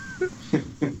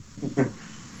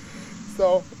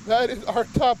 So that is our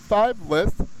top 5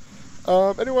 list.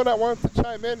 Anyone that wants to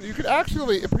chime in, you can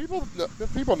actually, if people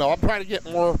know, I'm trying to get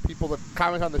more people to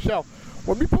comment on the show.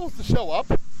 When we post the show up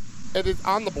and it's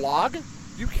on the blog,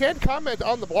 you can comment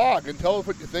on the blog and tell us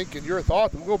what you think and your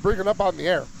thoughts, and we'll bring it up on the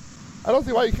air. I don't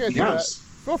see why you can't do that.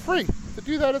 Feel free to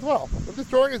do that as well. I'm just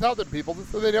throwing this out there to people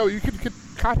just so they know you can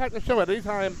contact the show at any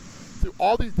time through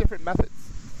all these different methods.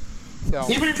 So,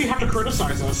 even if you have to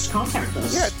criticize us, contact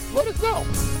us. Yeah, let us know.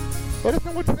 Let us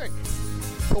know what you think.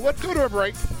 So let's go to a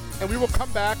break, and we will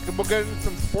come back, and we'll get into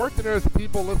some sports, and there's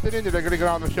people listening that are going to get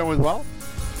on the show as well.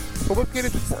 So let's get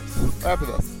into sports after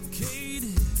this.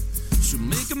 She'll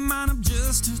make a mind up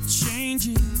just to change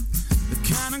it. The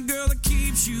kind of girl that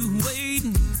keeps you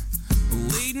waiting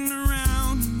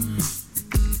around.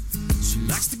 She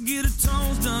likes to get her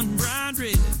toes done bright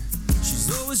red. She's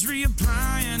always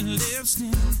reapplying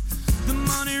lipstick. The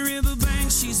Money River Bank,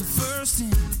 she's the first in,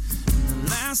 the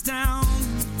last down.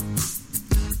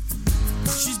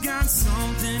 She's got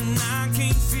something I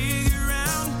can't figure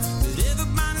out that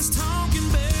everybody's talking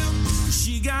about.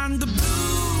 She got the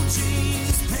blue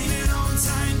jeans painted on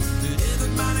tight that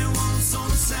everybody wants on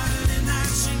a Saturday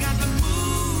night. She got the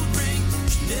mood ring,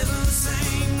 she never the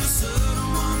same. The sun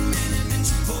on 1 minute, then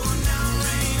she pouring down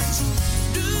rain. And she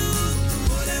do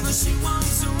whatever she wants,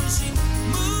 so when she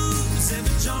moves,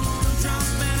 every jump on a drop,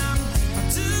 and I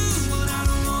do what I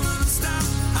don't want her to stop.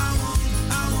 I want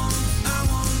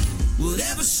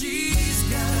whatever she's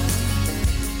got.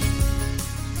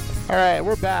 All right,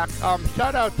 we're back.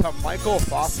 Shout out to Michael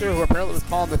Foster, who apparently was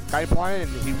calling the Skype line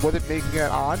and he wasn't making it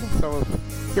on. So if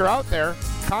you're out there,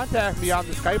 contact me on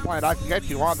the Skype line. I can get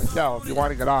you on the show if you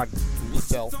want to get on.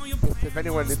 Still,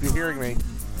 if you're hearing me,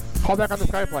 call back on the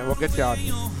Skype line. We'll get you on.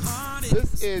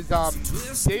 This is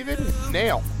David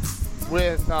Nail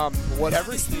with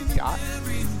Whatever She's Got,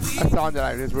 a song that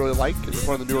I just really like. It's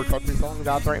one of the newer country songs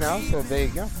out right now. So there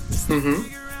you go. Mm-hmm.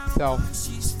 So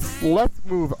let's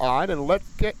move on and let's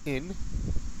get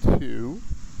into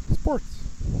sports.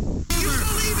 You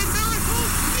believe in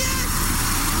miracles? Yes!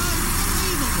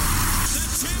 Unbelievable. The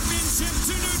championship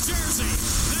to New Jersey.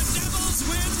 The Devils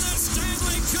win the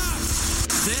Stanley Cup.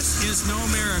 This is no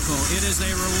miracle. It is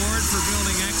a reward for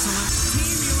building excellence.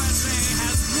 Team USA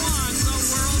has won the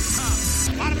World Cup.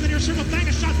 Bottom of the near circle, bang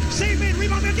a shot. Save man,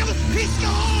 rebound, Van Gilder. He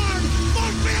scored!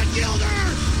 Mark Van Gilder!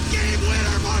 Game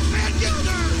winner, Mark Van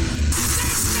Gilder!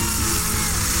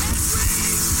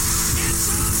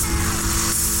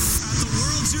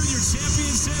 Junior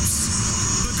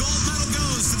Championships, the gold medal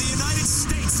goes to the United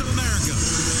States of America.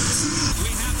 We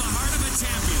have the heart of a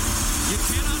champion. You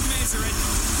cannot measure it.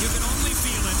 You can only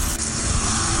feel it.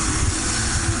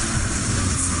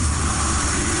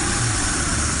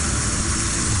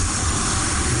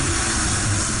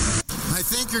 I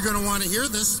think you're going to want to hear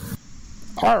this.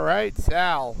 All right,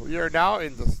 Sal, we are now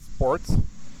into sports.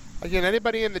 Again,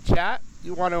 anybody in the chat,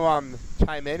 you want to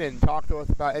chime in and talk to us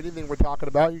about anything we're talking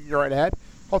about, you can go right ahead.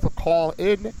 Also call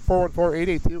in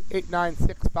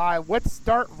 414-882-8965. Let's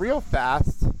start real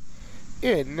fast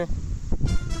in the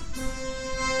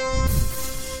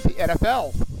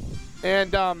NFL.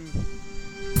 And,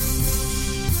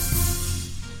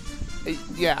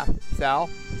 yeah, Sal.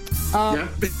 Yeah.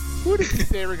 Who did you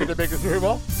say we're going to make a Super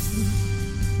Bowl?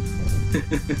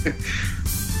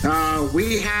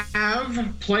 We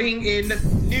have playing in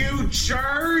New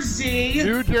Jersey.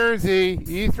 New Jersey.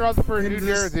 East Rutherford, New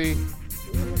Jersey.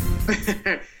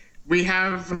 We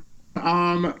have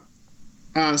the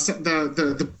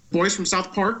boys from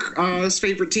South Park's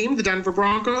favorite team, the Denver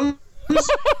Broncos,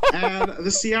 and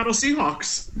the Seattle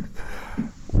Seahawks.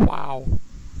 Wow.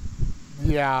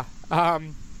 Yeah.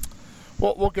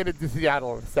 We'll get into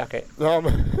Seattle in a second.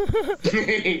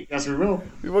 Yes, we will.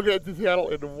 We'll get into Seattle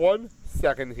in 1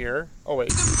 second here. Oh, wait.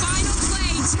 The final play.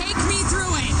 Take me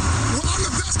through it. Well, I'm the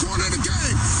best corner in the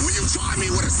game. When you try me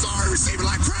with a sorry receiver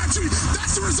like Crabtree,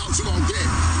 that's the result you're going to get.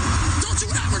 Don't you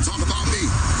ever talk about me.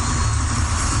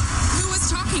 Who was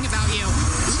talking about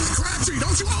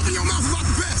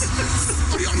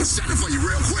center for you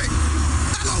real quick.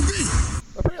 LOB.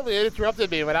 Apparently it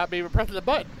interrupted me without me even pressing the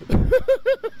button. Anyway,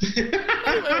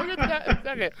 we'll get to that in a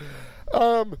second.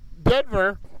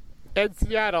 Denver and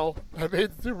Seattle have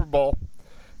made the Super Bowl.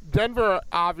 Denver,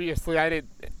 obviously, it's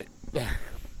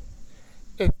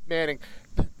Manning.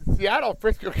 The Seattle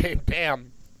Frisco game,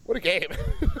 damn. What a game.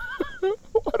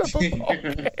 What a football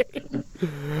game.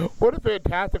 What a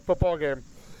fantastic football game.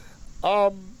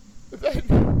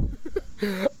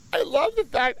 I love the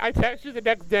fact I texted you the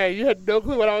next day. You had no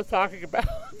clue what I was talking about.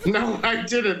 No, I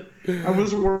didn't. I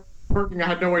wasn't working. I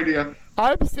had no idea.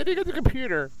 I'm sitting at the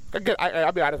computer. Again,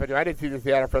 I'll be honest with you. I didn't see the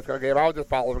Seattle Frisco game. I was just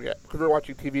following it because we were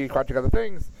watching TV and watching other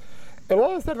things. And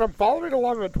all of a sudden, I'm following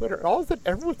along on Twitter, and all of a sudden,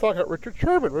 everyone's talking about Richard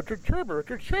Sherman.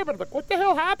 I'm like, what the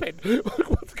hell happened?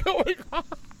 What's going on?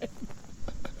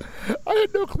 I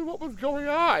had no clue what was going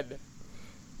on.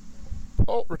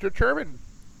 Oh, Richard Sherman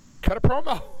cut a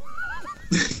promo.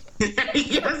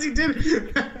 Yes, he did. I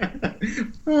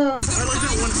like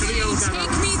that one video. Take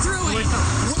me through it.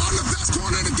 Well, I'm the best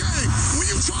corner in the game.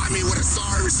 When you try me with a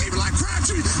sorry receiver like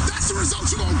Crabtree, that's the result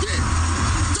you're going to get.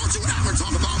 Don't you ever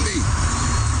talk about me.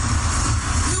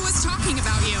 Who was talking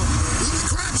about you?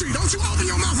 Crabtree, don't you open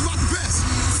your mouth about the best.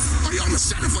 Or you're on the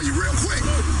center for you real quick.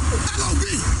 LOB.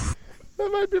 That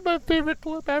might be my favorite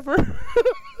clip ever.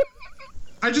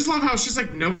 I just love how she's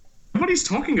like, nobody's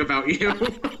talking about you.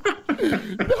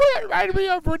 That reminded me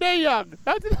of Renee Young.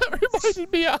 That's what that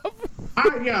reminded me of.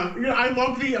 Yeah, I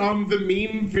love the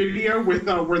meme video with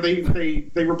where they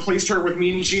replaced her with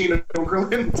Mean Gene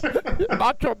Okerlund.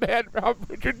 Macho Man from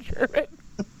Richard Sherman.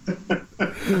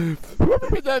 Whoever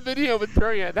made that video was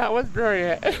brilliant. That was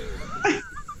brilliant.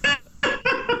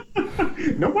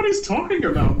 Nobody's talking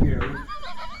about you.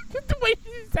 Just the way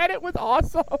she said it was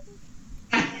awesome.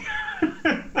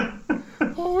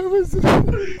 Oh, it was.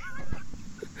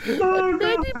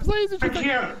 Mandy plays it.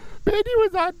 Mandy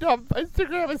was on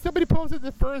Instagram and somebody posted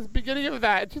the first beginning of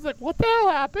that, and she's like, "What the hell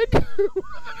happened?"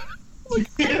 Like,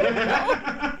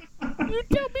 you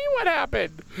tell me what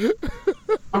happened.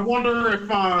 I wonder if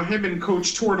him and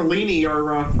Coach Tortellini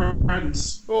are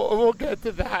friends. We'll get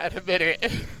to that in a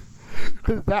minute.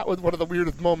 Because that was one of the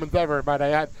weirdest moments ever, might I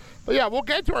add. But yeah, we'll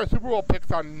get to our Super Bowl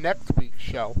picks on next week's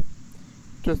show.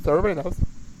 Just so everybody knows.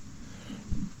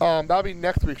 That'll be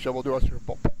next week's show. We'll do our Super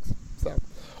Bowl picks. So,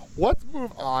 let's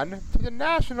move on to the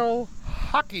National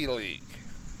Hockey League.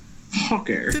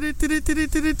 Hockey. Let's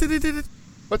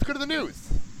go to the news.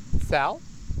 Sal,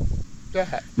 go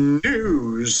ahead.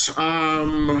 News.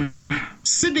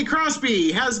 Sidney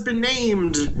Crosby has been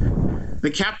named the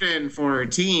captain for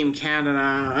Team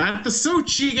Canada at the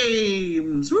Sochi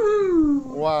Games. Woo!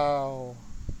 Wow.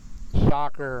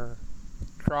 Shocker.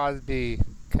 Crosby,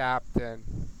 captain.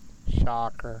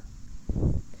 Shocker.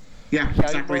 Yeah, should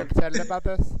exactly. I be more excited about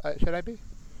this? Should I be?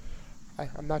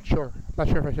 I'm not sure. I'm not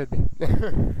sure if I should be.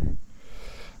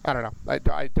 I don't know. I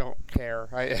don't care.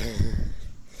 I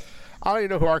don't even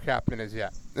know who our captain is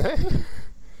yet.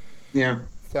 Yeah.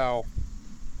 So,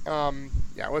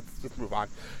 yeah, let's just move on.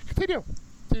 Continue.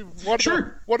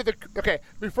 Okay,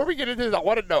 before we get into this, I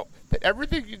want to note that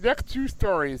the next two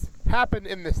stories happened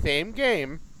in the same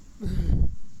game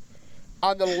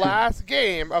on the last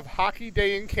game of Hockey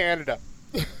Day in Canada.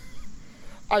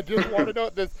 I just want to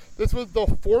note this. This was the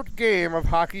fourth game of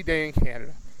Hockey Day in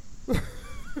Canada.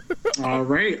 All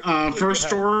right. First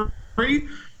story.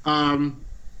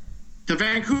 The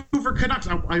Vancouver Canucks.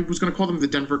 I was going to call them the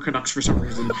Denver Canucks for some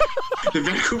reason. The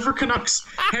Vancouver Canucks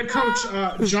head coach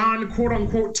John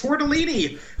quote-unquote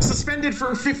Tortellini suspended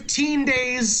for 15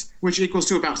 days, which equals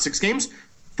to about 6 games,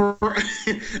 for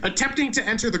attempting to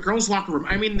enter the girls' locker room.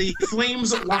 I mean, the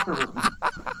Flames' locker room.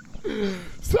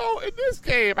 So, in this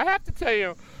game, I have to tell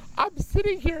you, I'm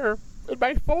sitting here, and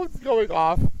my phone's going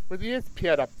off with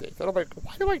ESPN updates. And I'm like,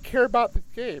 why do I care about this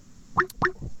game?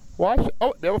 Why?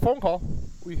 Oh, they have a phone call.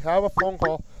 We have a phone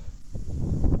call.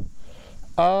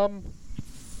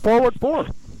 Forward 4.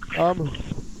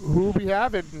 Who we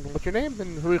have, and what's your name,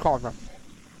 and who are you calling from?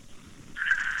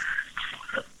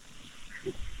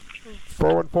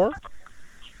 414?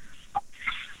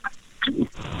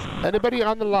 Anybody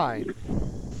on the line?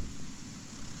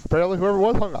 Apparently whoever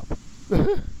was hung up.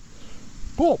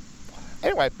 Cool.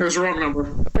 Anyway. There's a wrong number.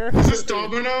 Apparently, is this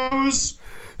Domino's?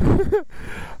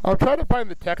 I'm trying to find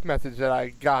the text message that I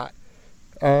got.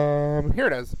 Here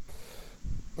it is.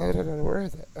 Where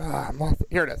is it? I'm lost.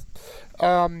 Here it is.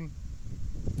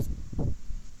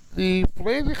 The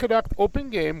Flames conduct open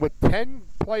game with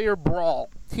 10-player brawl.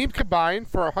 Teams combined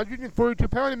for 142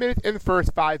 penalty minutes in the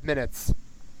first 5 minutes.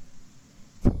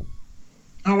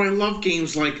 Oh, I love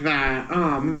games like that.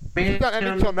 Oh, man. It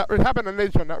happened on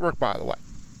NHL Network, by the way.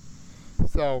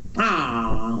 So.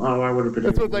 I would have been.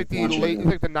 This was like the late,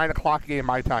 like the 9:00 game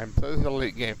my time. So this is a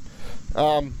late game.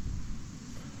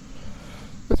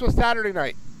 This was Saturday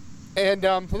night, and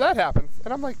so that happens,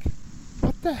 and I'm like,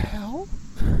 what the hell?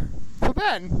 So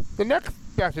then the next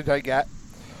message I get.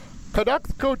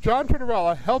 Canucks coach John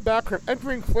Tortorella held back from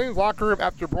entering Flames locker room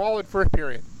after brawl in first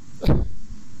period.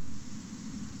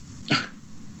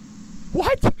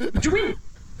 What? Do we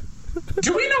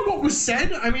know what was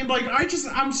said? I mean, like, I'm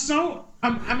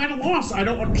at a loss. I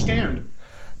don't understand.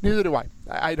 Neither do I.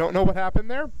 I don't know what happened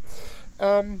there.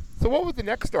 So what was the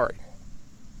next story?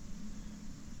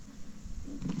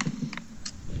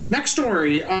 Next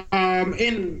story.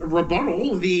 In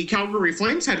rebuttal, the Calgary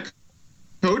Flames head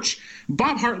coach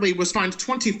Bob Hartley was fined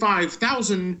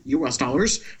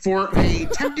 $25,000 for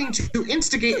attempting to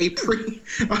instigate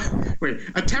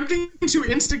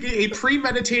a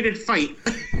premeditated fight.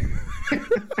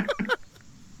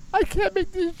 I can't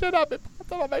make this shit up. It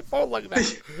pops up on my phone like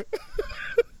that.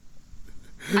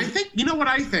 I think, you know what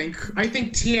I think? I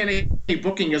think TNA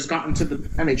booking has gotten to the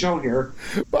NHL here.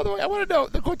 By the way, I want to know,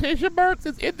 the quotation marks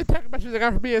is in the text message I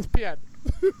got from ESPN.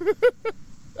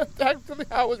 That's actually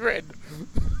how it was written.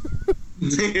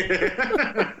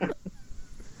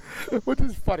 Which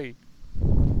is funny.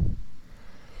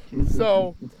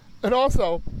 So, and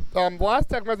also, the last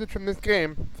text message from this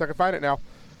game, so I can find it now.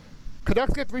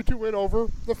 Canucks get 3-2 win over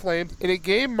the Flames in a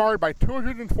game marred by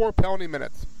 204 penalty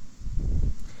minutes.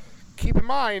 Keep in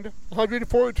mind,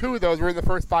 142 of those were in the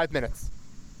first 5 minutes.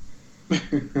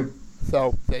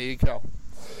 So, there you go.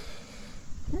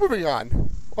 Moving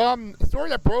on. A story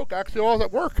that broke actually while I was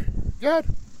at work. Good.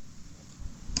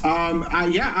 I'm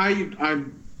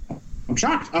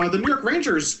shocked. The New York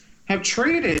Rangers have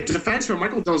traded defenseman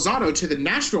Michael Del Zotto to the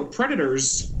Nashville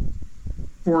Predators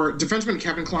for defenseman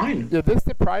Kevin Klein. Yeah, this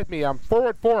surprised me. I'm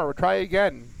 4-4. We'll try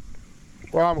again.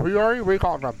 Who are you? Where are you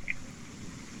calling from?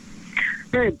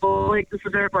 Hey, Blake. This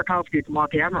is Eric Barkowski from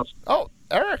Milwaukee Admirals. Oh,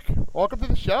 Eric. Welcome to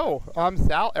the show. I'm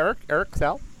Sal. Eric,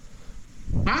 Sal.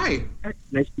 Hi.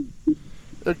 Nice to meet you.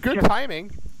 Good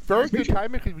timing. Very good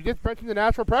timing because we just mentioned the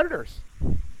Nashville Predators.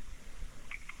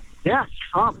 Yeah,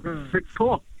 it's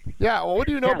cool. Yeah, well, what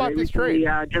do you know about this trade? We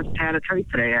just had a trade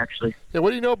today, actually. Yeah, what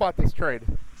do you know about this trade?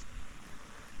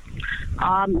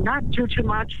 Not too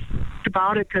much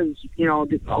about it because,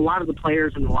 a lot of the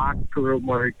players in the locker room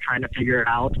were trying to figure it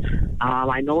out.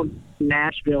 I know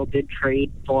Nashville did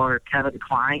trade for Kevin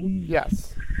Klein.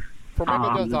 Yes. For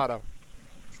Michael Del Zotto.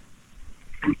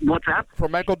 What's that? For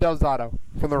Michael Del Zotto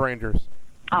from the Rangers.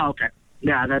 Oh, okay.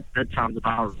 Yeah, that sounds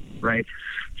about right.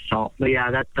 So, but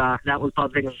yeah, that was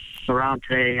buzzing around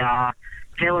today.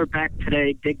 Taylor Beck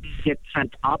today did get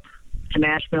sent up to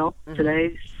Nashville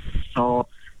today. So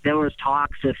there was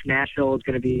talks if Nashville was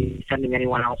going to be sending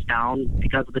anyone else down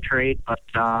because of the trade, but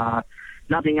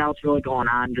nothing else really going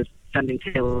on, just sending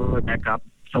Taylor Beck up.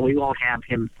 So we won't have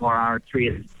him for our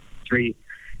 3-3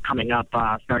 coming up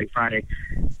starting Friday.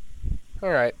 All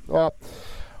right. Well,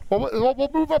 we'll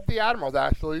move up the Admirals,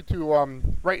 actually, to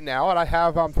right now, and I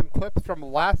have some clips from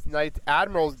last night's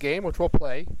Admirals game, which we'll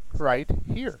play right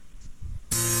here.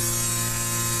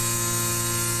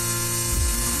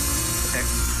 Okay.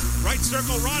 Right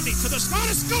circle, Rodney to the spot,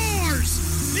 scores!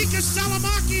 Mika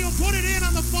Salamaki will put it in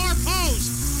on the far post.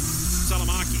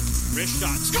 Salamaki, wrist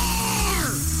shot,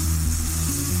 score!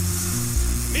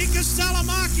 Mika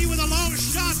Salamaki with a low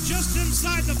shot just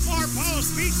inside the far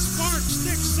post. Beats Sparks,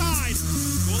 stick side.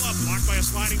 Pull up, blocked by a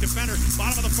sliding defender.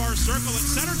 Bottom of the far circle at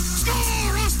center.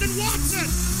 Score! Austin Watson!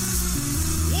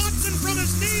 Watson from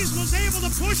his knees was able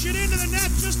to push it into the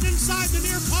net just inside the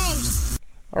near post.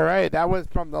 All right, that was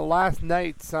from the last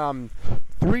night's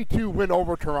 3-2 win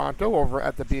over Toronto over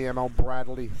at the BMO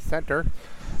Bradley Center.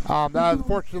 That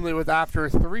unfortunately was after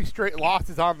 3 straight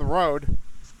losses on the road.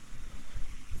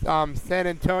 San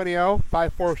Antonio,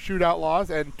 5-4 shootout loss,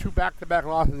 and 2 back-to-back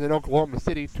losses in Oklahoma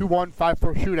City, 2-1,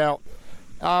 5-4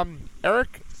 shootout.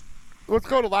 Eric, let's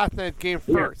go to last night's game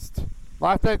first. Yeah.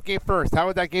 Last night's game first. How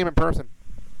was that game in person?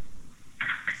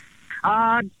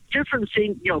 Just from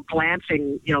seeing,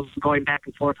 glancing, going back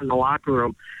and forth in the locker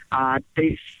room,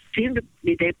 they seem to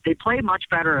be, they play much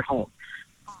better at home.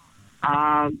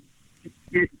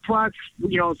 Plus,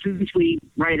 since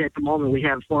right at the moment we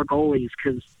have 4 goalies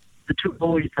because the 2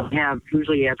 goalies that we have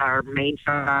usually as our main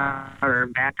starter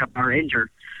and backup are injured.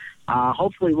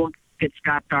 Hopefully we'll get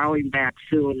Scott Darling back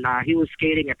soon. He was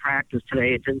skating at practice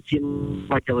today. It didn't seem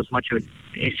like there was much of an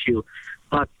issue.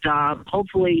 But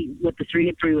hopefully with the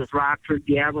 3-3 with Rockford,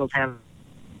 the Admirals have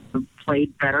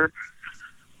played better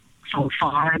so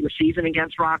far in the season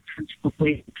against Rockford.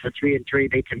 Hopefully the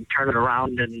 3-3 they can turn it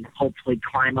around and hopefully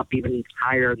climb up even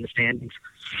higher in the standings.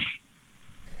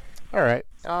 All right.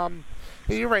 Yeah,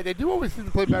 you're right. They do always seem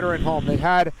to play better at home.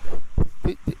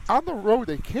 On the road,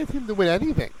 they can't seem to win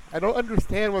anything. I don't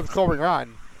understand what's going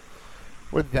on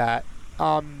with that.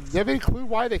 Do you have any clue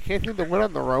why they can't seem to win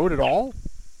on the road at all?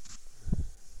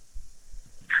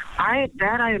 I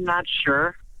am not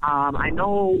sure. I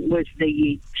know with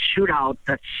the shootout,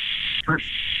 the first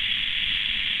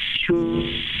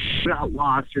shootout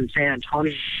loss in San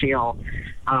Antonio,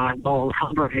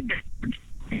 Hubbard had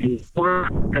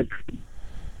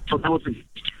so that was the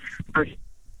first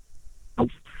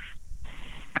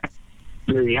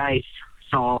to the ice.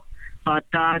 So, but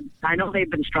I know they've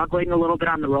been struggling a little bit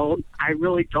on the road. I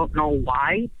really don't know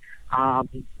why.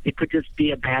 It could just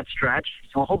be a bad stretch.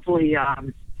 So hopefully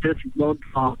this road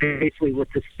basically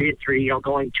with this victory,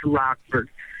 going to Rockford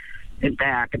and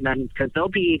back, and then because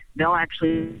they'll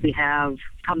actually have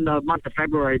come the month of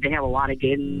February, they have a lot of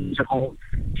games at home.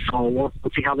 So we'll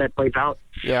see how that plays out.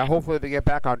 Yeah, hopefully they get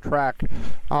back on track.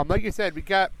 Like you said, we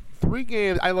got 3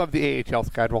 games. I love the AHL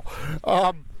schedule.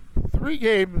 3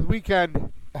 games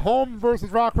weekend: home versus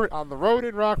Rockford, on the road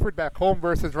in Rockford, back home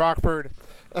versus Rockford.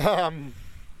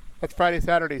 That's Friday,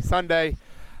 Saturday, Sunday.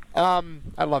 I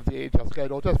love the AHL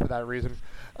schedule just for that reason.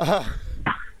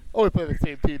 We play the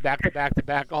same team back to back to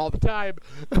back all the time.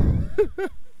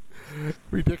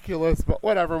 Ridiculous, but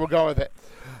whatever, we'll go with it.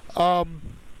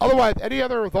 Otherwise, any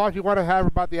other thoughts you want to have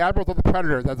about the Admirals or the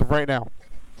Predators as of right now?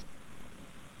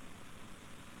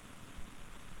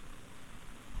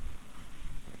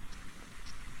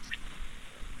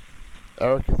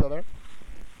 Eric, you still there?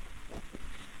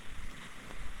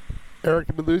 Eric,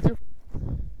 did we lose you?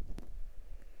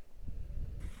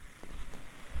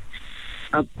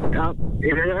 You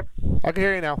hear that? I can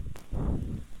hear you now.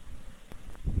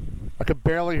 I can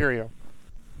barely hear you.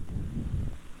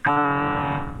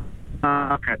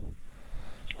 Okay.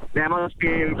 That must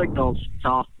be like those.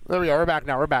 So. There we go. We're back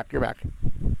now. We're back. You're back.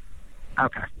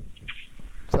 Okay.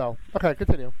 So, okay,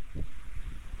 continue.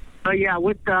 Yeah,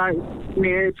 it's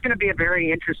going to be a very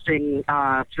interesting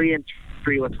 3-3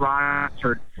 with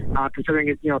Rockford, considering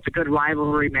it's a good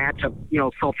rivalry matchup,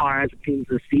 so far as it seems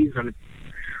this season.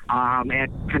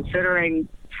 And considering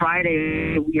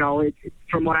Friday,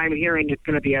 from what I'm hearing, it's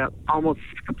going to be almost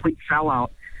complete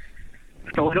sellout.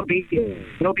 So it'll be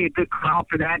a good crowd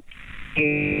for that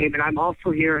game. And I'm also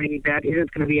hearing that it is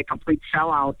going to be a complete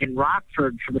sellout in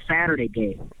Rockford for the Saturday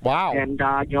game. Wow! And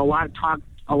a lot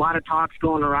of talks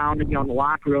going around, in the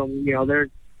locker room.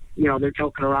 They're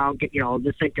joking around,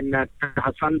 they're thinking that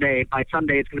by Sunday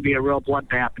it's going to be a real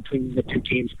bloodbath between the two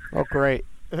teams. Oh, great!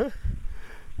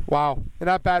 Wow, and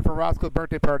not bad for Roscoe's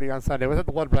birthday party on Sunday. Was it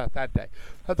the bloodbath that day?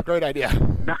 That's a great idea.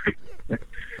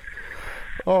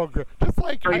 Oh, good. Just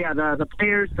like the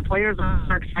players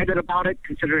are excited about it,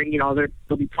 considering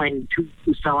they'll be playing 2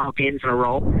 sellout games in a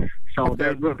row. So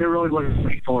they're really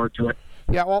looking forward to it.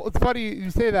 Yeah, well, it's funny you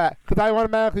say that, because I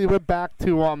automatically went back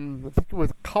to, I think it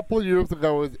was a couple of years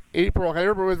ago, it was April, I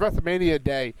remember it was WrestleMania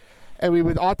Day, and we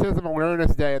was Autism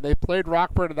Awareness Day, and they played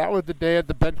Rockford, and that was the day of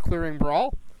the bench clearing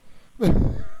brawl.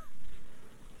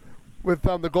 With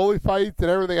the goalie fights and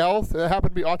everything else, and it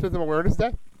happened to be Autism Awareness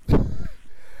Day.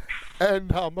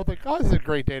 And I was like, oh, this is a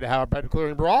great day to have a bench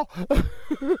clearing brawl.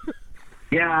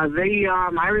 Yeah,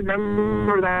 I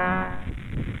remember that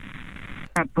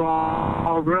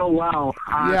brawl real well.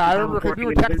 Yeah, I remember because we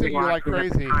were texting you like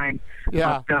crazy.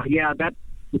 Yeah. But,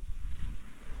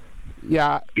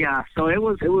 Yeah. So it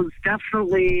was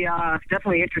definitely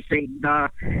interesting,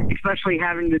 especially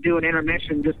having to do an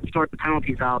intermission just to sort the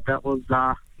penalties out. That was.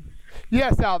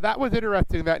 Yeah, Sal, that was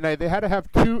interesting that night. They had to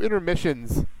have 2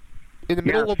 intermissions in the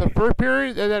middle of the first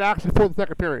period and then actually for the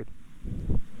second period.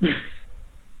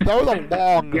 That was a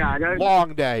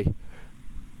long day.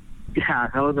 Yeah,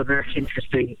 that was a very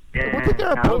interesting. Wasn't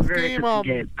there a post game?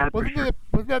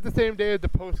 Wasn't that the same day as the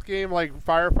post game, like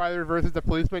firefighters versus the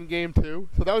policeman game too?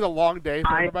 So that was a long day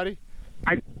for everybody.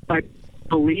 I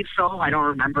believe so. I don't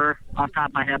remember off the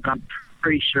top of my head, but I'm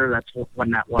pretty sure that's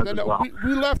when that was as well.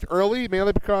 We left early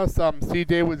mainly because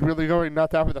CJ was really going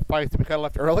nuts after the fight, so we kind of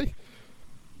left early.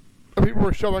 And people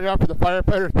were showing up for the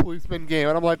firefighters policeman game,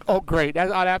 and I'm like, oh great,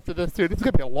 that's not after this too. This is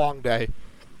gonna be a long day.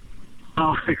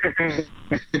 Oh.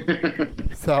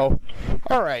 So,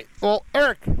 all right. Well,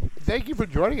 Eric, thank you for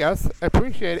joining us. I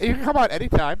appreciate it. You can come on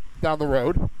anytime down the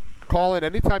road. Call in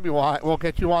anytime you want. We'll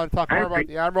get you on and talk more about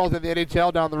the Admirals and the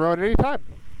NHL down the road anytime.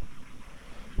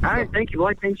 All right. Thank you,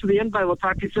 Lloyd. Thanks for the invite. We'll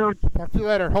talk to you soon. Talk to you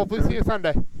later. Hopefully see you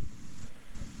Sunday.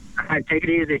 All right. Take it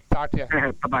easy. Talk to you.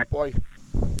 Bye-bye. Boy.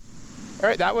 All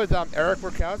right. That was Eric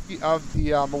Murkowski of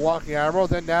the Milwaukee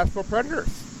Admirals and Nashville Predators.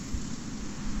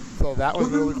 So that was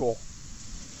really cool.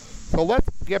 So let's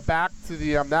get get back to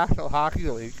the National Hockey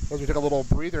League. Let's take a little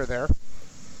breather there.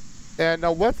 And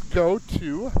now let's go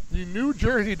to the New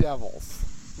Jersey Devils.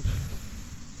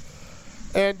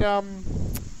 And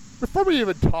before we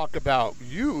even talk about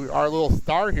you, our little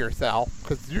star here, Sal,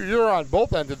 because you're on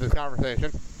both ends of this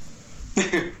conversation,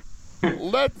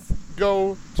 let's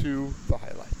go to the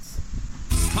highlights.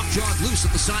 Puck jogged loose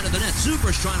at the side of the net.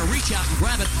 Zuber's trying to reach out and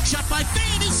grab it. Shot by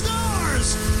Fane. He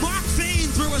scores! Mark Fane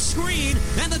through a screen,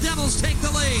 and the Devils take the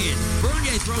lead.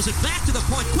 Bernier throws it back to the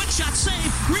point. Quick shot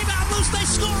save. Rebound loose. They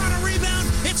score on a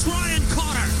rebound. It's Ryan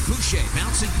Carter. Boucher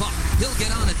bouncing puck. He'll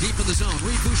get on it deep in the zone.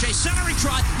 Reed Boucher centering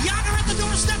try. Yager at the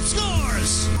doorstep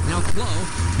scores. Now Klo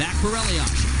back for Elliott.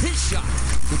 His shot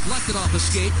deflected off a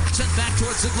skate. Sent back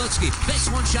towards Zidlitsky. Base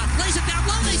one shot. Lays it down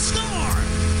low. They score.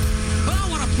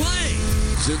 Oh, what a play.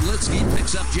 Zidlitsky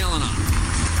picks up Jelena.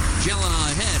 Jelena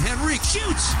ahead. Henrique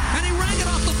shoots, and he rang it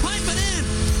off the pipe and in.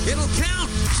 It'll count.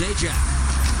 Zajac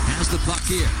has the puck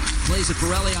here. Plays it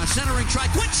for Elliott. Centering try.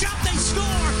 Quick shot. They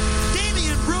score.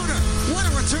 Damian Bruner. What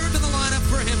a return to the lineup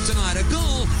for him tonight. A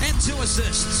goal and 2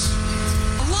 assists.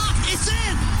 Halak. It's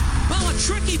in. Oh, a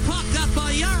tricky puck got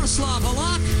by Yaroslav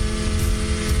Halak.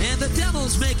 And the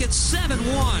Devils make it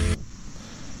 7-1.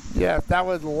 Yes, that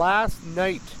was last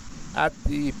night at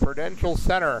the Prudential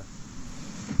Center.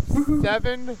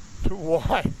 7-1.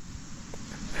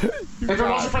 If it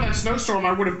wasn't for that snowstorm,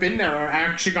 I would have been there. I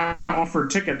actually got offered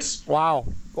tickets. Wow.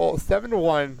 Well,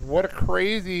 7-1. What a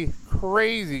crazy,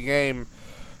 crazy game.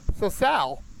 So,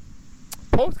 Sal,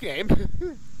 post-game,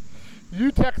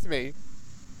 you text me.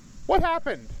 What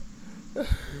happened?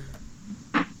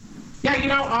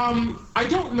 Yeah, I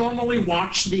don't normally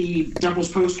watch the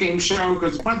Devils post-game show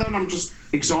because by then I'm just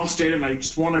exhausted and I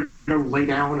just want to go lay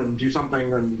down and do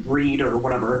something and read or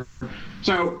whatever.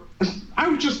 So I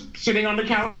was just sitting on the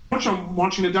couch. I'm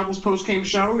watching the Devils post-game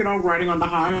show, riding on the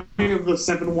high of the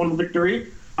 7-1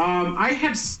 victory. I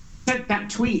had sent that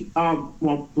tweet.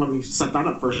 Well, let me set that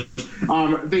up first.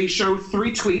 They showed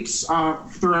 3 tweets from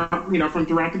throughout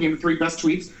the game, the 3 best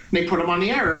tweets. And they put them on the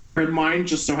air, and mine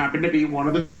just so happened to be one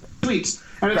of the tweets.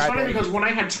 And it's funny because when I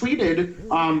had tweeted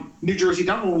New Jersey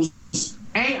Devils,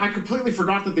 A, I completely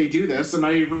forgot that they do this, and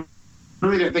I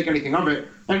really didn't think anything of it.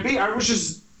 And B, I was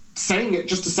just saying it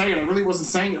just to say it. I really wasn't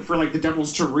saying it for the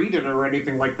Devils to read it or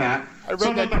anything like that. I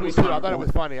read that tweet too. I thought it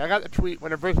was funny. I got the tweet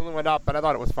when it originally went up, but I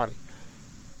thought it was funny.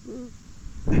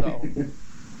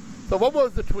 So what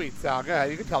was the tweet, Sal? Go ahead.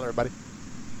 You can tell everybody.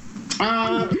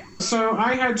 So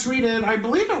I had tweeted, I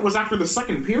believe it was after the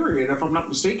second period, if I'm not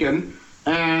mistaken,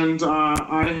 and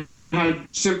I had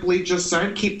simply just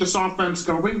said, keep this offense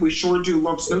going. We sure do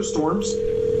love snowstorms.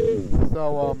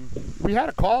 So we had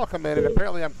a call come in, and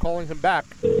apparently I'm calling him back.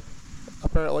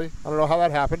 Apparently. I don't know how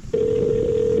that happened.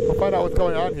 We'll find out what's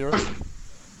going on here.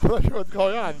 I'm not sure what's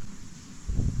going on.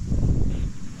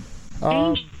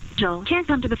 Angel, can't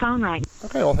come to the phone right.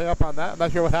 Okay, we'll hang up on that. I'm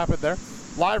not sure what happened there.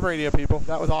 Live radio, people.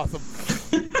 That was awesome.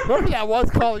 Whoever that was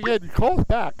calling in, call us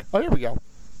back. Oh, here we go.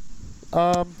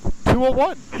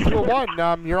 201.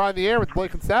 201. You're on the air with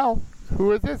Blake and Sal.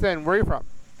 Who is this and where are you from?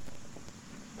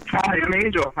 Hi, I'm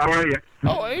Angel. How are you?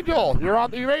 Oh, Angel. You're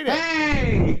on the radio.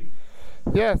 Hey!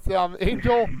 Yes,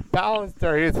 Angel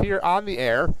Ballister is here on the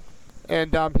air.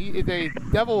 And he is a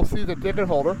Devil season ticket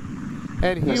holder.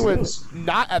 And he was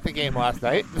not at the game last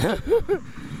night.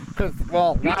 Because,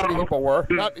 well, not many people were.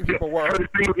 Not many people were.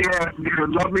 Yeah,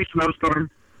 lovely snowstorm.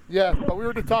 Yes, but we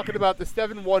were just talking about the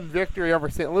 7-1 victory over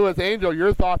St. Louis. Angel,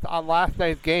 your thoughts on last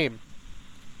night's game?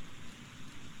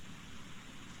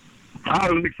 Oh,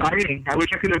 it was exciting. I wish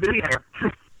I could have been there.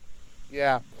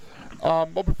 Yeah.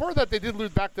 But before that, they did lose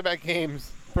back-to-back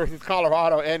games versus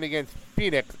Colorado and against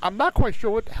Phoenix. I'm not quite sure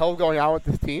what the hell's going on with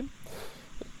this team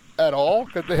at all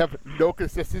because they have no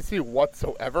consistency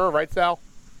whatsoever. Right, Sal?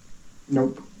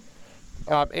 Nope.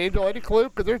 Angel, any clue?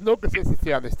 Because there's no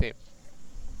consistency on this team.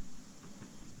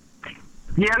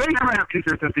 Yeah, they never have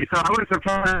consistency, so I was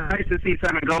surprised to see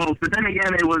 7 goals. But then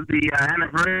again, it was the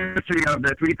anniversary of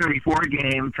the 334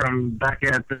 game from back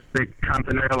at the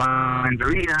Continental Airlines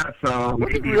Arena, so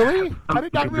maybe really? I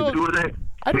did not realize. To do with it.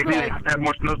 Maybe they have to have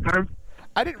more snowstorms.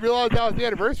 I didn't realize that was the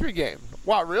anniversary game.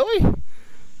 Wow, really?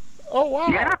 Oh, wow.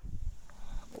 Yeah.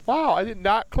 Wow, I did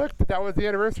not click that was the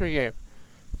anniversary game.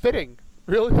 Fitting.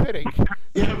 Really fitting.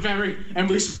 Yeah, very. And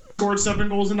we scored 7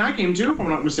 goals in that game, too, if I'm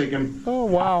not mistaken. Oh,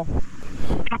 wow.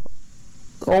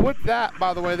 Well, with that,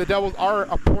 by the way, the Devils are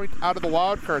a point out of the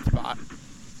wild card spot.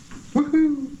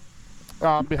 Woohoo!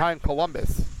 Behind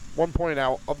Columbus. 1 point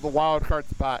out of the wild card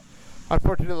spot.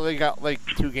 Unfortunately, they got,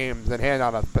 2 games in hand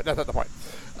on us, but that's not the point.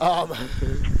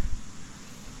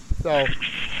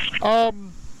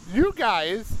 You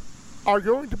guys are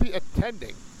going to be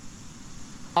attending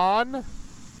on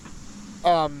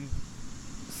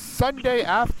Sunday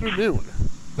afternoon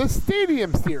the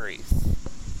Stadium Series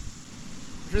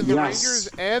between the Rangers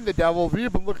and the Devils. We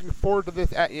have been looking forward to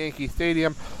this at Yankee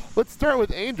Stadium. Let's start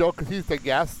with Angel because he's the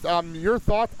guest. Your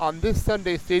thoughts on this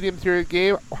Sunday Stadium Series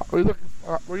game? What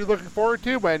are you looking forward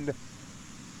to, and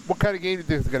what kind of game do you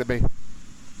think it's going to be?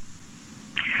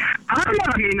 I don't know.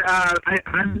 I mean,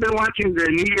 I've been watching the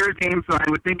New Year's game, so I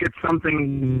would think it's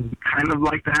something kind of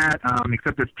like that,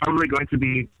 except it's probably going to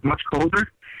be much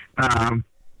colder.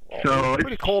 So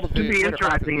it's cold to be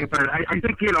interesting, but I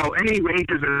think, any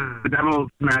Rangers or Devils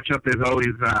matchup is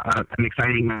always an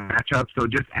exciting matchup. So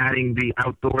just adding the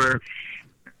outdoor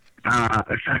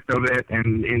effect of it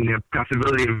and the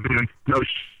possibility of snow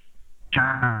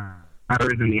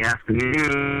showers in the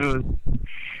afternoon,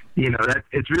 that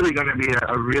it's really going to be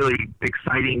a really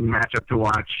exciting matchup to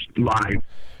watch live.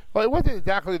 Well, it wasn't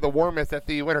exactly the warmest at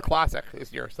the Winter Classic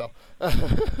this year, so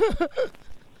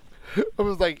it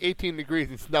was like 18 degrees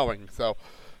and snowing, so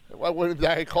I wouldn't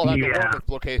exactly call that the warmest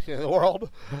location in the world.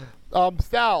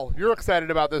 Sal, you're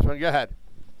excited about this one. Go ahead.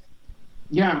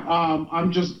 Yeah,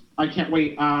 I can't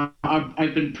wait.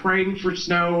 I've been praying for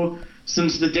snow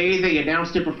since the day they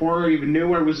announced it before I even knew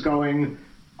where I was going.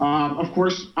 Of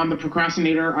course, I'm the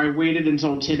procrastinator. I waited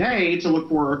until today to look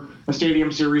for a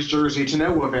Stadium Series jersey to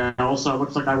no avail, so it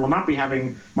looks like I will not be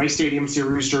having my Stadium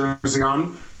Series jersey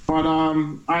on. But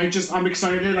I'm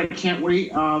excited. I can't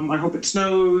wait. I hope it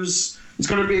snows. It's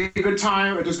going to be a good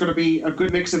time. It's going to be a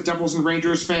good mix of Devils and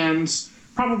Rangers fans.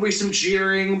 Probably some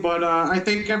cheering, but I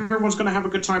think everyone's going to have a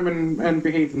good time and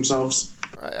behave themselves.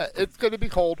 It's going to be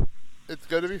cold. It's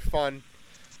going to be fun.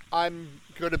 I'm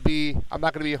not going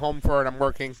to be home for it. I'm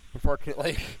working,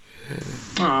 unfortunately.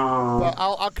 But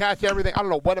I'll catch everything. I don't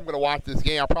know when I'm going to watch this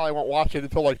game. I probably won't watch it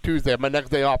until like Tuesday, my next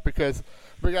day off, because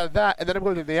we got that, and then I'm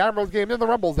going to the Admirals game and the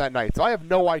Rumbles that night. So I have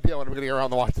no idea when I'm going to get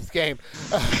around to watch this game.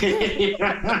 I'm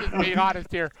just being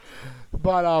honest here.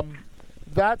 But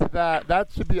that's that.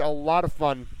 That should be a lot of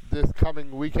fun this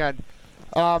coming weekend.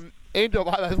 Angel,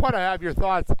 I just want to have your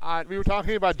thoughts on. We were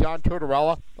talking about John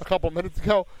Tortorella a couple minutes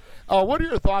ago. What are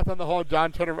your thoughts on the whole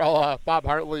John Tortorella, Bob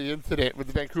Hartley incident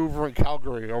with Vancouver and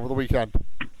Calgary over the weekend?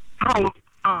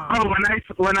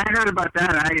 When I heard about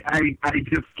that, I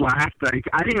just laughed.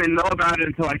 I didn't even know about it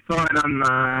until I saw it on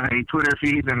my Twitter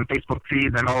feeds and Facebook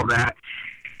feeds and all that.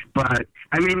 But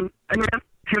I mean that's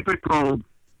typical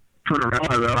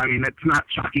Tortorella, though. I mean, it's not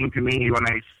shocking to me when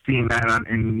I seen that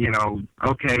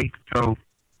okay, so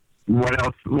what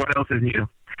else is new?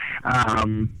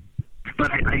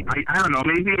 But I don't know.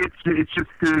 Maybe it's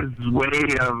just his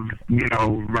way of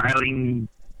riling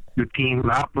the team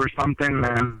up or something.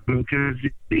 Because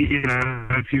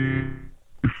if you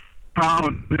follow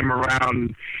him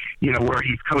around, where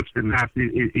he's coached in that,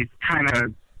 it kind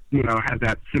of has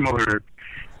that similar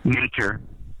nature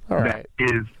that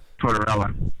is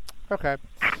Tortorella. Okay.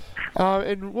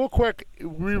 And real quick,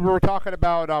 we were talking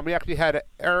about. We actually had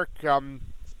Eric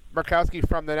Markowski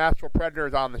from the Nashville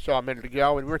Predators on the show a minute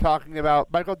ago, and we were talking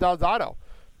about Michael Del Zotto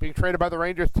being traded by the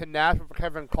Rangers to Nashville for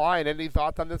Kevin Kline. Any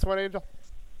thoughts on this one, Angel?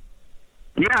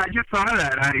 Yeah, I just saw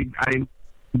that.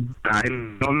 I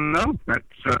don't know. That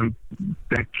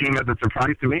came as a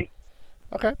surprise to me.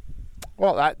 Okay.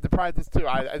 Well, that surprised us too.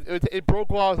 It broke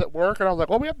while I was at work, and I was like,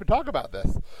 well, we have to talk about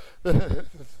this. This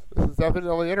is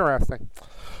definitely interesting.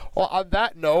 Well, on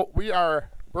that note,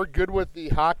 we're good with the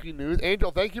hockey news.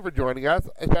 Angel, thank you for joining us,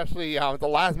 especially at the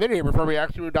last minute here before we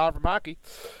actually moved on from hockey.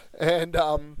 And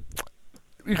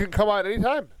you can come on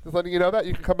anytime. Just letting you know that.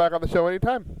 You can come back on the show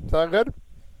anytime. Sound good?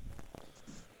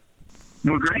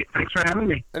 Well, great. Thanks for having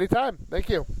me. Anytime. Thank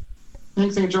you.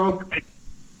 Thanks, Angel.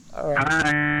 All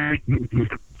right.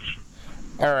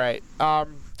 All right.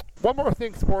 One more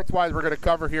thing sports-wise we're going to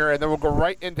cover here, and then we'll go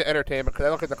right into entertainment, because I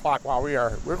look at the clock while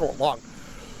we're going long.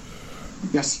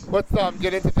 Yes. Let's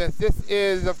get into this. This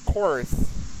is, of course,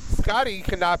 Scotty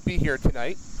cannot be here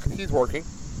tonight because he's working,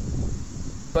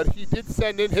 but he did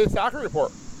send in his soccer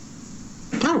report.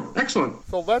 Oh, excellent.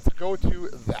 So let's go to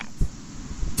that.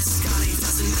 Scotty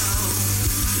doesn't know.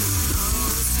 Oh,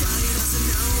 Scotty doesn't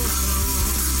know.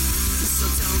 So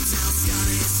don't tell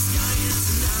Scotty. Scotty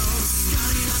doesn't know.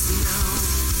 Scotty doesn't know.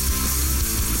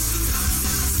 So don't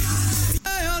tell Scotty.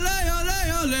 Hey, ole, ole,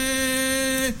 ole.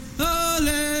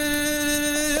 Ole.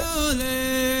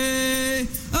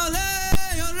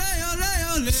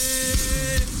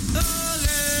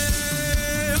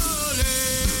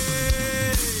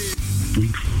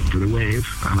 For the Wave.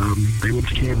 They went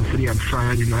to Kansas City on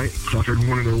Friday night, suffered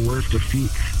one of their worst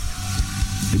defeats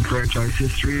in franchise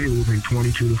history, losing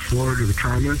 22-4 to the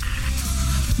Comets.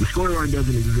 The scoreline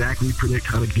doesn't exactly predict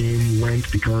how the game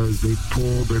went because they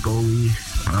pulled their goalie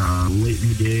late in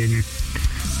the game,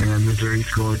 and Missouri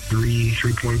scored three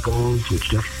three-point goals, which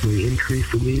definitely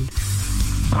increased the lead.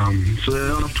 So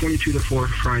they're off 22-4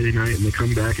 Friday night, and they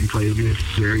come back and play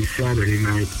Missouri Saturday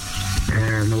night,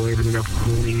 and the Wave ended up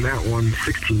winning that one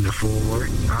 16-4.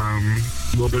 A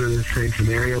little bit of the same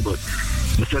scenario, but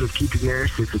instead of keeping their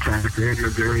sixth attacker in,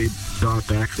 Missouri brought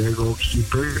back their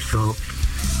goalkeeper, so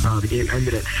the game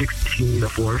ended at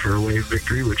 16-4 for a Wave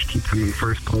victory, which keeps them in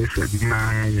first place at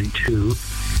 9-2.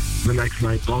 The next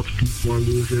night, Baltimore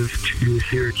loses to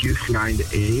Syracuse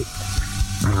 9-8.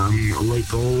 A late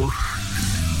goal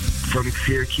from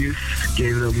Syracuse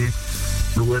gave them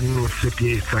the win with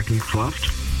 58 seconds left.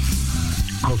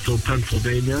 Also,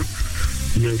 Pennsylvania,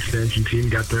 the new expansion team,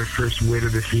 got their first win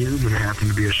of the season, and it happened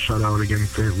to be a shutout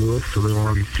against St. Louis, so they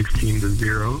won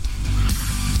 16-0.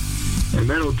 And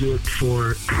that'll do it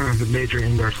for the Major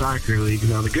Indoor Soccer League.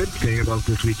 Now, the good thing about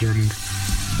this weekend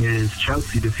is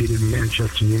Chelsea defeated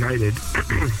Manchester United.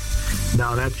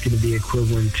 Now, that's going to be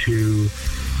equivalent to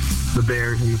the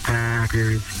Bears and the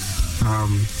Packers,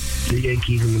 the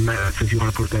Yankees and the Mets, if you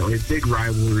want to put it that way. Big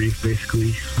rivalries,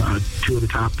 basically. Two of the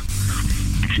top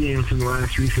teams in the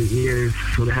last recent years.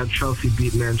 So to have Chelsea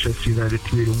beat Manchester United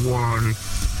 3-1,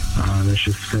 that's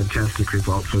just a fantastic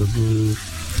result for the Blues.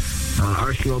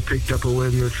 Arsenal picked up a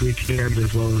win this weekend,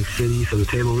 as well as City, so the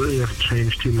table really hasn't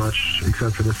changed too much,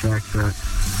 except for the fact that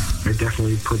it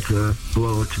definitely puts a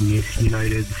blow to the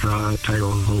United's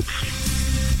title hopes.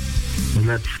 And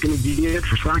that's going to be it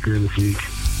for soccer this week.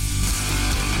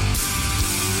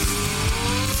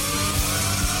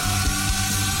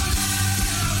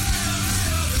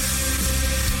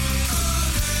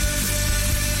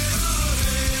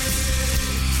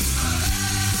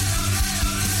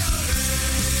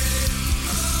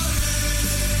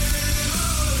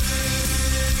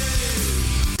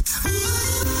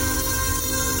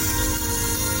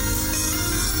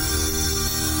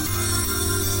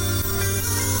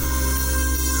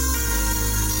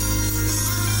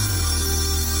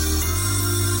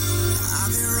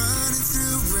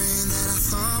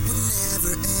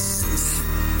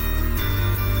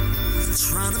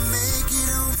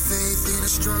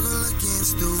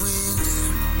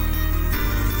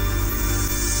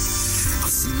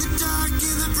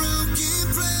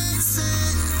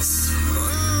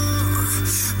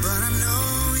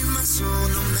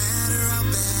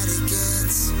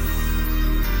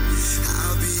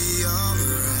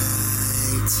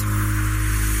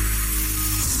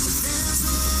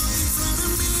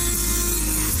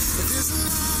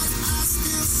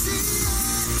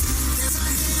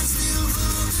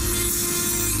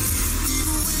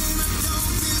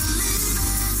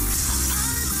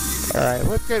 Alright,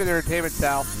 let's get into entertainment,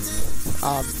 Sal.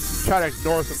 Try to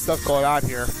ignore some stuff going on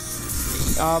here.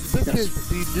 This is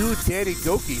the new Danny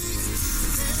Goki.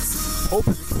 Hope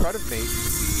is in front of me.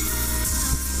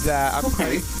 That I'm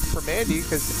playing for Mandy,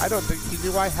 because I don't think he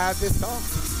knew I had this song.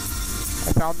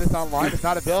 I found this online. It's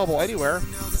not available anywhere,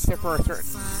 except for a certain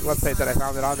website that I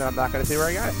found it on, that I'm not going to say where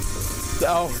I got it.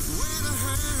 So,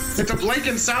 it's a Blake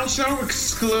and Sal show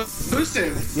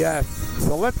exclusive. Yes.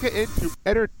 So let's get into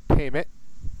entertainment.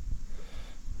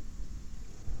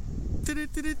 The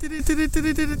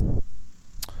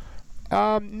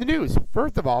news.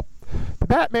 First of all, the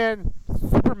Batman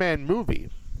Superman movie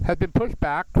has been pushed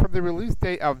back from the release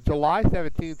date of July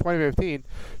 17, 2015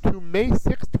 to May 6,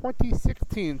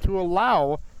 2016 to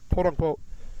allow, quote unquote,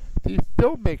 the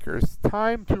filmmakers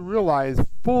time to realize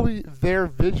fully their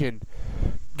vision,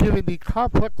 given the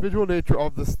complex visual nature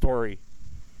of the story.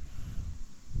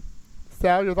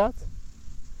 Sal, your thoughts?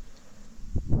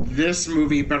 This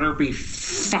movie better be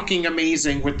fucking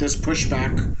amazing with this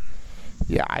pushback.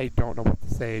 Yeah, I don't know what to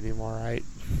say anymore, right?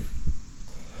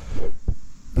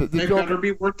 It better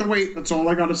be worth the wait. That's all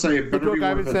I gotta say. It better be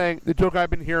worth it. The joke I've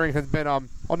been hearing has been, well,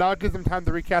 now it gives them time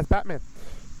to recast Batman.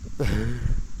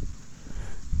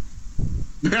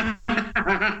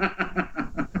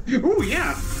 Ooh,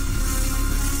 yeah.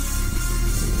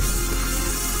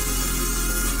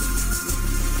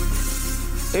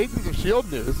 Agents of S.H.I.E.L.D.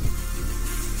 news.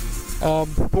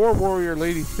 Thor Warrior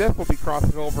Lady Sif will be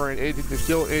crossing over in Agents of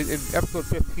S.H.I.E.L.D. in episode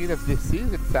 15 of this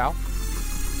season, Sal.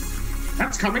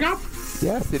 That's coming up?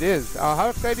 Yes, it is. How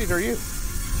excited are you?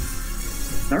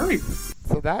 Very.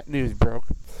 So that news broke.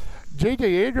 J.J.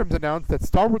 Abrams announced that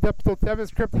Star Wars Episode 7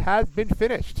 script has been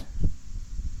finished.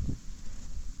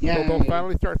 Yeah. So they'll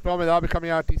finally start filming. That'll be coming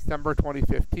out December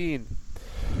 2015.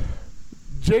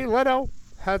 Jay Leno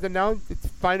has announced its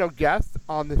final guest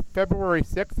on the February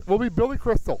 6th will be Billy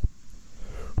Crystal,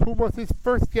 who was his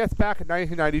first guest back in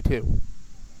 1992.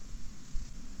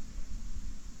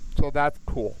 So that's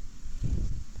cool.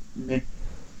 Meh.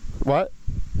 What?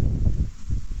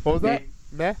 What was that?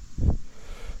 Meh?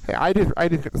 Hey, I did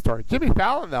get the story. Jimmy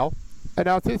Fallon, though,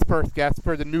 announced his first guest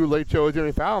for the new Late Show with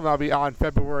Jimmy Fallon. That'll be on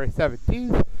February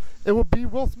 17th. It will be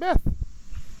Will Smith,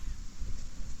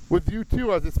 with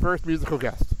U2 as his first musical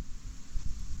guest.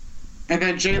 And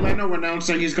then Jay Leno announced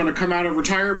that he's going to come out of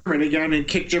retirement again and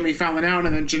kick Jimmy Fallon out,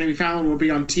 and then Jimmy Fallon will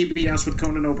be on TBS with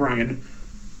Conan O'Brien.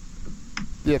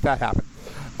 Yeah, if that happened.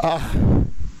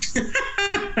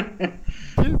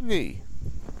 Disney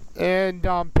and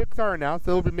Pixar announced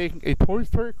they'll be making a Toy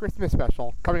Story Christmas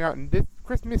special coming out in this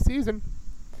Christmas season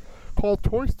called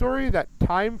Toy Story That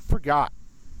Time Forgot.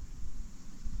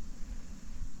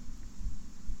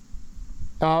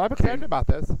 I'm excited about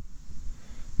this.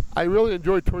 I really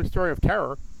enjoyed Toy Story of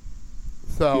Terror,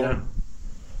 so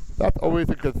that's always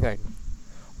a good thing.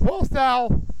 Well,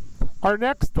 Sal, our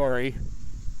next story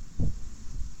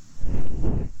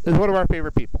is one of our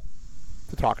favorite people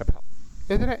to talk about,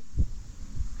 isn't it?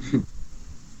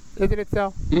 Isn't it,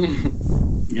 Sal?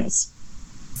 Yes.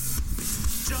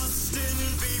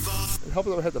 It helps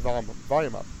if I hit the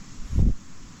volume up.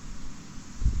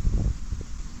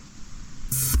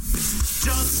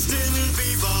 Justin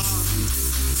Bieber,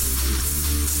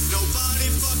 nobody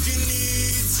fucking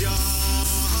needs ya.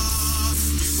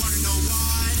 You wanna know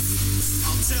why?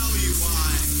 I'll tell you why.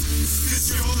 'Cause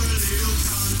you're a little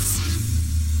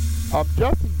cunt.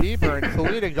 Justin Bieber and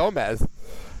Selena Gomez,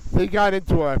 they got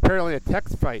into apparently a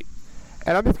text fight.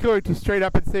 And I'm just going to straight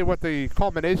up and say what the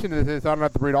culmination of this is. I don't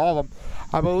have to read all of them.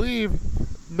 I believe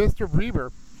Mr.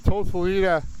 Bieber told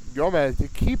Selena Gomez to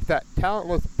keep that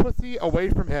talentless pussy away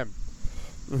from him.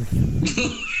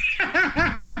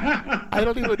 I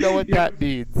don't even know what that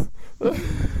means.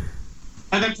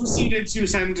 And then proceeded to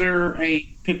send her a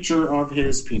picture of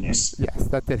his penis. Yes,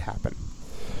 that did happen.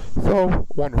 So,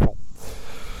 wonderful.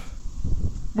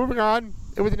 Moving on,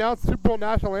 it was announced Super Bowl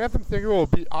national anthem singer will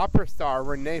be opera star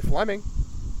Renee Fleming.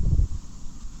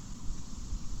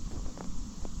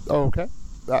 Okay.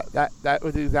 That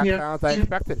was the exact sound I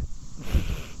expected.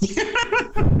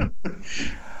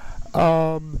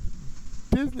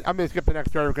 Disney, I'm going to skip the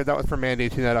next story because that was from Mandy.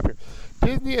 She's not up here.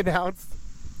 Disney announced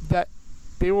that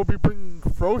they will be bringing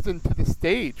Frozen to the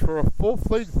stage for a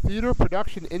full-fledged theater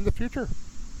production in the future.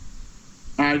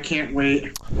 I can't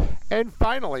wait. And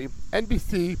finally,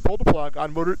 NBC pulled the plug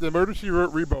on the Murder, She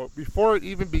Wrote reboot before it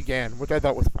even began, which I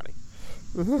thought was funny.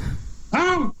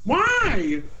 Oh,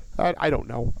 why? I don't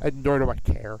know. Nor do I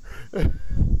care.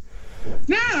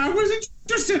 Yeah, I was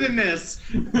interested in this.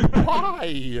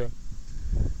 Why?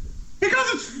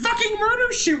 Because it's fucking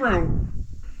Murder, She Wrote.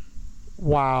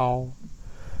 Wow.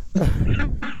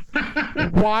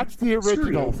 Watch the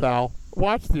original, Sal.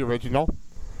 Watch the original.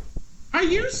 I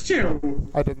used to.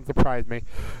 That doesn't surprise me.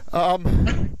 I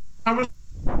was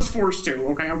forced to.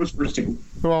 Okay, I was forced to.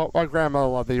 Well, my grandmother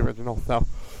loved the original, so.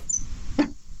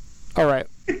 All right.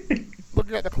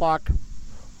 Looking at the clock,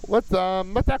 let's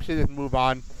actually just move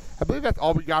on. I believe that's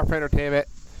all we got for entertainment.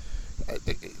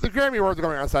 The Grammy Awards are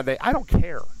going on Sunday. I don't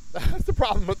care. That's the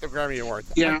problem with the Grammy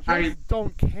Awards. Yeah, I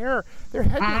don't care. They're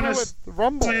head-to-head with the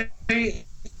Rumble.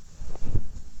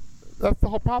 That's the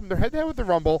whole problem. They're head-to-head with the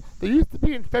Rumble. They used to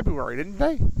be in February, didn't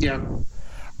they? Yeah.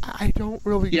 I don't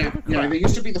really give a crap. Yeah, they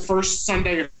used to be the first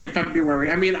Sunday of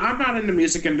February. I mean, I'm not in the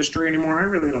music industry anymore. I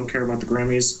really don't care about the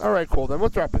Grammys. All right, cool. Then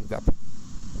let's wrap things up.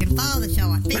 You can follow the show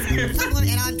on Facebook, Tumblr,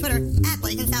 and on Twitter at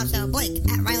Blake and Sal Show. Blake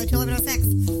at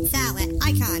Reilly21106. Sal at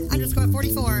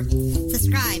icon_44.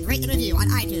 Subscribe, rate, and review on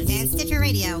iTunes and Stitcher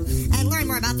Radio. And learn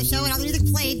more about the show and all the music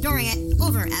played during it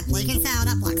over at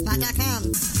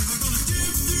blakeandsal.blogspot.com.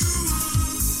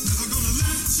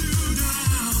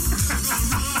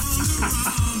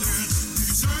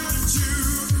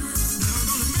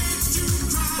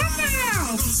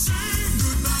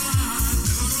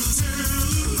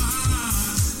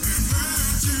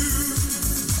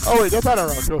 Oh wait, that's not our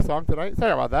outro song tonight.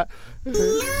 Sorry about that.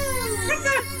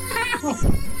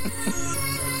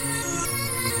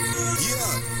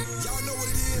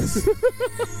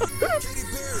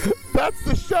 That's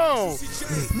the show.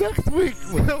 Next week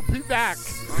we'll be back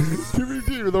to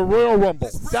review the Royal Rumble,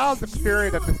 Sal's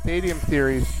experience at the Stadium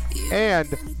Series, and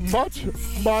much,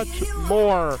 much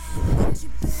more.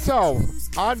 So,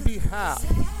 on behalf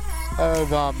of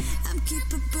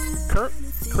Kurt,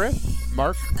 Chris,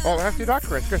 Mark, actually not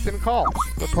Chris. Chris didn't call.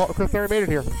 Chris never made it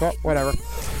here. Well, whatever.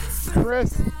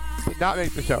 Chris did not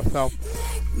make the show. So,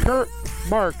 Kurt,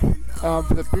 Mark, for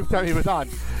the brief time he was on.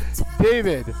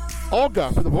 David,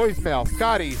 Olga for the voicemail.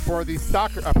 Scotty for the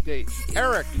soccer update.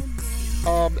 Eric,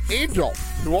 Angel,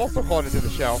 who also called into the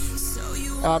show.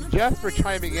 Jess for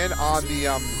chiming in on the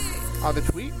on the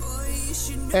tweet.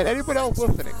 And anybody else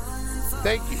listening,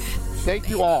 thank you. Thank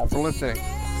you all for listening.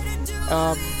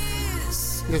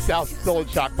 Sal's still in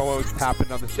shock by what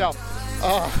happened on the show.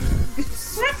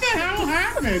 What the hell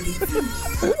happened?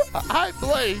 Hi,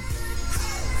 Blake.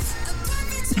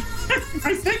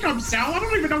 I think I'm Sal. I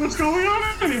don't even know what's going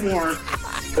on anymore.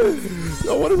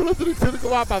 So what are we listening to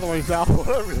go out, by the way, Sal? What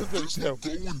are we listening to?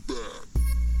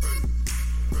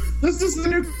 This is the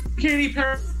new Katy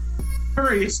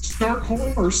Perry Dark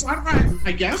Horse.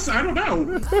 I guess. I don't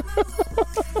know.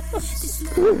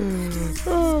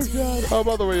 Oh, God. Oh,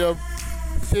 by the way,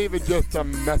 David just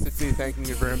messaged me thanking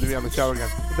you for him to be on the show again.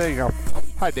 There you go.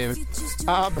 Hi, David.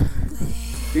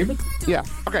 David? Yeah.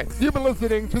 Okay. You've been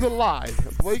listening to the live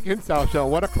Blake and Sal show.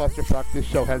 What a clusterfuck this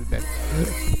show has been.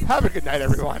 Have a good night,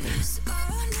 everyone.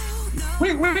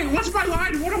 Wait. What's my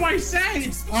line? What do I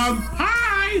say?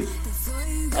 Hi.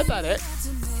 That's not it.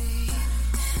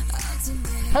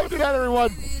 Have a good night,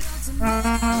 everyone.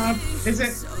 Is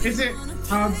it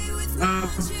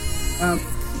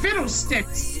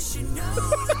Fiddlesticks?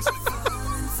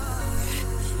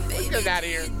 Let's get out of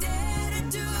here.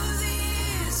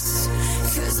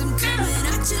 Cause I'm coming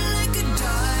at you like a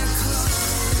dark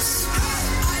horse.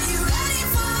 Are you ready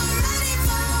for a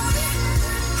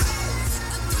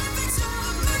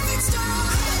perfect storm?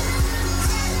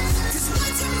 Cause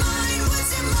what's in mind?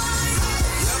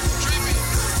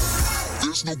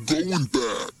 There's no going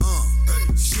back.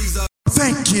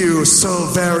 Thank you so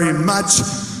very much.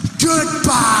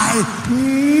 Goodbye.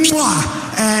 Mwah,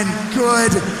 and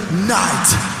good night.